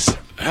delicious.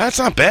 That's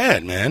not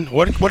bad, man.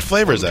 What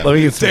flavor is that? Let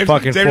me get some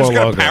fucking Dave's Four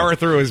gonna Loko. power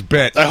through his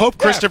bit. I hope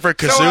Christopher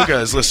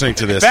Kazuga is listening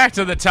to this. Back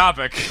to the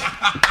topic.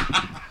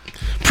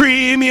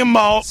 Premium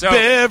malt So,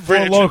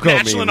 beverage, Four Loko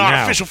natural me and now.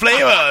 artificial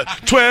flavor,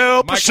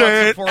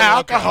 12% Four Loko.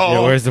 alcohol. Yeah,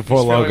 where's the Four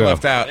He's feeling Loko?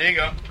 left out. There you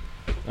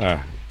go.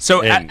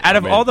 So And, out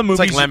of I mean, all the movies,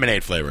 It's like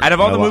lemonade flavor. out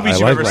of all the I movies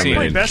you've like ever lemonade.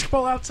 Play seen,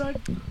 basketball outside?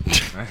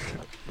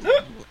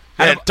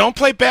 Yeah, don't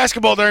play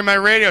basketball during my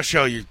radio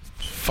show, you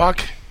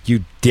fuck.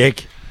 You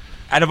dick.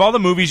 out of all the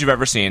movies you've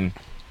ever seen,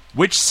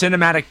 which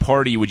cinematic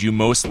party would you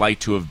most like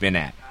to have been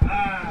at?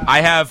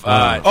 I have.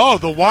 Oh,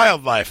 the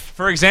wildlife.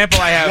 For example,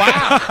 I have.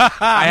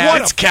 I have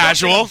What? It's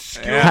casual.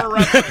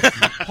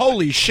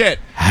 Holy shit.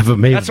 Have a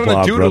maple That's when the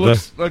blob, dude brother.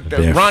 looks like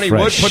They're Ronnie Wood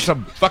fresh. puts a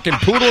fucking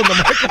poodle in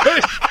the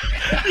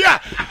microwave. Yeah.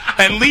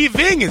 And Lee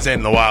Ving is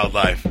in the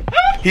wildlife.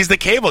 He's the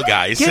cable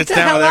guy. He Get sits the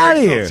down hell with out Eric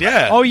of here. Phillips.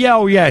 Yeah. Oh, yeah.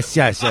 Oh, yes.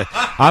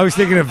 I was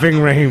thinking of Ving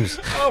Rhames.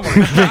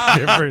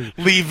 Big difference.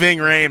 Lee Ving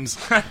Rames.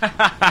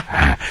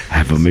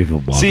 Have a maple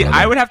blob, See, brother.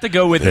 I would have to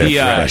go with They're the.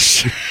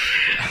 fresh.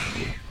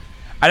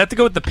 I'd have to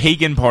go with the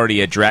pagan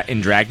party at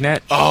in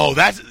Dragnet. Oh,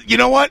 that's you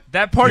know what?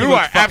 That party You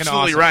looked are fucking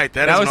absolutely awesome. right.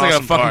 That is was an like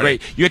awesome a fucking party.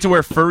 great. You had to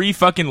wear furry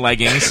fucking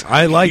leggings.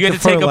 I like You the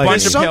had to take fur a bunch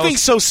leggings. of There's something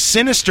pills. so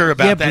sinister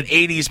about Yeah, that but-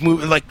 80s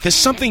movie. Like, there's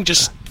something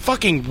just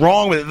fucking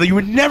wrong with it. You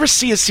would never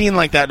see a scene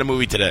like that in a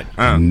movie today.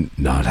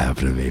 Not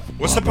having a maple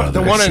What's blob,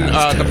 the brother. one in Sounds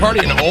the terrible.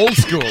 party in Old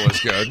School is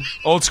good.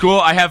 Old school.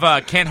 I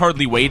have Can't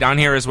Hardly Wait on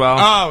here as well.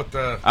 Oh,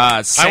 the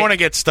I want to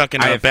get stuck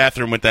in I a have-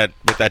 bathroom with that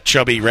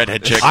chubby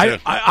redhead chick. I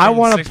too.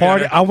 want to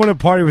party. I want to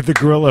party with the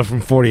gorilla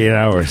from 48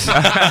 Hours.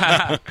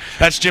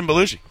 That's Jim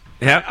Belushi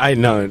Yeah, I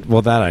know.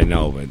 Well, that I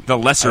know, but the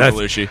lesser That's-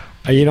 Belushi.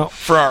 You know,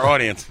 for our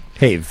audience.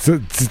 hey, it's the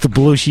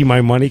Belushi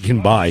my money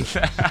can buy.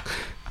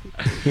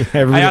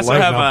 Every I also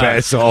light have, up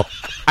asshole.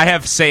 I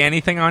have Say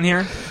Anything on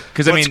here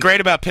because What's great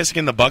about pissing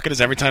in the bucket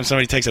is every time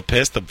somebody takes a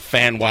piss, the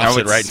fan wafts Oh,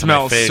 it it right into my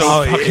smells face. so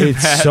Oh, fucking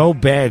it's bad. so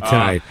bad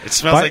tonight. It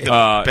smells like the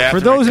bathroom for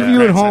those at of you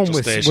at Grand home Central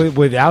with, Station.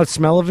 without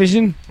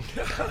smell-o-vision,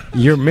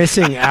 you're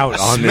missing out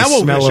on the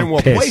Smell-o-vision smell will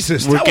of piss. place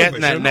his We're television.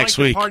 getting that next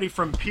week. Party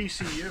from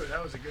PCU.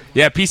 That was a good.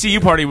 Yeah, PCU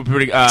party would be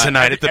pretty.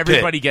 Tonight at the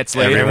everybody pit. gets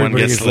laid. Everyone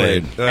Everybody gets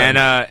gets laid.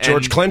 and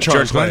George Clinton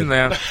George played.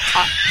 Clinton.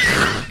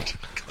 Yeah.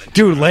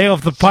 Dude, lay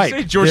off the pipe.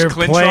 say George They're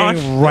Clintron?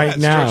 playing right It's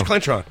now. George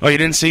Clintron. Oh, you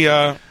didn't see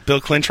Bill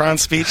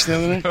Clinton's speech the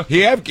other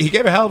day? He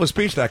gave a hell of a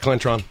speech, that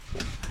Clintron.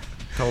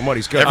 Tell him what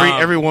he's good.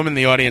 Every woman in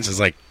the audience is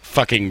like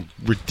fucking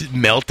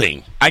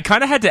melting. I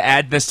kind of had to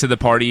add this to the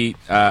party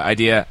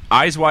idea.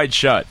 Eyes Wide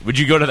Shut. Would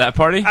you go to that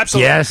party?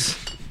 Absolutely. Yes,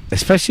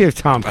 especially if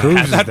Tom Cruise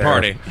At is that there.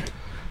 party.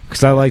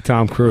 Because I like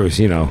Tom Cruise.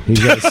 You know,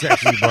 he's got a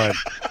sexy butt.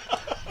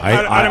 I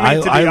don't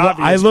mean to be obvious,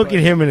 I look but-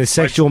 at him in a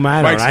sexual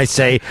manner, and I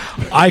say,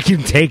 I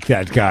can take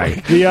that guy.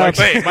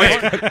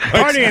 The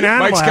Party in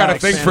Animal Mike's got a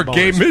House. thing for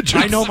gay midgets.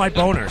 I know my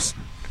boners.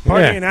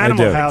 Party Yeah, in I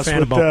Animal do. House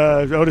Fan of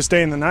with Otis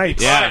Day and the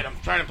Knights. Yeah. I'm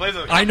trying to play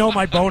the. I know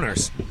my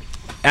boners.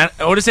 And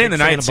Otis Day and the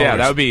Big fan Knights. of Yeah,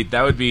 boners.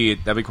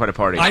 that'd be quite a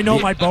party. I know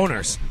my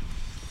boners.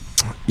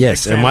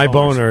 Yes, Big and fan my of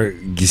boners.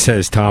 boner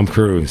says Tom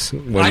Cruise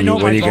when I you, know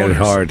when my you get it boners.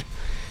 hard.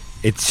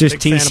 It's just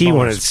Big fan of TC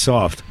when boners. it's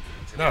soft.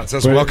 No, it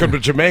says, welcome to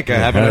Jamaica.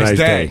 Have a nice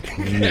day.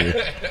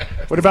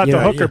 What about You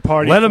the know, hooker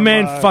party? Let a from,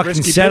 man fucking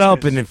Risky set up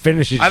Business? and then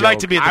finish his I'd like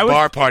joke. to be at the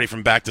bar party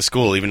from Back to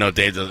School, even though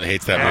Dave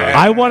hates that movie.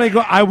 I want to go.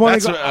 I want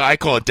That's to what go. I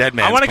call a dead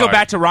man's I want to go party.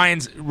 back to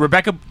Ryan's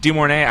Rebecca De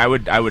Mornay.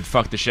 I would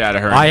fuck the shit out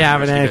of her. I in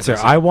have an Risky answer.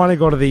 Business. I want to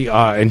go to the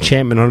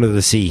Enchantment Under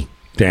the Sea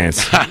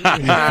dance in the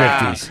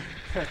 50s.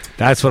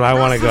 That's what I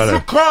want to go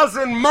to.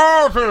 Cousin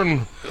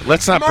Marvin.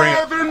 Let's not bring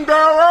it. Marvin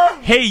Dara.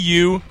 Hey,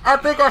 you. I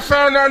think I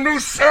found that new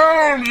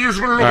sound you've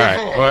been All looking right,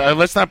 for. well,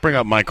 let's not bring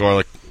up Mike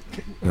Orlick.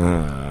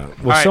 Well,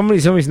 right.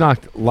 somebody's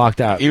locked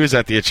out. He was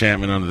at the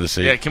Enchantment Under the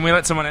Sea. Yeah, can we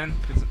let someone in?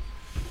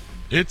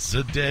 It's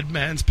a dead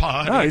man's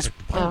party. No, he's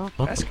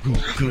basketball.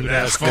 Could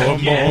ask for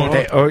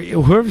more. Or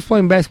whoever's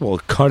playing basketball,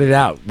 cut it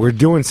out. We're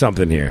doing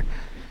something here.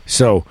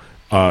 So,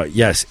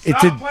 yes, it's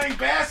Stop playing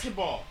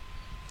basketball.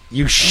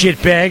 You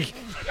shitbag.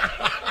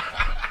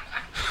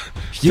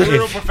 We're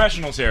real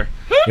professionals here.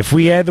 If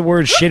we add the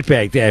word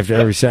shitbag after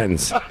every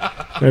sentence,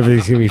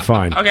 everything's gonna be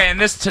fine. Okay, and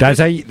that's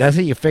how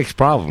you fix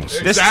problems.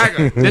 This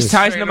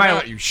ties into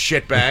my you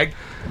shitbag.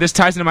 This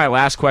ties into my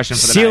last question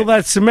for the Seal night.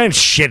 that cement,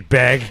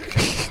 shitbag.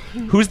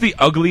 Who's the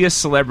ugliest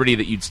celebrity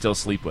that you'd still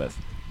sleep with?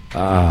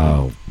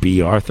 Oh,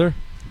 B. Arthur.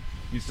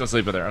 You'd still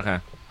sleep with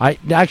her?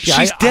 Okay.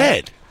 She's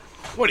dead.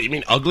 What do you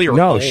mean, ugly or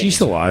No, old? she's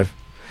still alive.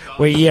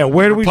 Wait, yeah.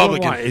 Where do we go?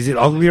 Republican. Is it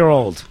ugly or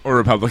old? Or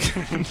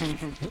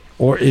Republican?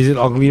 Or is it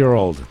ugly or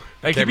old?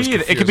 It could be.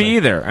 It could be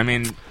either. I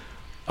mean,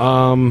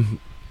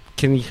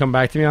 can you come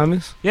back to me on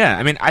this? yeah.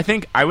 I mean, I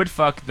think I would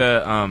fuck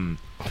the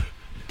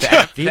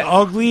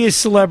ugliest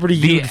celebrity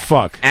you'd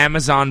fuck.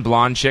 Amazon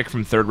blonde chick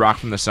from Third Rock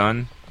from the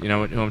Sun. You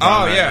know who I'm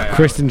talking about?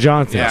 Kristen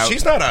Johnson. Yeah.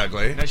 She's not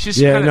ugly. No,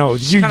 she's Yeah, kinda, no,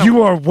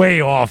 you are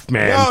way off,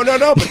 man.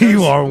 No, but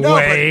you are no,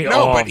 way but,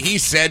 no, off. but he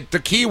said the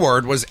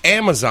keyword was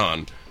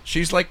Amazon.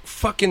 She's like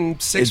fucking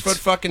 6 foot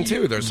fucking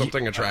 2. There's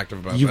something attractive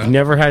about You've that.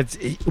 never had.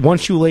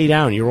 Once you lay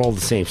down, you're all the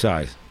same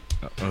size.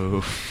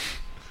 Oh.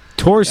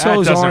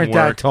 Torsos That doesn't aren't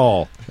that work.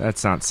 tall.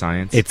 That's not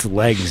science. It's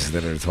legs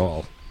that are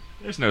tall.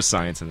 There's no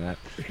science in that.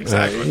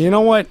 You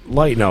know what?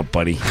 Lighten up,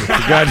 buddy. It's a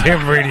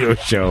goddamn radio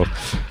show.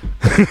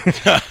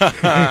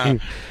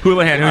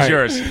 Houlihan, who's All right.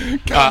 yours?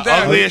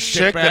 Ugliest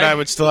chick that I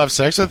would still have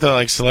sex with,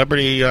 like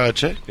celebrity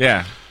chick.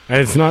 Yeah. And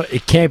it's not.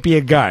 It can't be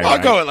a guy. I'll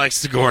right? go with like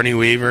Sigourney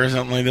Weaver or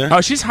something like that.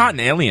 Oh, she's hot and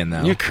alien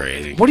though. You're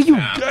crazy. What are you?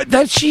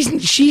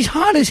 She's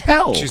hot as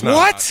hell. She's not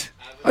What?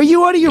 Are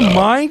you out of your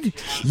mind?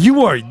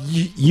 You are.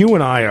 You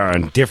and I are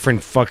on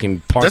different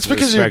fucking parts. That's of the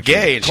because you're spectrum.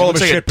 gay and she Call him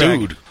looks a like a shitbag.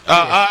 dude.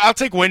 I'll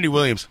take Wendy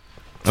Williams.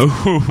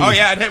 Oh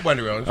yeah, I'd hit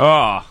Wendy Williams.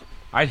 Oh,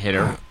 I'd hit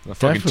her. A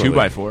fucking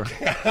Definitely.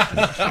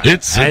 2x4.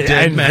 It's a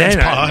dead and man's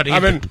then party.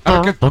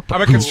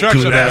 I'm a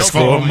construction. Could ask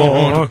man. for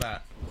more.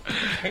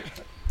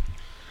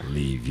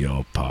 Leave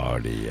your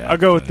party. I'll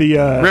go with the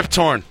Rip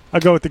Torn. I'll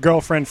go with the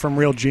girlfriend from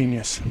Real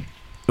Genius.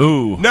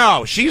 Ooh.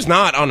 No, she's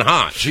not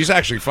unhot. She's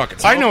actually fucking.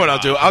 I know what I'll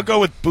do. I'll go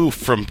with Boof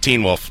from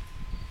Teen Wolf.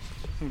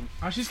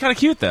 Oh, she's kind of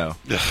cute though.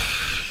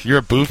 You're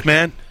a Boof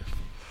man?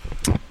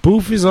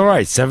 Boof is all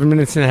right. 7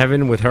 Minutes in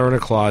Heaven with her in a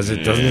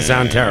closet doesn't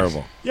sound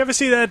terrible. You ever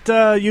see that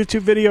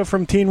YouTube video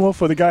from Teen Wolf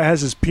where the guy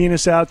has his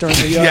penis out during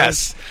the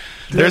Yes.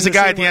 There's a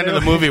guy at the end of the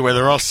movie where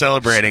they're all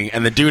celebrating,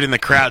 and the dude in the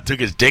crowd took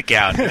his dick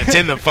out. It's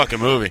in the fucking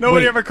movie.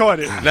 Nobody ever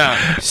caught it. No,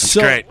 it's So,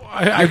 great.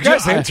 Your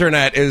guys'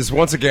 internet is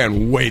once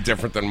again way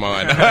different than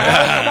mine.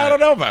 I don't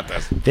know about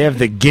this. They have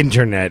the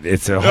Ginternet.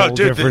 It's a whole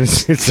dude,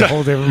 different. It's a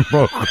whole different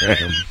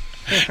program.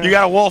 You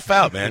got to wolf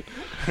out, man.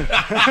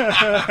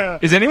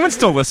 Is anyone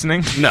still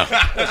listening? No.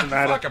 Doesn't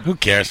matter. Who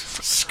cares?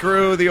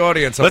 Screw the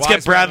audience. A Let's get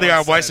wise Bradley man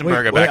R. once said-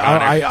 Weissenberger Wait, back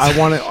on here. I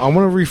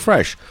want to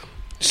refresh.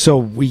 So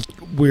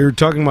we're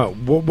talking about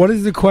what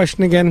is the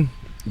question again?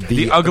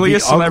 The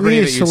ugliest celebrity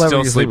that you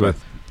still sleep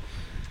with.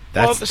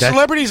 Well, the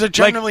celebrities are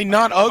generally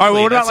not ugly. All right,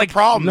 well, what That's about, like, the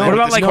problem. no, with what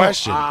about, this like,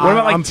 question? what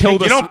about, like,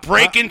 Tilda You don't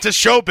break into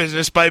show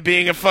business by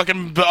being a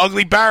fucking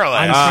ugly barrel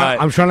ass.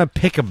 I'm trying to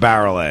pick a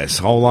barrel ass.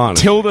 Hold on.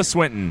 Tilda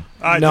Swinton.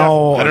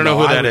 No, I don't know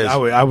who that is.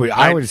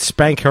 I would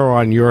spank her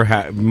on your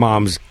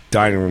mom's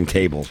dining room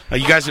table.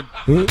 You guys are.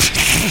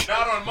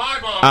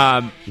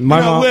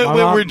 My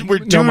mom. We're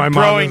dude no, my mom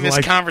growing doesn't this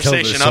like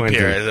conversation Tilda up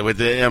here,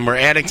 Swinton. and we're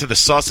adding to the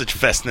sausage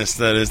festness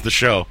that is the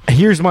show.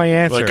 Here's my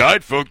answer. Like,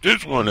 I'd fuck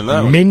this one and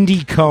that one.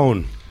 Mindy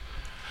Cohn.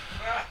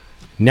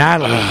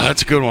 Natalie.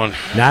 That's a good one.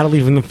 Natalie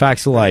from The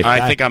Facts of Life.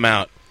 I think I'm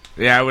out.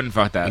 Yeah, I wouldn't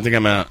fuck that. I think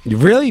I'm out.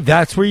 Really?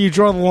 That's where you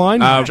draw the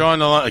line? I'm drawing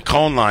the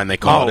cone line, they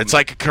call it. It's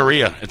like a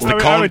Korea. It's the I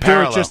cone would do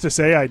parallel. it just to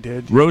say I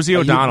did. Rosie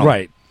O'Donnell.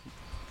 Right.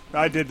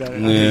 I did that.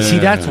 See,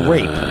 that's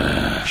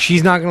rape.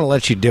 She's not going to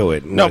let you do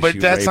it. No, unless but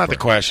you that's rape not her. the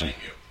question.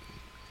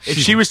 If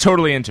she was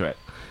totally into it.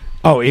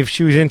 Oh, if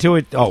she was into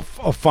it,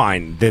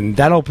 fine. Then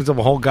that opens up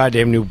a whole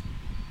goddamn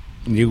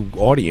new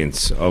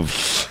audience of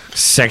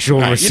sexual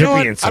All right, you know what?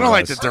 recipients. I don't of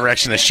like us. the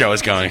direction this show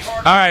is going.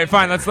 All right,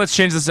 fine. Let's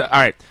change this. All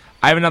right,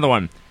 I have another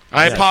one.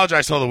 I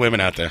apologize to all the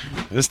women out there.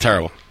 This is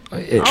terrible. What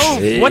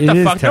it the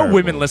is fuck? terrible. No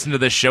women listen to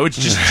this show. It's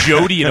just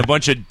Jody and a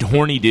bunch of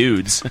horny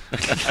dudes.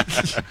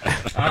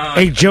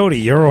 Hey, Jody,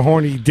 you're a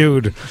horny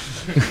dude.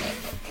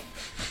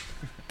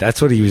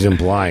 That's what he was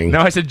implying. No,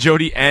 I said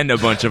Jody and a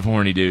bunch of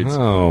horny dudes.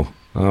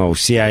 Oh,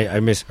 see, I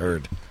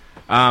misheard.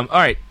 All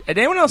right. Did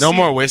anyone else No see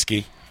more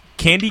whiskey.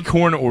 candy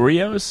corn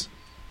Oreos?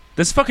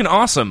 That's fucking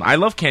awesome. I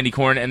love candy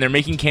corn, and they're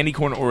making candy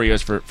corn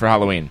Oreos for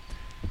Halloween.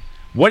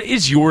 What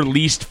is your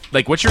least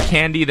like? What's your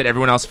candy that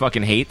everyone else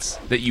fucking hates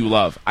that you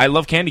love? I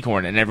love candy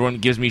corn, and everyone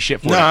gives me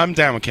shit for it. No, I'm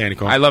down with candy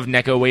corn. I love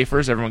Necco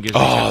wafers. Everyone gives me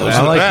shit for those that.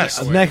 are the I like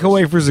best. Necco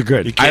wafers are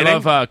good. I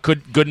love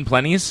Good and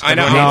Plenty's. I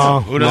know. Everyone hates No,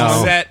 them. Who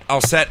doesn't? no.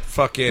 I'll set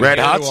fucking Red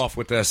Andrew Hots? off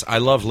with this. I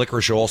love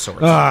licorice of all sorts.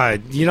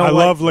 You know I what?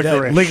 love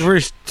licorice.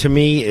 Licorice to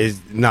me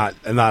is not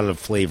a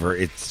flavor.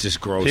 It's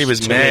just gross. He was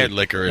to mad me.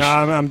 licorice. No,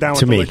 I'm down with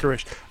To the me.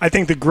 licorice. I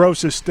think the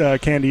grossest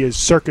candy is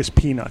circus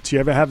peanuts. You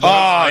ever have that?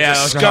 Oh, yeah, those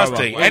are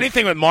disgusting! horrible.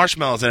 Anything with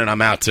marshmallows in it,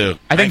 I'm out too.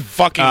 I think,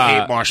 fucking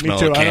hate Me marshmallow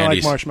too. I don't like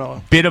candies.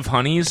 marshmallow. Bit of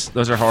honeys.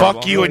 Those are horrible.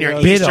 Fuck you and your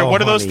Bit Easter. of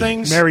What are those honey.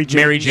 things? Mary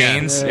Jane. Mary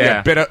Jane's.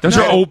 Yeah, Bit of- those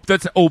no. are old.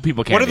 That's old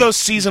people candy. What are those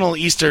seasonal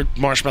Easter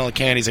marshmallow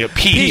candies? Like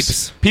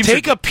peeps. Peeps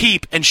Take are- a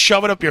peep and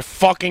shove it up your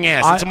fucking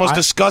ass. It's the most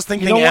disgusting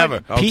you thing know what?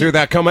 ever. I'll do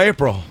that come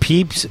April.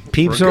 Peeps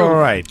We're are good. all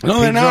right. No,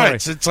 they're Peeps are not. all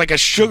right. It's like a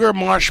sugar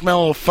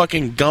marshmallow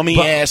fucking gummy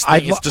But ass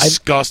I'd thing. It's lo-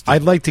 disgusting.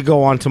 I'd like to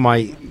go on to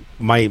my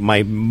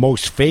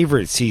most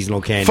favorite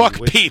seasonal candy. Fuck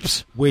which,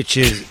 Peeps. which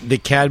is the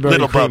Cadbury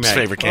Little Cream Bub's Egg.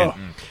 favorite candy.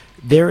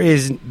 There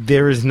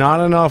is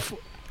not enough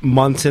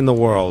months in the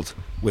world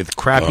with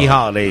crappy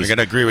holidays. I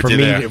gotta agree with for you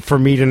me there. To, for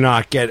me to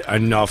not get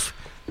enough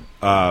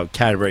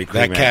Cadbury Cream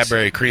That Eggs.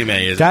 Cadbury cream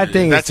egg is That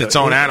thing that's is its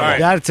own animal.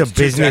 That's a It's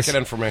too business.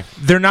 decadent for me.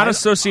 They're not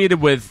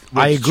associated with.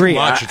 I agree. too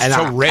much. It's and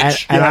so I,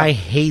 rich. and Yeah. I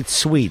hate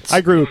sweets. I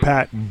agree with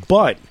Pat.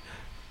 But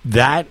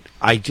that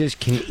I just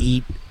can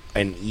eat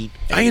and eat.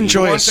 And I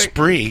enjoy One a thing-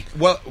 spree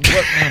Well,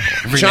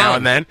 every John, now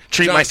and then.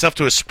 Treat John, myself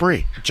to a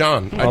spree.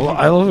 John, I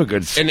love a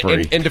good in,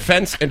 spree. in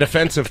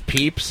defense of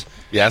Peeps.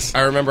 Yes. I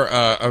remember,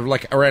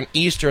 like around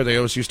Easter, they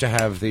always used to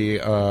have the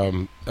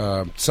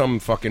some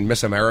fucking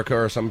Miss America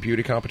or some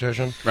beauty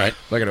competition. Right.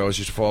 Like it always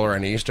used to fall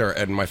around Easter,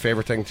 and my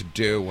favorite thing to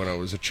do when I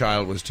was a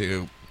child was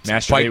to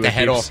Masturbate bite the with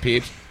head Peeps. off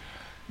Peeps.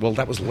 Well,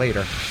 that was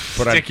later.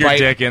 But Stick your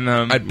dick in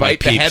them. I'd like bite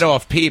the Peeps. head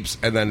off Peeps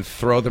and then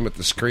throw them at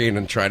the screen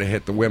and try to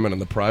hit the women in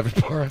the private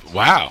parts.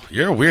 Wow,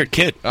 you're a weird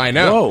kid. I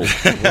know.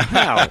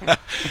 Wow.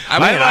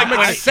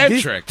 I'm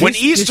eccentric. When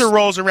Easter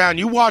rolls around,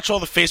 you watch all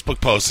the Facebook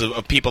posts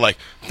of people like,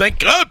 "Thank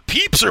God,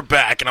 Peeps are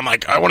back," and I'm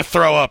like, I want to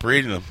throw up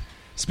reading them.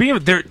 Speaking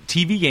of their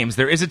TV games,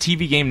 there is a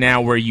TV game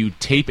now where you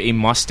tape a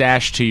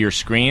mustache to your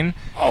screen.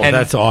 Oh, and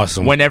that's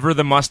awesome. Whenever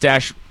the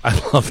mustache I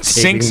love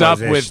taping syncs up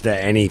mustache with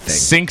to anything.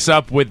 syncs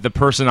up with the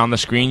person on the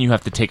screen, you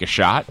have to take a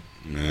shot.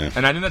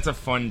 And I think that's a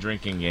fun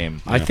drinking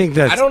game. I think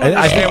that's. I don't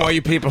understand why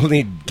you people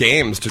need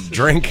games to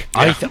drink.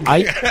 I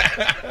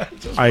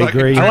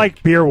agree. I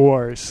like Beer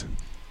Wars.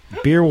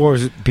 Beer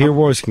Wars. Beer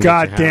Wars. Can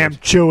Goddamn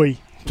Chewy.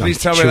 Please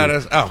tell me that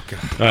is. Oh,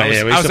 God. I was,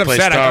 yeah, we I used was to play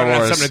upset. I Star thought it had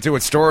Wars. something to do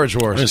with Storage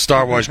Wars. A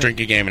Star Wars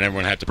drinking game, and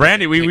everyone had to.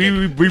 Brandy, we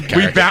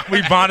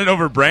bonded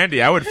over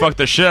Brandy. I would fuck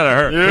the shit out of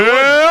her.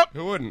 Yep.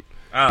 Who wouldn't?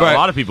 A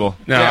lot of people.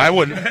 No, I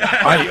wouldn't.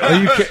 Are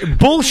you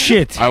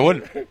bullshit? I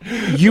wouldn't.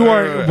 You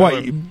are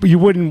what? You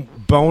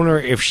wouldn't bone her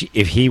if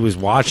he was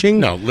watching?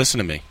 No, listen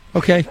to me.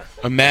 Okay.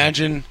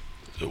 Imagine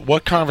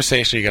what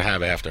conversation you could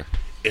have after.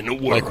 In the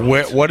world.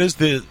 Like, what is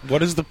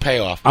the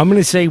payoff? I'm going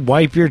to say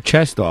wipe your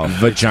chest off.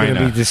 Vagina. It's going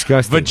to be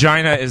disgusting.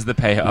 Vagina is the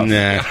payoff.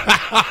 Nah.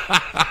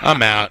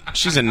 I'm out.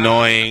 She's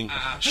annoying.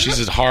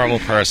 She's a horrible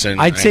person.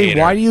 I'd say, hate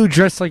why her. do you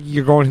dress like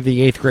you're going to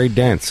the 8th grade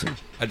dance?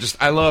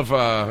 I love.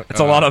 It's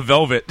a lot of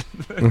velvet.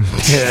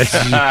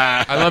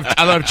 I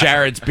love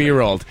Jared's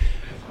B-rolled.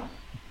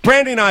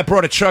 Brandy and I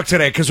brought a truck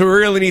today because we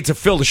really need to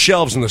fill the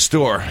shelves in the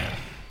store.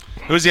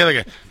 Who's the other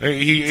guy?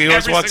 He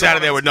always walks out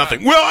of there with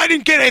nothing. Well, I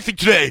didn't get anything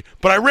today,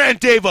 but I ran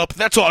Dave up.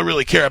 That's all I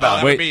really care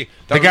about. Wait,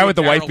 the guy with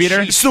the wife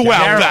beater? It's the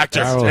wow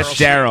factor. That's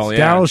Daryl,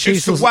 yeah. Daryl It's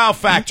the Sheets wow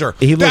factor.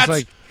 He looks that's,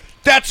 like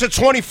that's a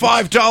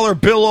 $25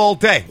 bill all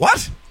day.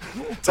 What?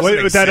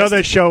 With that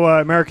other show,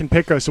 American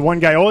Pickers, the one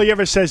guy, all he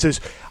ever says is,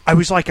 I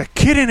was like a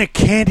kid in a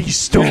candy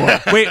store.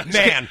 Wait,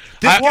 Man,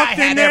 this guy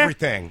had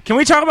everything. Can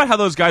we talk about how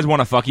those guys want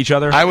to fuck each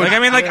other? I would-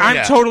 I'm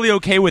yeah. totally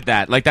okay with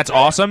that. Like, that's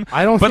awesome.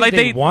 I don't but think like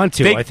they want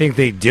to. I think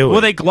they do.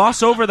 Well, they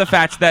gloss over the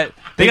fact that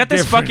they Big got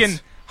this difference. fucking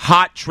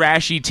hot,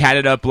 trashy,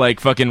 tatted up like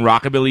fucking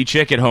rockabilly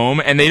chick at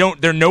home, and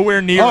they're nowhere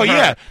near. Oh her.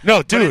 yeah,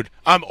 no, dude,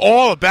 I'm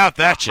all about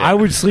that shit. I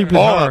would sleep with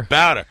all her.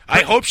 about her.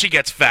 I hope she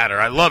gets fatter.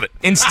 I love it.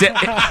 Instead,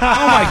 Oh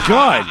my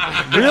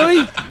god,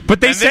 really?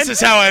 but they And said this is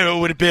how I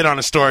would have been on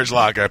a storage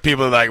locker.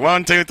 People are like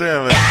 1, 2, 3.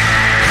 I'm like,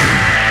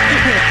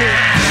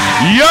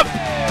 Yup.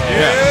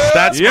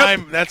 Yeah,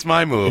 that's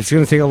my move. It's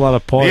going to take a lot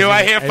of pause. Do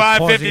I hear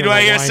 550? Do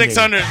I hear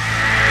 600?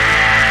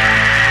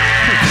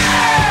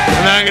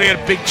 And then I'm gonna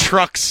get big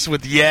trucks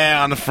with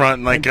on the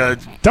front, like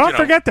Don't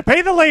forget to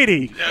pay the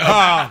lady.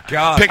 Oh,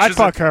 God. pictures I'd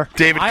fuck of her.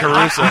 David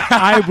Caruso.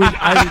 I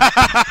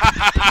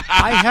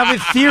have a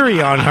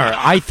theory on her.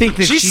 I think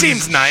that She she's-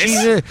 seems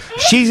nice.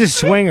 She's a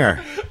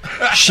swinger.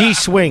 She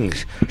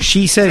swings.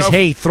 She says,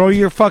 "Hey, throw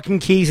your fucking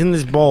keys in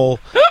this bowl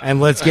and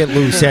let's get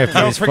loose after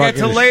Don't this." forget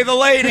to fucking- lay the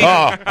lady.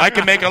 Oh, I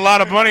can make a lot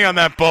of money on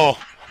that bull.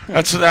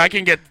 I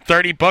can get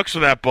 $30 for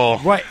that bull.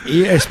 Right,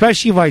 yeah,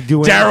 especially if I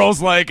do it.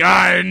 Daryl's like,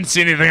 I didn't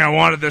see anything I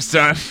wanted this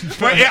time.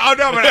 But, yeah, oh,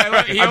 no, but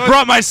I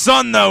brought my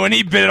son though, and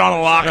he bid it on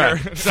a locker.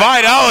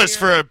 $5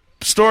 for a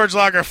storage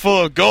locker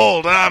full of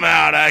gold. I'm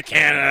out. I don't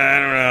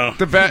know.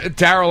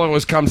 Daryl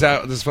always comes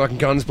out with his fucking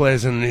guns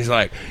blazing, and he's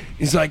like,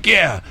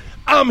 yeah,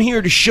 I'm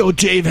here to show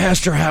Dave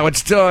Hester how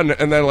it's done.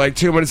 And then, like,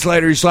 2 minutes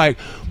later, he's like,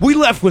 we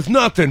left with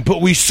nothing,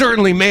 but we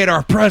certainly made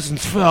our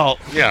presence felt.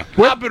 Yeah.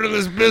 I've been in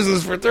this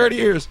business for 30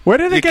 years. Where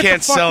did they You get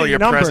can't the fucking sell your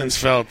numbers? presence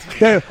felt.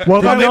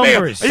 Well, that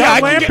numbers.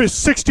 lamp is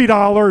 $60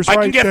 I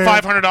right can get there.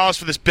 $500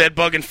 for this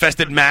bedbug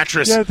infested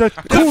mattress. Yeah, what the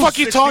fuck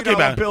are you talking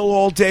about? Bill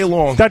all day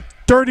long. That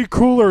dirty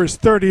cooler is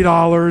 $30.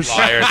 Liars.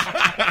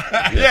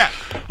 Yeah.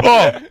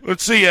 Oh,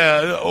 let's see.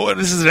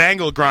 This is an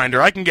angle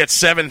grinder. I can get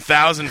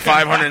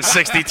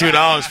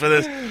 $7,562 for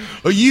this.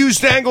 A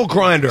used angle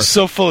grinder.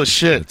 So full of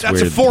shit.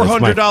 That's a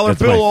 $400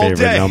 bill all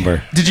day.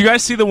 Number. Did you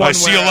guys see the one? I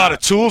see a lot of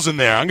tools in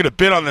there. I'm going to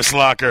bid on this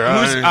locker.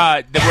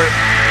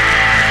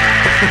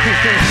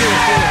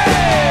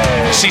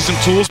 See some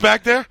tools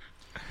back there?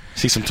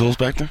 See some tools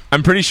back there?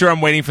 I'm pretty sure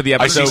I'm waiting for the I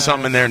episode. see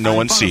something in there no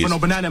one sees. You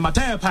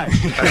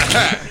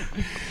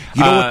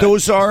know what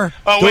those are?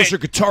 Oh, those wait. are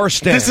guitar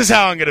stands. This is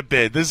how I'm going to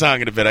bid.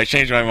 I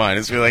changed my mind.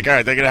 It's going to be like, all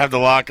right, they're going to have the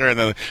locker, and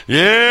then,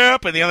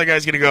 yep, and the other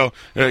guy's going to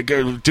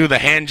go do the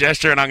hand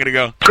gesture, and I'm going to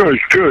go, Gosh.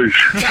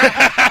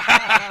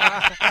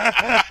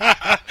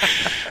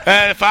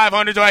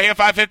 500, do I hear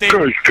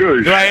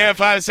 550? Do I hear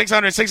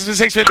 600,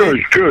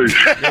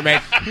 650? You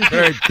make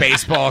very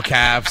baseball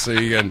caps so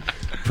you can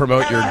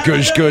promote your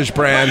Gush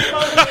brand.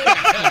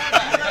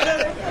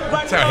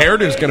 That's how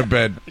Hairdo's going to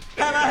bid.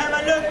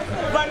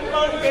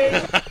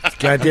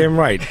 Goddamn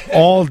right.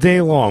 All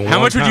day long. How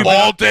much would you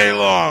all day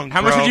long?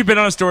 How much would you bid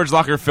on a storage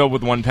locker filled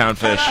with 1 pound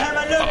fish?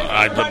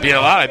 I'd be a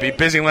lot. I'd be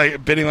bidding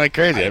like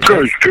crazy.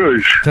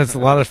 That's a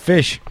lot of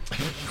fish.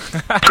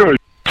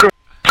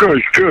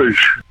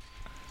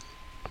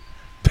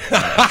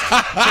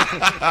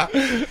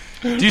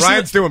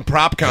 Ryan's doing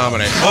prop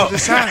comedy. Oh,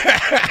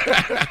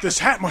 this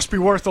hat must be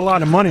worth a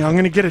lot of money. I'm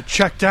going to get it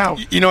checked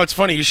out. You know, it's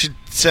funny. You should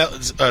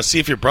see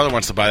if your brother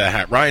wants to buy that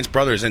hat. Ryan's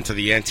brother is into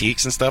the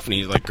antiques and stuff, and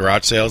he's like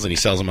garage sales, and he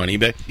sells them on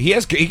eBay. He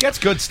gets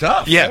good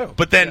stuff. Yeah, too.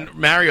 but then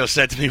Mario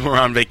said to me when we were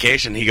on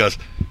vacation,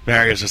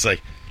 Mario's just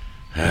like,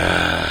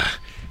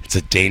 it's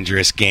a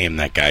dangerous game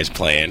that guy's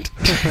playing.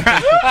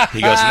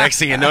 He goes, next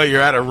thing you know,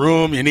 you're out of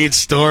room, you need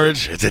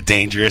storage. It's a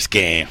dangerous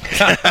game.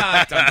 Dun,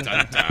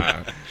 dun,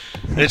 dun.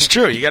 It's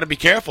true. You got to be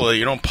careful that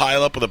you don't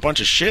pile up with a bunch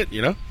of shit,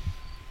 you know?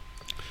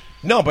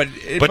 No, but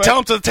tell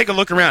him to take a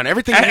look around.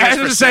 Everything here is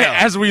for sale.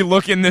 As we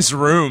look in this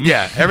room.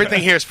 Yeah,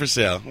 everything here is for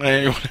sale.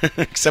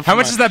 Except How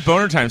much is that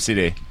Boner Time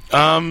CD?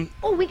 Oh,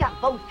 we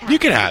got both kinds. You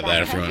can have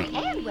that if you want.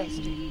 And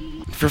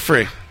Western. For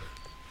free.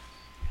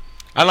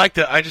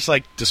 I just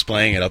like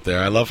displaying it up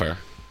there. I love her.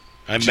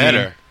 I met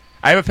her.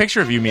 I have a picture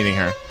of you meeting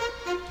her.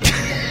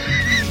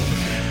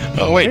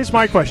 Oh, wait. Here's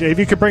my question. If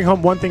you could bring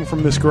home one thing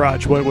from this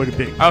garage, what would it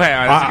be? Okay, that's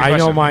a good I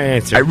know question. my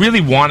answer. I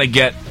really want to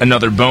get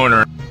another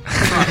boner.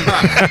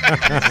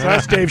 So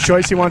that's Dave's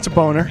choice. He wants a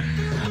boner.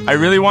 I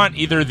really want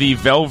either the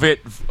Velvet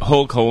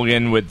Hulk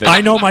Hogan with the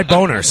I know my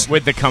boners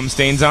with the cum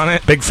stains on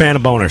it, Big fan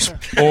of boners.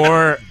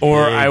 or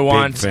I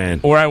want fan.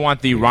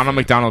 the Ronald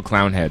McDonald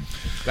clown head.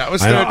 That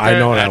was I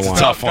know what I that's want.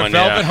 a tough one. The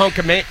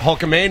Velvet Yeah.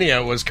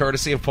 Hulkamania was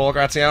courtesy of Paul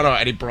Graziano,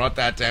 and he brought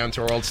that down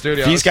to our old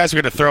studio. These guys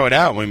were going to throw it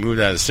out when we moved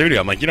out of the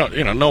studio. I'm like,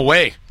 no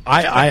way.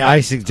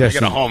 I suggest I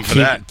get a home for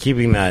that.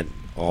 keeping that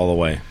all the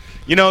way.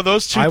 You know,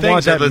 those two I things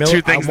want are that the Mil-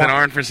 two things I that want-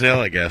 aren't for sale,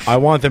 I guess. I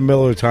want the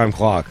Miller time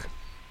clock.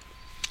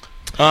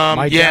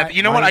 My yeah, dad-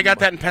 you know what? my- I got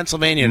that in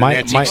Pennsylvania in an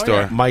antique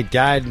store. My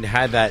dad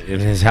had that in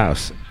his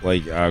house,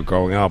 like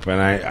growing up,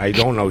 and I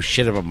don't know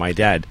shit about my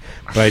dad,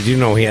 but I do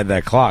know he had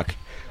that clock,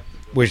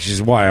 which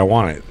is why I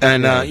want it.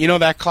 And you know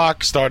that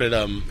clock started.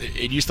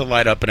 It used to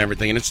light up and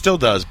everything, and it still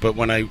does. But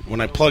when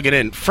I plug it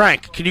in,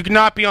 Frank, can you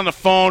not be on the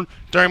phone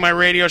during my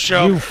radio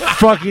show? You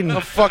fucking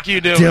the fuck you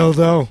do,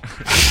 dildo.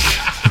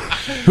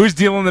 Who's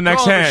dealing the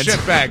next hand?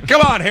 Shit bag.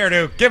 Come on,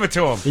 Hairdo, give it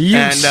to him. You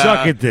And,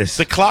 suck at this.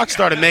 The clock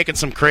started making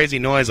some crazy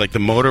noise, like the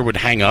motor would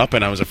hang up,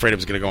 and I was afraid it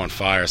was going to go on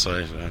fire, so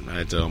I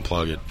had to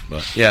unplug it.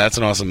 But yeah, that's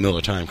an awesome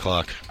Miller Time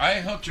clock. I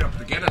hooked you up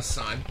with the Guinness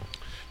sign.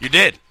 You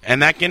did,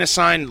 and that Guinness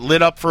sign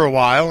lit up for a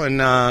while,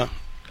 and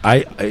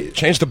I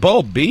changed the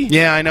bulb, B.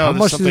 yeah, I know. How there's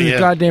much something, did the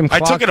goddamn I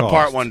clock took it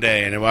apart cost? one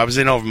day, and I was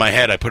in over my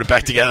head. I put it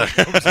back together.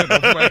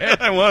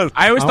 I was.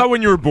 I always thought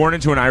when you were born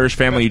into an Irish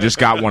family, you just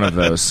got one of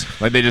those.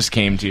 Like they just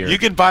came to you. You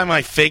could buy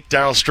my fake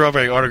Darryl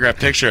Strawberry autographed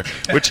picture,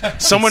 which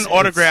someone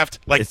autographed.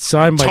 Like it's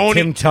signed by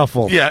Tony, Tim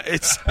Tuffle. Yeah,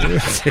 it's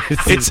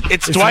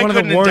Dwight one of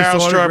the Gooden and worst Darryl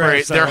Strawberry.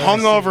 autographs They're I've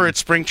ever hungover at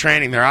spring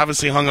training. They're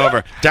obviously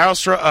hungover.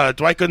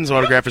 Dwight Gooden's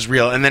autograph is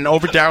real, and then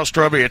over Darryl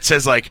Strawberry it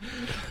says like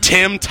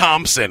Tim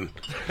Thompson.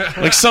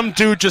 Like some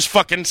dude just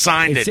fucking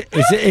signed it.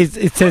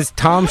 It says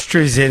Tom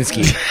Straczynski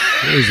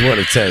is what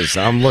it says.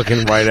 I'm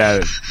looking right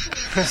at it.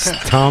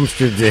 It's Tom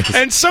Straczynski.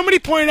 And somebody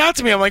pointed out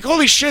to me, I'm like,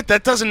 holy shit,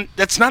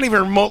 that's not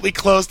even remotely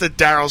close to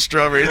Darryl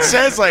Strawberry. It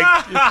says like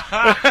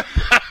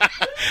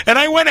And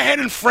I went ahead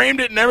and framed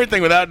it and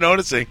everything without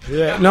noticing.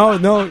 Yeah.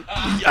 No,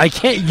 I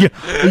can't.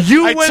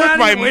 You I went took out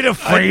my of your way to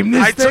frame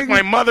this I thing? took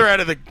my mother out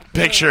of the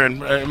picture and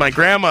my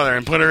grandmother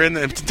and put her in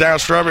Daryl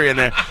Strawberry in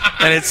there,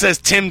 and it says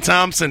Tim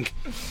Thompson.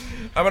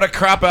 I'm gonna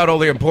crop out all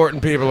the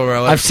important people in my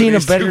life. I've seen a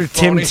These better two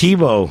Tim phony-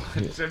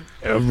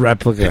 Tebow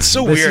replica. It's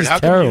so This weird. is How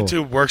terrible. come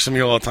YouTube works for me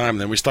all the time?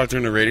 Then we start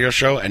doing the radio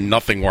show and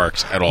nothing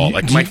works at all.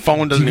 Like my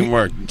phone doesn't even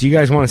work. Do you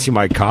guys want to see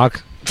my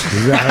cock?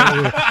 Is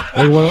that,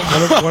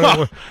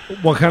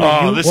 what kind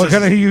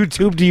of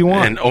YouTube do you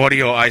want? An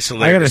audio I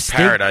isolator got a is stick.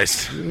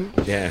 paradise.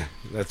 Yeah,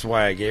 that's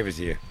why I gave it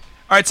to you.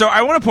 All right, so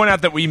I want to point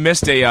out that we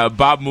missed a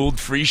Bob Mould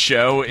free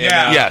show in,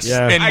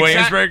 in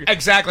Williamsburg.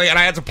 Exactly, and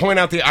I had to point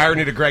out the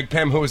irony to Greg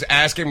Pem, who was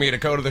asking me to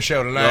go to the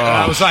show tonight. And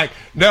I was like,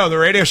 no, the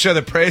radio show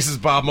that praises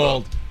Bob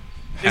Mould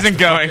isn't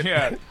going.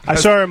 Yeah, I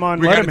saw him on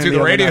We Letterman got to do the the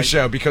other radio night.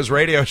 show because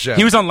radio show.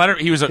 He was on Letterman.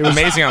 He was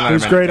amazing on Letterman. He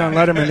was great on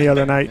Letterman the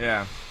other night.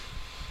 Yeah.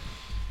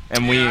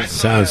 And we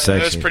sounds That was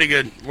sexy. pretty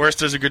good.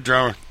 Worcester's a good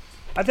drummer.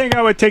 I think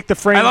I would take the I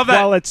framed love that.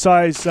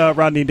 wallet-size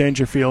Rodney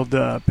Dangerfield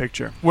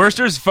picture.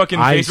 Worcester's fucking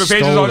I Facebook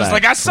page is stole all just that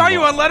like, I saw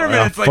you on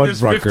Letterman. It's like there's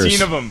Fuddruckers.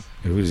 15 of them.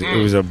 It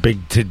was a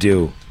big to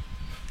do.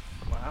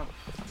 Wow.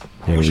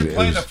 we should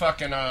play the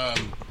fucking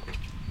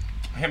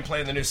him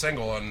playing the new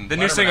single on The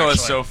new Letterman, single is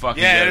actually. so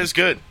fucking Yeah, good. it is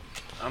good.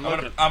 I'm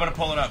gonna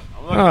pull it up.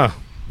 Oh,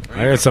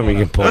 I got something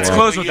you can pull. Let's up.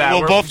 close with that.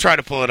 We'll We're- both try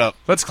to pull it up.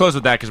 Let's close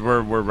with that because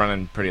we're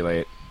running pretty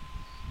late.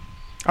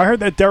 I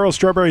heard that Daryl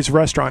Strawberry's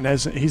restaurant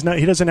he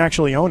doesn't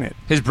actually own it.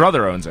 His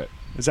brother owns it.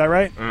 Is that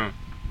right?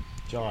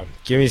 John,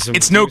 give me some.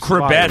 It's no give me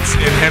some Crebettes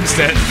in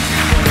Hempstead.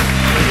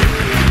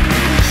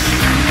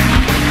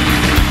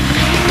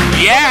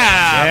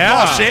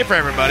 Yeah. Paul Schaefer,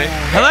 everybody.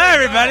 Hello,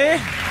 everybody.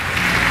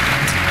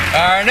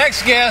 Our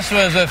next guest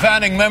was a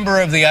founding member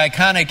of the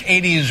iconic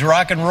 80s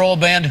rock and roll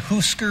band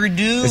Husker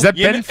Du. Is that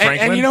Yeah, Ben Franklin?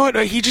 and you know what?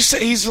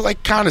 He's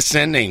like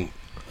condescending.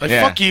 Like,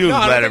 Yeah. fuck you, No, I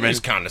don't think Letterman. he's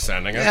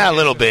condescending. Yeah, a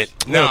little bit.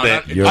 No,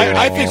 bit. You're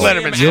I think all-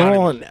 Letterman's You're funny.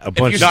 on a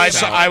bunch No, I of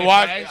saw. I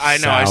watched. I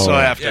know. I saw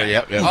Sour. after.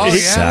 Yep. Oh, yeah.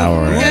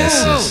 sour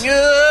asses.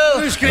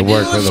 I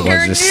work with a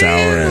bunch of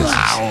sour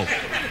asses.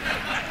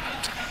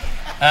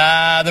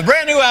 The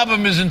brand new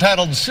album is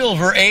entitled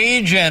Silver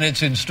Age, and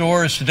it's in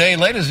stores today.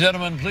 Ladies and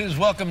gentlemen, please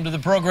welcome to the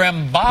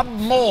program Bob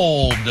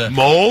Mould.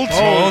 Mold.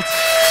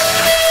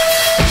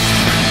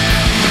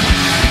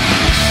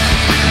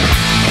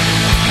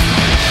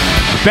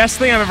 Best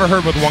thing I've ever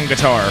heard with one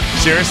guitar.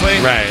 Seriously?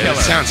 Right. It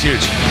Killer. sounds huge.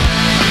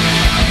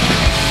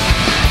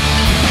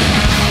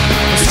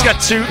 He's got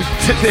 2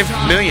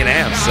 million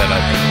amps set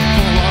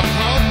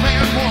up.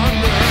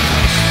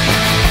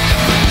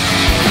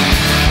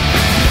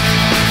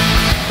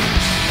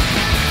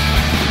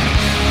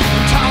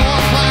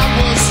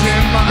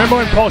 Remember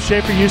when Paul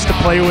Schaefer used to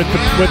play with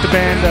the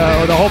band,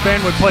 or the whole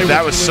band would play with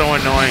That was so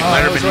annoying.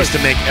 Letterman used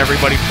to make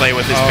everybody play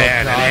with his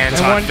band, and And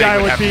Anton one guy Fig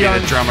would would have to be be on,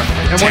 the drummer.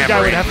 and one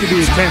guy would have to be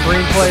a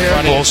tambourine player.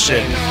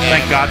 Bullshit.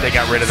 Thank God they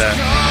got rid of that.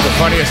 The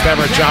funniest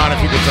ever, John, if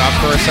you could stop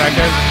for a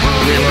second.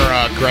 We were,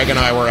 Greg and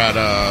I were at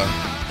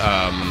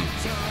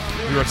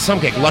we were at some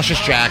gig, Luscious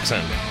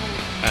Jackson.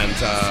 And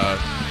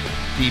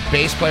the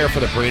bass player for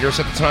the Breeders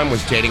at the time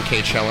was dating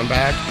Kate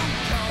Schellenbach.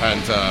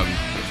 And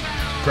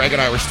Greg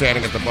and I were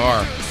standing at the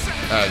bar.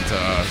 And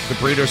the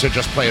Breeders had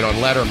just played on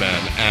Letterman.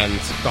 And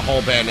the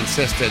whole band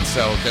insisted.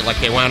 So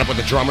they wound up with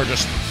the drummer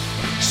just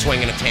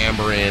swinging a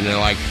tambourine.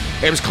 And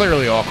it was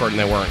clearly awkward and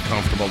they weren't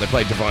comfortable. They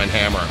played Divine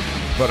Hammer.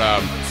 But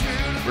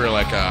we were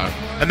like...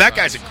 and that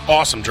guy's an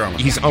awesome drummer.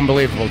 He's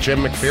unbelievable. Jim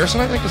McPherson,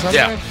 I think, is that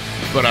Yeah. his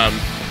name? But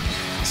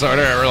so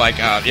we're like,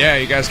 yeah,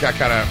 you guys got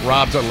kind of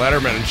robbed on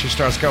Letterman, and she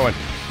starts going,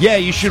 yeah,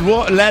 you should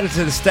write a letter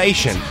to the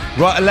station.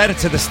 Write a letter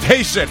to the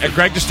station. And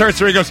Greg just starts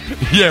through. He goes,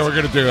 yeah, we're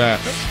gonna do that.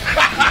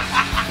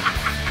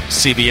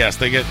 CBS,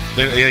 they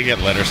get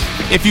letters.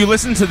 If you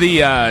listen to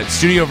the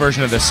studio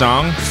version of the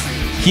song,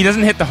 he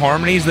doesn't hit the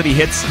harmonies that he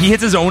hits. He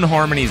hits his own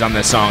harmonies on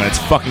this song, and it's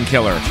fucking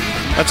killer.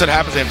 That's what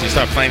happens after you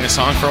start playing the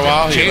song for a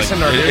while. Jason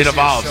it Narducci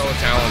evolves. is so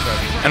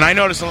talented. And I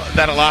noticed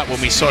that a lot when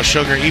we saw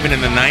Sugar, even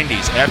in the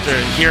 90s. After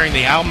hearing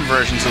the album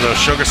versions of those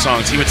Sugar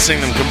songs, he would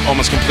sing them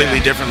almost completely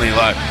differently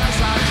live.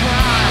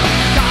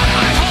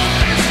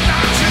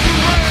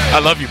 I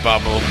love you,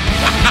 Bob Mould.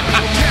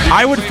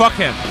 I would fuck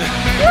him.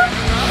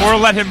 Or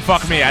let him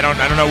fuck me. I don't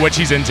know which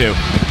he's into.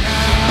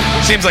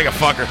 Seems like a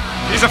fucker.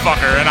 He's a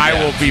fucker, and I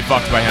will be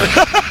fucked by him.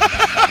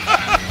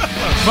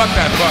 Fuck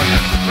that fucker.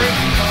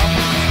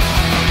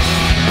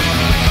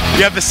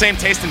 You have the same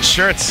taste in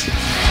shirts.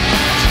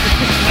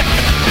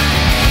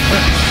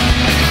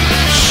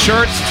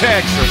 Shirts,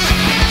 Texas.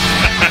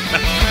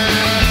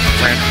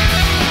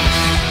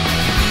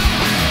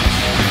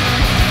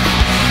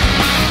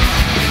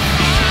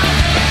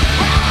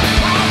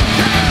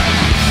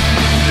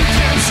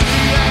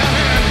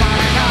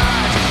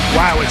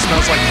 Wow, it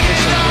smells like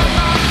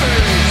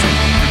fish.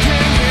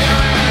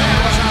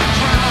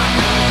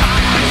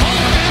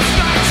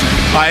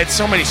 I had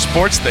so many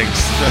sports things.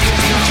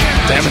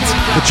 Damn it.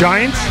 The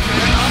Giants?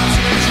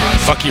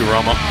 Fuck you,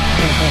 Romo.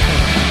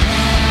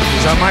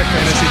 He's on my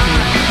fantasy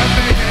team.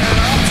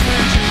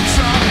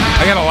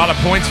 I got a lot of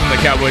points from the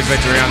Cowboys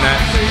victory on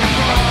that.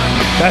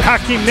 That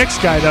Hakeem Nicks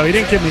guy, though, he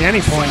didn't give me any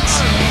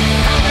points.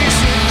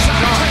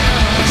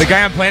 The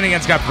guy I'm playing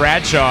against got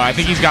Bradshaw. I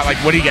think he's got, like,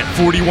 what do you get,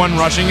 41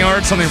 rushing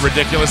yards? Something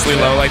ridiculously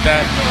low like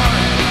that.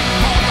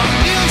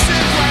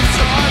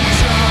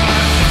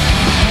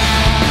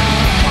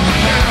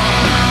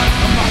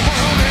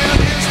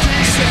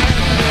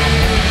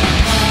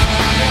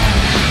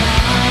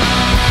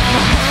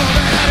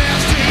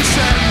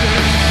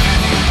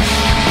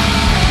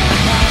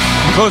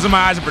 I'm closing my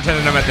eyes and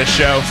pretending I'm at this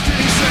show.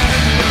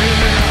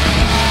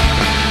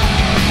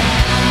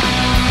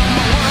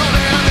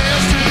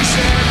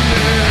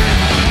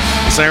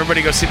 So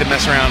everybody go see the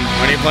mess around.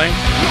 When are you playing?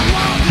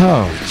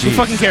 Oh, who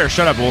fucking cares?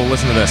 Shut up. We'll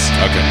listen to this.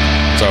 Okay,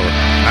 it's over.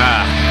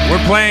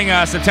 We're playing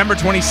September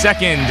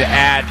 22nd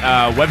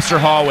at Webster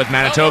Hall with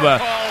Manitoba.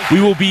 We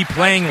will be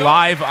playing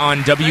live on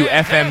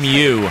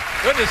WFMU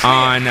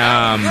on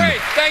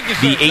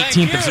the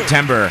 18th of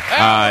September.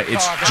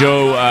 It's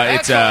Joe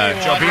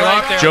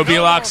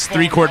Beloc's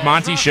 3-Chord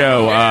Monty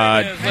show.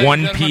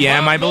 1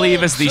 p.m. I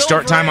believe is the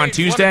start time on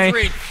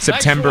Tuesday,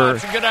 September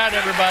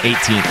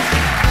 18th.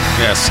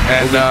 Yes,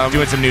 and we'll be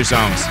doing some new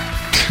songs.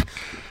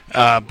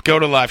 Go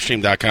to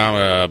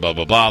livestream.com, blah,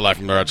 blah, blah,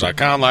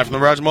 livefromthebarrage.com, Live from the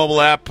Barrage mobile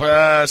app,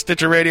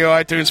 Stitcher Radio,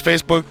 iTunes,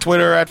 Facebook,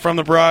 Twitter,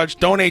 @FromTheBarrage.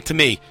 Donate to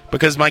me,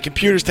 because my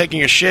computer's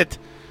taking a shit.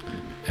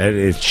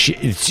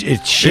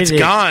 It's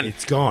gone.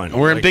 It's gone.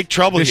 We're in big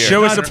trouble the here. The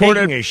show is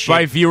supported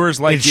by viewers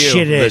like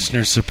you.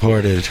 Listener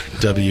supported.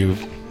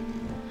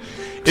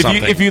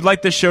 If you'd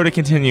like this show to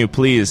continue,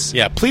 please.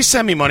 Yeah, please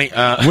send me money.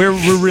 We're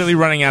really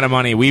running out of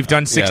money. We've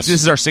done This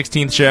is our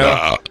 16th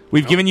show.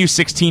 We've given you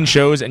 16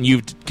 shows, and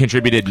you've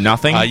contributed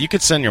nothing. You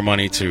could send your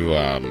money to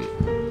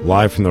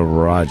Live from the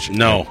Barrage.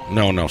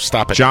 No,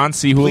 stop it. John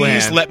C. Houlihan.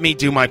 Please let me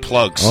do my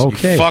plugs.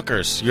 Okay. You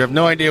fuckers. You have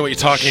no idea what you're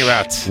talking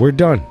about. We're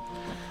done.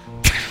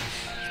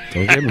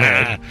 Don't get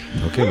mad.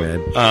 You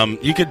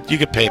could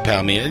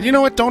PayPal me. You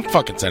know what? Don't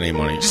fucking send any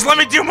money. Just let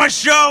me do my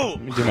show.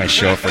 Let me do my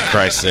show, for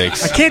Christ's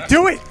sakes. I can't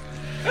do it.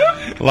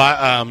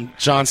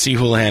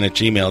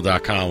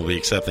 JohnCHoulihan@gmail.com will be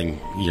accepting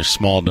your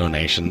small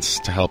donations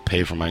to help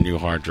pay for my new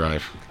hard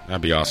drive.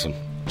 That'd be awesome.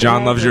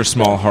 John loves your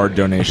small hard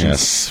donations.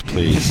 Yes,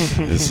 please.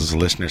 This is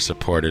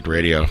listener-supported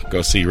radio.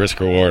 Go see Risk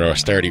Reward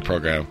Austerity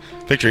Program.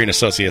 Victory and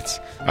Associates,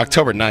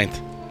 October 9th,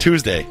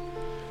 Tuesday,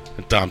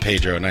 at Don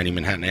Pedro, 90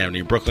 Manhattan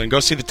Avenue, Brooklyn.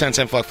 Go see the 10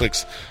 Cent Fuck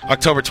Flicks,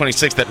 October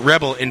 26th at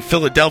Rebel in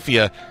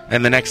Philadelphia,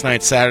 and the next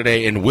night,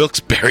 Saturday, in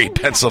Wilkes-Barre,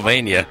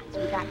 Pennsylvania.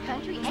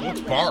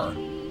 Bar.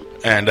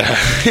 And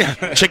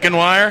Chicken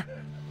Wire.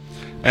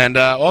 And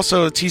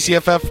also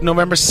TCFF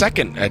November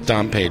 2nd at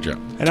Don Pedro.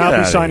 And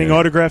I'll be signing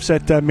autographs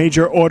at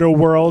Major Auto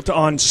World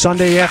on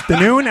Sunday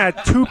afternoon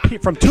at from 2 to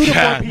 4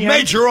 p.m.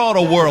 Major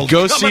Auto World.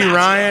 Go see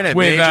Ryan at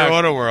with Major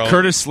Auto World.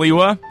 Curtis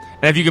Sliwa.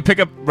 And if you could pick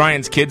up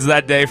Ryan's kids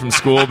that day from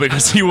school,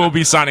 because he will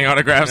be signing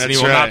autographs and he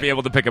will not be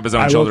able to pick up his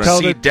own children.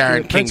 See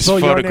Darren King's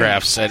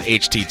photographs at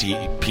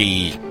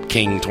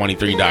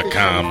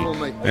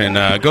http://king23.com.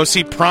 And go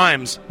see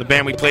Primes, the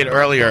band we played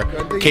earlier,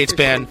 Kate's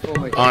band,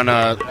 on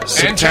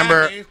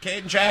September.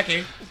 Kate and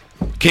Jackie.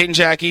 Kate and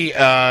Jackie,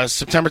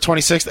 September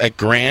 26th at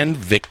Grand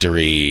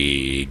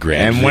Victory.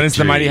 And when is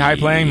the Mighty High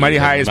playing? Mighty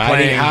High is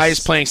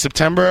playing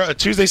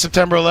Tuesday,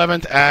 September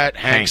 11th at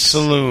Hank's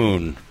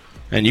Saloon.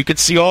 And you could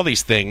see all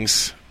these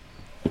things.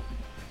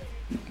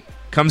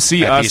 Come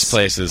see at us these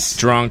places.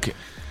 Drunk.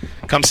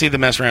 Come see the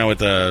mess around with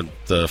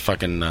the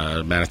fucking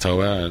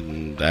Manitoba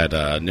and at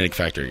Knitting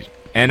Factory.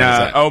 And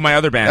my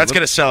other band. That's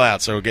going to sell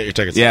out, so get your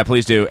tickets. Yeah,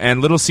 please do.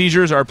 And Little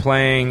Seizures are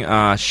playing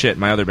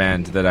my other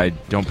band that I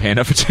don't pay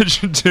enough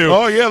attention to.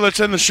 Oh yeah, let's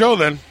end the show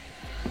then.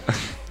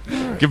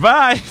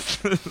 Goodbye.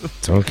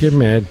 Don't get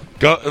mad.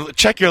 Go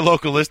check your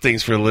local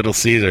listings for Little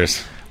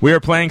Caesars. We are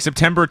playing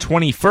September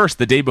 21st,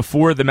 the day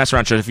before the Mess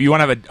Around show. If you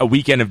want to have a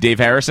weekend of Dave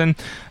Harrison,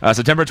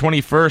 September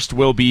 21st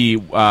will be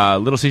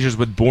Little Seizures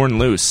with Born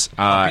Loose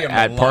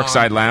at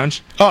Parkside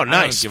Lounge. Oh,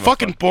 nice.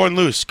 Fucking Born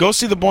Loose. Go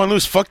see the Born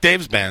Loose. Fuck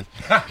Dave's band.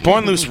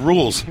 Born Loose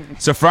rules.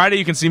 So Friday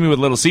you can see me with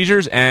Little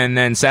Seizures, and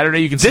then Saturday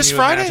you can see me with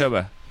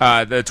Manitoba.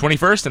 The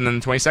 21st, and then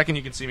the 22nd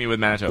you can see me with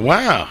Manitoba.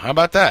 Wow, how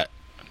about that?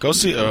 Go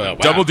see... wow.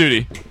 Double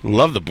duty.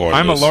 Love the Born Loose.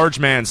 I'm a large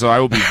man, so I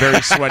will be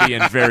very sweaty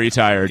and very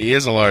tired. He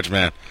is a large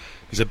man.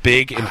 He's a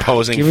big,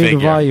 imposing figure. Give me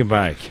the volume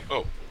back. Oh.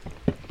 All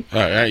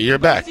right, you're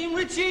back.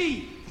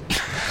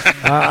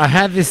 I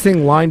had this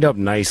thing lined up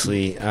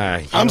nicely.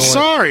 I'm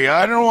sorry.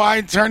 I don't know why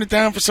I turned it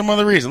down for some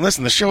other reason.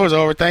 Listen, the show is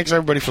over. Thanks,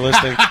 everybody, for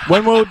listening.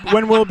 When will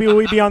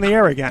we be on the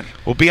air again?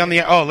 We'll be on the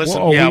air. Oh,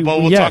 listen.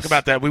 We'll talk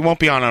about that. We won't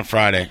be on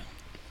Friday.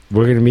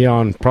 We're going to be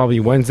on probably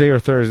Wednesday or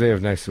Thursday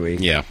of next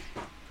week. Yeah.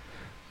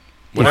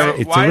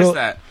 Why is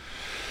that?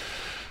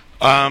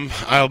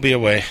 I'll be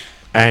away.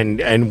 And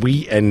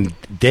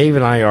Dave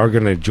and I are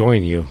going to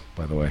join you,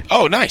 by the way.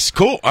 Oh, nice.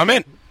 Cool. I'm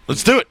in.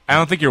 Let's do it. I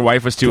don't think your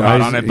wife was too hot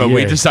on it, but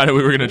we decided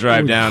we were going to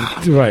drive down.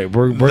 Right.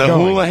 We're the going.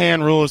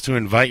 Houlihan rule is to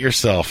invite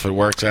yourself. It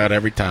works out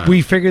every time.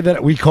 We figured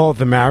that we call it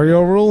the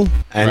Mario rule,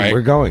 and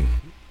we're going.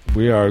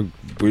 We're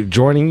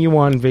joining you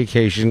on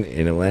vacation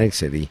in Atlantic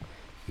City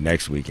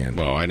next weekend.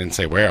 Well, I didn't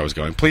say where I was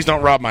going. Please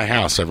don't rob my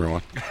house,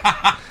 everyone.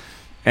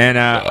 And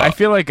I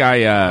feel like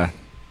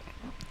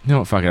you know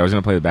what, fuck it. I was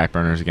going to play the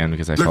Backburners again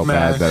because I felt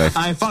bad that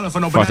I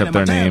fucked up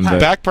their name.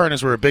 But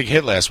Backburners were a big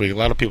hit last week. A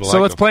lot of people so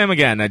let's play them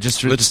again.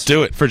 Let's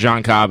do it. For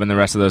John Cobb and the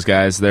rest of those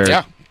guys.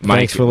 Yeah.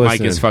 Thanks for Mike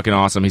listening. is fucking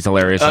awesome. He's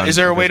hilarious. Is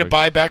there a way to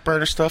buy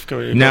Backburner stuff? Can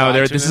we No, go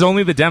this iTunes is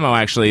only the demo,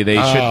 actually. They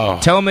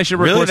should tell them they should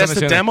record Really? That's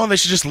something the soon. demo? They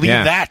should just leave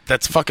Yeah. that.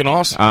 That's fucking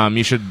awesome.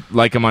 You should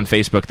like them on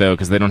Facebook, though,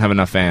 because they don't have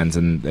enough fans,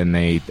 and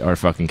they are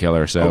fucking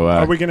killer. So,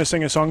 Are we going to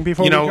sing a song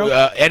before we go?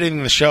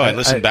 Editing the show, I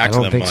listened back to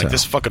don't them. think Like, so.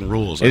 this fucking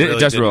rules. It I really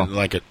does didn't rule.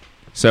 like it.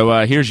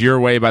 So here's Your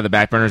Way by the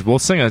Backburners. We'll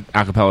sing a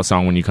cappella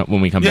song when we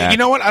come Yeah, back. you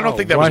know what? I don't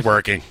think that was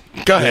working.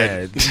 Go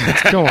ahead.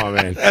 Come on,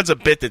 man. That's a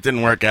bit that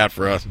didn't work out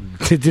for us.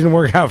 It didn't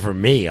work out for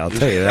me, I'll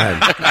tell you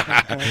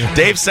that.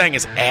 Dave sang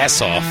his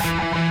ass off.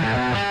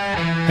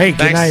 Hey, good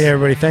Thanks. night,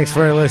 everybody. Thanks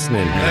for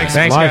listening. Thanks,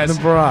 Live guys. in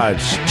the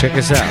Barrage. Check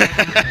us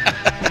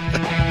out.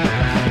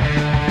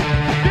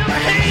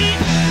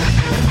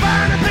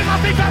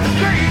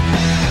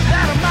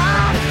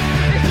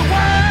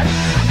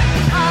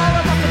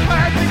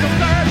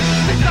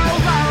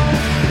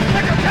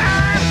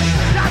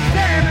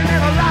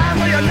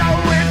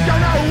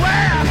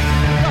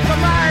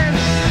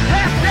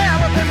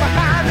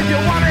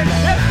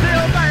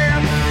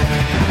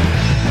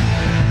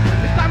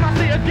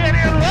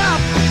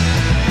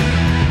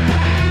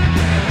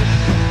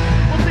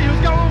 We'll see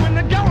who's going when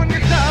the going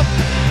gets tough.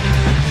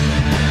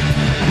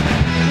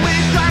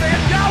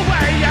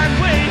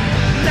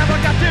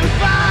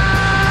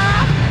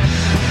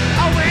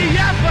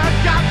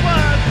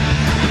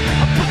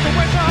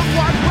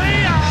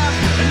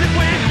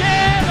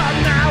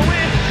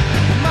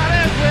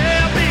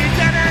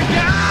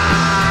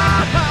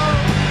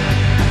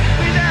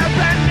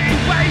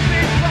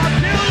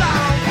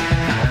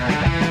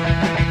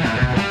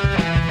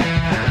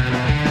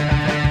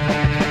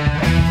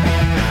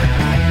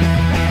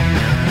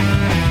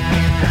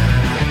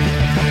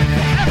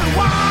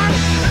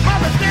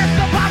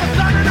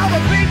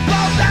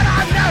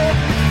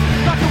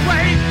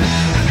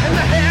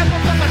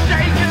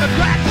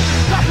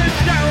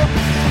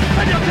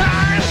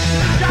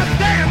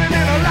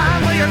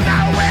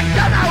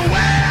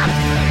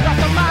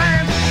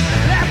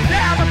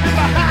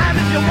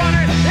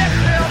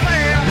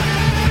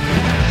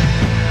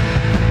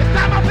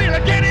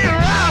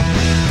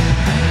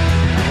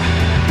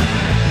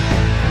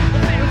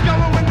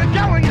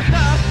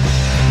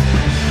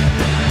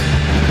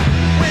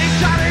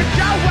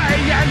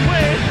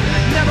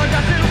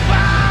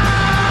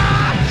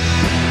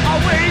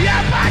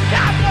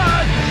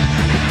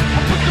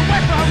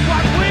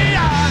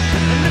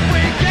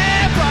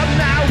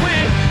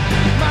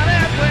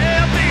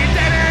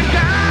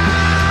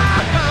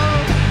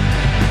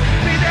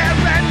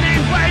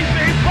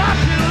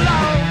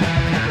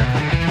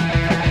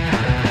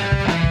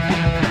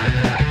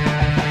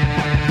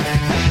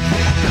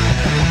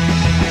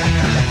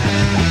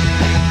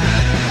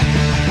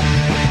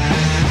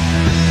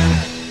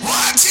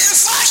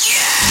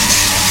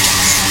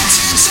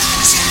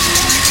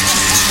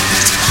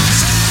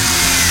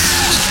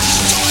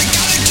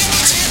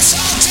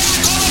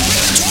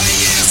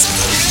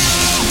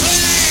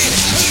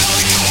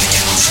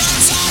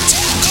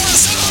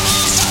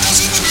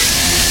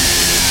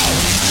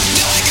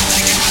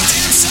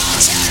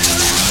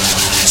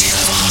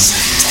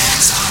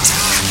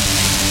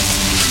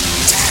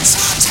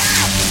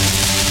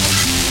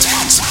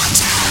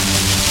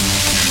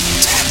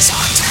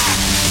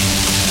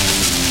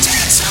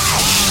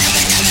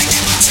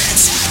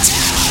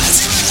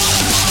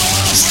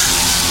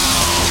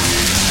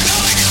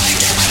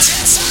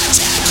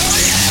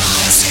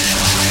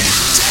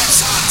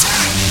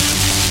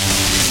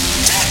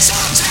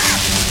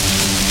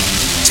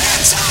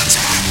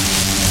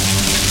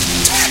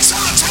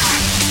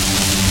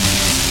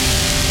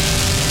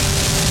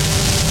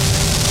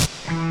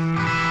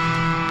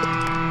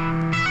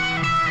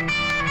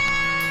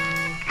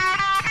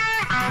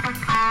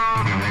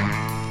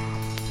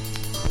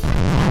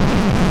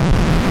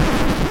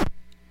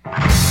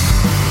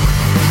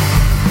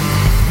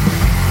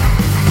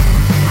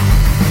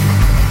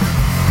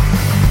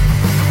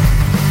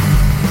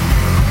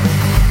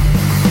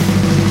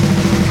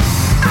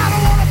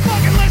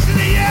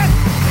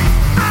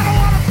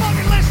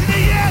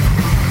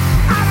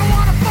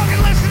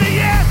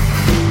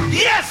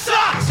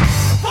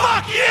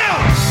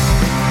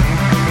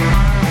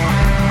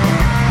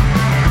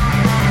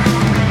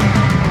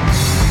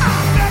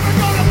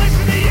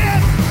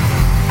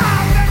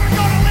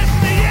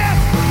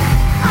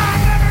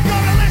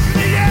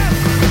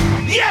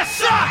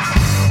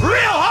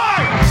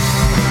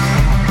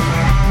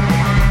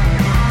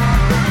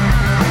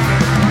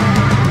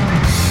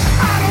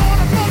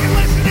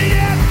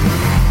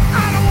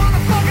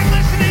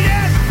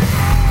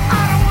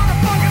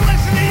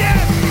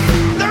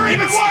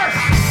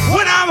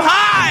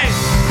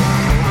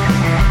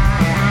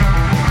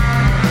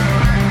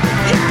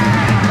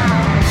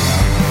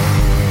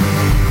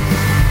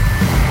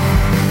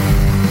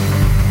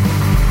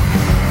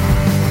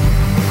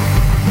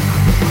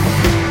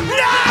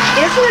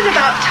 it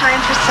about time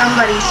for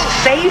somebody's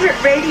favorite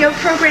radio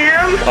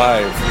program?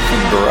 Live from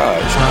the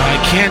garage.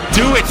 I can't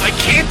do it. I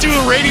can't do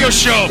a radio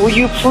show. Will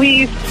you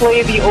please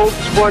play the old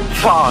sport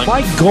song?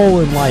 My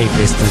goal in life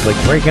is to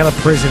break out of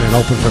prison and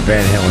open for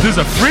Van Halen. There's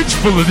a fridge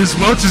full of this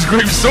Welch's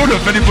grape soda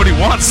if anybody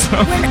wants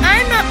some. When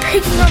I'm not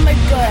picking on my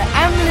gut,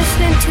 I'm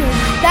listening to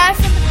Live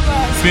from the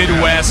Garage.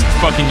 Midwest,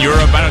 fucking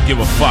Europe, I don't give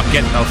a fuck.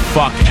 Get the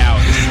fuck out.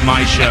 This is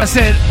my show. I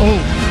said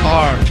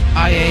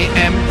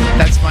O-R-I-A-M.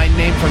 That's my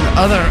name from the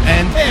other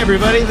end. Hey,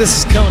 everybody, this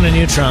is Conan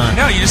Neutron.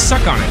 No, you just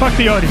suck on it. Fuck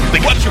the audience.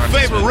 What's your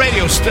favorite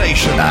radio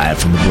station? Live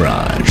from the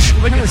garage.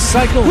 Look at the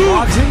cycle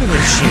logs into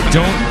this shit.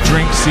 Don't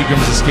drink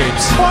Seagram's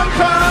Escapes. 1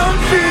 pound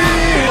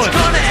feet. It's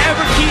gonna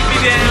ever keep me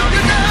down.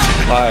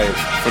 Live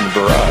from the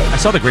barrage. I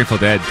saw The Grateful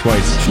Dead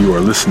twice. You are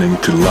listening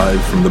to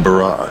Live from the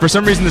Barrage. For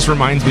some reason, this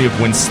reminds me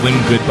of when Slim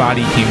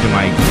Goodbody came to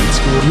my grade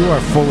school. You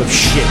are full of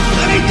shit.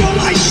 Let me do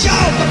my show,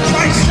 for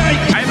Christ's sake!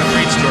 I have a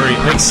great story.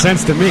 Makes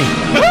sense to me.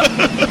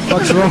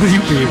 What's wrong with you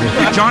people?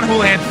 John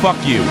Houlihan, fuck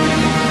you.